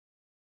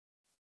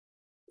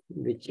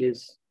 which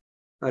is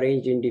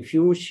arranged in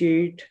diffuse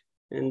sheet.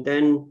 And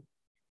then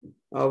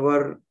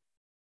our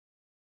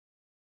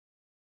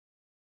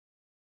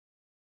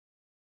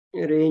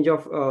range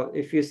of,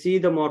 if you see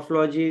the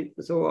morphology,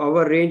 so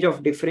our range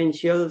of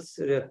differentials,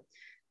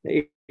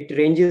 it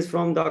ranges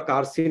from the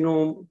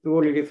carcinoma,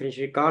 purely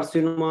differentiated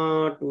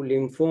carcinoma, to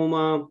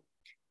lymphoma,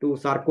 to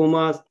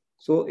sarcomas.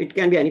 So it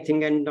can be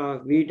anything, and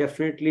we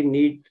definitely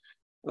need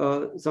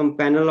some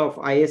panel of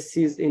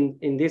ISCs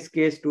in this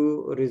case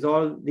to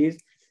resolve these.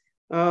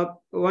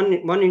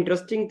 One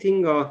interesting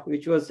thing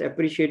which was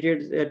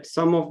appreciated at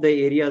some of the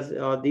areas,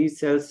 these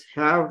cells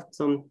have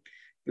some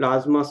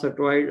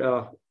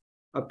plasmacytoid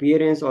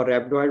appearance or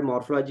rhabdoid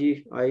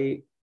morphology.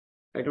 I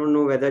don't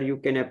know whether you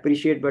can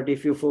appreciate, but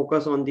if you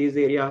focus on this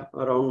area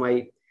around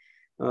my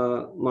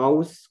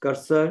mouse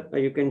cursor,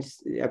 you can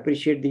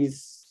appreciate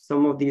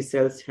some of these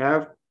cells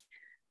have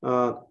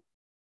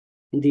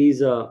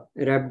these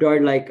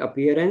rhabdoid-like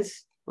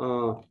appearance.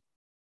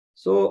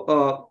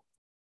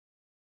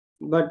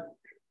 But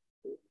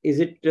is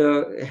it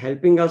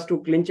helping us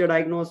to clinch a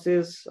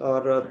diagnosis,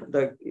 or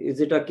is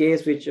it a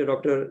case which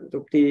Dr.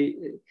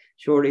 Trupti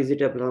showed? Is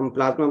it a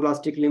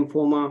plasmablastic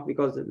lymphoma?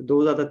 Because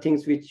those are the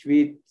things which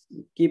we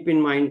keep in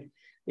mind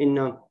in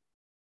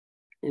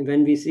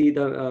when we see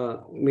the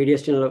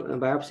mediastinal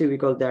biopsy,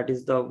 because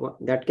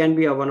that can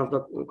be one of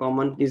the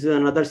common. This is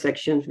another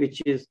section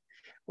which is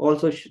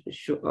also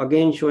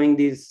again showing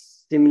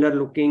these similar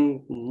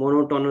looking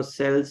monotonous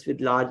cells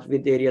with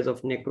areas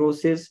of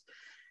necrosis.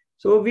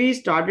 So we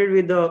started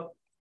with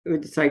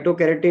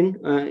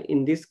cytokeratin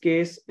in this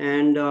case,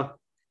 and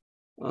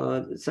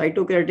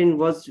cytokeratin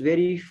was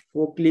very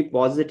focally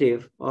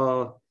positive.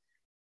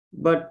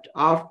 But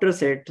after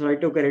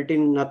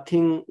cytokeratin,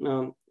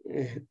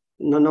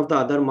 none of the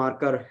other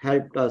marker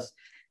helped us.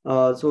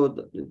 So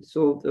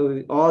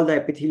all the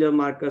epithelial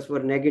markers were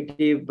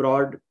negative,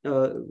 broad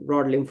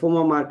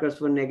lymphoma markers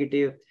were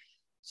negative.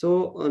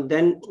 So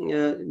then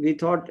we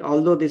thought,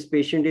 although this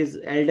patient is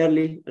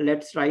elderly,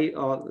 let's try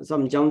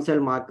some germ cell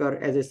marker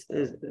as a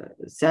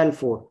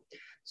SAL4.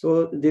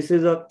 So this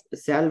is a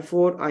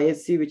SAL4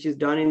 ISC which is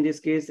done in this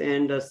case,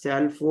 and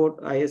SAL4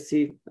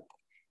 ISC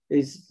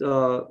is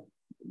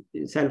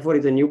SAL4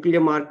 is a nuclear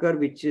marker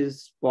which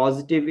is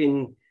positive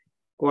in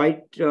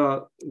quite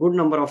good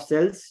number of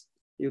cells.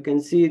 You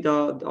can see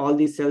all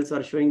these cells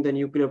are showing the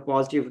nuclear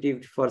positivity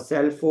for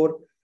SAL4.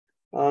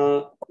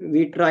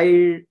 We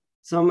tried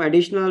some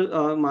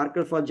additional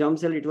marker for germ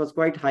cell. It was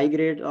quite high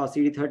grade.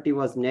 CD30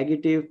 was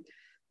negative.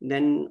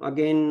 Then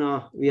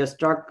again, we are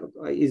stuck.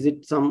 Is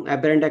it some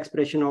aberrant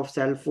expression of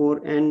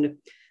SAL4? And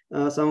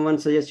someone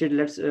suggested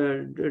let's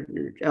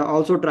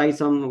also try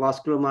some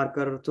vascular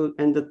marker. So,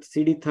 and the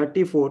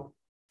CD34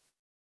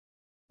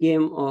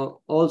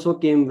 also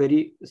came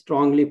very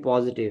strongly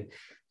positive.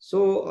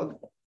 So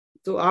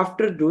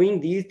after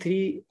doing these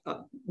three,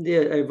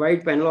 the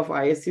wide panel of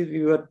ISCs,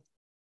 we were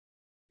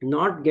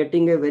not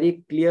getting a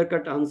very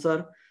clear-cut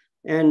answer.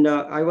 And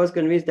I was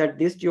convinced that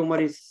this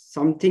tumor is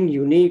something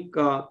unique,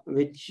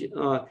 which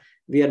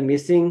we are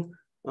missing.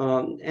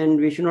 And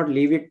we should not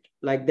leave it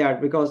like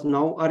that, because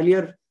now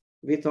earlier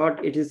we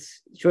thought it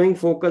is showing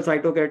focal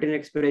cytokeratin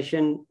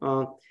expression,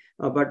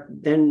 but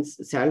then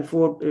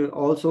SAL4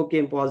 also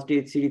came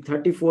positive.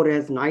 CD34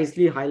 has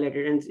nicely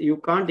highlighted, and you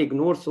can't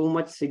ignore so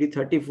much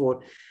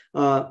CD34.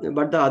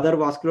 But the other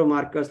vascular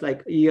markers like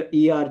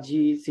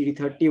ERG,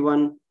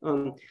 CD31,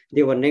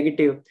 they were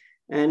negative.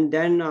 And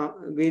then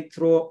we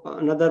throw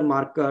another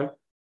marker,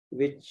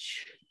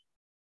 which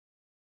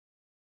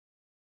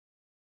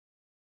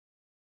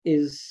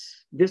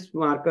is this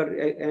marker.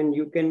 And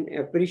you can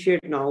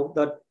appreciate now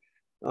that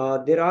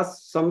there are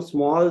some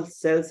small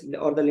cells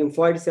or the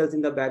lymphoid cells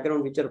in the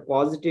background which are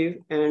positive,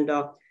 and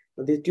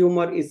the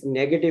tumor is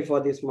negative for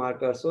this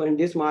marker. So, and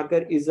this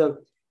marker is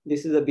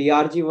this is a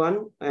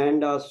BRG1,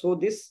 and so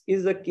this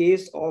is a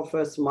case of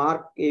a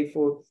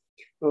SMARCA4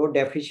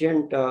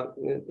 deficient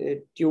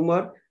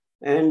tumor,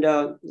 and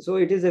so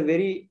it is a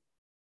very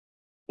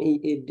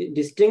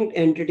distinct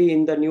entity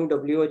in the new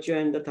WHO,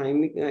 and the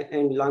thymic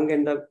and lung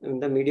and the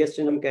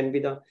mediastinum can be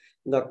the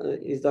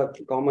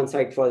common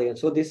site for it.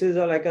 So this is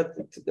like a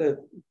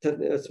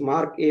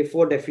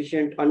SMARCA4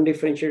 deficient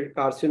undifferentiated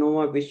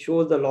carcinoma, which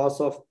shows the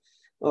loss of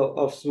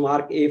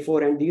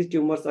SMARCA4, and these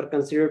tumors are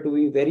considered to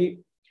be very,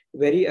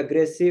 very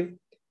aggressive.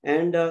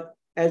 And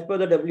as per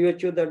the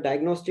WHO, the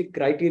diagnostic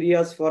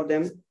criteria for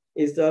them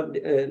is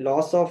the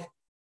loss of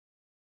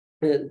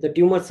the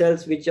tumor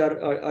cells, which are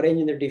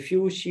arranged in the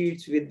diffuse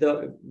sheets with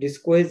the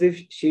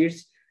discohesive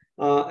sheets,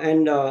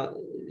 and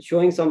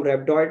showing some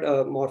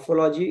rhabdoid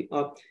morphology,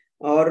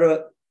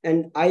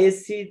 and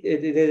ISC,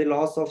 the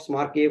loss of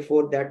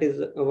SMARCA4, that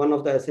is one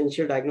of the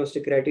essential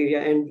diagnostic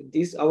criteria. And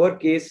this, our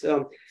case,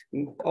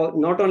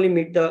 not only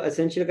meet the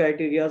essential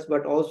criteria,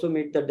 but also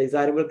meet the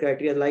desirable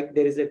criteria, like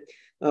there is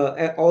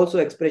also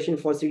expression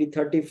for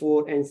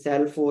CD34 and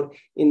SAL4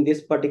 in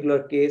this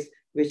particular case,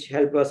 which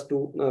help us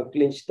to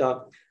clinch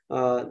the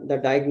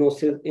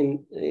diagnosis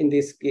in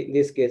this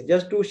case.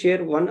 Just to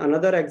share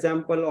another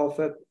example of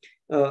a,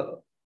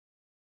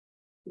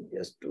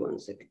 just one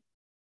second.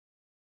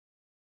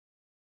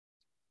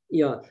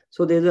 Yeah,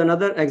 so there's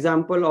another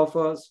example of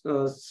a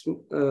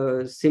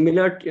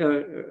similar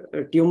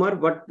tumor,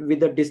 but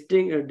with a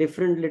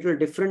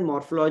different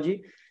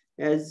morphology.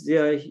 As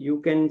you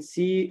can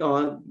see,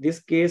 this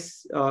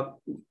case,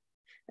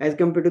 as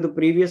compared to the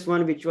previous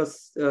one, which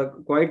was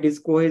quite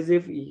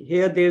discohesive,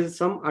 here there's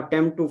some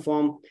attempt to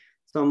form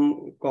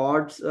some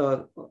cords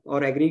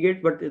or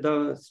aggregate, but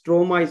the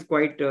stroma is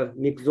quite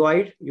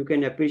myxoid. You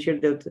can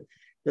appreciate that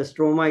the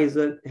stroma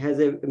has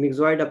a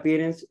myxoid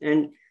appearance,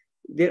 and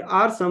there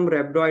are some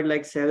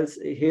rhabdoid-like cells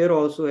here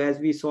also, as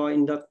we saw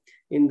in the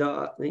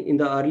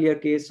earlier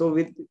case. So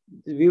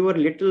we were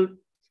little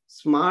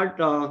smart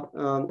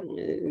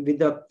with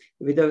the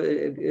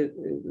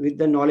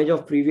knowledge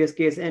of previous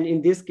case, and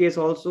in this case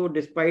also,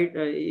 despite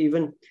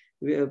even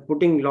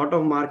putting a lot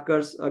of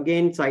markers,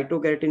 again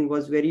cytokeratin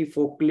was very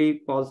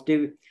focally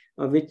positive,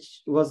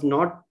 which was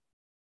not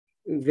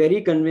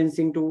very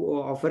convincing to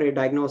offer a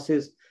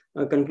diagnosis,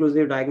 a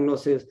conclusive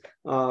diagnosis.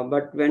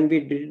 But when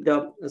we did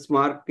the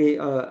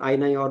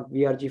SMARCA9 or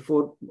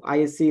BRG4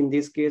 ISC in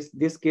this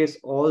case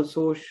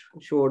also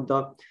showed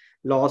the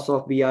loss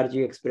of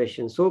BRG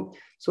expression. So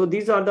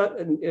these are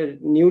the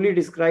newly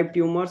described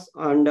tumors,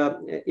 and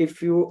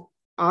if you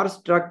are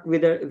struck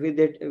with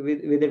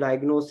a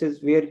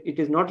diagnosis where it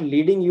is not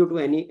leading you to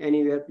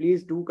anywhere,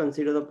 please do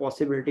consider the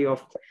possibility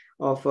of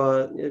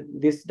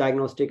this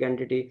diagnostic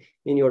entity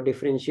in your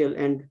differential,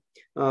 and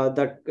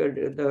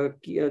the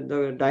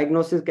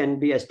diagnosis can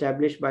be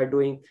established by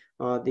doing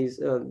this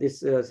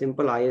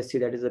simple ISC,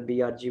 that is a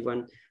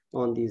BRG1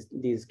 on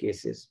these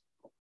cases.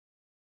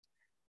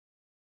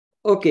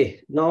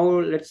 Okay, now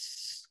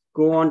let's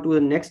go on to the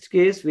next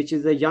case, which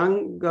is a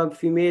young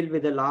female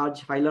with a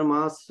large hilar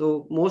mass.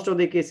 So most of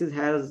the cases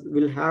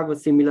will have a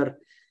similar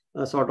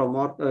sort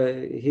of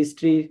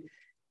history.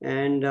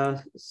 And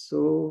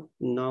so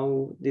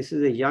now this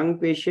is a young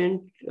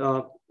patient,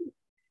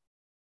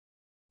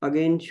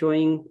 again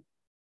showing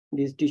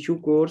these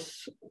tissue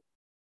cores.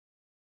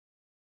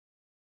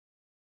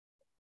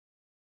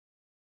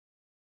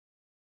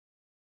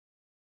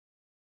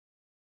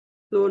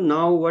 So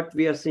now what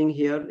we are seeing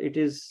here, it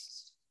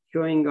is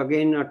showing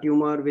again a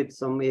tumor with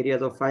some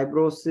areas of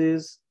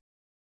fibrosis.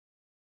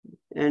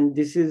 And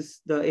this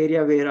is the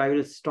area where I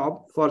will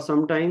stop for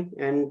some time,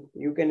 and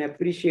you can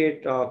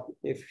appreciate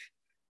if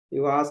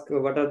you ask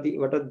what are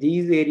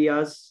these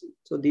areas.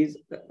 So these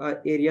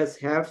areas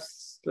have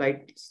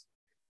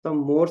some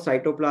more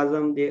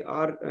cytoplasm. They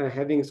are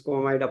having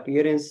squamide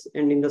appearance,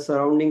 and in the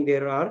surrounding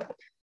there are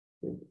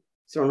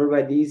surrounded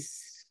by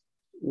these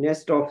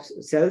nest of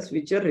cells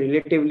which are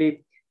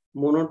relatively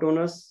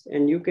monotonous,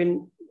 and you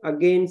can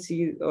again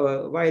see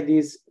why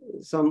these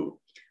some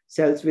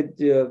cells with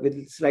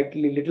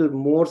slightly little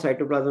more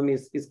cytoplasm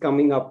is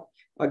coming up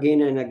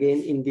again and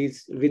again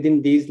within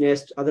these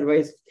nests.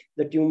 Otherwise,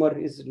 the tumor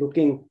is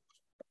looking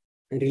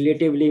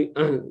relatively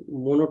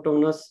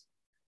monotonous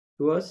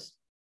to us.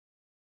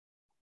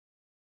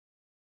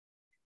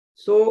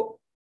 So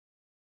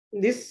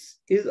this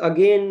is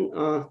again,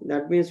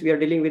 that means we are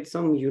dealing with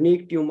some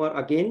unique tumor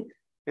again,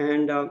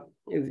 and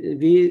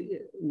we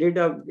did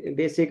a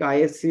basic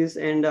ISCs,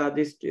 and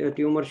this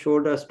tumor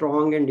showed a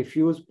strong and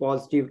diffuse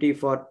positivity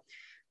for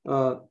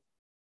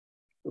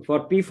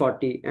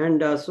P40.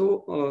 And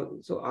so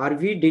are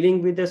we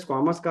dealing with a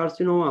squamous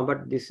carcinoma?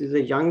 But this is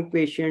a young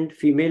patient,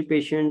 female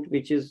patient,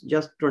 which is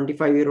just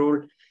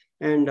 25-year-old,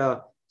 and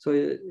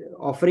so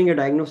offering a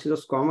diagnosis of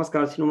squamous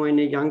carcinoma in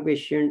a young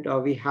patient,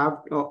 we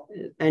have,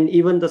 and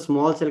even the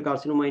small cell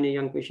carcinoma in a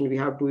young patient, we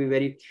have to be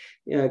very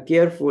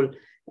careful.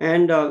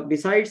 And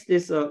besides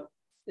this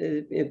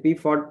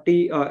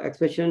P40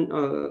 expression,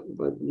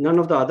 none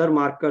of the other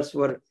markers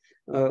were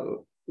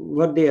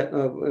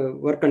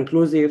were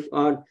conclusive.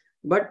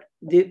 But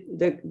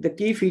the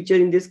key feature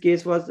in this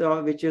case was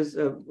which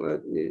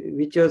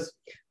was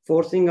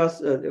forcing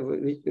us,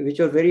 which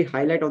was very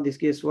highlight of this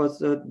case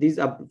was these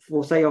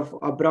foci of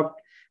abrupt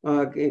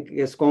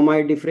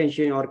squamite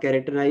differentiation or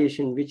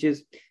keratinization, which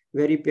is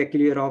very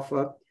peculiar of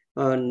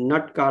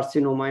nut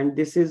carcinoma. And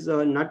this is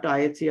nut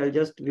IHC. I'll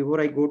just,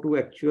 before I go to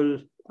actual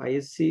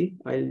IHC,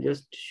 I'll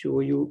just show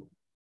you.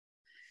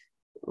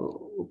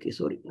 Oh, okay,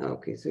 sorry.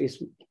 Okay, so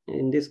it's,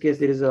 in this case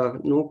there is a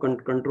no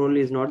control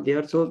is not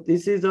there. So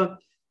this is a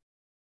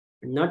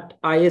nut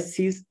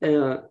ISCs,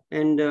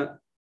 and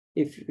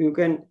if you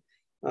can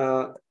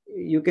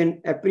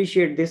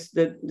appreciate this,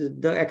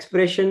 the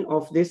expression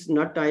of this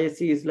nut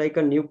ISC is like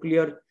a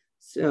nuclear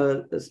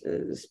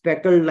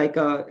speckled like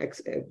a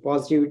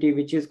positivity,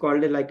 which is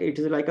called like, it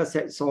is like a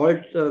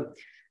salt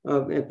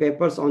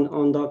peppers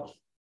on the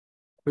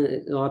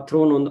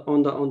thrown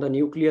on the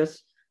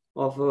nucleus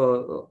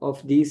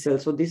of these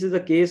cells. So this is a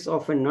case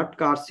of a nut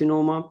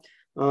carcinoma,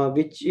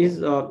 which is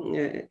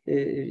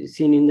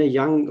seen in the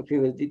young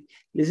female.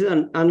 This is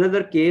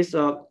another case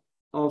of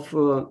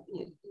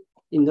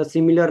in the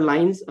similar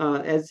lines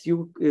as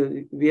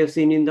we have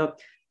seen in the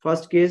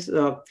first case.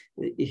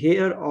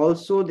 Here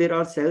also there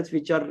are cells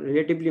which are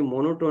relatively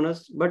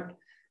monotonous, but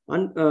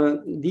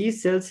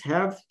these cells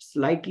have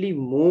slightly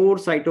more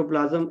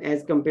cytoplasm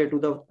as compared to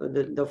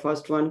the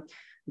first one.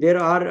 There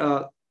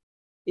are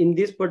in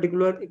this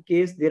particular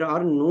case, there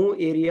are no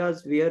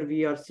areas where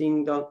we are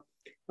seeing the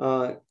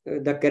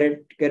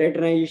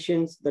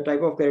keratinizations, the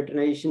type of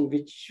keratinization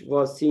which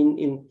was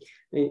seen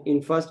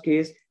in first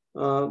case,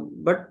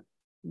 but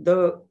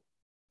the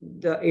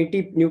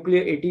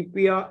nuclear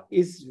atypia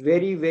is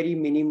very, very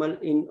minimal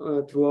in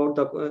throughout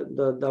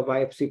the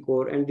biopsy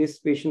core. And this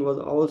patient was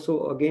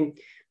also again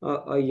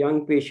a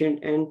young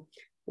patient, and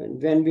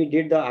when we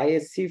did the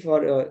ISC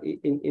for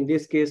in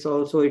this case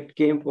also, it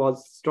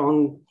was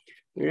strong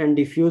and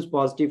diffuse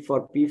positive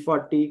for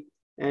P40,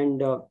 and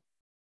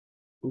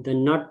the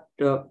nut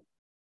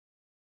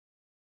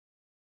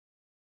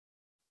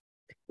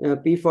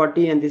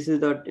P40, and this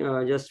is the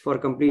just for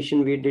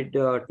completion, we did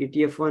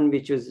TTF1,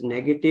 which is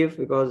negative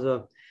because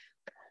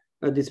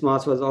this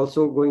mass was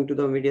also going to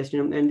the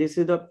mediastinum. And this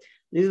is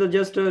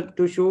just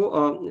to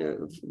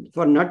show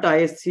for nut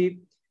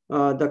ISC,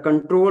 the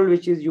control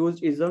which is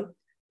used is a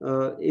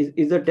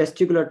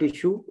testicular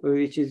tissue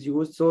which is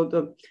used. So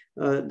the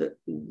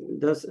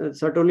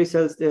Sertoli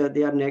cells,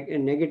 they are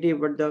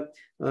negative, but the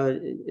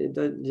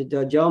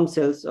germ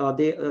cells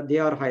they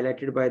are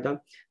highlighted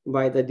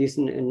by this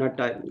nut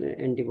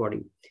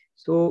antibody.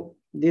 So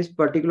this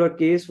particular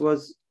case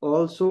was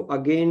also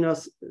again a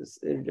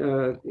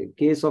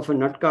case of a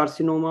nut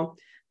carcinoma,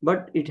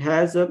 but it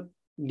has a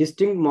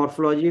distinct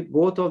morphology.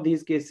 Both of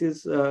these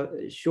cases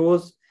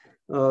shows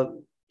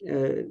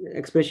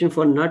expression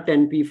for nut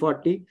and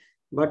P40,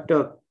 but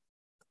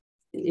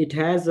it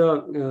has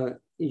the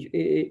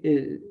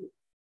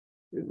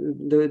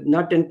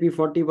nut and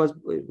P40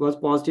 was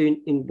positive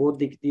in both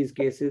these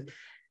cases.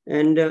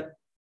 And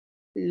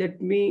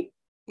let me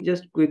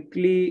just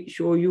quickly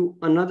show you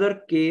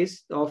another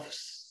case of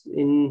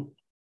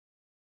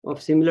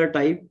similar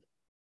type.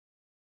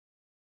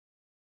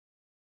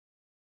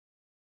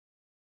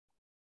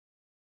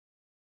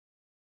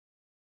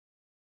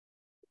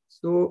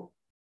 So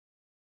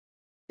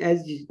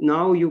as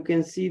now you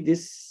can see,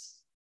 this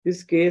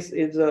case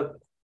is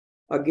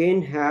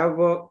again have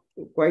a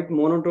quite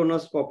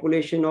monotonous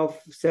population of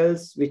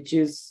cells, which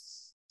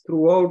is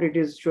throughout it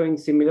is showing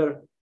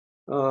similar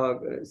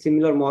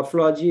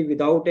morphology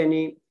without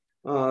any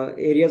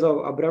areas of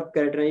abrupt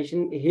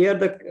keratinization. Here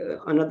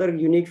another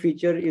unique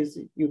feature is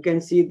you can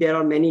see there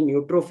are many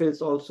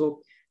neutrophils also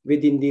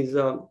within these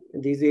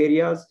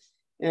areas.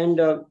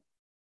 And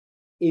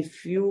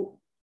if you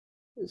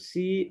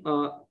see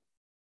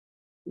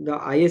the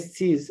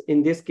ISCs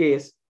in this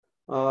case,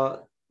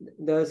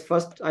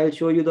 first I'll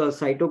show you the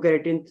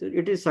cytokeratin.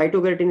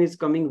 Cytokeratin is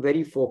coming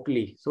very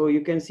focally. So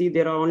you can see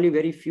there are only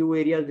very few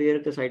areas where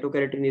the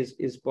cytokeratin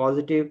is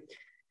positive.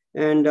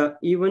 And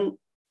even,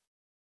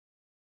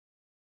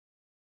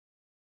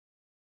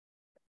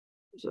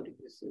 sorry,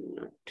 this is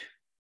not,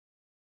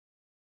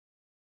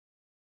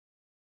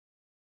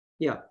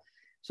 yeah.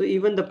 So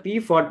even the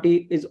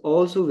P40 is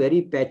also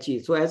very patchy.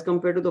 So as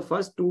compared to the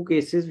first two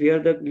cases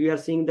where we are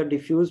seeing the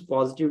diffuse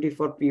positivity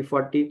for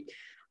P40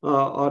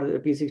 or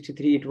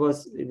P63, it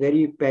was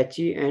very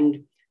patchy.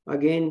 And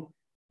again,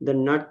 the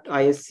nut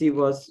ISC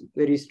was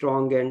very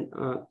strong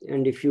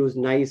and diffuse,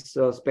 nice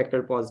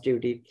spectral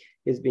positivity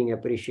is being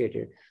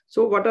appreciated.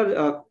 So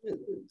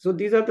so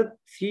these are the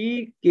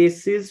three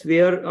cases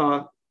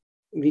where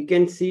we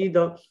can see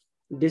the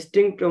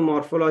distinct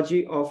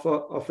morphology of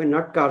a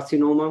nut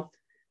carcinoma.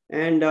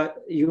 And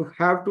you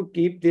have to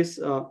keep this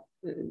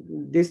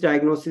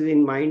diagnosis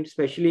in mind,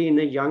 especially in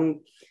a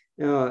young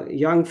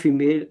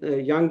female,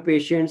 young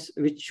patients,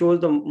 which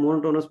shows the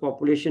monotonous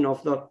population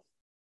of the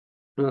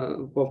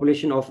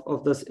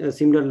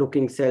similar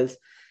looking cells.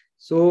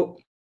 So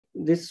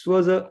this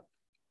was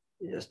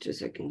just a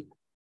second.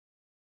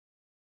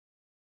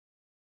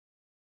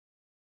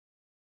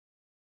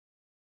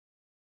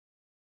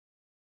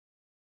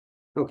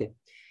 Okay.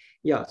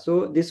 Yeah.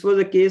 So this was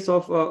a case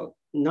of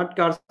nut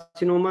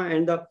carcinoma,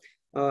 and the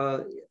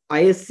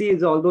ISC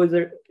is, although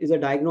is a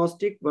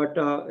diagnostic, but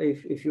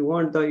if you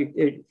want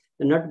the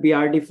nut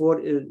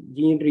BRD4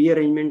 gene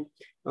rearrangement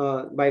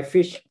by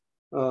fish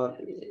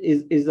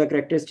is the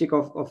characteristic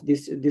of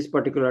this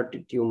particular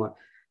tumor.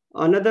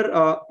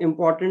 Another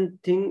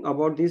important thing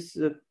about this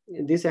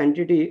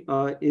entity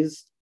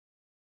is,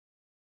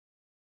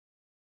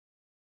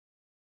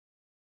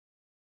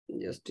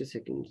 just a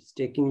second, it's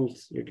taking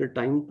little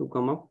time to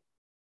come up.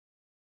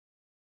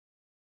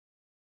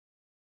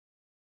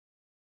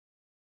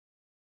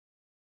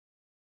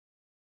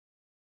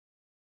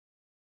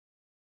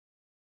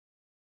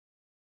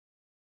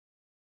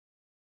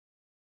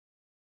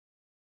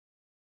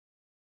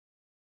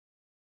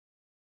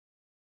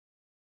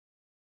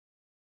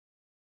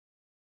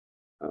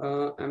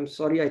 I'm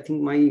sorry, I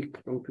think my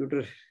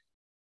computer,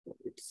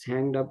 it's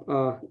hanged up.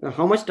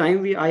 How much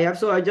time I have?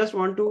 So I just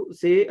want to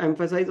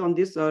emphasize on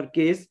this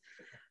case,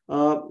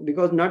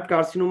 because nut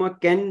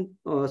carcinoma can,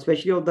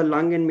 especially of the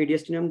lung and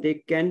mediastinum, they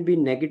can be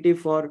negative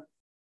for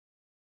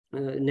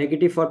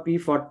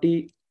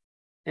P40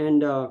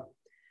 and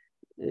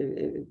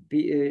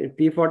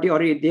P40, or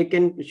they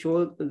can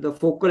show the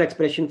focal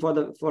expression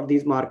for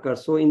these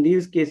markers. So in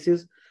these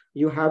cases,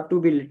 you have to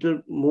be a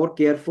little more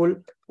careful,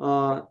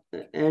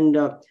 and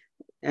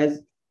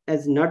as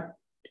nut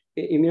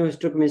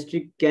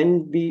immunohistochemistry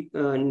can be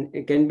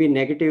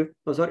negative.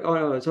 Sorry,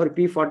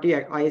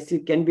 P40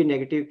 ISC can be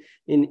negative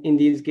in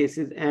these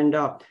cases, and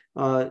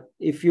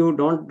if you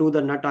don't do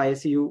the nut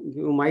ISC,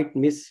 you might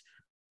miss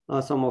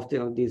some of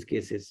these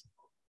cases.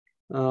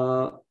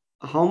 How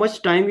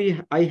much time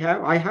I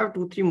have? I have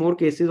 2-3 more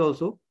cases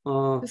also.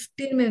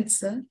 15 minutes,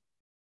 sir.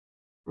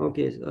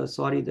 Okay,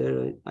 sorry,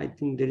 I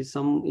think there is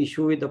some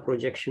issue with the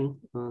projection.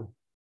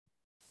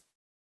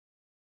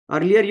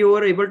 Earlier, you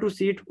were able to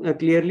see it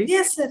clearly?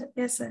 Yes, sir.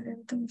 Yes, sir.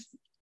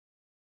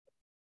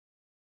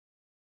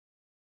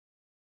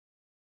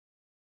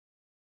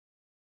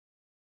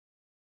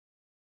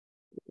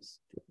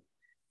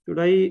 Should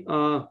I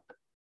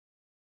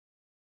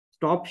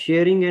stop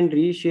sharing and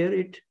reshare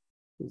it?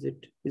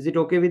 Is it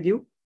okay with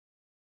you?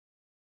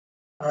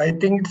 I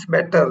think it's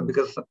better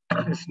because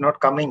it's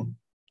not coming.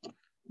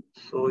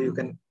 So you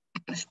can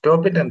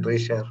stop it and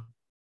reshare.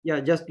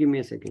 Yeah, just give me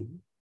a second.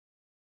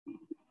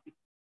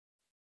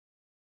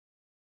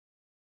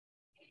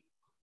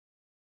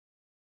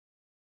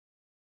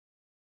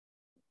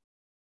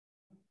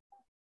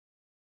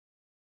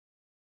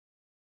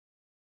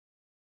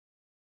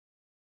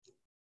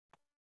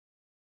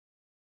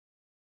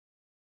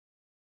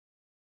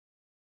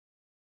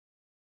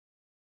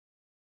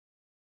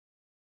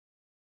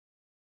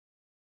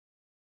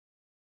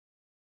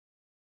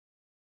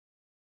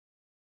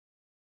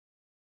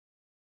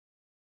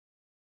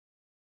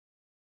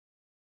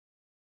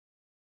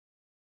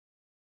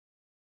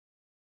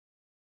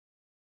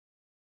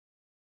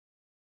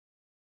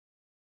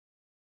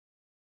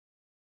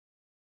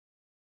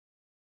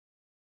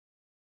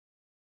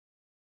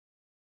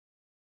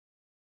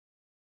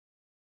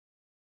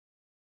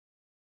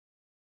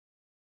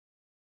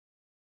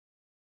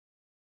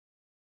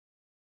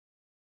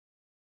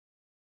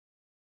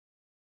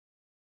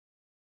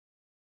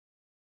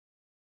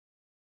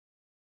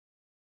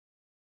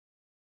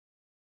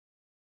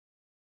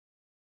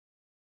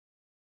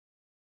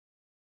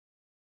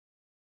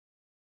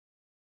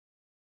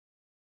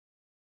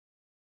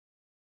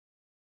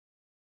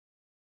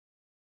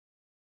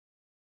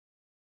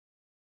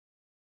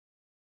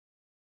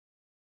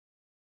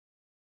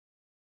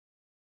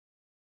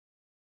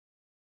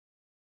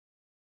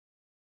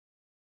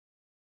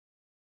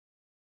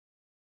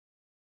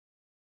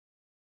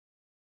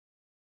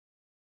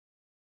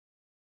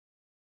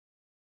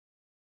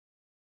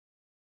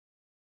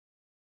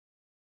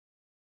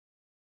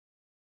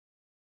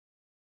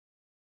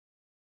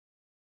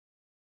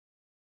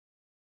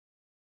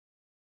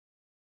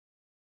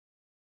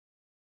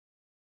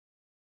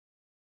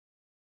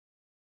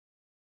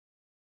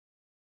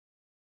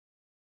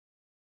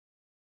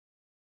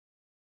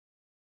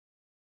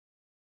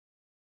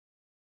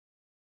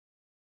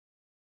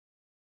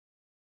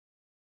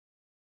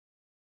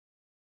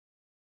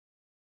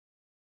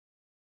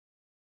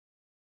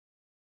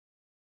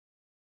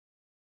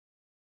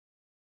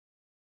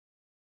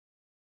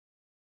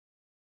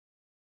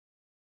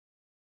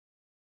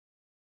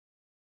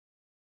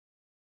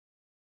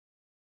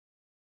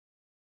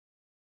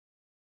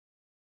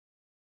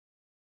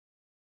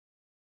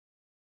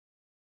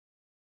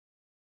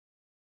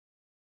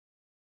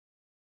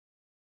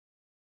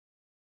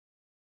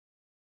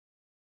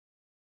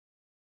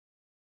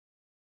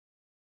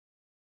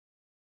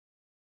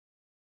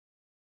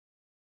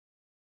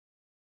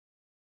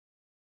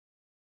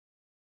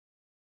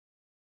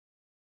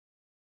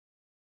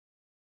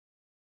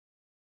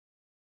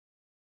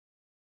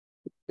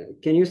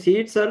 Can you see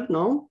it, sir,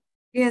 now?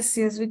 Yes,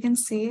 we can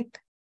see it.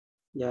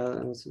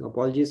 Yeah, so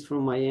apologies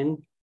from my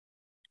end.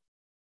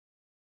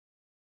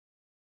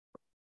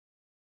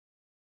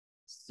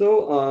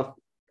 So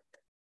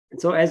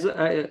So as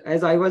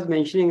I was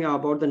mentioning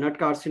about the nut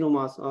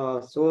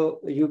carcinomas, so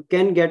you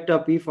can get a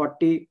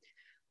P40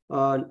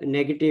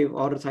 negative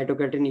or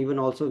cytokeratin even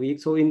also weak.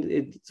 So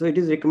it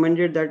is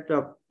recommended that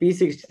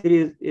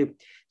P63 is,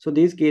 so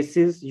these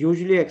cases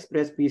usually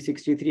express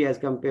P63 as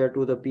compared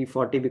to the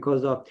P40,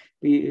 because the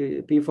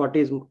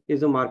P40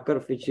 is a marker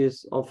which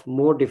is of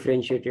more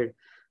differentiated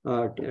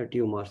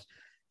tumors.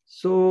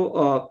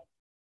 So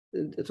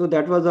so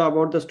that was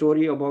about the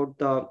story about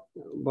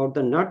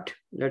the nut.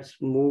 Let's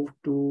move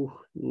to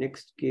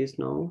next case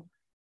now.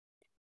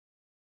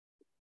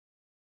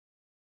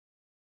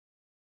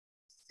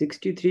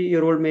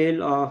 63-year-old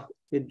male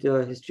with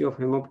the history of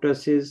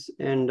hemoptysis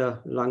and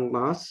lung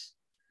mass.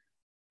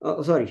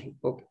 Sorry,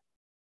 okay,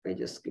 I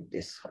just skipped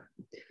this.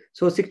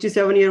 So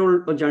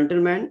 67-year-old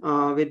gentleman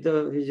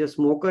he's a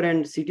smoker,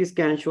 and CT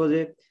scan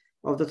shows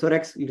of the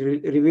thorax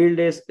revealed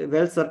a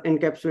well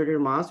encapsulated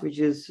mass, which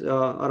is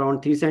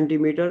around 3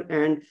 centimeter,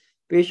 and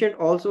patient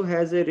also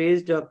has a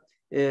raised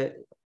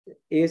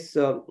ACE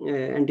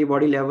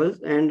antibody levels,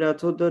 and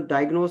so the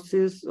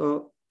diagnosis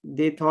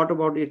they thought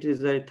about it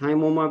is a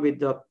thymoma with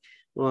the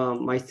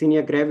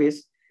myasthenia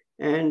gravis.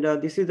 And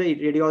this is the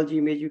radiology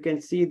image. You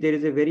can see there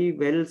is a very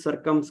well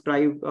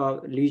circumscribed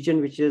lesion,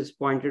 which is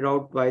pointed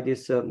out by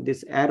this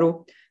this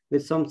arrow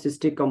with some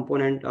cystic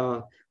component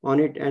on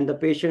it. And the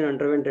patient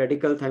underwent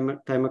radical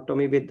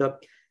thymectomy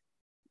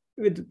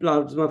with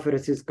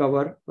plasmapheresis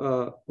cover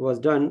was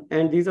done.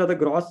 And these are the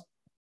gross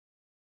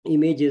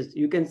images.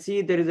 You can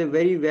see there is a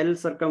very well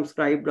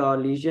circumscribed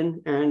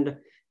lesion, and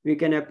we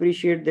can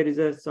appreciate there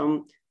is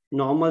some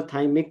normal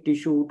thymic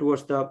tissue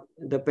towards the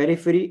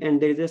periphery,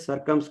 and there is a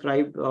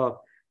circumscribed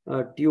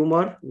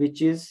tumor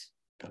which is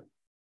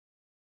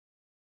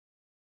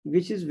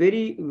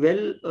very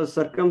well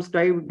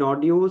circumscribed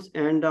nodules.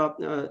 And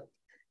the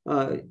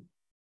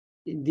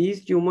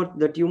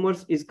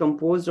tumors is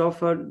composed of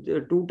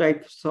two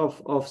types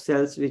of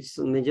cells, which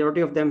majority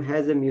of them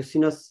has a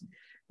mucinous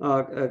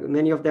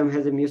many of them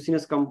has a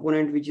mucinous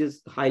component, which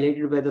is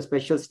highlighted by the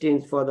special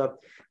stains for the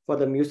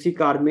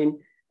mucicarmine.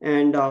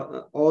 And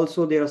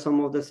also there are some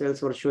of the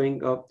cells are showing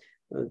the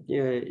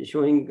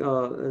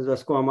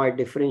squamite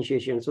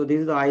differentiation. So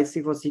this is the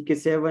IC for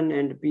CK7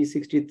 and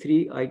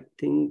P63. I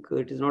think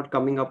it is not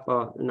coming up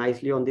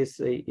nicely on this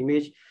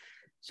image.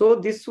 So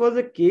this was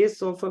a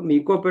case of a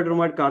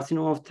mucopathomoid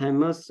carcinoma of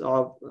thymus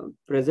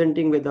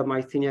presenting with the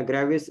myasthenia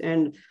gravis.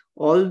 And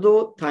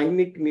although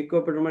thymic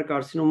mucopathomoid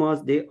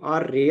carcinomas, they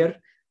are rare,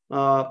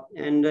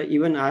 and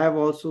even I have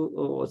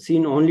also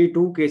seen only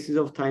 2 cases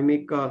of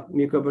thymic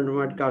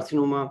mucopathomoid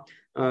carcinoma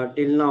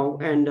till now.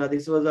 And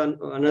this was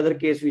another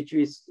case which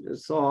we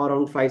saw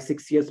around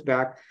 5-6 years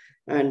back.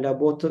 And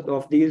both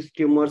of these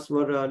tumors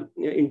were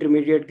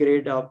intermediate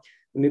grade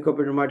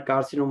mucopathomoid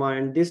carcinoma.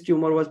 And this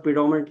tumor was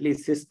predominantly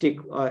cystic,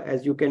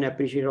 as you can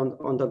appreciate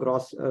on the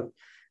gross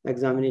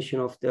examination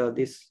of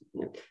this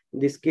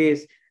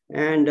case.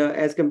 And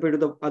as compared to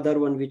the other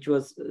one, which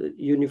was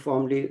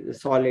uniformly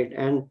solid.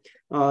 And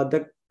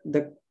the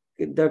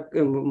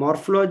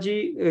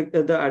morphology,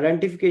 the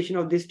identification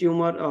of this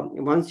tumor,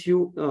 once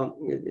you on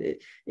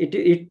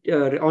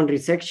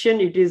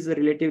resection, it is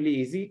relatively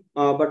easy.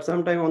 But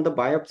sometimes on the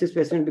biopsy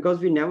specimen, because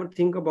we never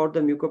think about the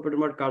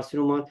mucopathomoid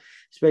carcinoma,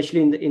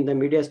 especially in the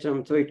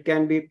mediastinum, so it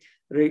can be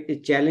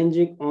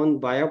challenging on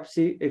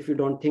biopsy if you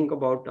don't think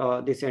about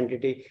this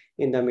entity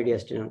in the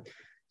mediastinum.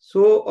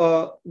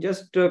 So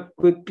just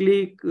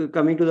quickly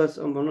coming to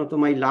one of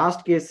my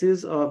last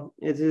cases,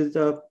 it is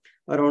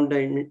around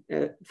a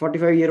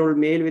 45-year-old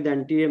male with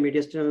anterior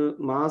mediastinal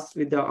mass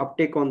with the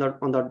uptake on the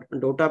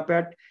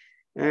dotapet.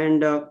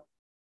 And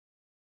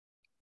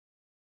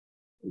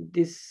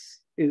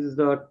this is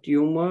the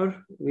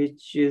tumor,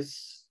 which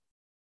is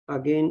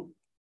again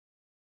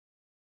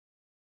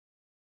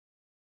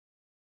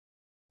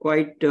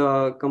quite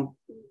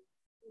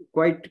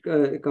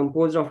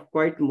composed of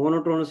quite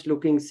monotonous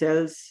looking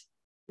cells.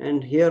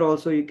 And here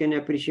also you can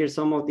appreciate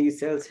some of these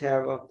cells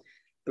have a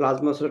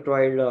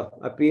plasmacytoid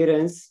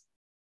appearance.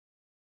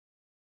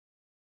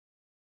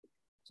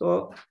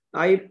 So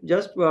I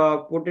just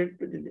put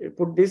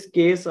this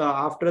case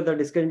after the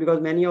discussion,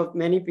 because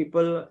many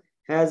people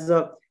has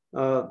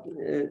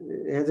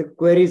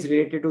queries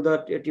related to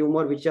the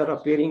tumor which are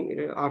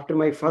appearing after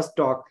my first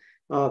talk.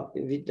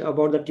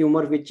 About the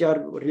tumor which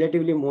are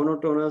relatively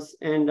monotonous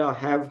and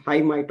have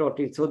high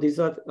mitosis. So these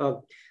are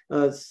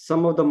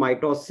some of the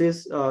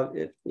mitosis.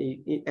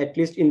 At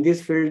least in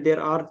this field,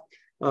 there are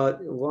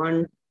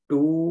 1,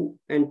 2,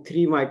 and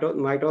 3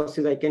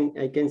 mitosis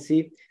I can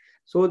see.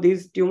 So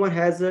this tumor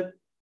has a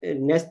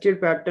nested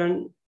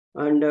pattern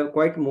and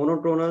quite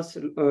monotonous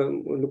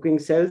looking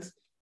cells.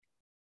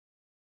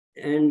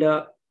 And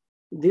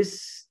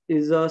this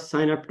is a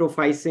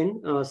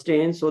synaptophysin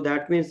stain. So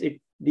that means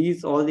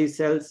all these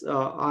cells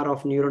are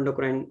of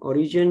neuroendocrine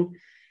origin.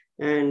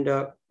 And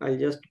I'll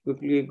just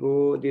quickly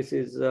go. This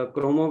is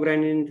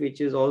chromogranin, which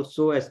is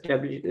also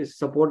established,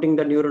 supporting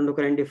the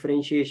neuroendocrine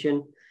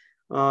differentiation.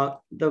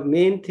 The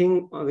main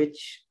thing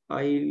which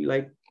I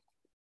like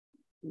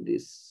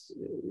this,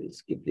 we'll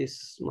skip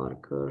this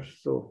marker.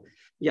 So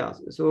yeah,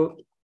 so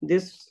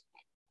this,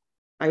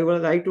 I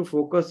would like to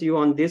focus you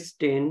on this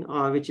stain,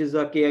 which is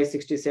a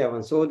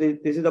Ki67. So this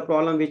is the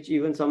problem which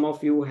even some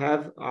of you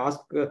have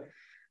asked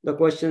the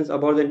questions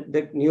about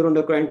the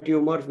neuroendocrine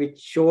tumor, which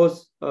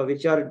shows,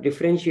 which are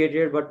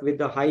differentiated, but with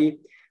the high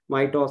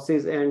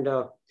mitosis and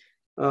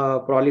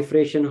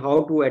proliferation,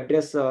 how to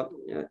address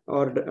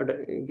or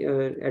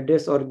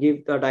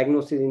give the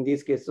diagnosis in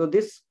this case. So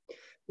this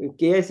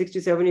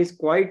Ki67 is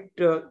quite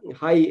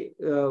high,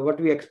 what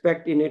we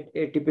expect in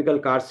a typical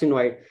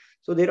carcinoid.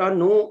 So there are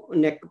no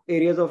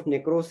areas of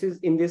necrosis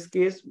in this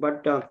case,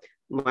 but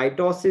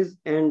mitosis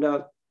and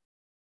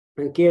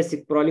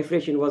Ki6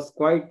 proliferation was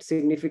quite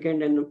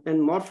significant, and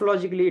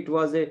morphologically it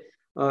was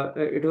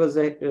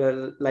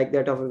like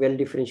that of a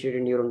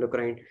well-differentiated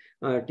neuroendocrine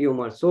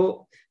tumor.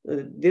 So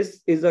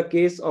this is a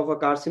case of a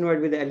carcinoid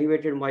with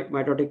elevated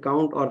mitotic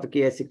count or the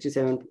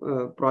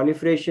Ki67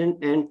 proliferation.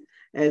 And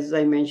as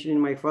I mentioned in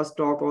my first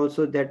talk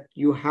also, that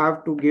you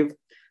have to give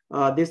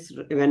this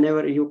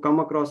whenever you come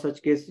across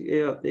such case.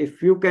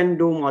 If you can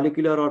do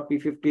molecular or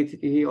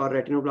P53 or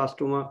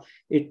retinoblastoma,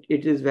 it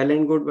is well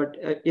and good. But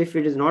if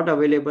it is not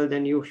available,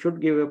 then you should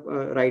give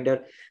a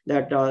rider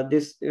that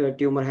this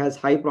tumor has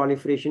high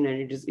proliferation,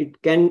 and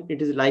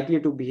it is likely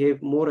to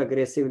behave more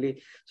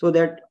aggressively, so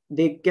that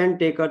they can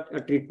take a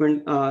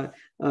treatment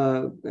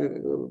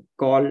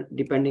call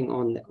depending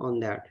on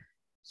that.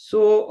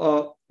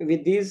 So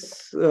with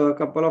these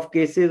couple of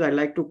cases, I'd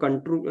like to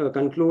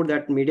conclude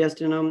that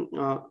mediastinum,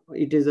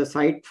 it is a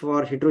site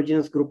for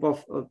heterogeneous group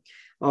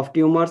of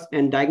tumors,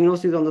 and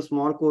diagnosis on the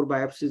small core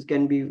biopsies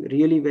can be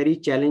really very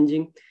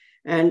challenging.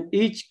 And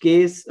each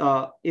case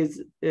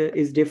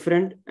is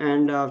different,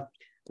 and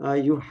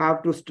you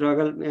have to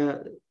struggle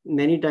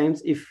many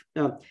times, if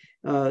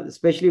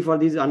especially for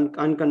these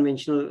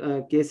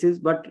unconventional cases.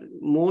 But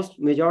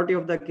majority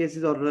of the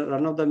cases, or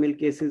run-of-the-mill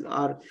cases,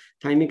 are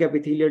thymic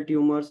epithelial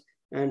tumors.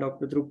 And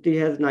Dr. Trupti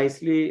has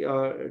nicely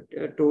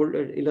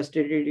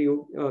illustrated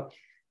you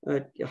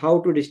how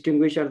to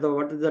distinguish, or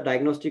what is the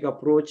diagnostic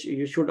approach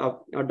you should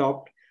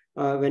adopt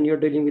when you're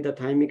dealing with a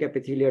thymic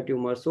epithelial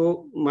tumor.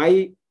 So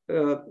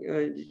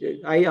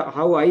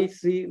how I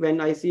see, when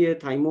I see a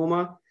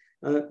thymoma,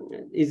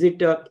 is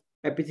it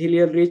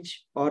epithelial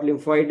rich or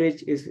lymphoid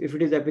rich? If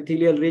it is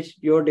epithelial rich,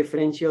 your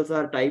differentials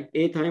are type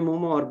A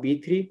thymoma or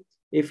B3.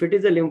 If it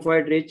is a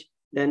lymphoid rich,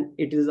 then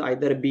it is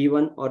either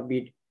B1 or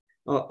B2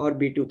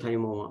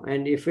 thymoma.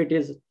 And if it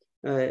is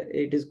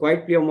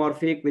quite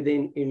pleomorphic with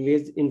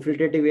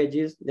infiltrative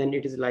edges, then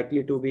it is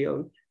likely to be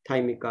a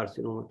thymic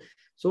carcinoma.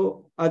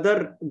 So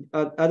other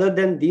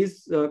than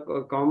these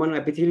common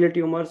epithelial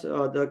tumors,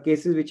 the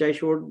cases which I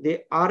showed,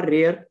 they are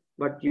rare,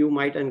 but you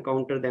might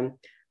encounter them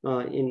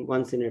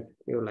once in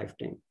your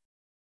lifetime.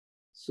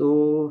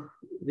 So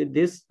with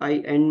this, I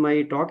end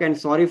my talk, and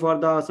sorry for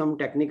some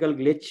technical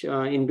glitch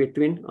in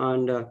between,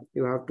 and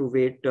you have to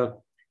wait a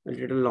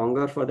little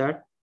longer for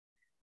that.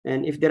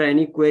 And if there are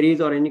any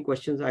queries or any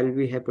questions, I'll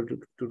be happy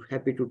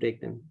to take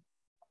them.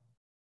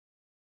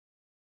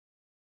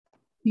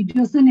 It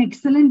was an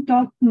excellent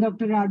talk,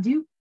 Dr.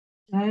 Rajiv.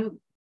 I have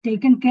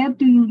taken care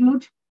to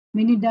include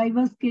many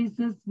diverse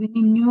cases,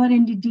 many newer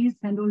entities,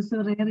 and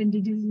also rare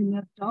entities in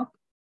your talk.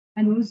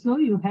 And also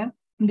you have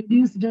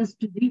introduced us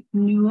to the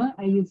newer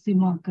IHC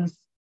markers.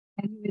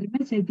 Thank you very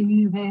much. I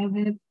think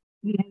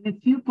we have a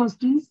few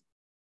questions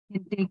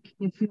and take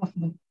a few of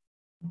them.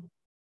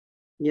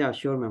 Yeah,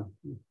 sure, ma'am.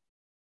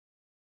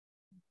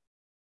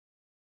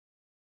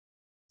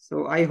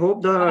 So I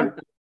hope the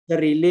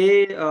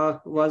relay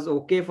was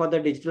okay for the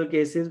digital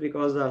cases,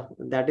 because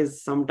that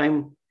is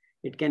sometime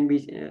it can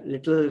be a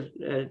little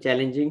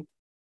challenging.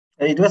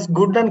 It was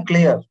good and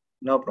clear.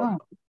 No problem.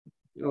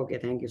 Okay,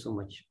 thank you so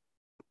much.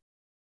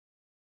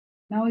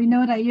 Now in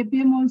our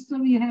IAPM also,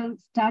 we have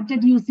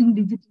started using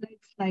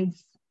digitalized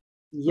slides.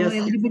 Yes. So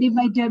everybody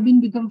might have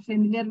become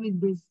familiar with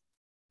this.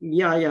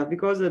 Yeah,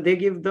 because they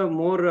give the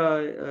more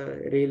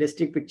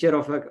realistic picture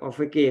of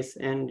a case,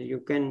 and you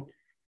can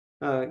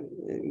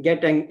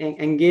get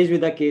engaged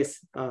with the case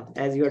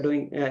as you are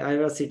doing. I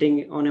was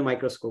sitting on a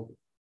microscope.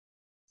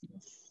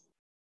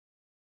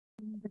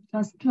 The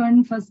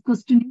first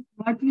question is,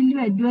 what will you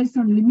advise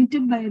on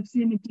limited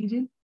biopsy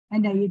material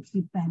and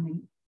IHC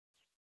panel?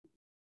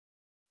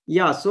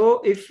 Yeah,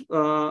 so if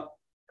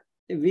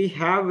we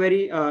have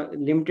very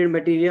limited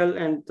material,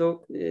 and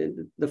so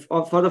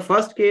for the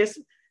first case,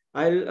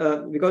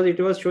 I'll because it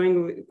was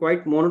showing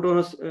quite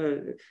monotonous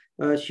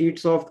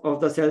sheets of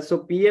the cells. So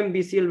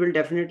PMBCL will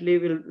definitely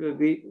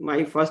be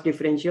my first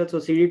differential. So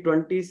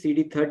CD20,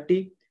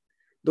 CD30,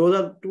 those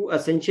are two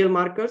essential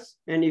markers.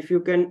 And if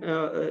you can,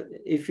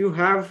 if you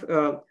have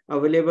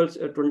available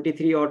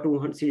 23 or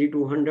 200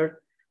 CD200,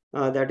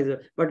 that is,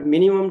 but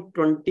minimum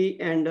 20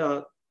 and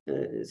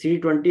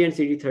CD20 and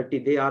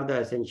CD30, they are the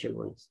essential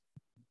ones.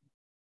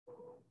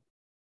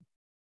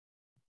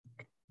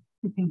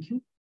 Thank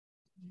you.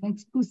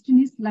 Next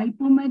question is,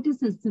 lipomatous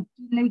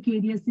like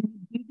areas in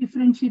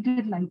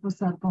differentiated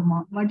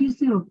liposarcoma. What is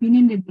your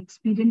opinion and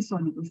experience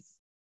on this?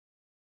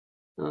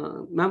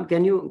 Ma'am,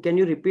 can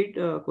you repeat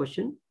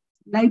question?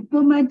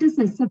 Lipomatous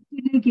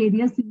aseptic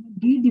areas in a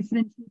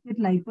de-differentiated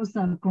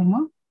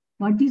liposarcoma.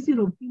 What is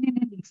your opinion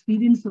and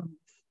experience on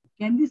this?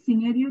 Can this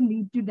scenario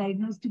lead to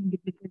diagnostic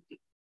difficulty?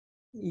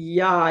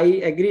 Yeah, I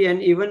agree.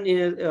 And even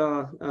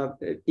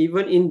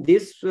in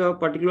this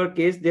particular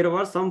case, there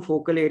were some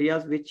focal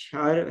areas which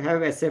have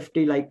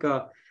SFT like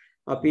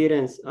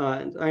appearance,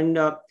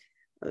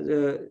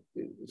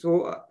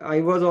 so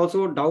I was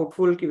also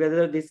doubtful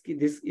whether this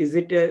is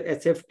it a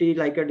SFT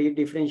like a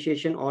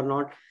differentiation or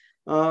not.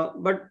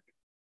 But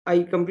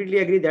I completely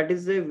agree that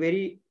is a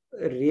very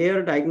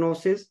rare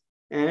diagnosis.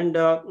 And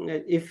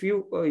if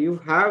you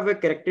have a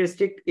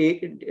characteristic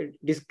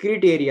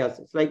discrete areas,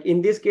 like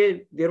in this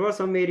case, there were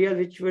some areas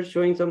which were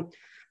showing some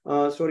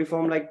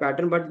storiform like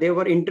pattern, but they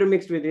were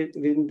intermixed with it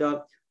within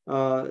the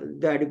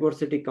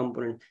adiposity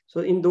component.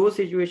 So in those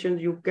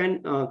situations, you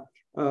can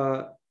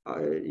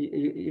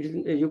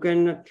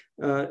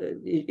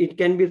it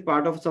can be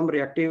part of some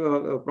reactive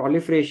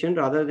proliferation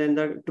rather than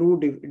the true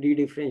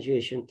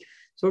de-differentiation.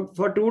 So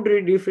for true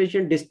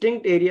de-differentiation,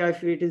 distinct area,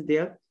 if it is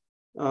there,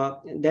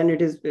 then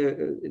it is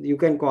you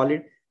can call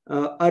it.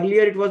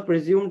 Earlier, it was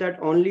presumed that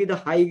only the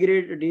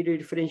high-grade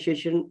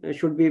de-differentiation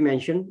should be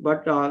mentioned,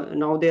 but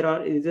now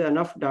there is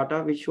enough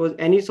data which shows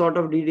any sort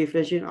of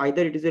de-differentiation,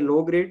 either it is a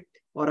low-grade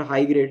or a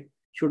high-grade,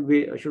 should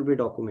be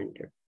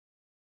documented.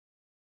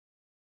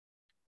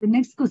 The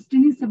next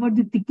question is about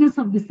the thickness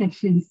of the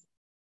sections.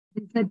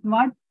 Is that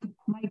what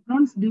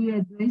microns do you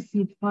advise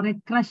it for a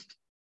crushed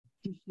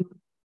tissue?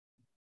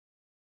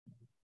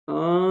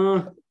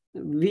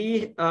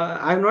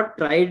 I've not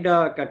tried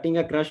cutting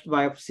a crushed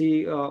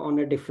biopsy on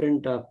a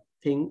different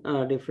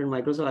different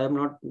micro. So I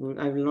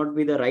will not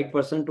be the right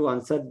person to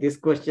answer this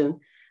question.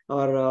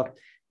 Or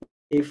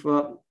if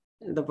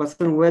the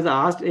person who has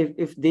asked,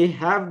 if they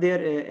have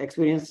their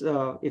experience,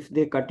 if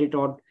they cut it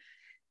out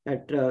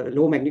at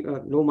low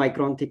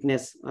micron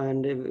thickness,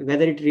 and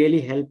whether it really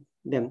helped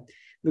them,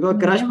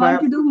 because crushed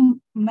biopsy to do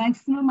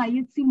maximum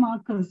IHC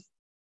markers.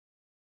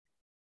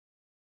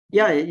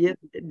 Yeah,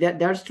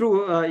 that's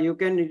true. You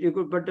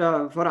could, but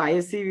for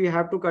ISC we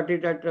have to cut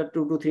it at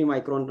 2 to 3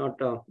 micron,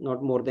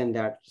 not more than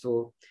that.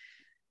 So,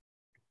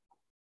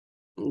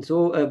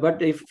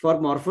 but if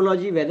for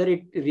morphology, whether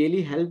it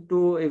really helped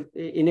to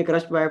in a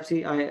crushed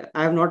biopsy,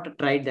 I have not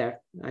tried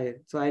that.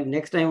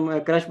 Next time a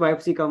crushed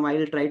biopsy come, I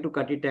will try to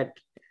cut it at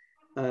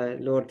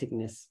lower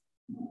thickness.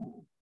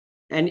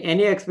 And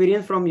any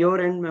experience from your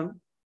end, ma'am,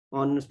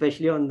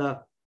 especially on the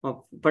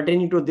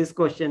pertaining to this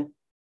question?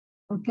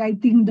 Okay, I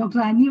think Dr.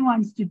 Annie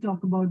wants to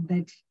talk about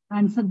that,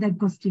 answer that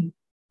question.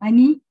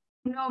 Annie?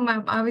 No,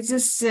 ma'am, I was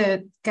just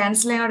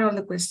cancelling out all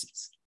the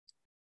questions.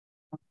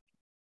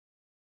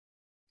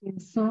 Okay,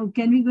 so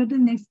can we go to the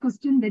next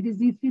question? That is,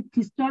 if it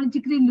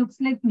histologically looks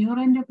like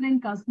neuroendocrine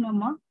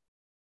carcinoma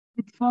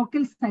with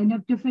focal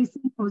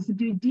synaptophysin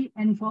positivity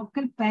and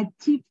focal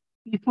patchy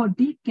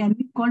P40, can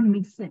be called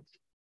mixed?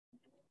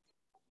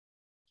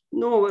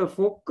 No,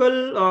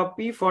 focal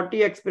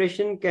P40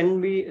 expression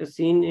can be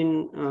seen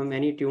in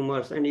many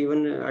tumors and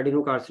even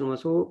adenocarcinoma.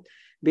 So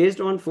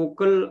based on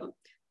focal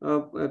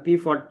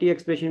P40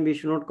 expression, we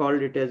should not call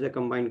it as a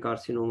combined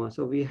carcinoma.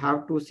 So we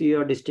have to see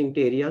distinct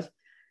areas,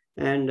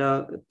 and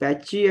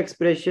patchy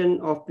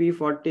expression of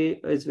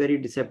P40 is very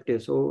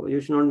deceptive. So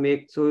you should not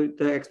make, so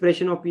the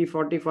expression of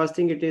P40, first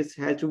thing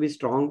has to be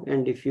strong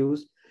and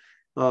diffuse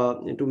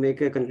to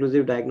make a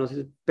conclusive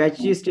diagnosis.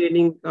 Patchy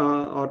staining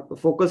or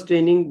focal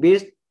staining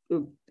based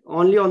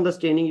only on the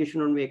staining, you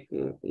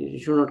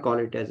should not call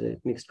it as a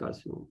mixed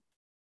carcinoma.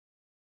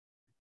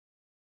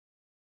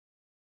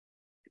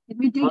 Can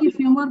we take a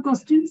few more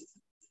questions?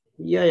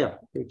 Yeah,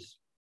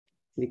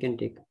 we can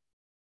take.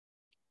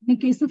 In the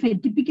case of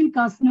atypical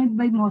carcinoid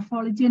by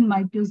morphology and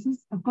mitosis,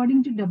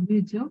 according to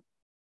WHO,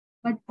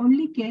 but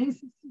only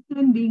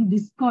KS67 being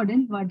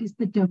discordant, what is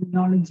the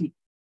terminology?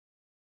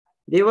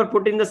 They were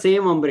put in the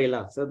same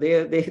umbrella. So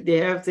they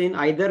have seen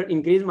either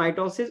increased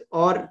mitosis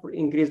or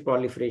increased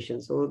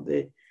proliferation. So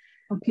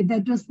okay,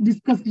 that was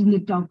discussed in the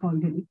talk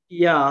already.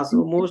 Yeah,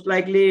 so most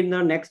likely in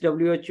the next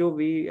WHO,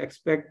 we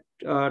expect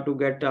to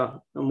get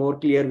a more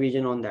clear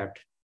vision on that.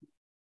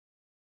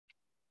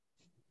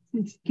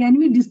 Can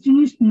we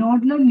distinguish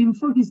nodular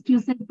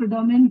lymphohistiocyte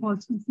predominant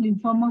Hodgkin's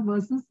lymphoma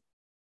versus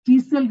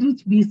T-cell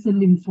rich B-cell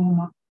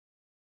lymphoma?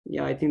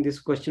 Yeah, I think this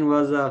question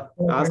was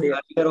asked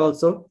earlier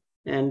also.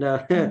 And I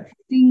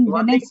think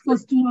the next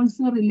question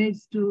also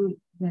relates to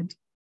that.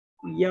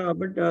 Yeah,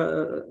 but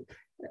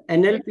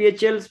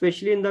NLPHL,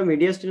 especially in the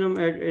mediastinum,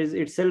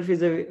 itself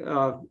is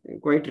a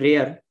quite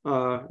rare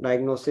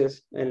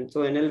diagnosis. And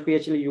so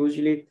NLPHL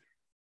usually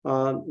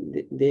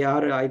they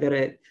are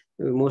either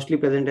mostly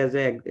present as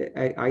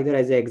either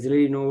as an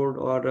axillary node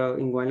or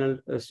inguinal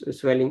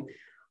swelling.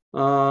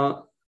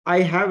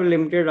 I have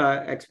limited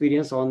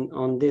experience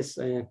on this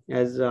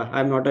as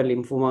I'm not a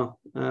lymphoma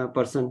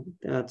person.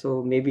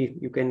 So maybe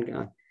you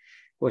can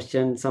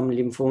question some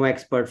lymphoma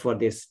expert for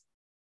this.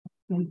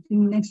 I think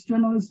next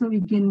one also we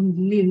can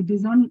leave. It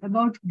is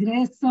about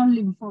gray zone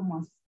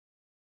lymphomas.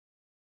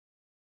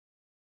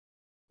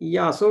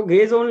 Yeah, so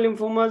gray zone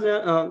lymphomas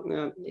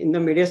in the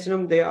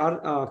mediastinum, they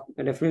are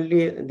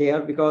definitely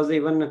there, because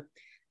even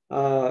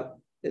the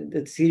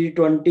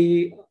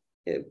CD20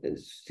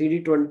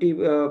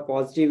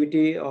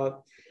 positivity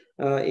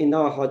in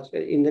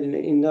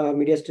the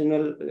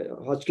mediastinal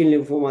Hodgkin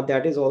lymphoma,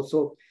 that is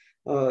also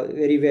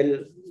very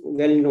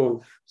well known.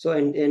 So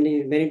and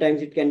many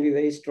times it can be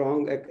very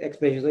strong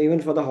expression. So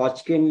even for the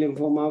Hodgkin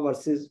lymphoma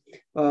versus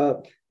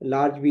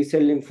large B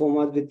cell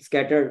lymphomas with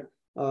scattered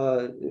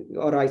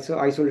or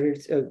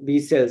isolated B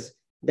cells,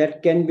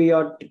 that can be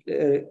a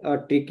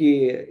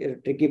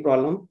tricky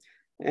problem.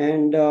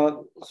 And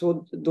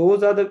so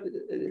those are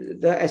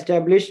the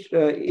established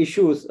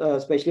issues,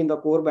 especially in the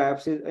core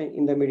biopsies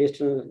in the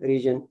mediastinal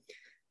region.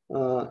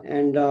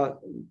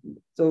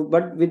 So,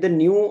 but with the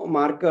new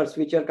markers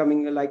which are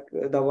coming, like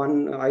the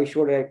one I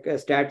showed, like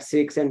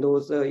STAT6 and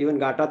those, even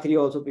GATA3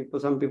 also,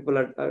 some people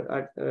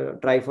are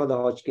try for the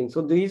Hodgkin.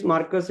 So these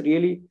markers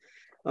really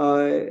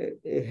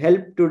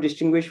help to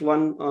distinguish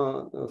one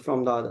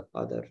from the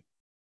other.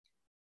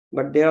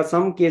 But there are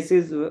some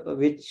cases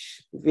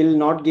which will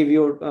not give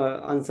you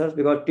answers,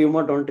 because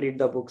tumor don't read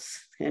the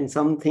books, and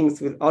some things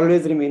will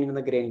always remain in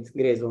the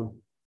gray zone.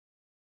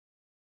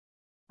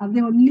 Are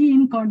they only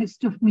in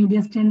context of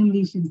mediastinal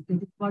lesions?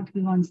 That is what he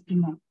wants to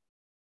know.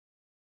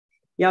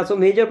 Yeah, so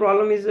major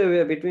problem is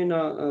between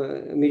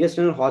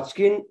mediastinal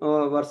Hodgkin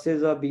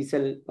versus a B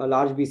cell,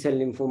 large B cell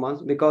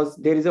lymphomas, because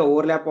there is an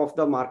overlap of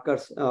the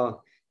markers.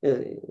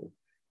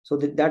 So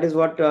that is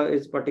what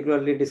is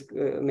particularly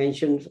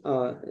mentioned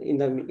in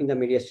the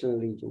mediastinal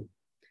region.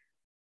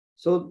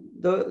 So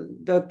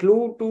the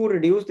clue to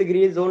reduce the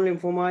gray zone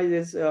lymphoma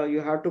is you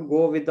have to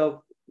go with the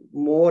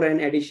more and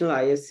additional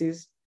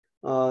ISCs.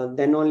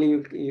 Then only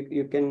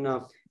you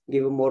can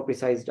give a more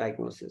precise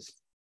diagnosis.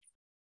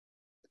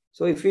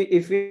 So if we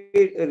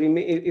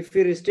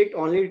restrict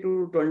only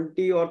to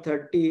 20 or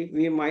 30,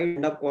 we might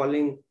end up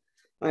calling,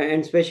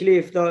 and especially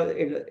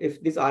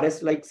if these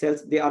RS-like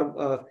cells, they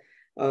are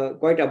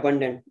quite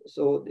abundant.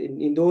 So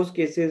in those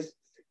cases,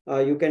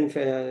 you can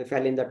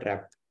fall in the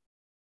trap.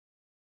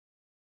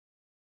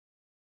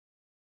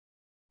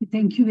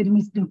 Thank you very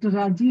much, Dr.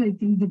 Rajiv. I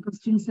think the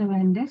questions have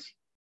ended.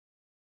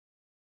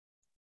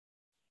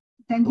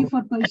 Thank you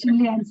for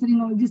patiently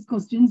answering all these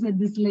questions at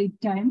this late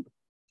time.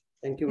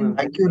 Thank you, ma'am.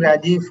 Thank you,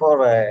 Rajiv,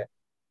 for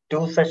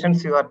 2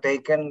 sessions you have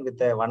taken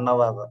with a 1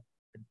 hour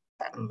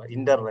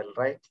interval,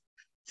 right?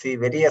 See,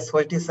 very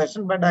SOT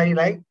session, but I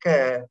like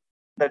the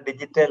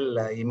digital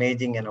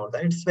imaging and all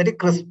that. It's very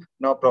crisp,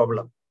 no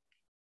problem.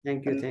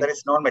 Thank you. There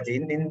is not much.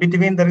 In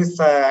between, there is,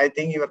 I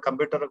think your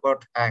computer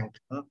got hanged.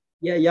 Huh?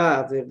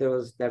 Yeah, there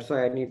was. That's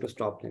why I need to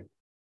stop them.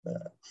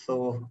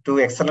 So 2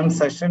 excellent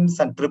sessions,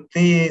 and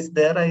Tripti is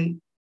there.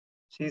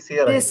 She's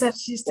here. Yes, sir.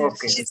 She's there.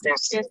 Okay.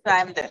 Yes,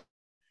 I'm there.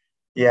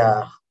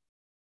 Yeah.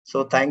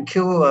 So thank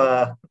you,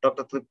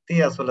 Dr.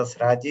 Tripti, as well as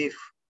Rajiv,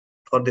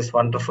 for this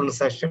wonderful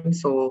session.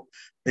 So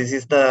this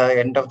is the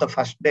end of the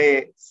first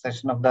day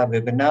session of the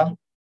webinar.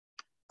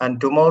 And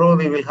tomorrow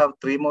we will have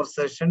 3 more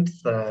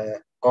sessions,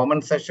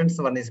 common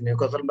sessions. One is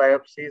mucosal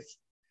biopsies,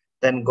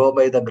 then go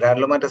by the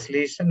granulomatous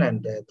lesion,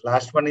 and the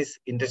last one is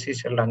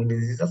interstitial lung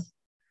diseases.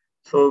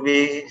 So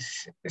we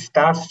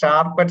start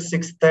sharp at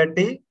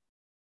 6:30.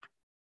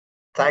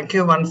 Thank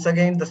you once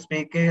again, the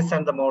speakers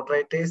and the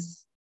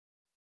moderators.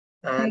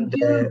 And,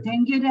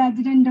 thank you,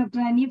 Rajan and Dr.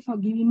 Ani, for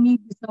giving me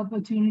this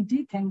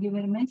opportunity. Thank you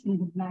very much, and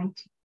good night.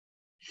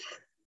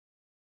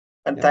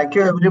 And thank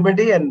you,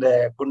 everybody, and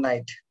good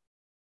night.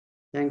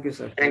 Thank you,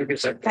 sir. Thank you,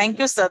 sir. Thank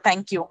you, sir.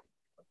 Thank you.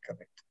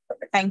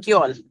 Thank you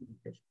all.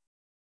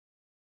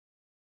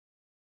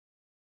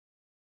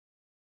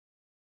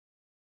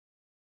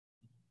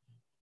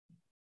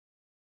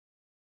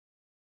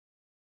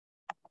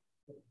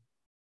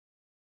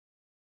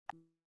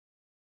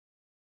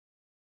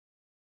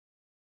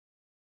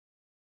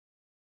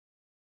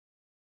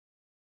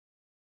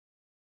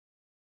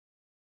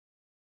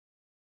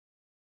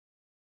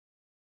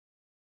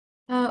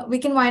 We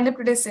can wind up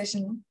today's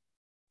session.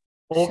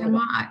 Okay.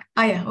 Shama,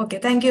 yeah, okay.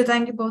 Thank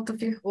you both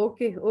of you.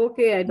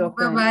 Okay,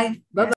 Dr. Bye-bye. Bye-bye.